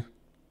appreciate you.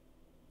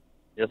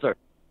 Yes, sir.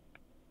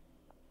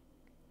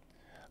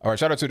 All right,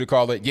 shout out to the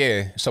caller.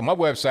 Yeah, so my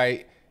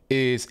website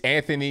is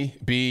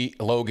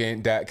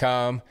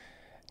anthonyblogan.com.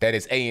 That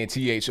is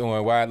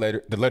ANTHONY,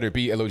 the letter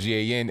B,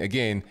 LOGAN.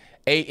 Again,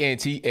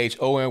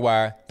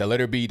 ANTHONY, the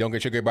letter B. Don't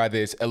get triggered by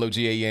this,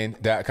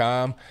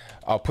 LOGAN.com.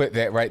 I'll put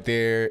that right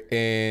there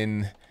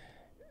in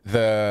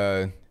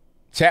the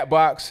chat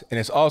box, and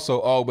it's also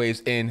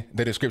always in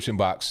the description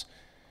box.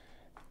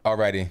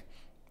 Alrighty.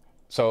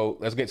 So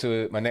let's get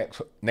to my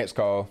next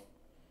call.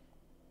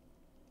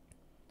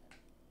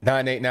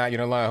 989,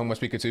 you're on the line. Who am I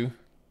speaking to?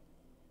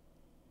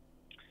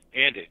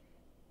 Andy.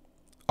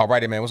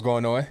 Alrighty, man. What's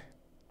going on?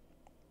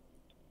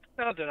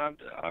 Nothing. I'm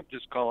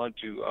just calling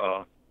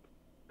to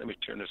let me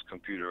turn this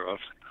computer off.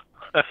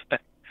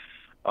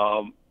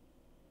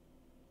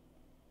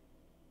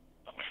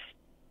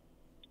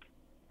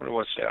 What do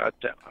I say?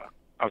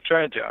 I'm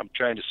trying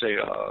to say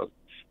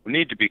we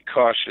need to be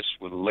cautious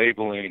with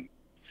labeling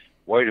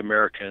white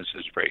Americans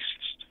as racist.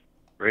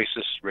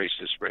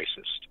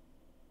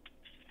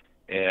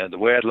 And the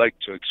way I'd like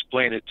to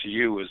explain it to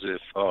you is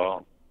if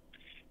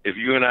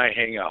you and I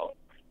hang out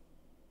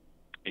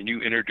and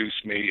you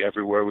introduce me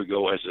everywhere we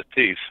go as a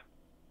thief,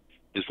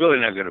 it's really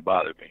not going to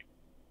bother me.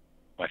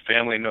 My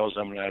family knows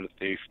I'm not a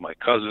thief. My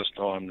cousins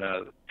know I'm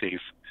not a thief.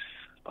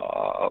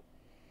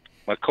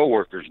 My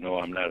coworkers know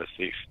I'm not a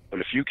thief. But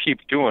if you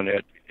keep doing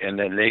it and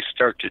then they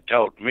start to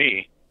doubt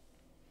me,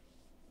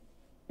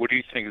 what do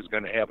you think is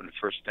going to happen the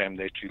first time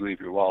that you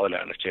leave your wallet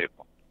on the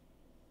table?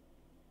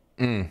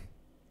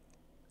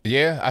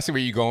 Yeah, I see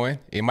where you're going.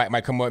 It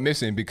might come up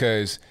missing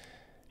because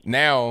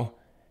now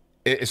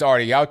it's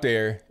already out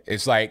there.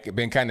 It's like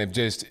been kind of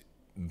just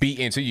beat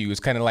into you.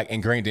 It's kind of like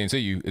ingrained into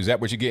you. Is that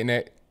what you're getting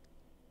at?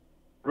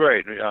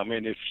 Right. I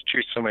mean, if you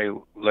treat somebody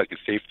like a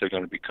thief, they're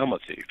going to become a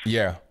thief.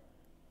 Yeah.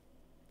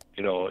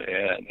 And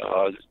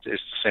it's the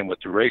same with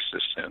the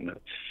racists. And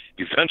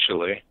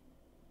eventually,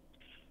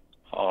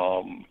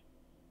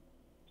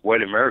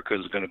 white America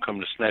is going to come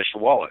to snatch the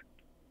wallet.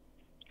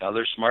 Now,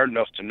 they're smart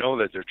enough to know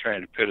that they're trying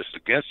to pit us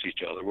against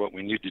each other. What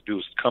we need to do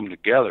is come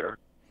together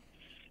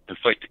and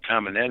fight the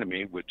common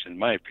enemy, which, in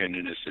my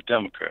opinion, is the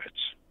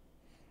Democrats.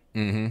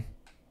 Mm-hmm.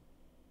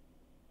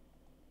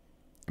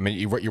 I mean,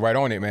 you're right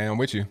on it, man. I'm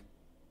with you.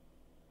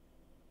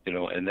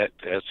 And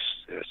that's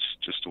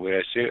just the way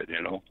I see it,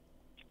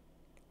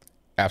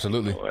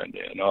 Absolutely.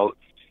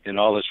 And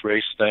all this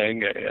race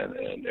thing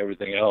and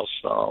everything else,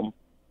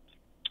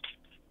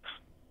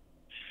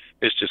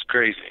 it's just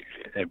crazy.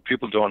 And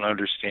people don't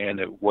understand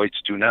that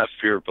whites do not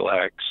fear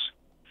blacks,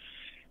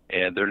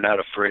 and they're not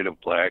afraid of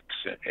blacks.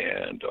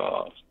 And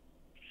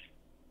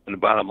the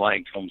bottom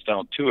line comes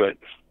down to it,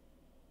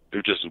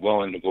 they're just as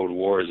willing to go to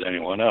war as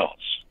anyone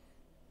else.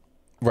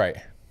 Right.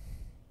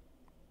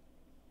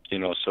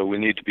 So we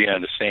need to be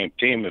on the same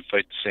team and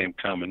fight the same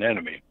common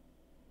enemy.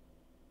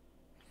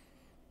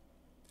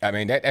 I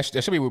mean, that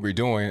should be what we're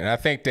doing. And I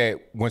think that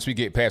once we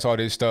get past all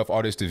this stuff,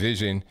 all this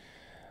division,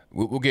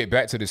 we'll get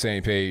back to the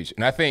same page.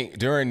 And I think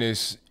during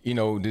this,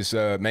 this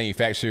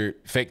manufactured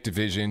fake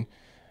division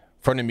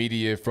from the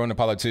media, from the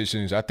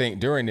politicians, I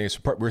think during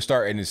this, we're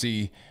starting to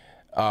see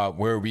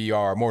where we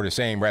are more the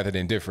same rather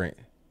than different.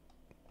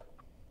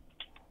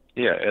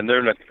 Yeah, and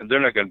they're not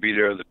going to be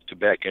there to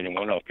back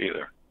anyone up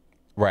either.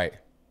 Right.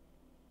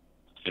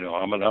 You know,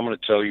 I'm gonna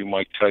tell you,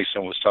 Mike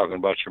Tyson was talking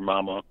about your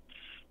mama.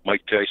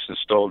 Mike Tyson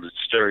stole the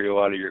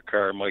stereo out of your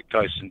car. Mike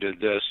Tyson did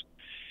this.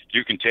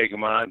 You can take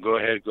him on. Go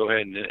ahead.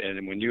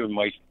 And when you and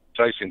Mike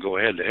Tyson go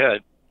head to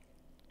head,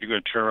 you're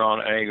going to turn around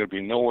and ain't going to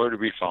be nowhere to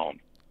be found.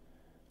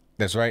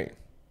 That's right.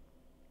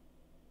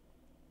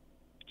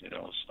 You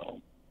know, so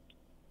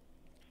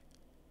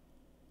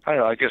I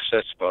don't know. I guess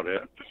that's about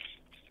it.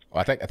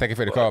 Well, I thank you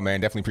for the call,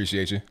 man. Definitely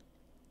appreciate you.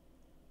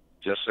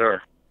 Yes,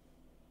 sir.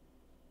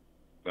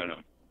 Bye now.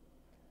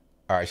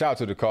 All right, shout out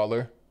to the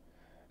caller.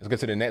 Let's get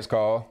to the next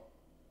call.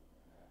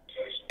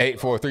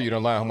 843, you're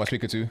on line. Who am I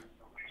speaking to?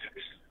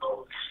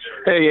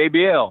 Hey,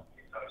 ABL.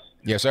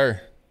 Yes,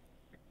 sir.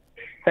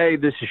 Hey,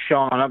 this is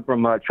Sean. I'm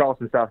from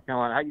Charleston, South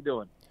Carolina. How you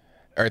doing?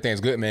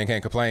 Everything's good, man.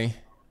 Can't complain.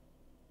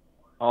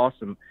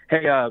 Awesome.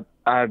 Hey, a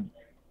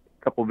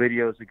couple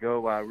videos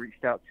ago, I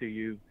reached out to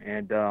you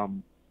and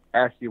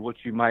asked you what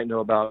you might know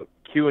about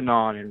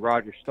QAnon and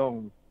Roger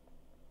Stone.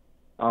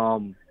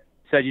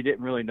 Said you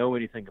didn't really know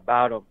anything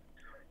about him.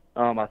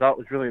 I thought it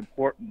was really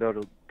important, though,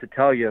 to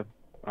tell you.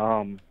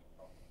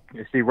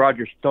 You see,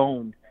 Roger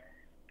Stone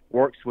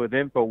works with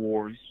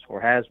InfoWars,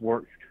 or has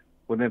worked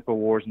with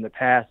InfoWars in the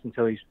past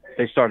until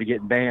they started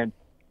getting banned.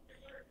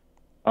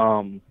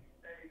 And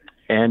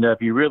if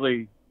you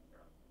really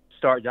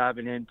start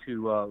diving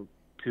into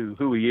to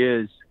who he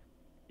is,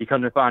 you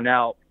come to find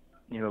out,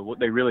 you know, what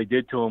they really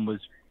did to him was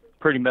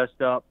pretty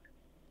messed up,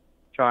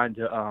 trying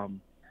to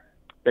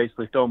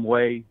basically throw him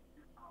away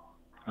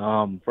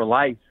for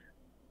life,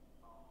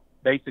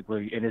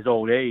 basically, in his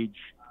old age,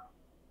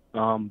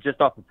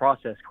 just off of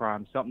process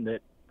crime, something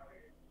that,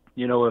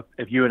 you know,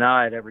 if you and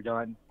I had ever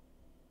done,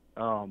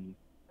 or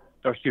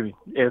excuse me,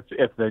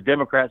 if the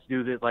Democrats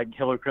do this, like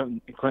Hillary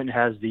Clinton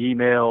has the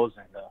emails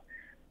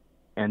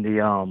and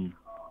the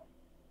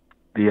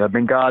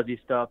Benghazi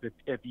stuff,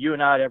 if you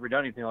and I had ever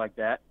done anything like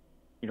that,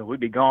 you know, we'd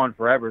be gone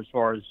forever as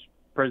far as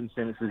prison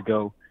sentences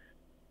go.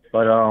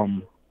 But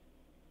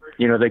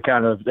you know, they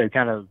kind of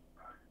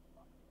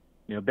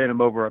you know, bent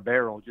him over a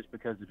barrel just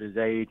because of his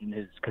age and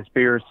his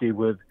conspiracy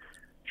with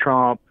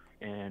Trump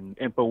and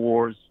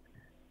InfoWars,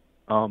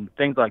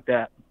 things like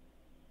that.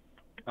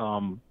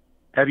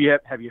 Have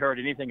you heard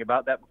anything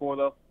about that before,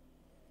 though?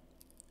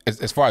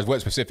 As far as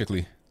what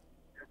specifically?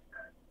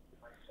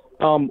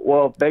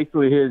 Well,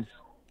 basically his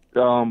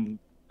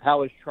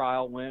how his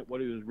trial went,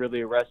 what he was really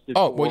arrested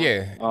for. Well,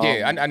 yeah,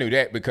 I knew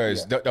that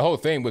because the whole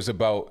thing was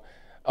about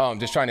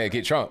just trying to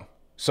get Trump.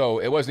 So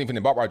it wasn't even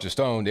about Roger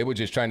Stone. They were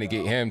just trying to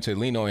get him to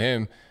lean on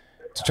him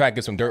to try to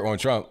get some dirt on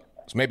Trump.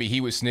 So maybe he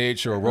would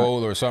snitch or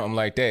roll or something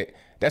like that.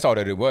 That's all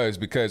that it was,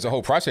 because the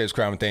whole process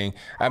crime thing,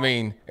 I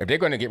mean, if they're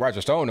going to get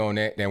Roger Stone on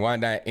that, then why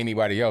not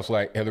anybody else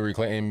like Hillary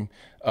Clinton,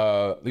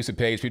 Lisa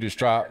Page, Peter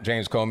Strzok,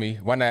 James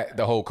Comey? Why not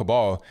the whole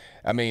cabal?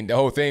 I mean, the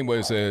whole thing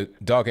was a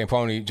dog and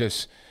pony,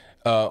 just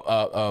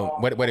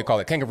what they call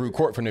it, kangaroo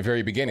court from the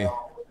very beginning.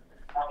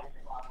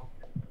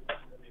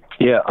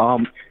 Yeah.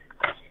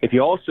 If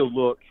you also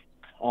look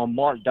on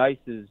Mark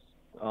Dice's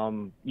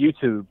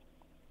YouTube,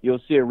 you'll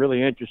see a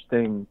really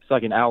interesting, it's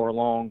like an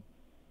hour-long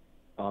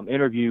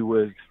interview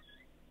with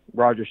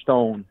Roger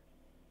Stone,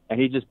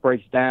 and he just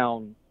breaks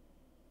down,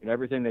 you know,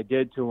 everything they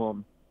did to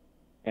him,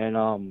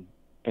 and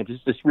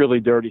just this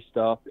really dirty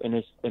stuff, and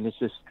it's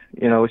just,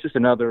 you know, it's just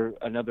another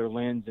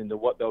lens into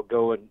what they'll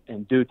go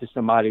and do to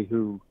somebody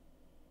who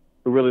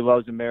really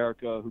loves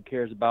America, who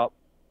cares about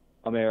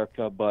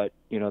America, but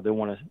you know, they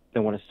want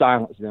to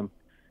silence them.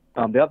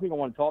 The other thing I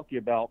want to talk to you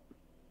about,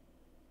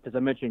 because I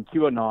mentioned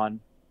QAnon.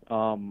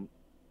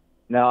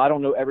 Now I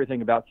don't know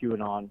everything about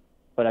QAnon,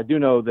 but I do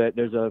know that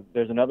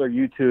there's another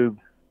YouTube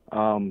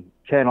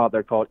channel out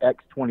there called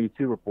X22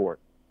 Report.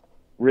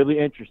 Really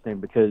interesting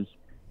because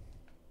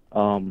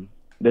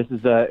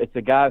it's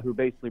a guy who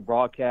basically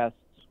broadcasts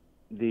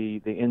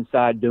the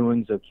inside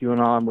doings of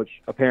QAnon, which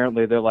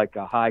apparently they're like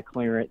a high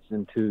clearance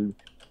into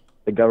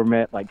the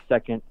government, like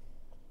second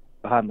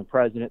behind the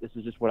president. This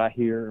is just what I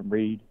hear and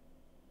read.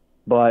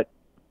 But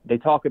they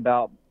talk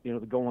about, you know,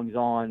 the goings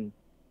on,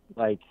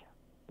 like,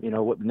 you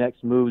know, what the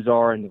next moves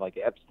are in like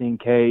the Epstein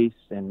case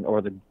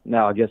or the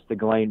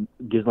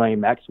Ghislaine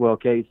Maxwell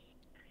case.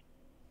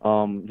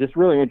 Just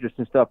really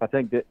interesting stuff. I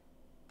think that,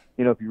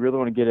 you know, if you really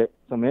want to get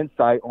some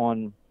insight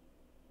on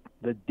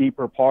the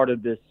deeper part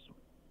of this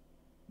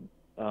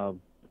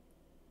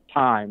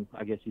time,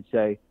 I guess you'd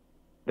say,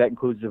 that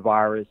includes the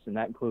virus and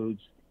that includes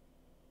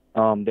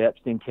the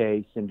Epstein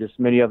case and just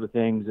many other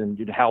things, and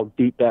you know, how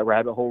deep that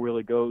rabbit hole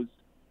really goes.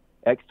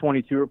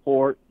 X22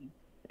 Report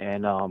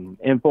and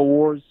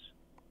InfoWars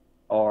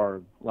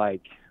are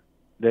like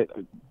that,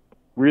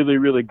 really,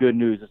 really good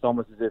news. It's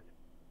almost as if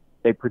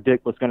they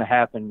predict what's going to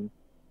happen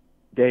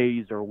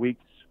days or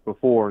weeks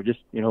before. Just,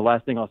 you know,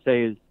 last thing I'll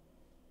say is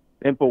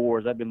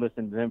InfoWars, I've been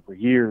listening to them for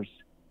years,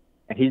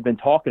 and he's been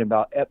talking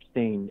about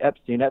Epstein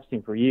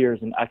for years,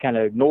 and I kind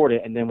of ignored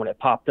it. And then when it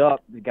popped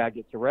up, the guy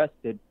gets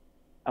arrested.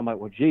 I'm like,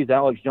 well, geez,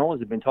 Alex Jones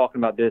has been talking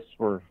about this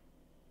for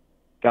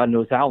God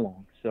knows how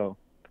long. So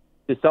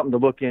just something to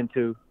look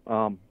into.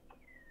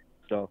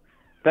 So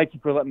thank you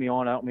for letting me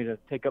on. I don't mean to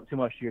take up too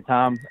much of your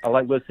time. I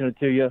like listening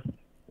to you.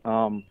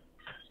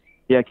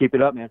 Yeah, keep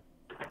it up, man.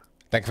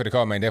 Thank you for the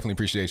call, man. Definitely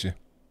appreciate you.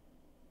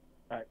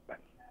 All right, bye.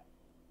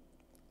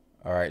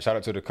 All right, shout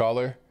out to the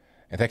caller.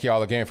 And thank you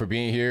all again for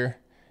being here.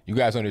 You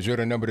guys on the drill,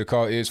 the number to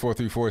call is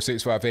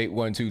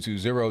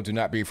 434-658-1220. Do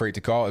not be afraid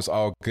to call. It's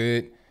all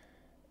good.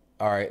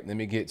 All right, let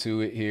me get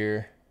to it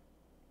here.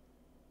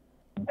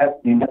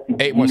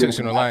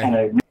 816 on the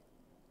line.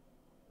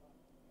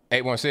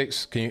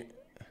 816, can you?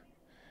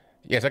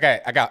 Yes, I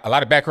got a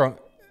lot of background.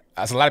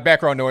 That's a lot of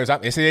background noise.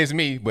 It is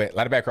me, but a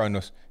lot of background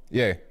noise.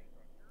 Yeah.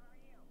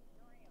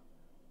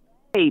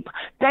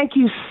 Thank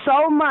you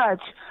so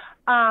much.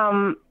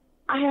 I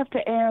have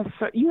to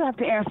answer. You have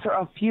to answer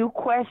a few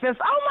questions.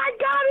 Oh my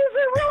God, is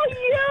it really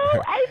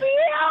you,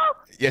 ABL?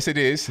 Yes, it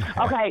is.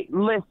 Okay,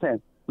 listen.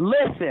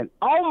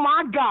 Oh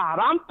my God,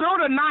 I'm through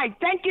tonight.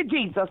 Thank you,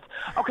 Jesus.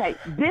 Okay,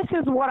 this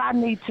is what I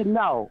need to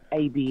know,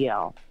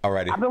 ABL. All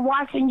righty. I've been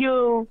watching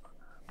you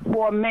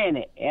for a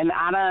minute, and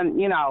I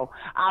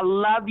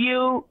love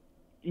you.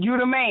 You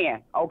the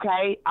man,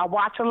 okay? I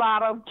watch a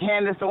lot of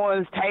Candace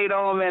Owens,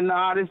 Tatum, and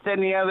all this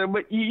and the other,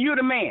 but you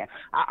the man.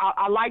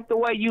 I like the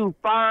way you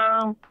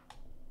firm.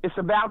 It's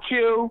about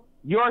you,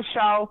 your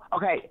show.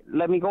 Okay,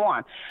 let me go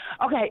on.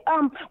 Okay,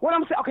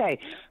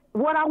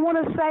 what I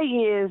want to say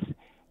is,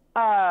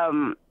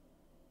 as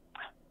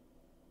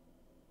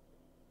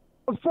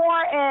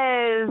far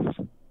as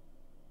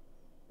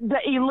the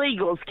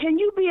illegals, can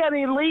you be an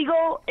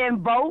illegal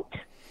and vote?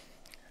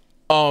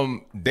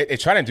 They're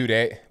trying to do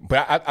that,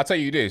 but I'll tell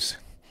you this.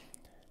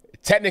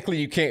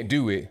 Technically, you can't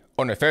do it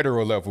on a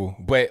federal level,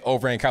 but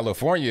over in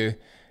California,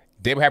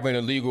 they were having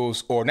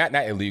illegals, or not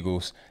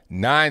illegals,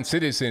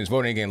 non-citizens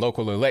voting in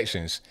local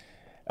elections.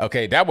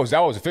 Okay, that was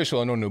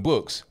official and on the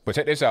books. But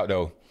check this out,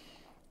 though.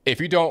 If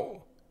you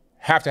don't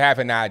have to have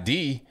an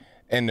ID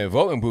in the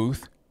voting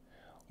booth,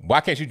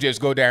 why can't you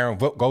just go down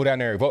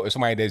there and vote with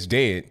somebody that's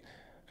dead?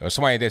 Or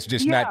somebody that's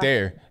just not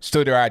there,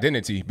 still their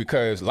identity,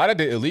 because a lot of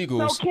the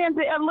illegals. So can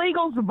the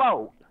illegals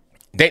vote?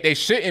 They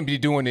shouldn't be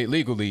doing it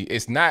legally.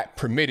 It's not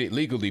permitted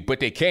legally, but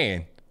they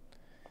can.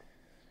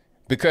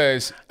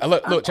 Because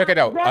look, check it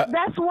out.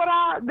 That's what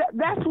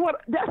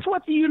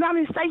the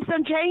United States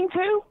done came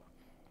to.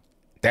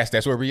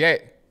 That's where we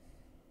at.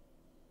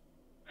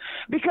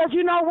 Because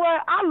you know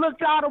what, I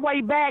looked all the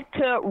way back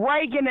to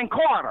Reagan and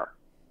Carter.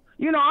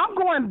 I'm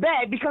going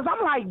back because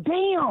I'm like,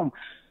 damn.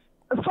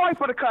 Sorry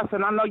for the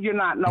cussing. I know you're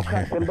not no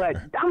cussing, but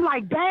I'm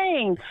like,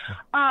 dang.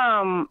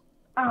 I'm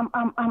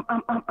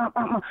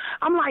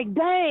like,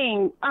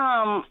 dang.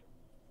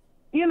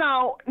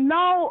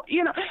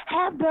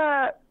 Have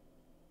the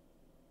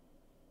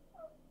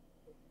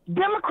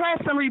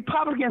Democrats and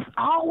Republicans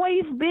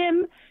always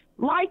been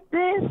like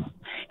this?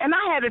 And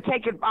I had to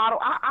take it out.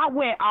 I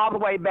went all the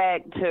way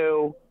back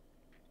to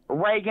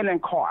Reagan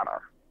and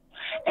Carter,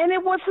 and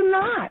it was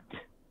not.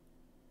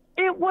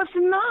 It was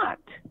not.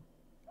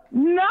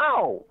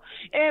 No.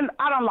 And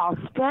I done lost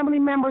family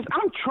members.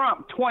 I'm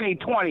Trump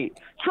 2020.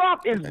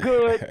 Trump is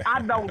good.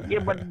 I don't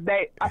give a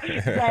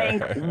dang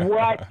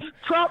what.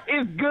 Trump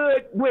is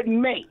good with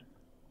me.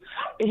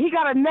 He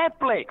got a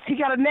Netflix. He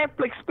got a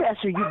Netflix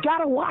special. You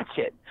got to watch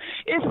it.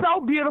 It's so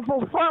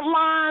beautiful.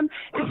 Frontline.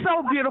 It's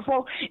so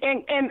beautiful.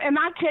 And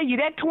I tell you,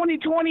 that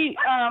 2020,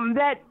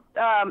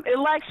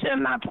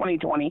 election, not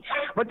 2020,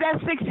 but that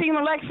 16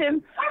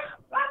 election,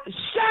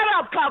 shut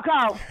up,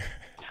 Coco.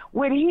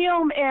 With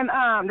him and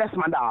that's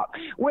my dog.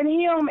 With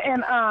him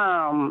and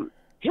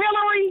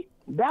Hillary,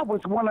 that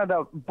was one of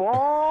the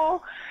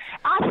ball.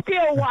 I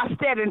still watched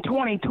that in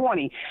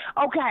 2020.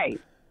 Okay.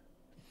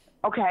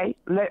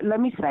 Let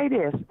me say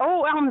this.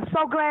 Oh, I'm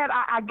so glad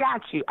I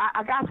got you.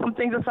 I got some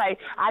things to say.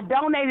 I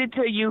donated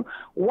to you.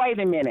 Wait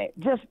a minute.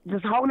 Just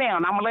hold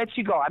down. I'm gonna let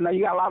you go. I know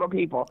you got a lot of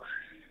people.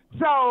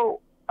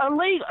 So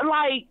illegal,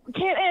 like,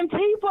 can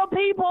Antifa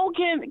people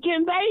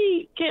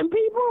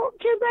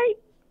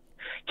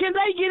can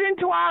they get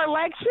into our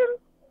election?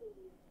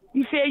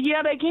 You said,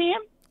 yeah, they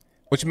can?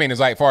 What you mean, is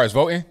like far as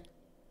voting?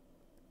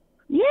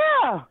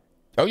 Yeah.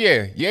 Oh,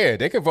 yeah,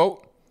 they can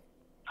vote.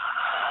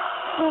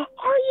 Are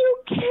you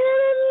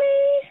kidding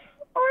me?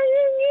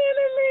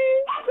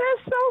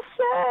 That's so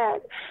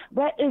sad.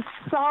 That is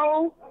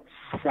so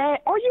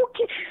sad. Are you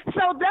kidding?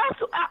 So that's,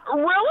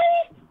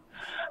 really?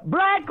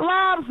 Black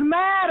Lives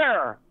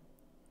Matter.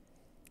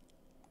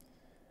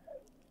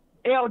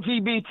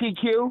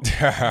 LGBTQ.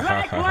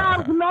 Black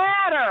Lives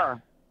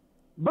Matter.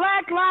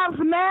 Black Lives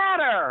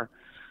Matter.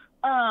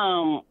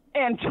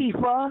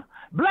 Antifa.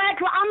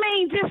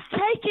 Just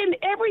taking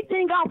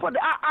everything off of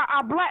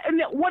our black,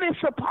 and what it's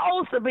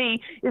supposed to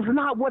be is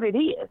not what it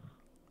is.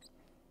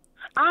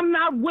 I'm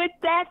not with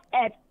that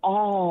at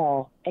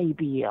all,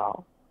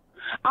 ABL.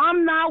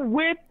 I'm not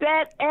with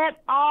that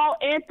at all,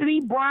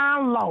 Anthony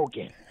Brown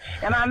Logan.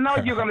 And I know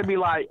you're going to be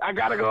like, I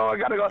got to go.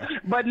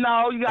 But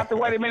no, you got to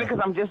wait a minute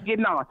because I'm just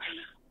getting on.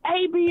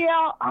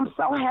 ABL, I'm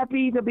so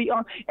happy to be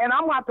on. And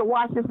I'm going to have to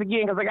watch this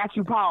again because I got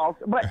you paused.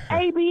 But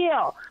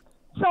ABL,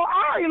 So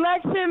our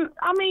election,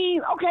 I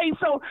mean, okay,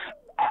 so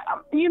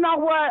you know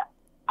what?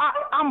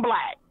 I'm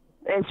black,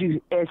 as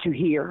you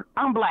hear.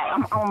 I'm black.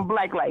 I'm a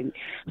black lady.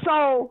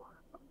 So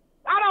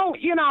I don't,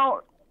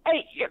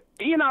 hey,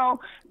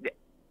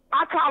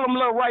 I call them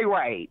little Ray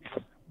Rays.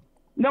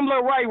 Them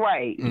little Ray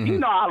Rays. Mm-hmm. You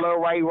know our little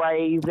Ray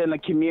Rays in the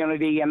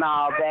community and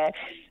all that.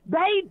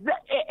 They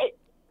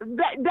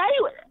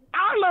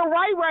our little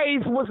Ray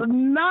Rays was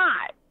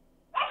not.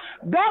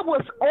 That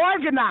was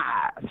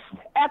organized.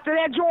 After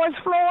that George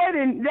Floyd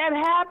and that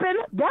happened,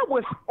 that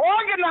was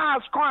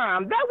organized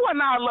crime. That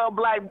wasn't our little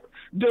black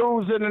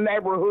dudes in the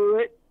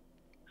neighborhood.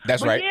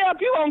 That's but right. Yeah,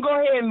 if you gonna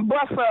go ahead and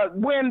bust a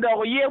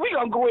window, yeah, we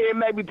gonna go ahead and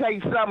maybe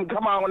take something,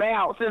 come on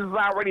out since it's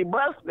already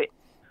busted.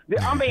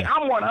 I mean,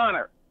 I'm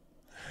 100.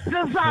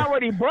 Since it's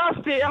already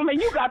busted, I mean,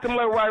 you got them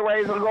little Ray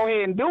Rays to go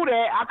ahead and do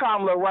that. I call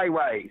them little Ray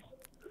Rays.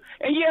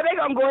 And yeah, they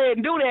gonna go ahead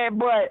and do that,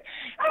 but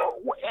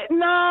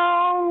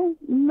no,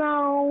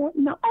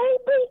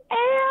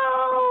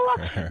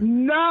 ABL,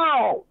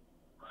 no,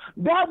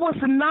 that was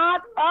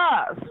not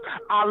us.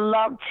 I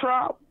love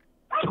Trump.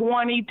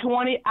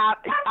 2020,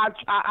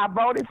 I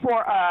voted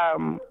for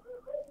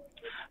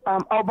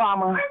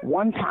Obama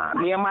one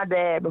time. Me and my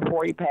dad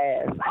before he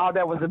passed. Oh,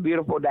 that was a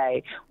beautiful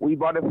day. We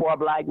voted for a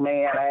black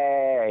man.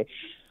 Hey,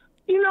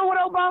 you know what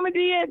Obama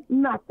did?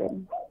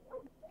 Nothing.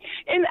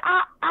 And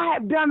I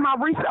have done my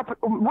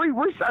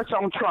research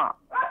on Trump.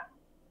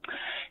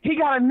 He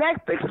got a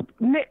Netflix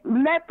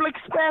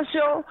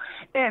special,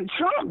 and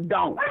Trump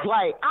don't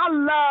play. I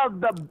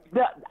love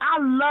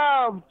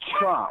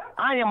Trump.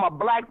 I am a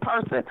black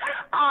person.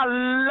 I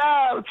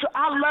love.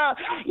 I'm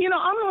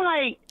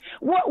like,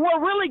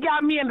 what really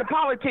got me into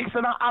politics,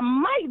 and I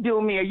might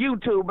do me a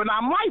YouTube, and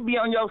I might be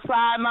on your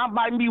side, and I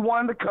might be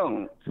one of the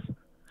coons.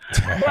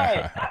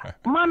 But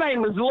my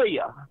name is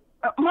Leah.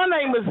 My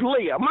name is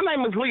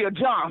Leah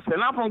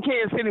Johnson. I'm from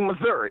Kansas City,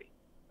 Missouri.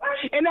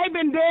 And they've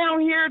been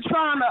down here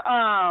trying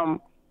to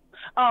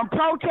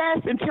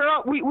protest and tear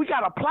up. We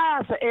got a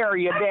plaza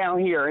area down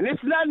here, and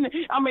it's nothing.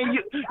 I mean,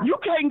 you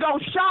can't go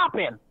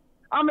shopping.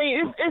 I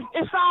mean,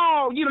 it's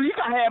all, you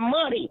gotta have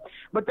money.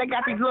 But they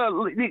got these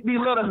little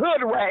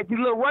hood rats, these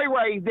little Ray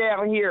Rays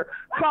down here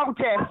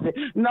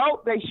protesting.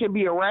 No, they should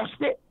be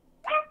arrested.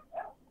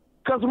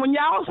 Because when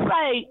y'all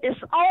say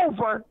it's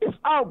over, it's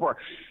over.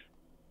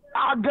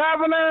 Our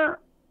governor,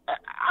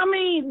 I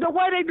mean, the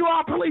way they do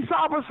our police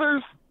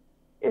officers,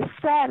 it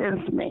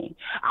saddens me.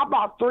 I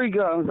bought 3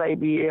 guns,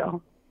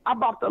 ABL. I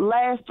bought the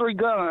last 3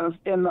 guns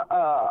in the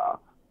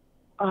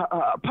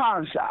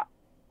pawn shop.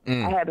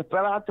 I had to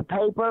fill out the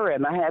paper,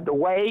 and I had to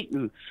wait.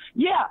 And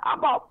yeah, I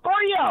bought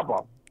 3 of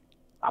them.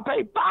 I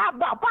paid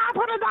about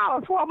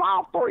 $500 for them,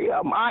 all 3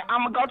 of them.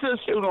 I'm going to go to the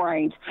shooting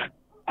range.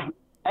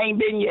 Ain't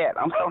been yet.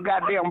 I'm so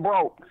goddamn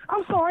broke.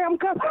 I'm sorry, I'm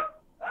cussing.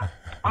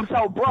 I'm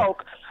so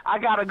broke, I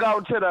got to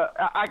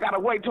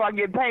wait till I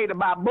get paid to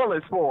buy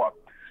bullets for them.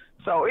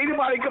 So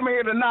anybody come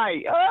here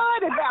tonight,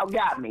 they about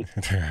got me.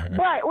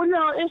 But,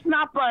 it's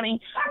not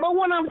funny. But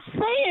what I'm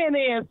saying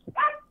is,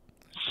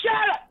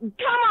 shut up.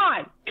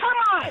 Come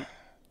on.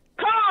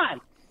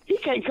 He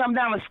can't come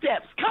down the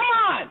steps. Come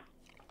on.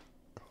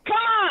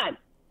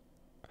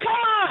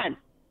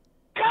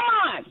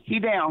 He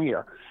down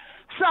here.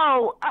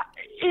 So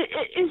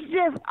it's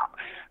just,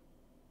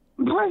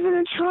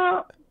 President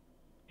Trump,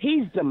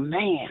 he's the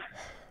man.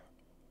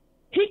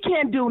 He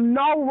can't do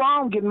no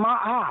wrong in my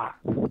eyes.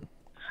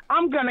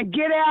 I'm going to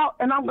get out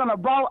and I'm going to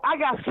vote. I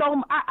got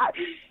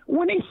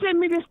when he sent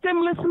me the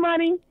stimulus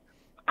money,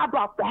 I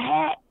bought the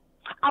hat.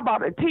 I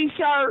bought a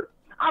T-shirt.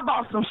 I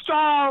bought some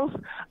straws.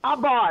 I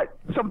bought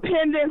some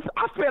pendants.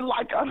 I spent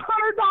like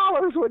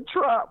 $100 with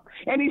Trump.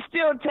 And he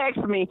still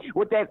texts me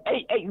with that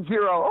 880.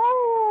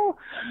 Oh,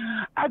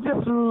 I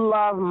just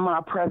love my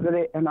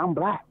president, and I'm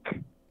black.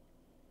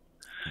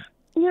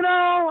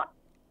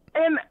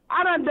 And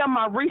I done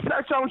my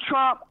research on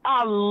Trump.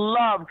 I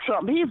love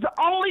Trump. He's the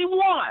only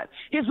one.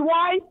 His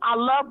wife, I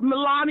love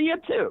Melania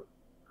too.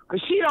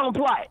 Because she don't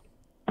play.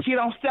 She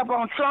don't step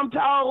on Trump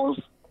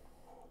toes.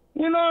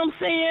 You know what I'm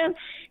saying?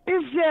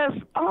 It's just,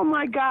 oh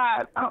my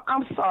God.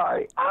 I'm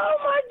sorry. Oh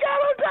my God,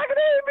 I'm talking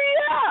to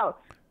ABL.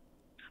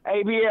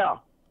 ABL,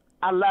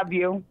 I love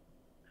you.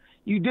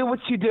 You do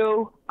what you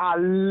do. I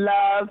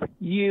love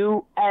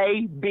you,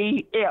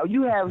 ABL.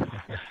 You have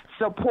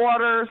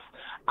supporters.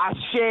 I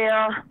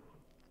share.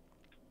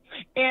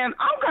 And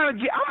I'm gonna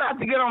have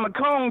to get on the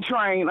cone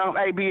train on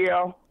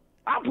ABL.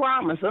 I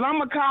promise. And I'm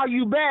gonna call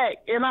you back.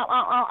 And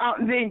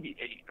then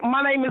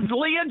my name is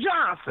Leah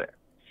Johnson.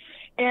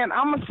 And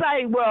I'm gonna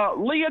say, well,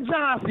 Leah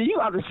Johnson, you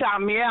have to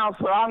shout me out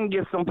so I can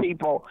get some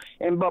people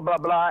and blah blah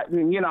blah.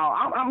 And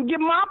I'm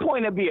giving my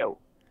point of view.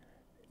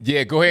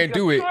 Yeah, go ahead and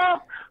do it.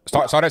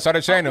 Start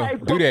that channel. Okay,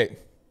 do that.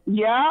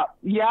 Yeah.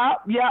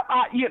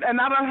 And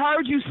I done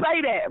heard you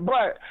say that,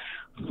 but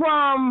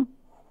from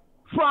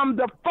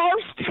the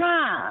first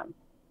time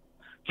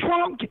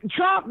Trump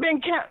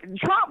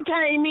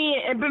came in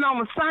and been on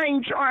the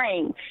same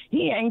train,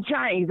 he ain't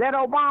changed. That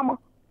Obama,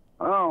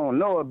 I don't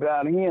know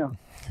about him.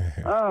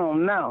 I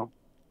don't know.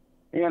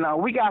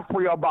 We got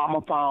free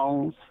Obama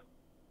phones.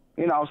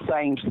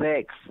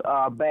 same-sex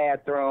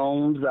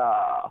bathrooms,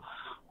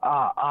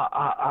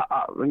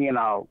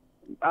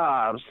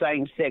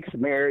 same-sex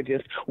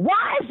marriages.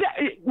 Why is that?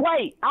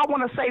 Wait, I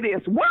want to say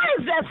this. Why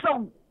is that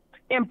so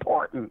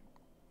important?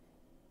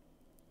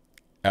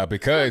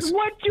 Because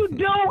what you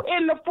do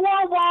in the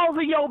four walls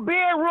of your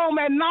bedroom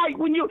at night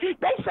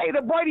they say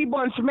the Brady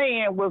Bunch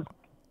man was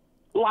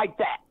like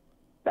that.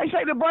 They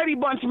say the Brady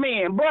Bunch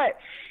man, but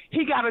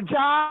he got a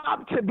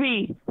job to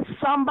be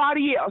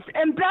somebody else.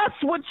 And that's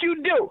what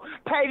you do.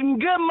 Paid him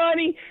good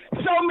money,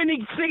 so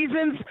many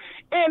seasons,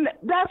 and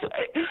that's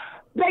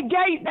that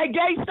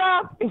gay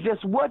stuff is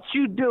just what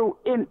you do.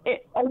 Why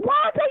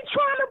are they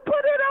trying to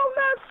put it on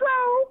that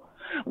show?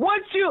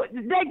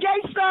 That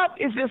gay stuff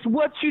is just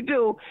what you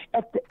do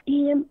at the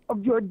end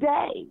of your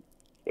day.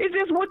 It's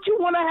just what you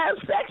want to have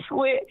sex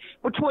with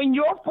between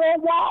your four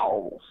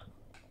walls.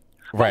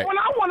 Right. But when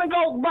I want to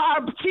go buy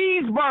a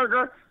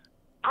cheeseburger,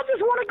 I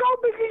just want to go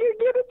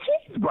get a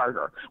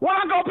cheeseburger. When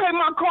I go pay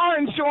my car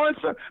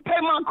insurance or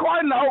pay my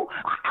car note,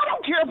 I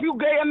don't care if you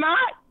gay or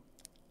not.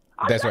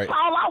 That's right. That's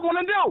all I want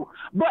to do.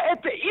 But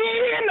at the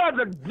end of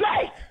the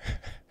day,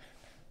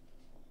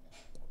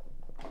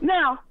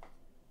 now,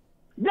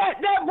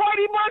 that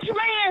Brady Bunch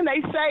man,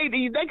 they can say,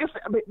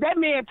 that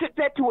man took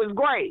that to his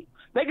grave.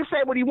 They can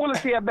say what he want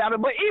to say about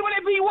it, but even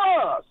if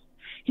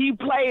he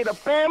played a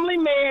family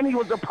man. He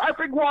was the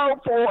perfect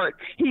word for it.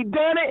 He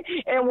done it,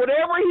 and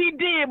whatever he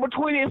did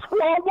between his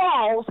four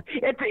walls,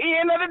 at the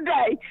end of the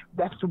day,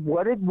 that's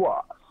what it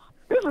was.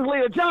 This is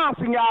Leah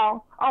Johnson,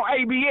 y'all, on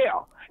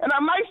ABL. And I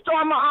may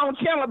start my own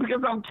channel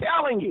because I'm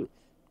telling you.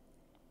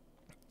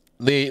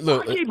 Lee,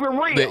 look, keep it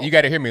real. Lee, you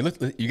got to hear me. Look,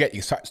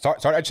 you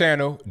start a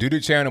channel, do the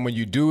channel. When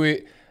you do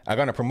it, I'm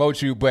gonna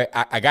promote you, but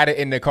I got to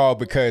end the call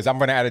because I'm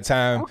running out of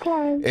time.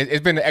 Okay.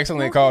 It's been an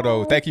excellent call,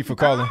 though. Thank you for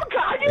calling. I'm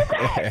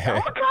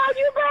gonna call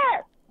you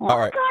back. All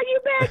right.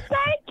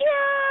 Thank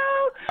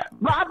you.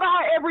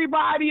 Bye-bye,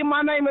 everybody.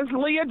 My name is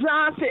Leah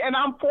Johnson, and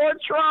I'm for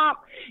Trump,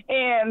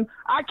 and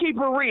I keep it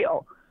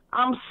real.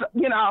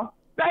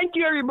 Thank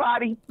you,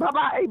 everybody.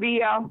 Bye-bye,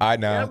 ABL. I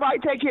know. Everybody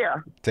take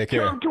care. Take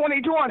care. Trump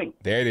 2020.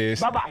 There it is.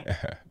 Bye-bye.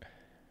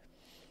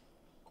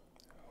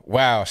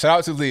 Wow. Shout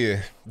out to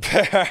Leah.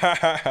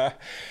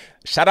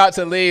 Shout out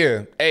to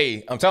Leah.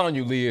 Hey, I'm telling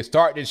you, Leah,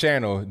 start the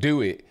channel.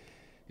 Do it.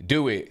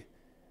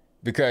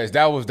 Because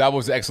that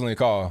was an excellent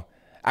call.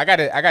 I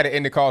gotta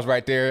end the calls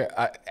right there.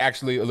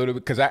 Actually, a little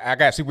bit, because I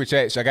got super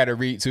chats I gotta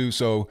read too.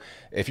 So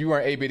if you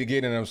weren't able to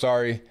get in, I'm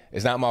sorry.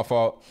 It's not my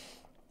fault.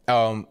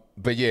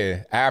 But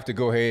yeah, I have to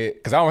go ahead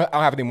because I don't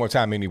have any more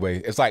time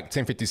anyway. It's like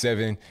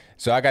 10:57,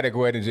 so I gotta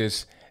go ahead and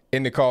just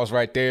end the calls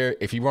right there.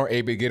 If you weren't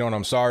able to get on,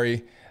 I'm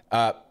sorry.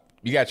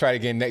 You gotta try it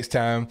again next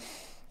time.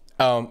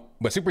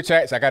 But super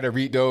chats, I gotta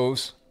read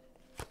those.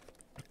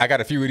 I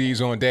got a few of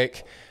these on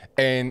deck,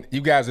 and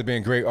you guys have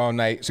been great all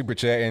night, super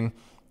chatting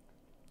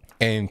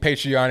and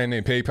Patreoning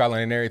and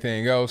PayPaling and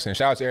everything else. And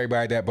shout out to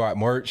everybody that bought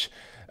merch.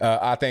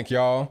 I thank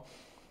y'all.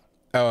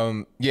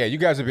 Yeah, you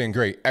guys have been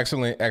great.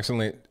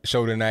 Excellent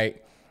show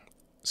tonight.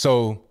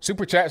 So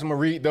super chats, I'm gonna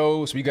read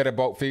those. We got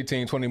about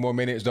 15, 20 more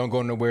minutes. Don't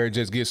go nowhere.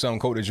 Just get something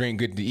cold to drink,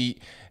 good to eat,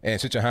 and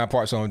sit your hind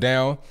parts on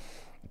down.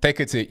 Thank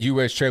you to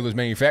U.S. Trailers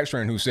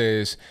Manufacturing, who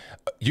says,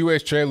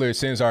 U.S. Trailers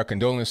sends our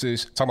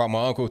condolences. Talking about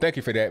my uncle. Thank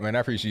you for that, man. I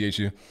appreciate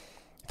you.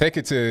 Thank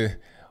you to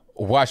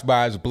Washed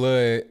by His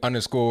Blood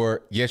 _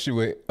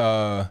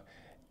 Yeshua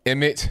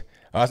Emmett.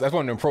 That's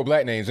one of them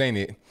pro-black names, ain't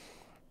it?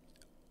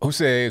 Who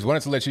says,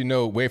 wanted to let you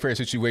know Wayfair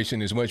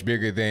situation is much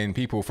bigger than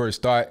people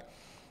first thought.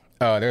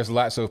 There's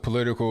lots of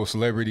political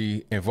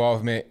celebrity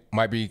involvement,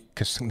 might be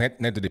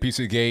connected to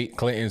Pizzagate,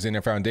 Clintons and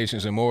their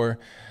foundations and more.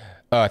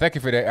 Thank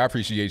you for that. I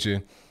appreciate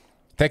you.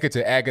 Thank you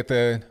to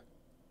Agatha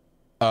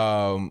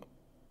Wojciech.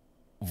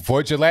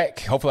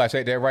 Hopefully I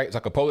said that right. It's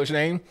like a Polish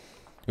name.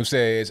 Who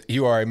says,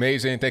 you are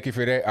amazing. Thank you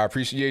for that. I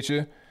appreciate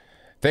you.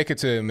 Thank you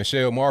to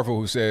Michelle Marvel,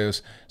 who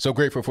says, so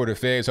grateful for the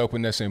feds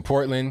helping us in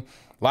Portland.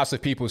 Lots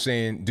of people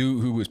saying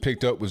dude who was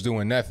picked up was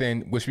doing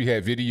nothing. Wish we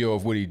had video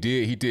of what he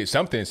did. He did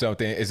something.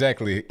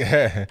 Exactly.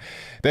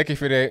 Thank you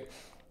for that.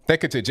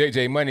 Thank you to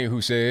JJ Money,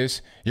 who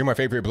says, you're my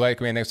favorite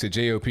black man next to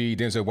J.O.P.,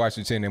 Denzel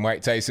Washington, and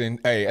Mike Tyson.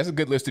 Hey, that's a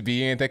good list to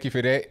be in. Thank you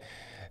for that.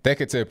 Thank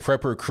you to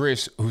Prepper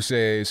Chris, who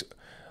says,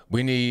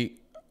 we need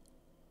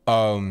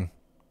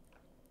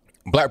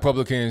black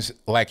Republicans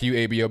like you,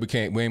 ABL. We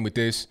can't win with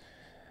this.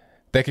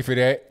 Thank you for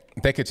that.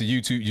 Thank you to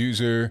YouTube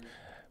user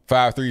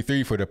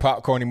 533 for the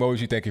popcorn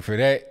emoji. Thank you for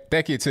that.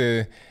 Thank you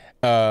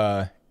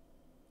to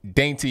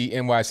Dainty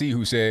NYC,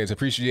 who says,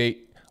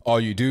 appreciate all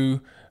you do.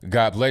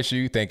 God bless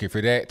you. Thank you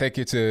for that. Thank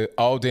you to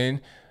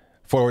Alden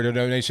for the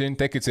donation.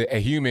 Thank you to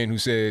A Human, who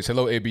says,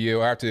 hello,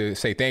 ABL. I have to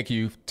say thank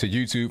you to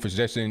YouTube for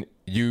suggesting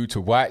you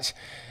to watch.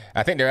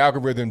 I think their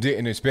algorithm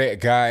didn't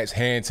expect God's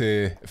hand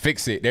to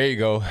fix it. There you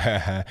go.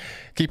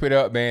 Keep it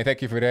up, man.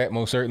 Thank you for that.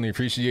 Most certainly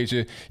appreciate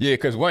you. Yeah,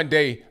 because one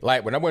day,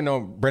 like when I went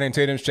on Brandon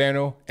Tatum's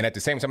channel, and at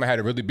the same time I had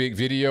a really big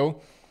video,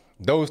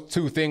 those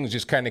two things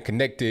just kind of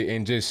connected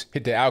and just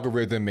hit the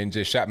algorithm and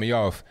just shot me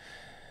off.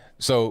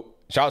 So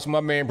shout out to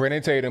my man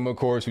Brandon Tatum, of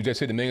course, who just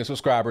hit 1 million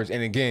subscribers.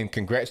 And again,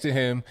 congrats to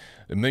him,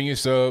 1 million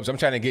subs. I'm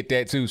trying to get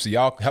that too, so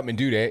y'all help me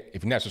do that.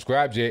 If you're not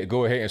subscribed yet,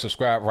 go ahead and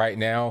subscribe right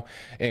now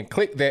and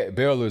click that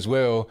bell as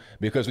well,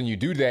 because when you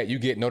do that, you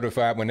get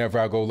notified whenever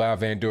I go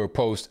live and do or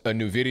post a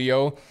new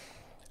video.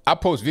 I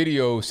post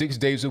videos 6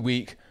 days a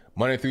week,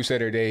 Monday through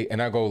Saturday,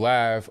 and I go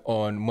live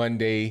on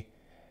Wednesday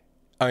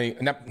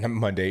and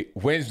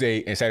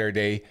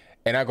Saturday,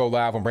 and I go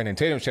live on Brandon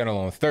Tatum's channel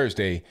on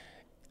Thursday.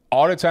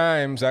 All the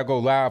times I go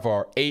live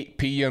are 8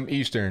 p.m.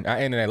 Eastern.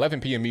 I end at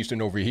 11 p.m.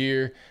 Eastern over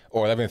here,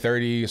 or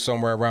 11:30,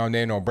 somewhere around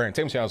then. On Brandon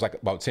Tatum's channel is like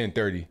about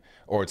 10:30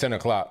 or 10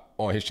 o'clock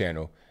on his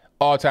channel.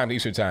 All time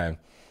Eastern time.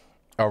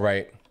 All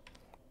right.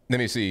 Let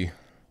me see.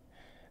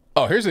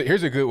 Oh, here's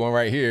a good one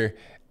right here.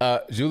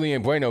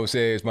 Julian Bueno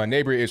says, my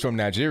neighbor is from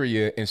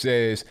Nigeria and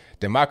says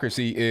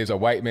democracy is a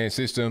white man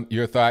system.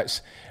 Your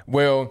thoughts?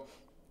 Well,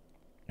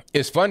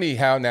 it's funny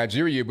how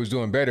Nigeria was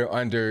doing better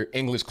under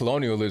English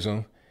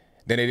colonialism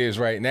than it is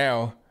right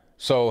now.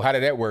 So how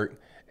did that work?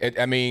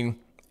 I mean,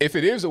 if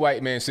it is a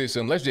white man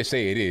system, let's just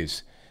say it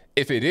is.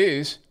 If it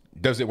is,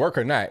 does it work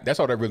or not? That's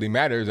all that really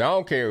matters. I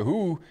don't care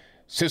who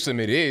system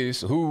it is,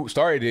 who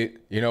started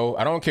it. You know,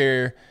 I don't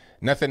care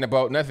nothing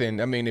about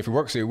nothing. I mean, if it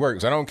works, it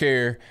works. I don't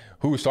care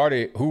who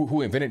started,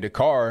 who invented the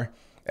car,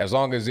 as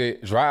long as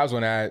it drives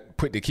when I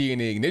put the key in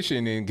the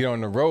ignition and get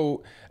on the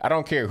road. I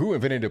don't care who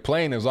invented the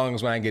plane, as long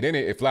as when I get in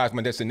it, it flies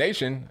my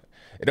destination.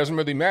 It doesn't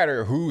really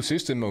matter whose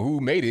system or who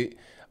made it.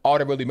 All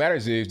that really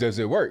matters is, does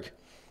it work?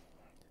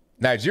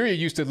 Nigeria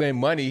used to lend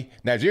money.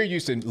 Nigeria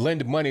used to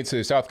lend money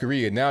to South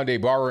Korea. Now they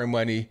borrowing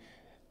money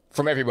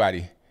from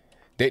everybody.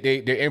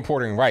 They're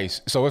importing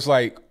rice. So it's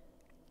like,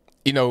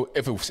 you know,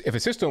 if a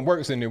system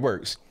works, then it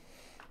works.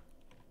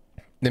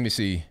 Let me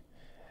see.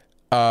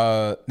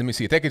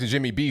 Thank you to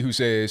Jimmy B, who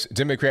says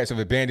Democrats have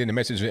abandoned the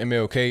message of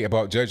MLK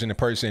about judging a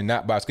person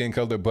not by skin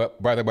color, but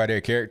rather by their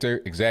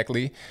character.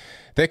 Exactly.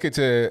 Thank you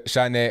to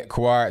Shanette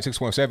Quad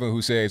 617,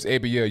 who says,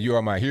 ABL, you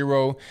are my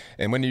hero.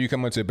 And when are you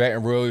coming to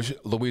Baton Rouge,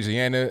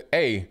 Louisiana?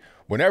 Hey,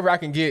 whenever I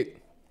can get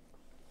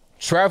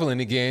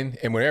traveling again,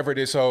 and whenever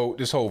this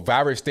whole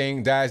virus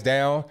thing dies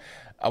down,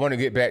 I want to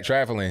get back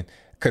traveling,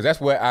 because that's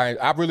what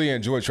I really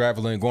enjoy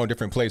traveling, going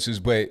different places.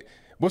 But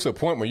what's the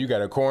point when you got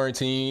to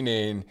quarantine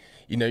and,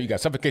 you know, you got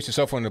to suffocate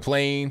yourself on the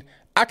plane?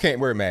 I can't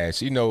wear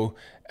masks. You know,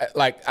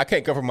 like I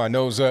can't cover my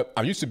nose up.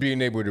 I'm used to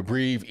being able to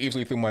breathe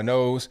easily through my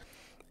nose.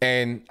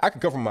 And I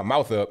can cover my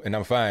mouth up and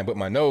I'm fine, but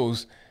my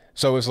nose,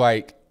 so it's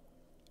like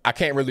I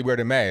can't really wear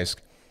the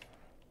mask.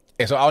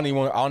 And so I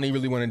don't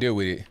really want to deal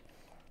with it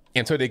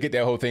until they get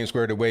that whole thing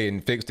squared away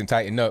and fixed and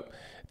tightened up.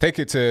 Take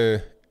it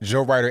to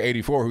Joe Ryder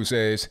 84, who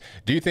says,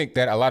 do you think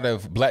that a lot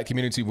of black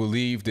community will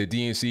leave the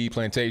DNC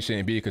plantation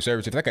and be a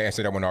conservative? I think I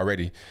answered that one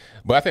already,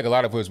 but I think a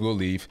lot of us will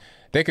leave.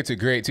 Thank it to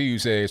Great T, who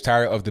says,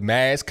 tired of the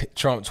mask,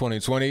 Trump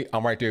 2020.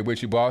 I'm right there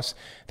with you, boss.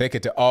 Thank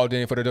it to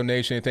Alden for the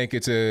donation. Thank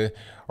it to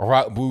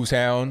Rock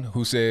Boozhound,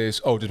 who says,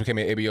 oh, just became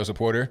an ABO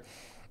supporter.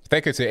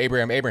 Thank it to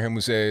Abraham,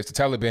 who says, the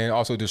Taliban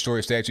also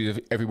destroy statues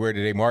everywhere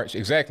that they march.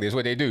 Exactly, that's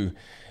what they do.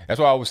 That's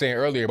why I was saying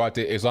earlier about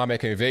the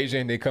Islamic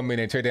invasion. They come in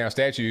and tear down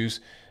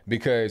statues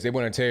because they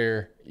want to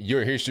tear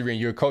your history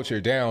and your culture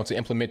down to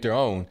implement their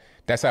own.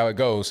 That's how it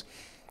goes.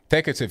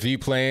 Thank you to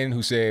V-Plan,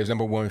 who says,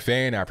 #1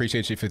 fan. I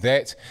appreciate you for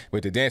that.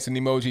 With the dancing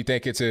emoji.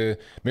 Thank you to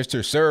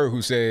Mr. Sir,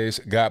 who says,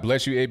 God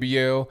bless you,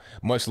 ABL.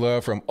 Much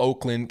love from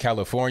Oakland,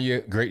 California.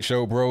 Great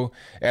show, bro.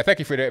 And thank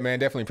you for that, man.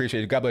 Definitely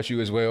appreciate it. God bless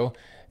you as well.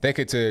 Thank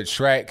you to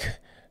Track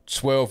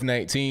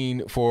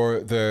 1219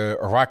 for the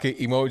rocket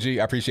emoji.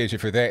 I appreciate you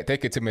for that.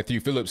 Thank you to Matthew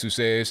Phillips, who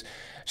says,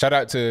 shout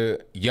out to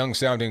young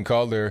sounding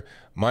caller.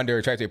 Minder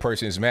attracted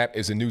person's map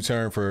is a new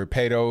term for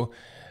pedo.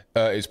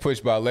 Is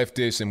pushed by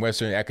leftists in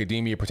Western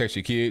academia. Protect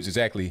your kids.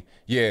 Exactly.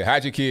 Yeah,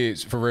 hide your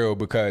kids for real,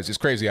 because it's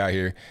crazy out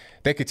here.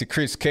 Thank you to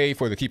Chris K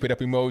for the keep it up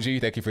emoji.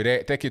 Thank you for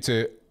that. Thank you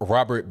to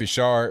Robert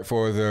Bichard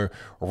for the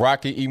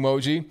rocket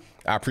emoji.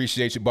 I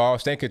appreciate you,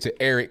 boss. Thank you to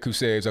Eric, who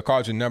says, I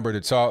called your number to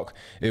talk.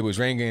 It was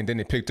ringing, and then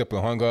it picked up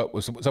and hung up.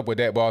 What's up with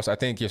that, boss? I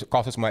think your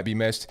call system might be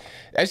messed.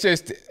 That's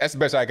the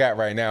best I got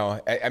right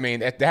now. I mean,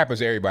 that happens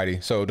to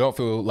everybody, so don't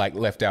feel like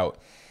left out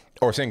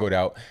or singled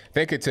out.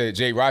 Thank you to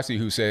Jay Rossi,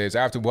 who says,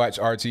 I have to watch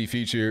RT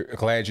feature.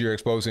 Glad you're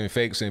exposing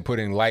fakes and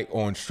putting light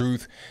on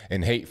truth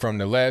and hate from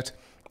the left.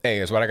 Hey,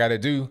 that's what I got to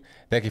do.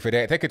 Thank you for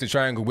that. Thank you to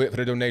Triangle Whip for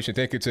the donation.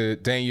 Thank you to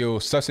Daniel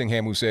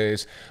Sussingham, who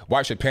says,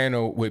 watch a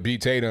panel with B.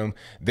 Tatum.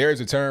 There's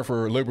a term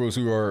for liberals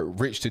who are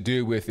rich to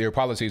deal with their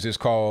policies. It's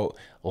called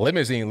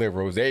limousine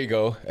liberals. There you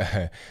go.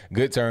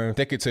 Good term.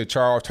 Thank you to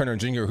Charles Turner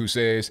Jr., who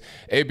says,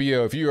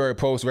 ABL, if you are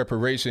opposed to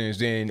reparations,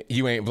 then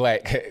you ain't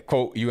black.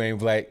 Quote, you ain't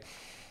black.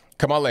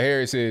 Kamala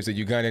Harris says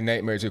the Ugandan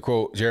nightmare, to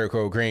quote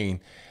Jericho Green.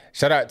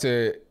 Shout out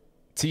to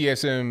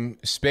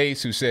TSM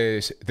Space, who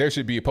says there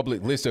should be a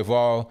public list of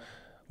all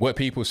what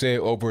people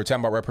said over time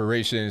about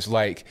reparations,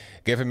 like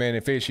give a man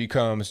a fish, he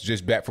comes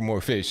just back for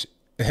more fish.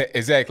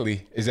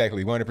 Exactly,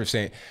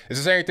 100%. It's the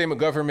same thing with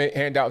government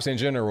handouts in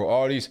general.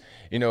 All these,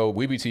 you know,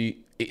 EBT,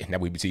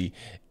 WIC,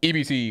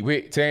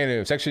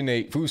 TANF, Section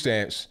 8, food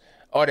stamps,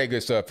 all that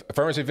good stuff.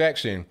 Affirmative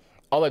action.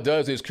 all it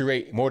does is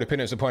create more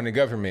dependence upon the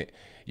government.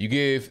 You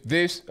give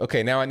this,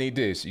 okay, now I need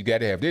this. You got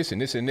to have this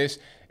and this and this,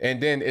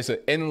 and then it's an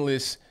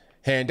endless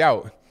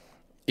handout.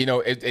 You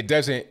know, it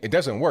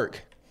doesn't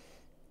work.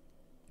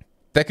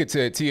 Thank you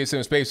to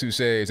TSM Space, who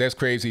says that's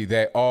crazy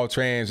that all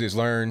trans is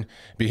learned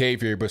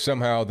behavior, but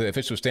somehow the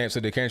official stance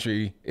of the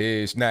country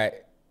is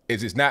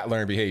it's not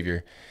learned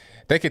behavior.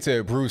 Thank you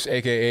to Bruce,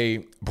 aka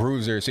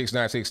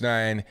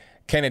Bruiser6969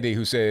 Kennedy,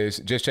 who says,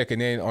 just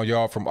checking in on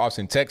y'all from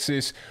Austin,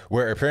 Texas,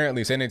 where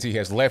apparently sanity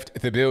has left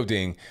the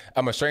building.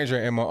 I'm a stranger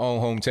in my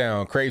own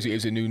hometown. Crazy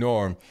is the new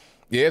norm.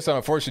 Yeah, it's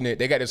unfortunate.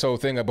 They got this whole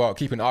thing about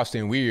keeping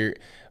Austin weird.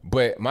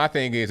 But my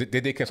thing is,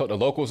 did they consult the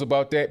locals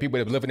about that? People that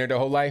have been living there their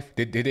whole life?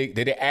 Did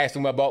they ask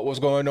them about what's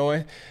going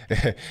on?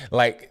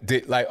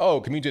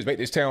 Oh, can we just make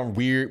this town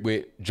weird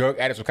with drug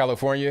addicts from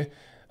California?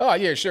 Oh,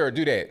 yeah, sure,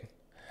 do that.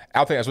 I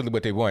don't think that's really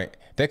what they want.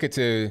 Thank you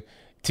to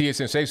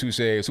TSN 6, who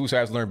says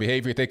suicides learned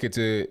behavior. Thank you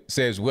to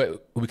says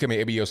what who became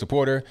an ABO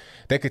supporter.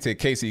 Thank you to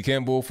Casey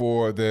Kimball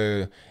for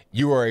the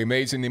 "You Are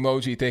Amazing"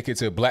 emoji. Thank you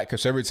to Black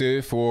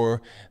Conservative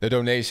for the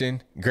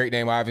donation. Great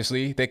name,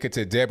 obviously. Thank you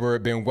to Deborah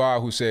Benoit,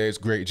 who says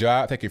great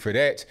job. Thank you for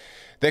that.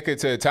 Thank you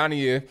to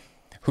Tanya,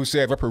 who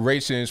said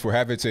reparations for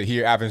having to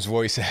hear Ivan's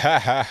voice.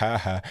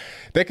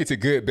 Thank you to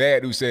Good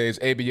Bad, who says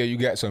ABO, you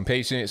got some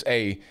patience.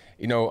 Hey,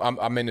 you know,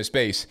 I'm in the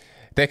space.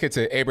 Thank you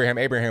to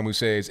Abraham, who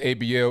says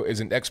ABL is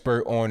an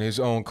expert on his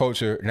own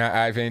culture, not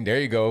Ivan. There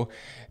you go.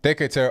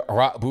 Thank you to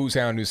Rock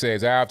Boozhound, who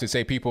says, I have to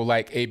say people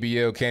like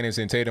ABL, Candace,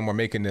 and Tatum are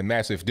making a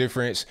massive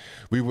difference.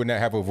 We would not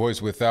have a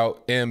voice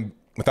without them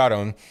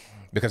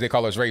because they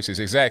call us racist.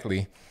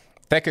 Exactly.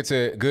 Thank you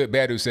to Good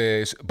Bad, who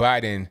says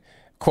Biden,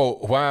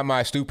 quote, why am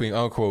I stooping,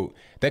 unquote.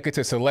 Thank you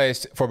to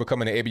Celeste for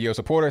becoming an ABO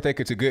supporter. Thank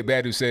you to Good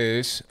Bad, who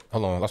says,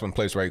 hold on, lost my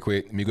place right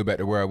quick. Let me go back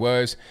to where I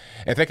was.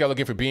 And thank y'all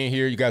again for being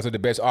here. You guys are the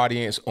best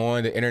audience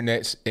on the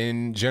internet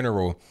in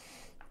general.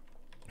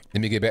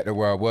 Let me get back to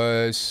where I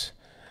was.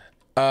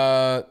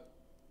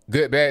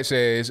 Good Bad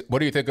says, what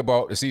do you think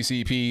about the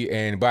CCP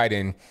and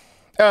Biden?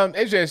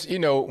 It's just, you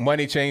know,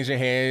 money changing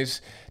hands.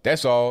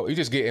 That's all. You're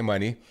just getting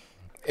money.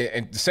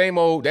 And the same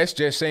old, that's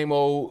just same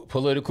old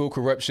political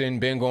corruption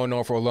been going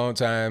on for a long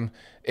time.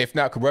 If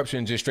not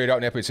corruption, just straight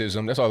out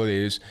nepotism. That's all it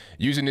is.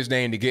 Using his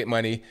name to get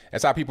money.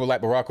 That's how people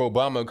like Barack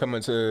Obama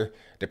coming to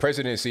the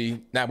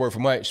presidency, not worth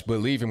much, but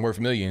leaving worth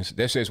millions.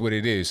 That's just what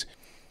it is.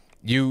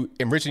 You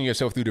enriching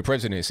yourself through the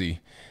presidency.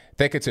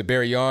 Thank you to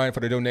Barry On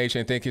for the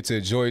donation. Thank you to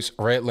Joyce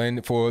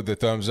Redland for the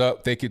thumbs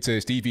up. Thank you to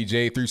Stevie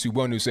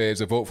J321, who says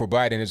a vote for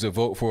Biden is a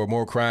vote for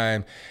more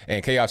crime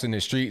and chaos in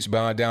the streets,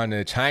 bound down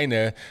to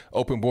China,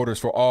 open borders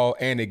for all,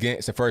 and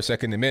against the First,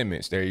 Second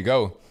Amendments. There you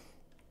go.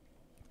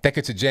 Thank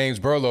you to James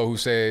Burlow, who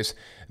says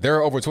there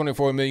are over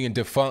 24 million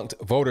defunct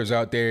voters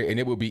out there, and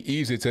it would be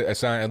easy to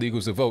assign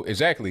illegals to vote.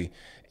 Exactly.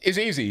 It's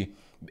easy.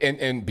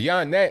 And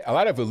beyond that, a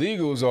lot of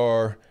illegals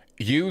are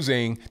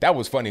using, that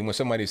was funny when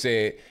somebody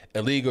said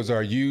illegals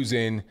are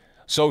using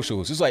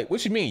socials. It's like,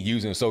 what you mean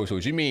using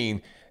socials? You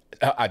mean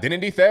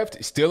identity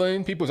theft,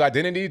 stealing people's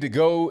identity to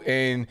go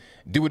and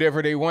do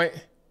whatever they want?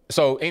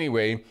 So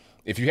anyway,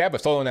 if you have a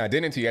stolen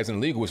identity as an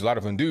illegal, which a lot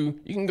of them do,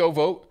 you can go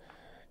vote.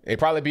 It'd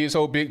probably be this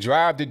whole big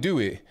drive to do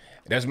it.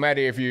 It doesn't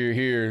matter if you're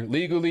here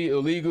legally,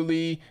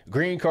 illegally,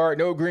 green card,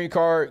 no green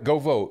card, go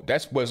vote.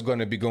 That's what's going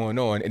to be going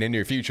on in the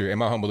near future, in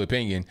my humble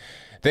opinion.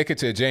 Thank you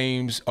to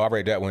James. Oh, I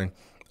read that one.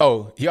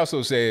 Oh, he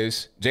also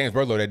says, James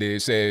Burlow that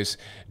is, says,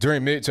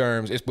 during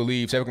midterms, it's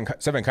believed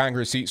 7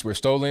 Congress seats were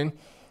stolen.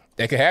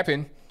 That could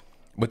happen.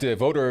 But the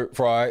voter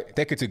fraud,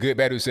 thank you to Good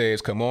Bad, who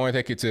says, come on.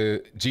 Thank you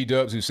to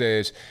G-Dubs, who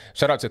says,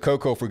 shout out to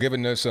Coco for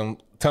giving us some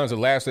tons of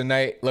laughs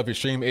tonight. Love your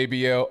stream,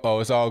 ABL. Oh,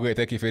 it's all good.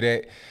 Thank you for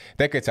that.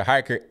 Thank you to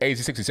Hiker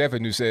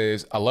AZ67, who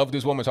says, I love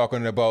this woman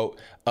talking about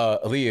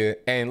Leah.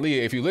 And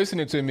Leah, if you're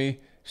listening to me,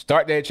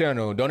 start that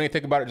channel. Don't even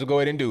think about it. Just go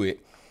ahead and do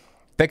it.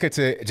 Thank you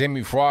to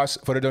Jamie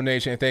Frost for the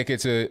donation. Thank you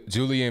to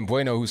Julian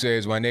Bueno, who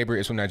says, my neighbor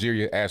is from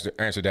Nigeria.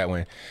 Answered that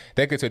one.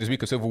 Thank you to This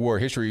Week of Civil War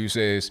History, who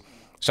says,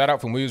 shout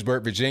out from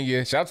Williamsburg,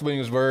 Virginia. Shout out to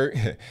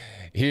Williamsburg.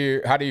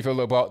 Here, how do you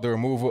feel about the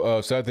removal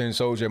of Southern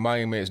soldier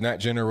monuments, not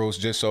generals,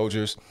 just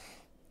soldiers?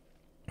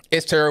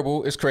 It's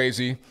terrible. It's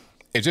crazy.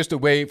 It's just a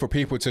way for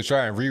people to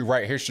try and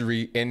rewrite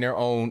history in their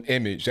own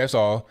image. That's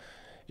all.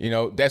 You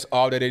know, that's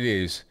all that it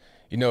is.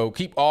 You know,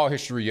 keep all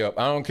history up.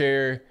 I don't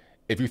care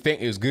if you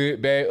think it's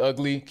good, bad,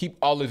 ugly, keep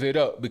all of it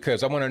up,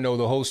 because I want to know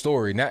the whole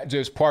story, not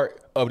just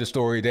part of the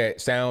story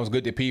that sounds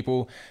good to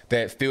people,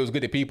 that feels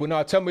good to people.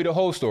 No, tell me the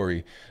whole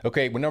story.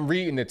 Okay, when I'm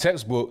reading the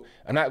textbook,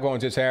 I'm not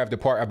going to just have the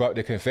part about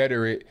the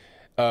Confederate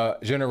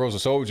generals or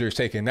soldiers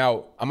taken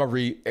out. I'm going to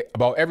read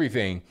about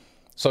everything.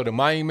 So the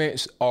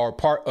monuments are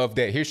part of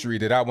that history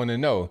that I want to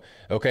know,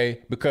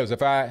 okay? Because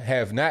if I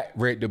have not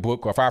read the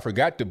book, or if I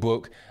forgot the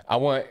book, I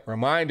want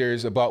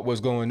reminders about what's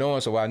going on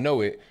so I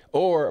know it.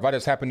 Or if I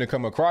just happen to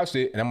come across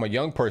it and I'm a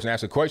young person,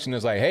 ask a question,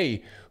 it's like,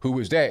 hey, who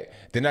was that?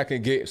 Then I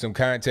can get some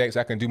context.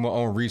 I can do my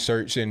own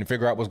research and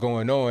figure out what's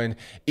going on,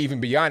 even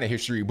beyond the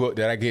history book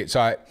that I get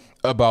taught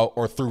about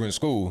or through in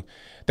school.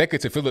 Thank you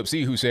to Philip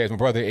C., who says, my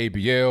brother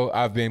ABL,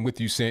 I've been with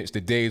you since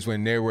the days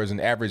when there was an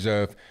average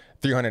of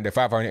 300 to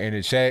 500 in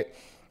the chat.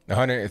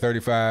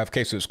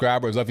 135K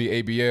subscribers. Love you,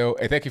 ABL.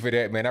 Hey, thank you for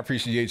that, man. I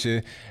appreciate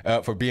you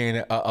for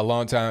being a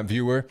long-time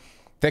viewer.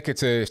 Thank you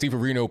to Steve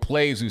Reno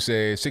Plays, who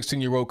says,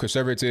 16-year-old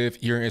conservative,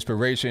 you're an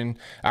inspiration.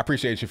 I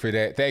appreciate you for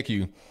that. Thank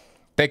you.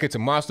 Thank you to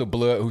Monster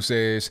Blood, who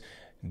says,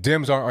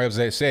 Dems aren't as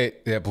they said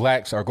that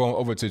blacks are going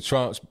over to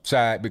Trump's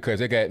side because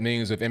they got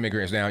millions of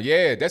immigrants now.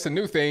 Yeah, that's a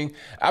new thing.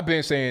 I've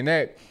been saying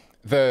that.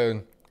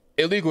 The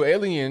illegal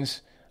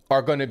aliens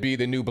are going to be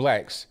the new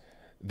blacks.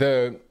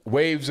 The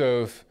waves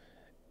of,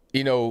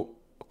 you know,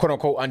 quote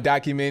unquote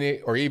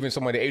undocumented or even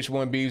some of the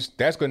H-1Bs,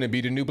 that's going to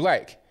be the new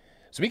black.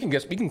 So we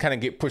can kind of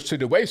get pushed to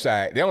the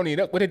wayside. They don't need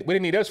us. What they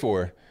need us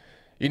for?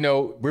 You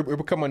know, we're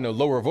becoming the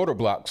lower voter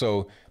block.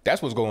 So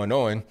that's what's going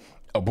on.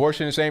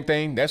 Abortion, same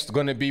thing. That's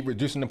going to be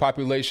reducing the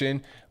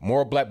population.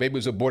 More black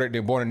babies aborted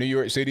than born in New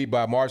York City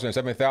by March on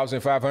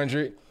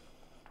 7,500.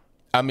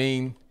 I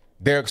mean,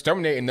 they're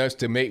exterminating us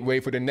to make way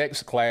for the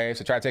next class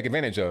to try to take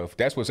advantage of.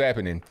 That's what's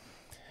happening.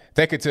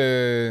 Thank you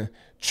to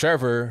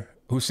Trevor,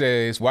 who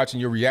says, watching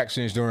your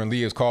reactions during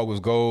Leah's call was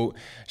gold.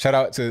 Shout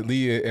out to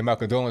Leah and my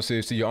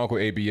condolences to your uncle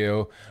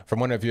ABL from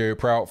one of your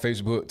proud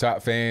Facebook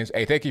top fans.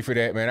 Hey, thank you for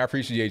that, man. I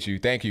appreciate you.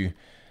 Thank you.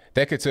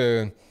 Thank you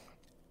to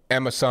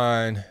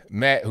Amazon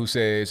Matt, who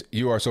says,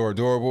 you are so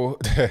adorable.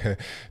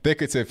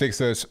 Thank you to Fix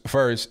Us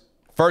First.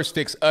 First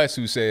Fix Us,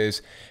 who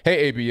says,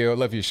 hey, ABL,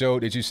 love your show.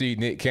 Did you see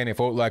Nick Cannon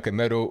fold like a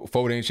metal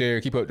folding chair?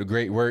 Keep up the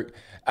great work.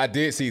 I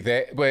did see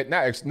that, but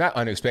not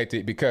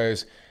unexpected,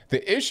 because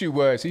the issue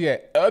was he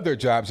had other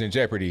jobs in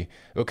jeopardy.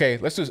 Okay,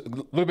 let's just a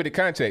little bit of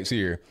context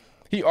here.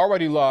 He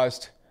already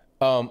lost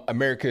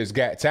America's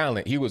Got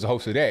Talent. He was a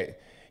host of that.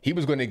 He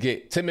was going to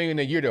get $10 million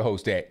a year to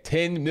host that,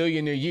 $10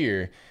 million a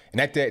year. And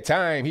at that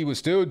time, he was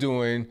still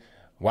doing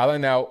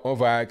Wildin' Out on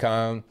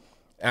Viacom.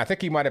 And I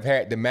think he might have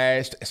had The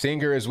Masked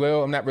Singer as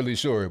well. I'm not really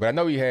sure, but I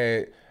know he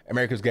had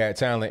America's Got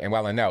Talent and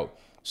Wildin' Out.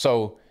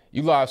 So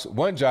you lost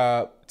one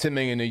job, $10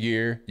 million a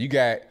year. You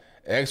got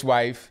an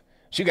ex-wife.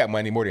 She got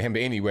money more than him,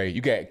 but anyway,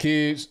 you got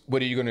kids.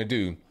 What are you going to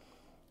do?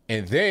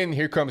 And then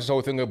here comes this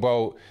whole thing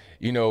about,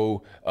 you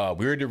know,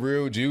 we're the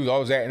real Jews,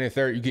 all that and the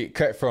third. You get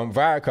cut from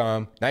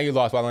Viacom. Now you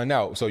lost Wildin'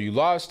 Out. So you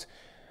lost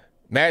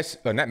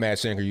not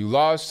Masked Singer. You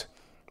lost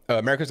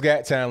America's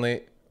Got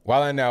Talent,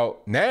 Wildin'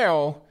 Out.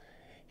 Now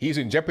he's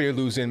in jeopardy of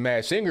losing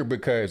Masked Singer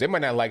because they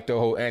might not like the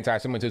whole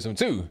anti-Semitism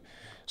too.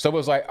 So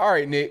it's like, all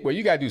right, Nick, well,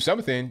 you got to do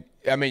something.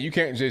 I mean, you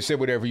can't just say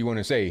whatever you want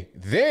to say.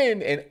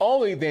 Then and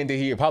only then did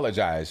he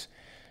apologize.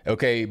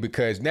 Okay,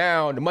 because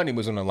now the money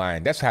was on the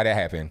line. That's how that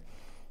happened.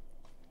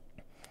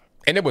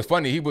 And it was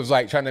funny. He was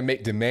like trying to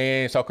make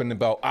demands, talking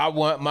about, I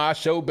want my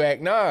show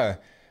back. Nah.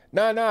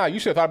 You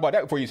should have thought about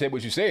that before you said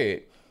what you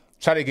said.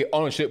 Try to get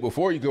ownership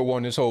before you go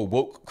on this whole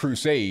woke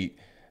crusade.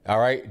 All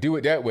right, do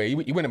it that way.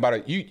 You went about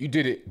it. You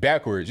did it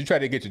backwards. You tried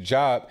to get your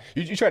job.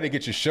 You tried to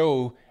get your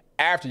show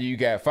after you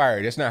got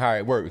fired. That's not how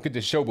it works. Get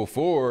the show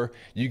before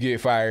you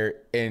get fired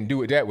and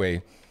do it that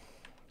way.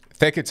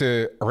 Thank you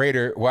to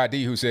Raider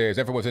YD, who says,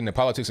 never was into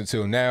politics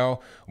until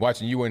now.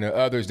 Watching you and the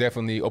others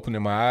definitely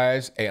opening my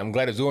eyes. Hey, I'm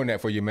glad it's doing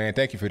that for you, man.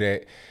 Thank you for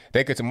that.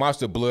 Thank you to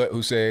Monster Blood,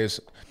 who says,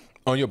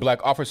 on your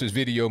black officers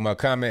video, my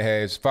comment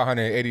has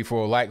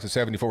 584 likes and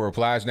 74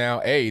 replies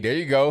now. Hey, there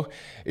you go.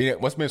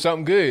 It must have been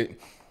something good.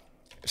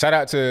 Shout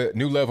out to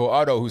New Level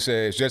Auto, who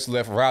says, just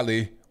left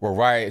Raleigh where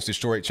riots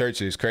destroyed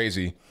churches.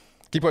 Crazy.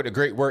 Keep up the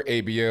great work,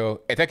 ABL.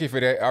 Hey, thank you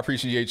for that. I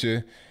appreciate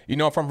you. You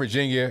know I'm from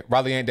Virginia.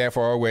 Raleigh ain't that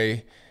far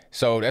away.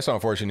 So that's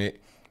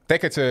unfortunate.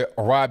 Thank you to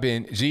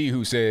Robin G,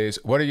 who says,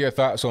 what are your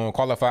thoughts on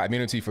qualified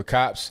immunity for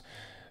cops?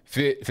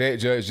 Fed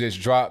judge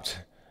just dropped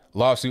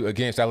lawsuit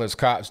against Dallas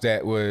cops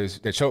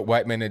that choked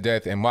white men to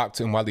death and mocked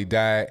him while he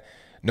died.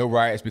 No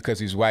riots because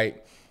he's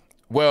white.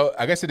 Well,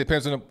 I guess it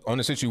depends on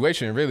the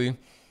situation, really.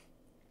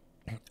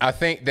 I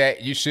think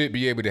that you should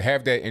be able to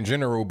have that in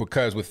general,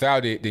 because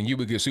without it, then you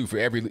would get sued for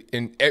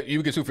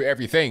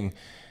everything.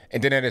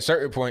 And then at a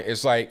certain point,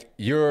 it's like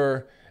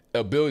your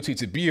ability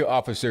to be an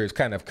officer is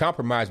kind of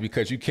compromised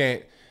because you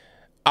can't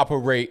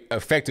operate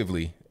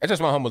effectively. That's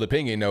just my humble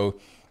opinion, though.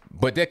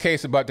 But that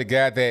case about the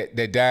guy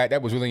that died,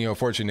 that was really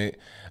unfortunate.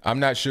 I'm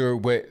not sure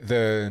what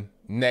the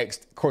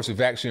next course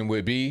of action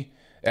would be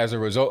as a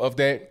result of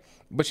that.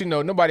 But, you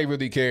know, nobody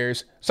really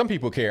cares. Some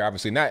people care,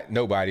 obviously, not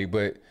nobody,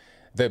 but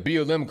the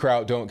BLM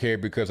crowd don't care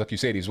because, like you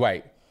said, he's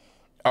white.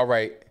 All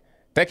right.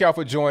 Thank y'all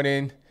for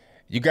joining.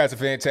 You guys are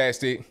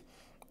fantastic.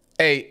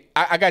 Hey,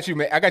 I got you,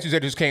 man. I got you,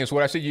 Zedric King. So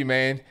what I see you,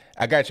 man.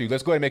 I got you.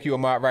 Let's go ahead and make you a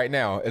mod right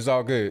now. It's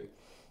all good.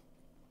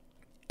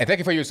 And thank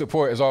you for your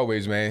support as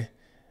always, man.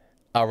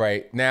 All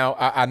right. Now,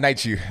 I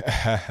knight you.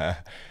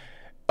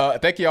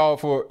 Thank you all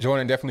for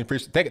joining. Definitely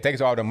appreciate it. Thanks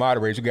to all the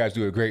moderators. You guys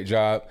do a great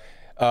job.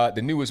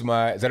 The newest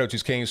mod,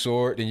 Zedric King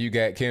Sword. Then you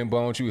got Kim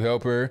Bone, True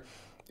Helper.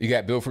 You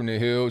got Bill from the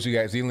Hills. You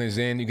got Zealand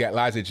Zen. You got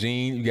Liza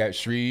Jean. You got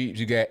Shreeves.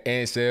 You got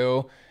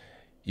Ansel.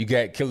 You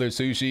got Killer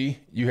Sushi.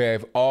 You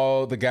have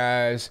all the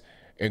guys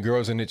and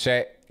girls in the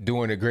chat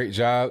doing a great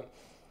job.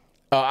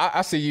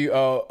 I see you,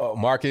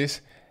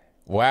 Marcus.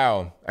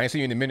 Wow. I ain't seen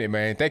you in a minute,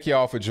 man. Thank you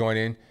all for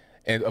joining.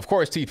 And, of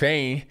course,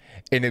 T-Pain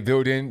in the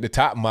building, the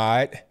top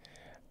mod.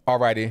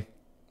 Alrighty.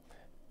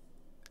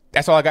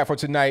 That's all I got for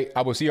tonight.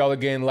 I will see y'all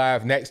again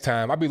live next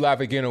time. I'll be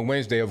live again on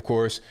Wednesday, of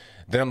course.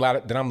 Then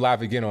I'm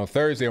live again on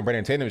Thursday on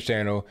Brandon Tatum's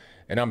channel.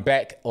 And I'm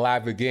back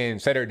live again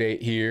Saturday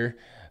here.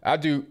 I'll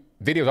do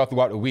videos all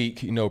throughout the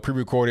week, you know,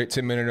 pre-recorded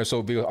 10-minute or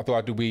so videos all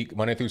throughout the week,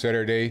 Monday through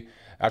Saturday.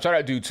 I try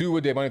to do 2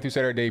 a day, Monday through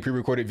Saturday,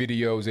 pre-recorded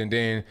videos, and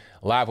then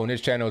live on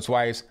this channel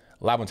twice,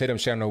 live on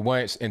Tatum's channel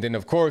once. And then,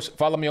 of course,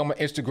 follow me on my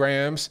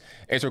Instagrams,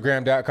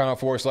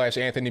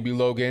 instagram.com/Anthony B.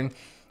 Logan.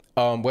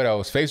 What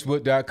else?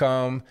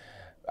 Facebook.com.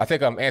 I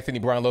think I'm Anthony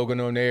Brown Logan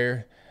on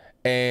there.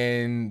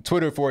 And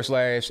Twitter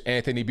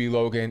 /Anthony B.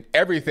 Logan.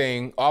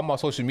 Everything, all my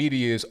social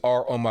medias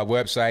are on my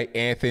website,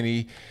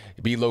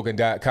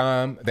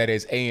 anthonyblogan.com. That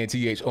is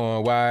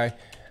ANTHONY,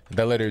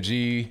 the letter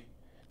G,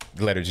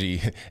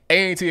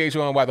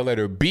 ANTHONY, the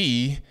letter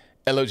B,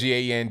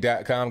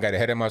 LOGAN.com. Got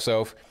ahead of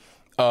myself.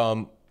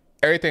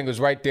 Everything is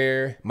right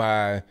there.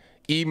 My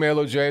email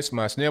address,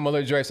 my snail mail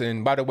address.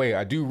 And by the way,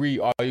 I do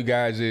read all you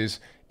guys'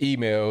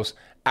 emails.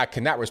 I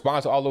cannot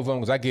respond to all of them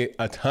because I get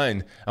a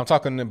ton. I'm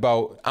talking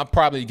about, I'm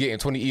probably getting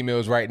 20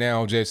 emails right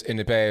now just in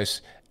the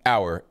past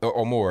hour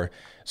or more.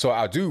 So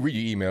I do read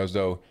your emails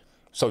though.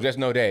 So just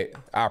know that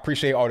I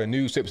appreciate all the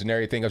news tips and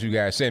everything else you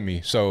guys send me.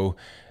 So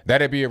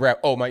that'll be a wrap.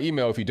 Oh, my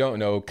email, if you don't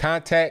know,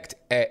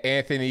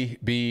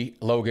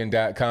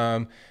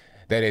 contact@anthonyblogan.com.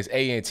 That is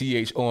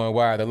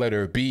ANTHONY, the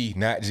letter B,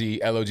 not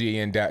G,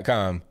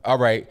 LOGAN.com. All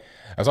right.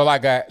 That's all I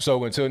got.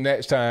 So until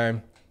next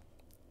time,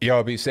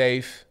 y'all be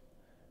safe.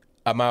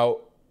 I'm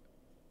out.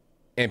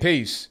 And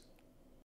peace.